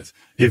with.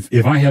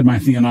 If I had my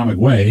theonomic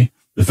way,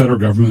 the federal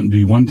government would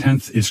be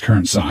 1/10 its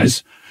current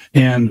size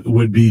and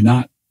would be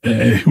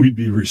we'd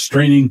be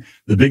restraining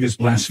the biggest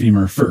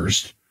blasphemer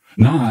first,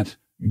 not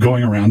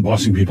going around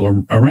bossing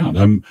people around.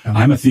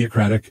 I'm a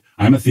theocratic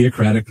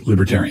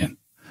libertarian.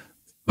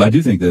 I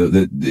do think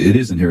that it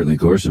is inherently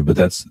coercive, but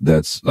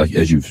that's like,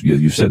 as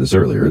you've said this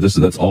earlier,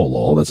 that's all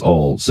law, that's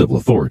all civil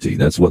authority.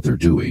 That's what they're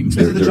doing. It's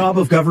the job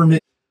of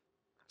government.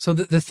 So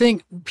the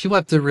thing, people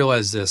have to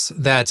realize this,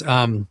 that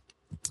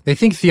They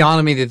think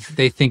theonomy,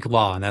 they think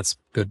law, and that's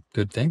good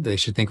thing. They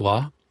should think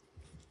law.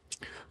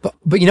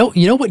 But you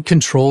know what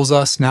controls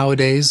us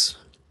nowadays?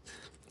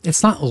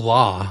 It's not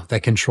law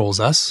that controls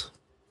us.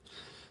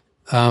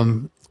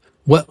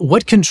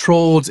 What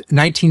controlled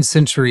 19th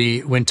century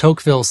when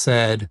Tocqueville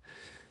said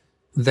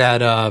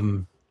that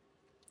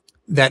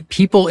that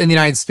people in the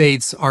United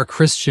States are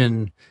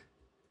Christian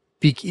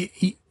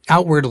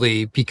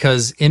outwardly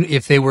because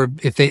if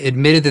they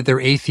admitted that they're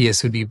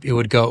atheists, it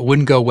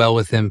wouldn't go well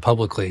with them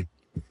publicly.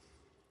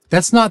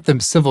 That's not the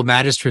civil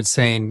magistrate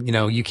saying,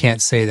 you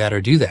can't say that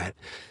or do that.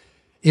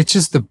 It's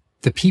just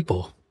the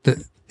people.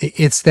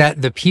 It's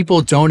that the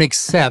people don't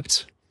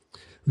accept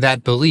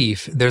that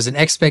belief. There's an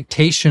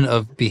expectation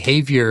of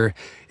behavior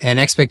and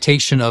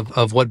expectation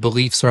of what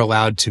beliefs are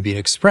allowed to be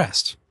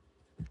expressed.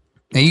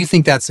 Now you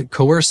think that's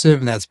coercive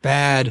and that's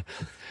bad,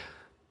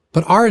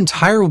 but our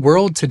entire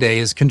world today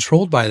is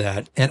controlled by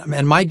that.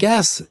 And my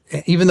guess,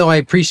 even though I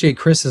appreciate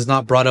Chris has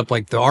not brought up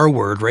like the R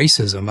word,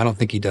 racism, I don't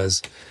think he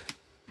does.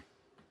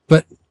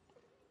 But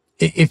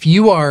if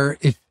you are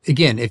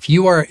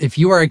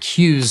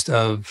accused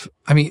of,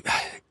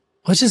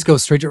 let's just go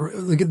straight to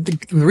the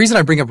reason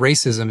I bring up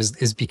racism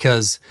is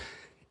because,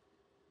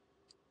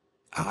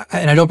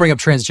 and I don't bring up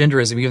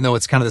transgenderism, even though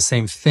it's kind of the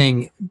same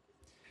thing.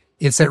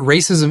 It's that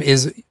racism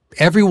is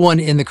everyone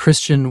in the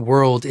Christian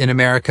world in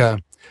America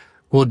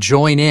will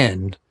join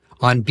in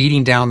on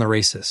beating down the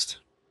racist.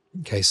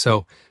 Okay.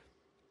 So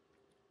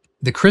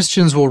the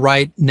Christians will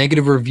write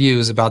negative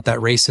reviews about that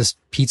racist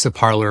pizza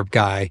parlor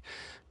guy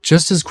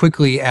just as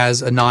quickly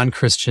as a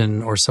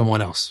non-Christian or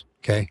someone else.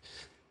 Okay.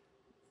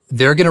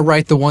 They're going to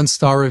write the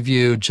 1-star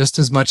review just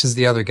as much as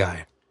the other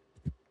guy.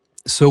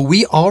 So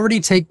we already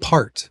take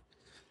part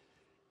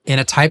in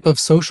a type of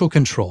social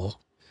control.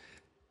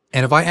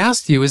 And if I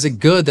asked you, is it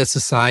good that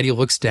society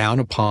looks down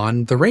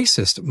upon the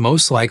racist?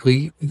 Most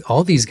likely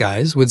all these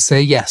guys would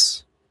say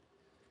yes.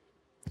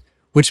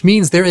 Which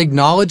means they're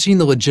acknowledging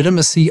the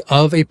legitimacy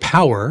of a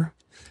power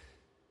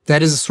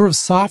that is a sort of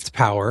soft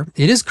power.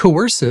 It is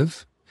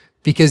coercive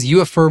because you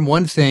affirm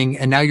one thing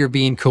and now you're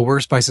being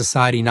coerced by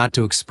society not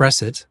to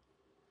express it.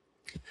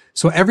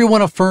 So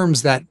everyone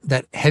affirms that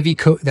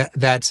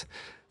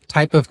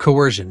type of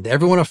coercion.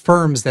 Everyone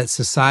affirms that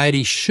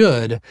society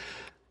should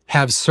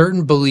have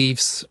certain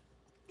beliefs,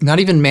 not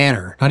even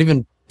manner, not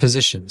even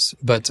positions,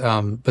 but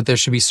there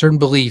should be certain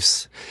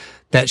beliefs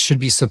that should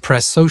be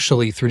suppressed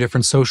socially through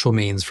different social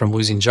means, from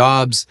losing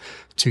jobs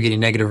to getting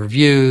negative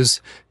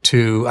reviews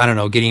to, I don't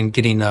know,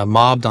 getting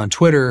mobbed on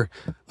Twitter,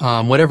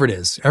 whatever it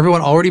is.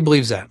 Everyone already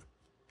believes that.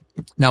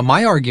 Now,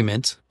 my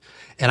argument,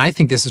 and I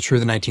think this is true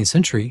of the 19th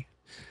century,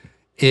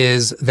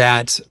 is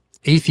that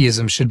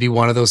atheism should be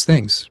one of those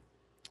things.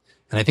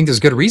 And I think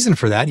there's good reason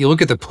for that. You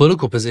look at the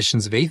political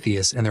positions of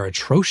atheists and they're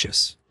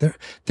atrocious.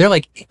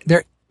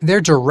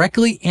 They're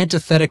directly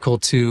antithetical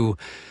to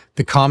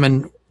the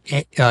common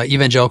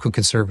evangelical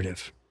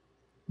conservative.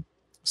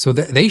 So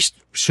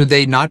should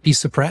they not be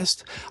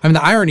suppressed?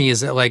 The irony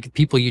is that like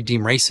people you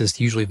deem racist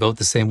usually vote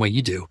the same way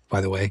you do,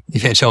 by the way,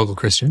 evangelical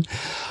Christian.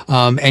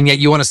 And yet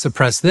you want to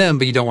suppress them,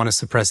 but you don't want to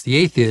suppress the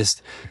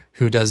atheist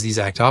who does the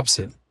exact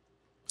opposite.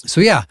 So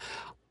yeah,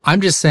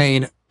 I'm just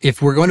saying,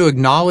 if we're going to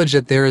acknowledge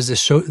that there is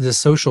this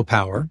social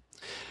power,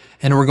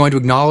 and we're going to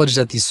acknowledge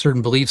that these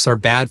certain beliefs are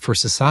bad for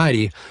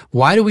society,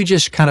 why do we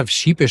just kind of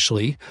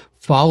sheepishly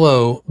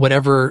follow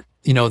whatever,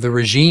 the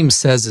regime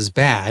says is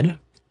bad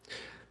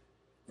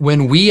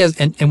when we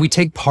and we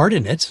take part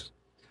in it?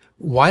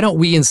 Why don't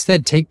we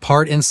instead take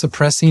part in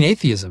suppressing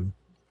atheism?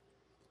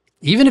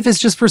 Even if it's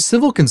just for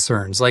civil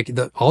concerns, like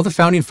all the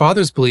founding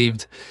fathers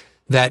believed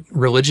that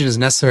religion is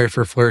necessary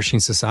for a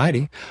flourishing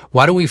society.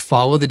 Why don't we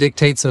follow the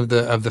dictates of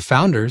the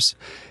founders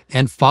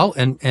and follow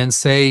and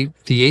say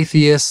the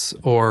atheists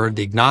or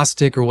the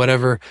agnostic or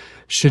whatever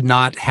should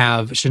not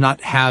have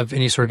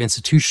any sort of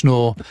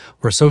institutional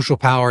or social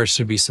power,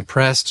 should be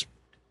suppressed.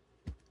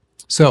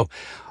 So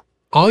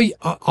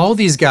all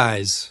these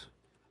guys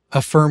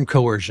affirm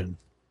coercion.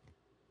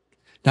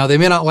 Now they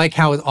may not like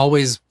how it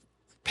always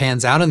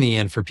pans out in the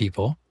end for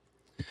people,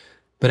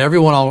 but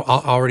everyone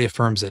already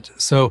affirms it.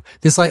 So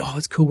this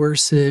it's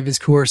coercive.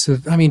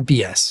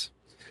 BS.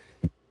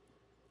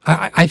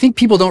 I think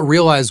people don't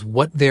realize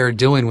what they're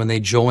doing when they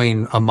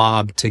join a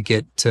mob to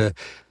get to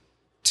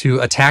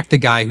attack the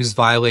guy who's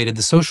violated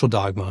the social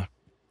dogma.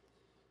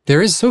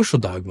 There is social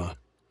dogma.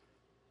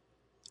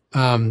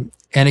 And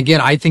again,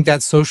 I think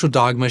that social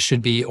dogma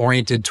should be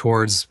oriented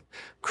towards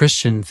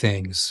Christian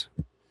things.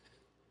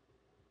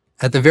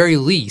 At the very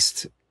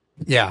least,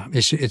 yeah,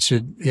 it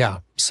should, yeah.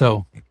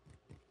 So,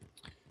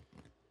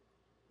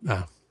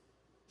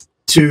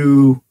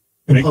 to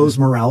impose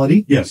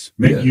morality. Yes.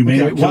 You may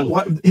not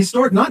kill.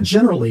 Historic, not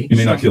generally. You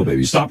may not kill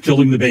babies. Stop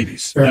killing the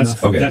babies. Fair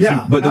enough. Okay.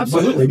 Yeah,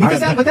 absolutely. Because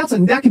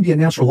that can be a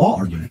natural law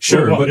argument.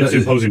 Sure, but it's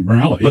imposing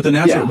morality. But the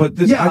natural, I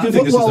do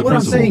think this is the what principle.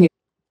 I'm saying,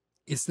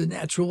 it's the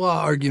natural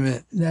law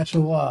argument.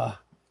 Natural law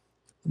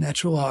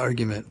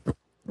argument.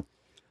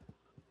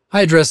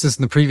 I addressed this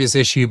in the previous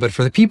issue, but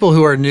for the people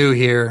who are new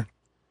here,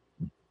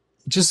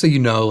 just so you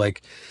know,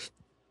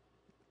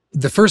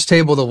 the first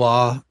table of the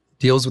law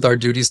deals with our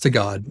duties to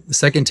God. The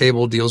second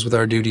table deals with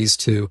our duties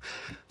to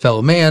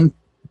fellow man.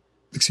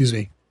 Excuse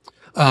me.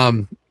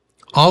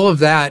 All of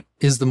that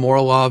is the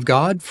moral law of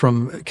God,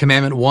 from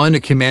commandment 1 to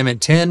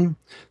commandment 10,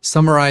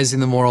 summarizing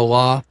the moral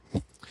law.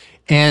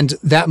 And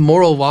that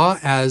moral law,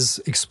 as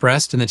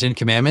expressed in the 10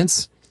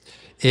 commandments,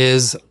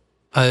 is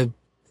a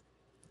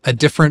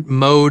different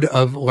mode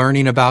of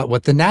learning about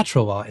what the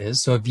natural law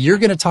is. So if you're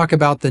going to talk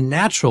about the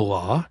natural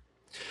law,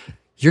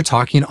 you're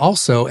talking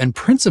also and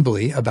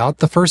principally about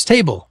the first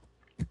table,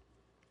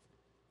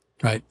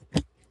 right?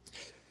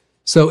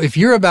 So if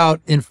you're about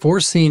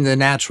enforcing the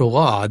natural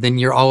law, then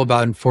you're all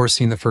about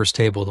enforcing the first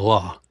table of the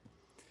law.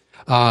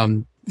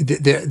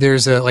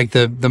 There's like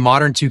the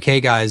modern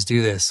 2K guys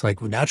do this,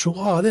 like natural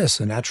law this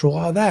and natural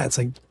law that. It's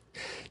like,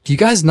 do you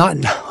guys not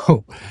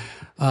know?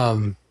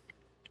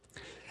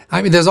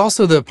 I mean, there's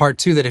also the part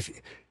too that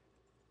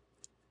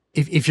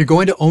if you're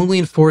going to only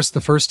enforce the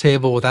first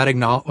table without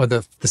or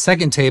the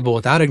second table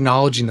without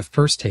acknowledging the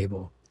first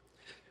table,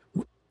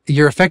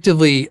 you're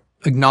effectively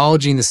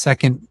acknowledging the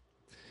second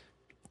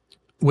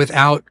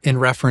without in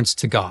reference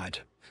to God.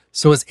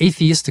 So it's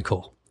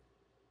atheistical,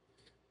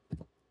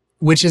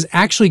 which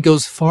actually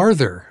goes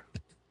farther.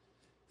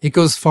 It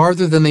goes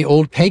farther than the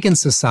old pagan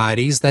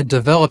societies that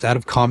developed out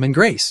of common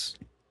grace.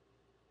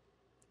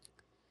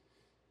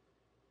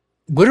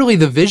 Literally,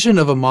 the vision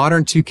of a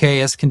modern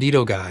 2K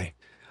Escondido guy,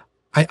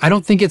 I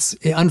don't think it's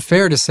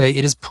unfair to say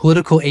it is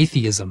political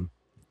atheism.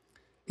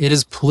 It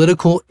is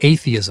political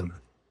atheism.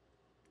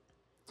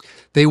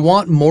 They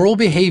want moral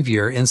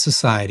behavior in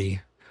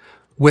society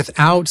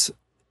without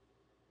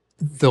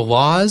the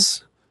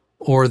laws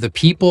or the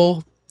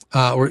people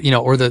or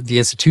the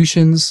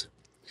institutions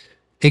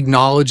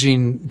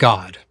acknowledging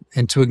God.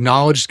 And to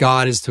acknowledge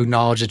God is to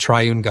acknowledge a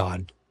triune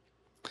God.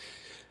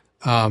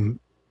 And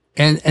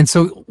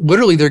so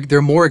literally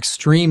they're more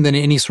extreme than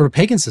any sort of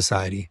pagan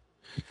society.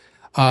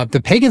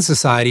 The pagan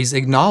societies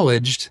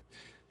acknowledged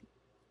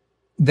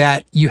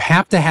that you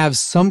have to have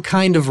some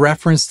kind of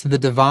reference to the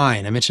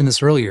divine. I mentioned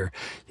this earlier,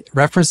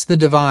 reference to the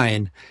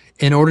divine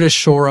in order to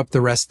shore up the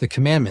rest of the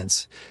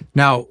commandments.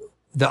 Now,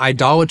 the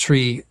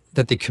idolatry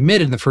that they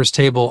committed in the first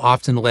table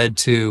often led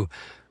to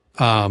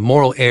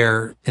moral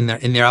error in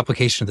their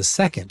application of the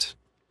second.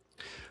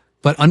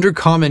 But under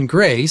common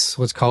grace,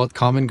 let's call it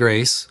common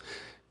grace,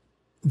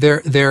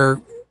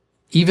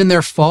 even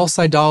their false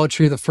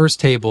idolatry of the first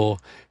table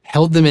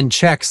held them in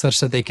check such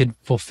that they could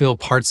fulfill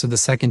parts of the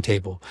second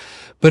table.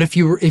 But if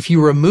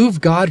you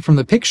remove God from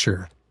the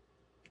picture,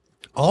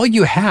 all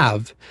you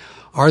have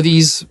are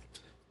these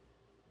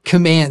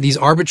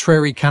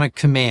arbitrary kind of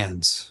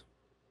commands.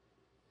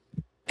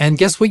 And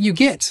guess what you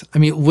get? I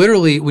mean,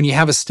 literally, when you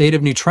have a state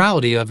of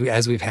neutrality,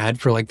 as we've had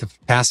for like the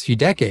past few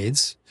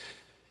decades,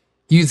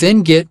 you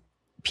then get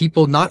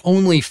people not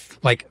only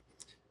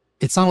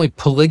it's not only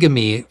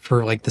polygamy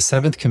for like the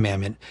seventh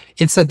commandment,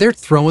 it's that they're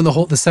throwing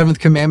the seventh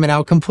commandment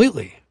out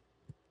completely.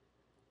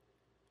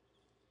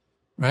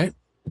 Right?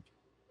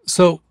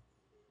 So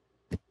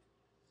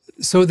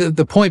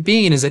the point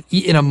being is that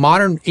in a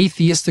modern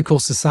atheistical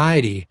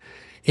society,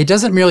 it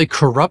doesn't merely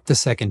corrupt the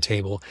second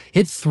table,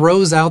 it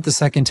throws out the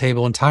second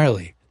table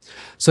entirely.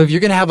 So if you're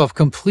going to have a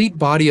complete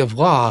body of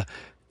law,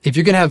 if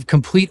you're going to have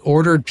complete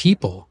ordered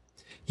people,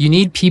 you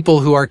need people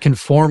who are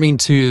conforming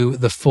to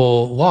the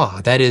full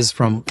law. That is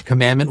from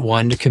commandment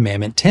 1 to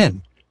commandment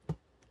 10.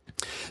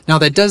 Now,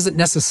 that doesn't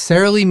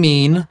necessarily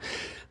mean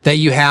that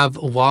you have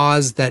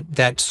laws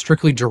that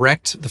strictly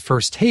direct the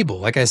first table.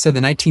 Like I said, the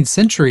 19th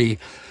century,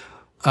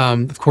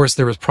 of course,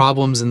 there was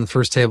problems in the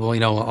first table,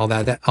 all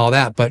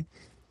that, but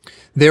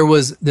there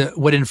was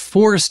what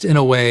enforced in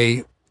a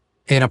way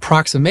an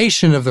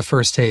approximation of the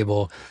first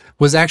table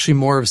was actually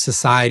more of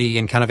society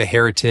and kind of a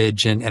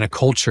heritage and a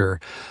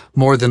culture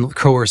more than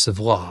coercive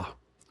law.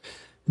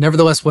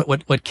 Nevertheless,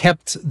 what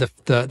kept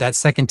that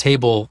second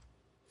table,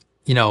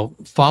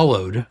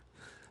 followed,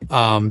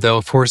 though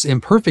of course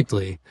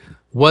imperfectly,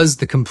 was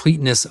the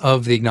completeness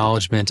of the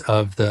acknowledgement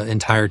of the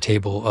entire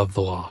table of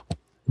the law,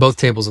 both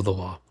tables of the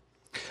law.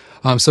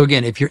 So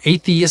again, if you're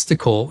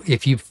atheistical,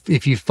 if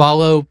you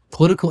follow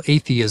political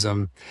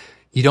atheism,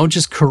 you don't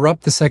just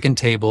corrupt the second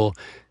table,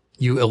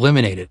 you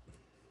eliminate it.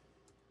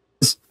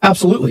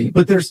 Absolutely.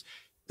 But there's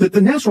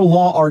the natural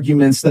law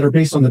arguments that are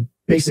based on the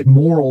basic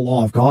moral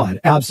law of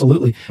God.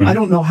 Absolutely. Right. I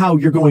don't know how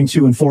you're going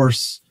to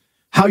enforce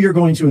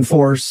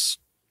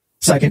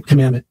second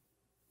commandment.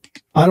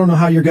 I don't know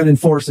how you're going to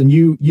enforce, and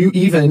you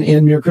even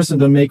in Mere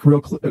Christendom make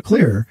real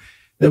clear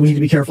that we need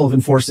to be careful of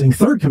enforcing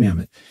third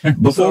commandment.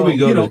 Before we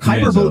go to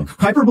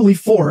Kuyper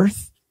believed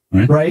fourth,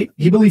 right?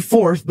 He believed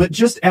fourth, but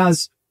just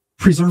as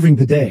preserving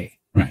the day.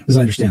 Right. As I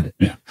understand it.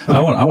 Yeah. I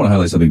want to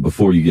highlight something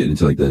before you get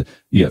into like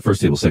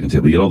first table, second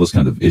table, you get all those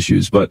kind of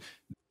issues. But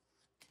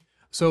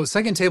so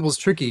second table is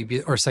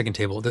tricky, or second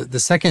table, the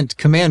second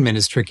commandment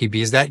is tricky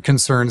because that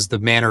concerns the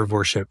manner of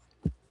worship,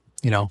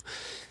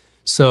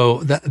 So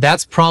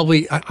that's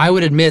probably, I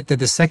would admit that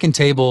the second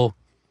table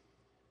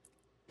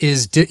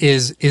is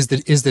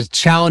the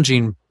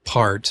challenging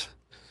part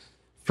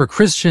for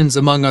Christians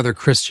among other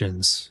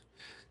Christians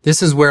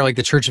this is where like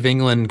the Church of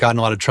England got in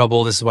a lot of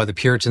trouble. This is why the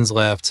Puritans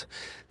left.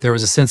 There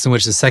was a sense in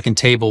which the second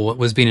table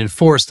was being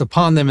enforced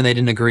upon them and they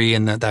didn't agree,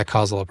 and that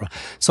caused a lot of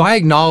problems. So I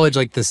acknowledge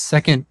like the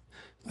second,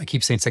 I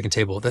keep saying second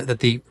table, that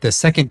the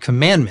second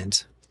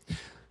commandment,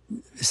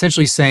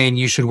 essentially saying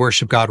you should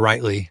worship God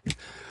rightly,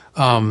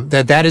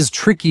 that is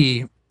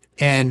tricky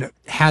and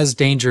has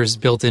dangers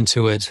built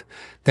into it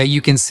that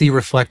you can see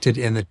reflected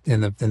in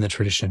the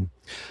tradition.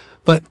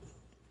 But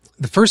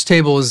the first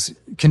table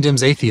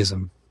condemns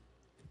atheism.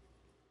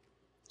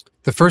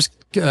 The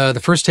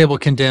first table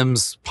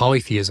condemns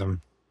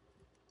polytheism.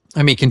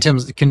 I mean,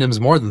 condemns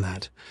more than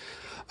that.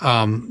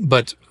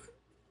 But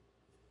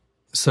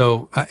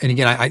so, and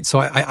again,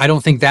 I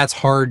don't think that's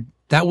hard.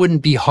 That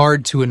wouldn't be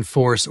hard to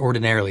enforce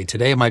ordinarily.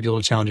 Today it might be a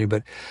little challenging,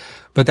 but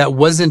that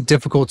wasn't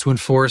difficult to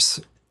enforce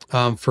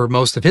for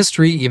most of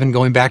history, even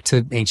going back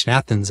to ancient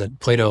Athens that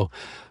Plato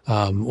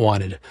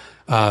wanted.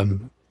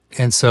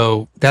 And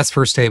so that's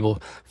first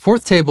table.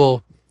 Fourth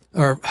table,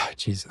 or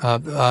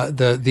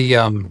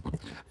the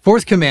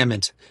fourth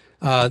commandment.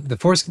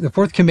 The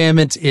fourth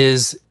commandment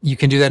is you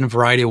can do that in a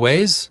variety of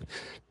ways,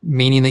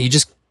 meaning that you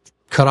just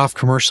cut off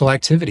commercial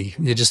activity.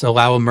 You just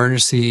allow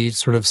emergency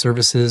sort of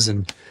services,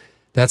 and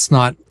that's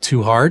not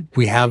too hard.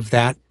 We have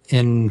that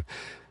in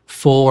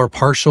full or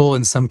partial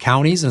in some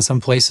counties and some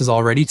places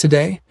already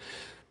today.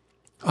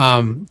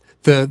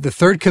 The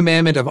third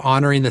commandment of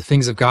honoring the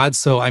things of God.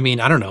 So, I mean,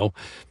 I don't know,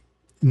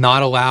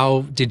 not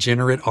allow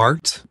degenerate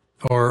art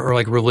or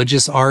like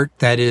religious art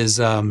that is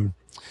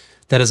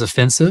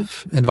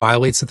offensive and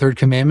violates the third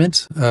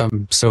commandment.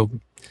 So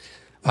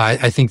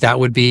I think that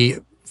would be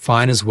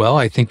fine as well.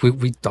 I think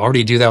we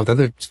already do that with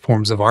other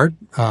forms of art.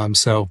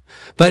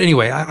 But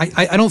anyway,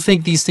 I don't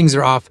think these things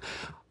are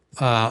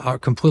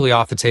completely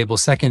off the table.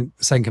 Second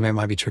commandment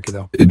might be tricky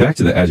though. Back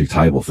to the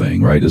adjectival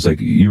thing, right? It's like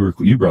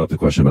you brought up the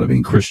question about it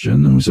being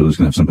Christian, and so it's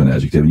going to have some kind of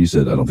adjective, and you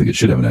said I don't think it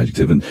should have an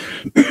adjective. And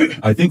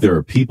I think there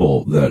are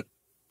people that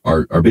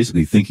are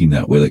basically thinking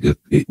that way, like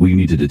we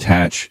need to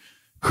detach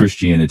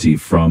Christianity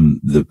from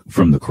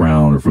the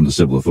crown or from the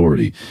civil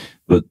authority.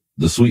 But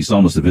the sweet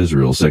psalmist of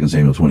Israel, 2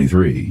 Samuel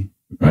 23,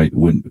 right?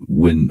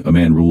 When a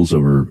man rules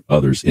over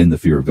others in the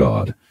fear of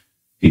God,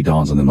 he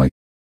dawns on them like.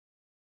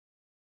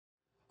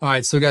 All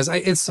right, so guys,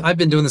 I've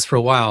been doing this for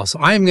a while, so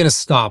I am going to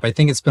stop. I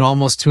think it's been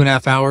almost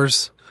 2.5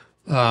 hours.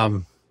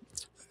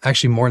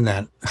 Actually more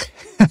than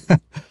that.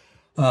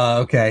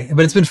 Okay,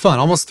 but it's been fun,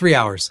 almost 3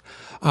 hours.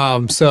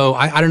 So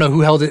I don't know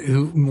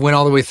who went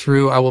all the way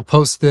through. I will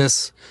post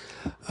this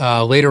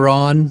later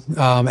on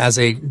as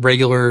a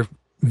regular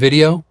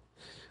video.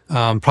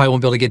 Probably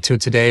won't be able to get to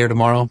it today or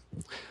tomorrow,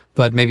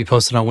 but maybe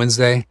post it on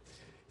Wednesday.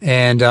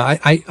 And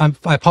I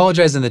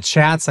apologize in the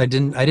chats. I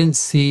didn't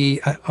see.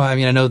 I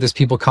mean, I know there's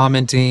people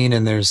commenting,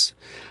 and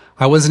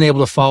I wasn't able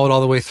to follow it all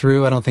the way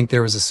through. I don't think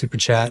there was a super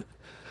chat.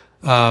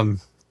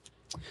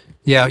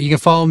 Yeah, you can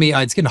follow me.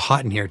 It's getting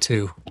hot in here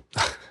too.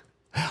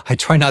 I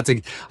try not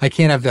to. I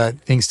can't have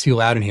things too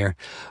loud in here.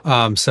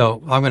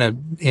 So I'm gonna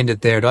end it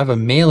there. Do I have a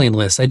mailing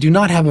list? I do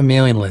not have a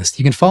mailing list.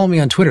 You can follow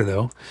me on Twitter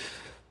though.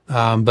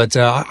 But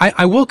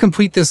I will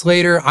complete this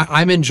later.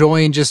 I'm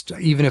enjoying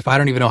even if I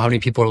don't even know how many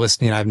people are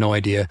listening, I have no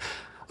idea.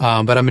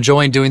 But I'm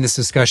enjoying doing this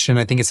discussion.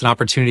 I think it's an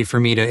opportunity for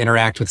me to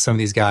interact with some of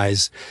these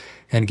guys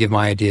and give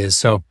my ideas.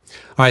 So, all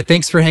right,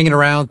 thanks for hanging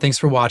around. Thanks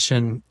for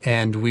watching.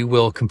 And we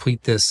will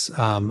complete this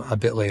a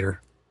bit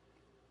later.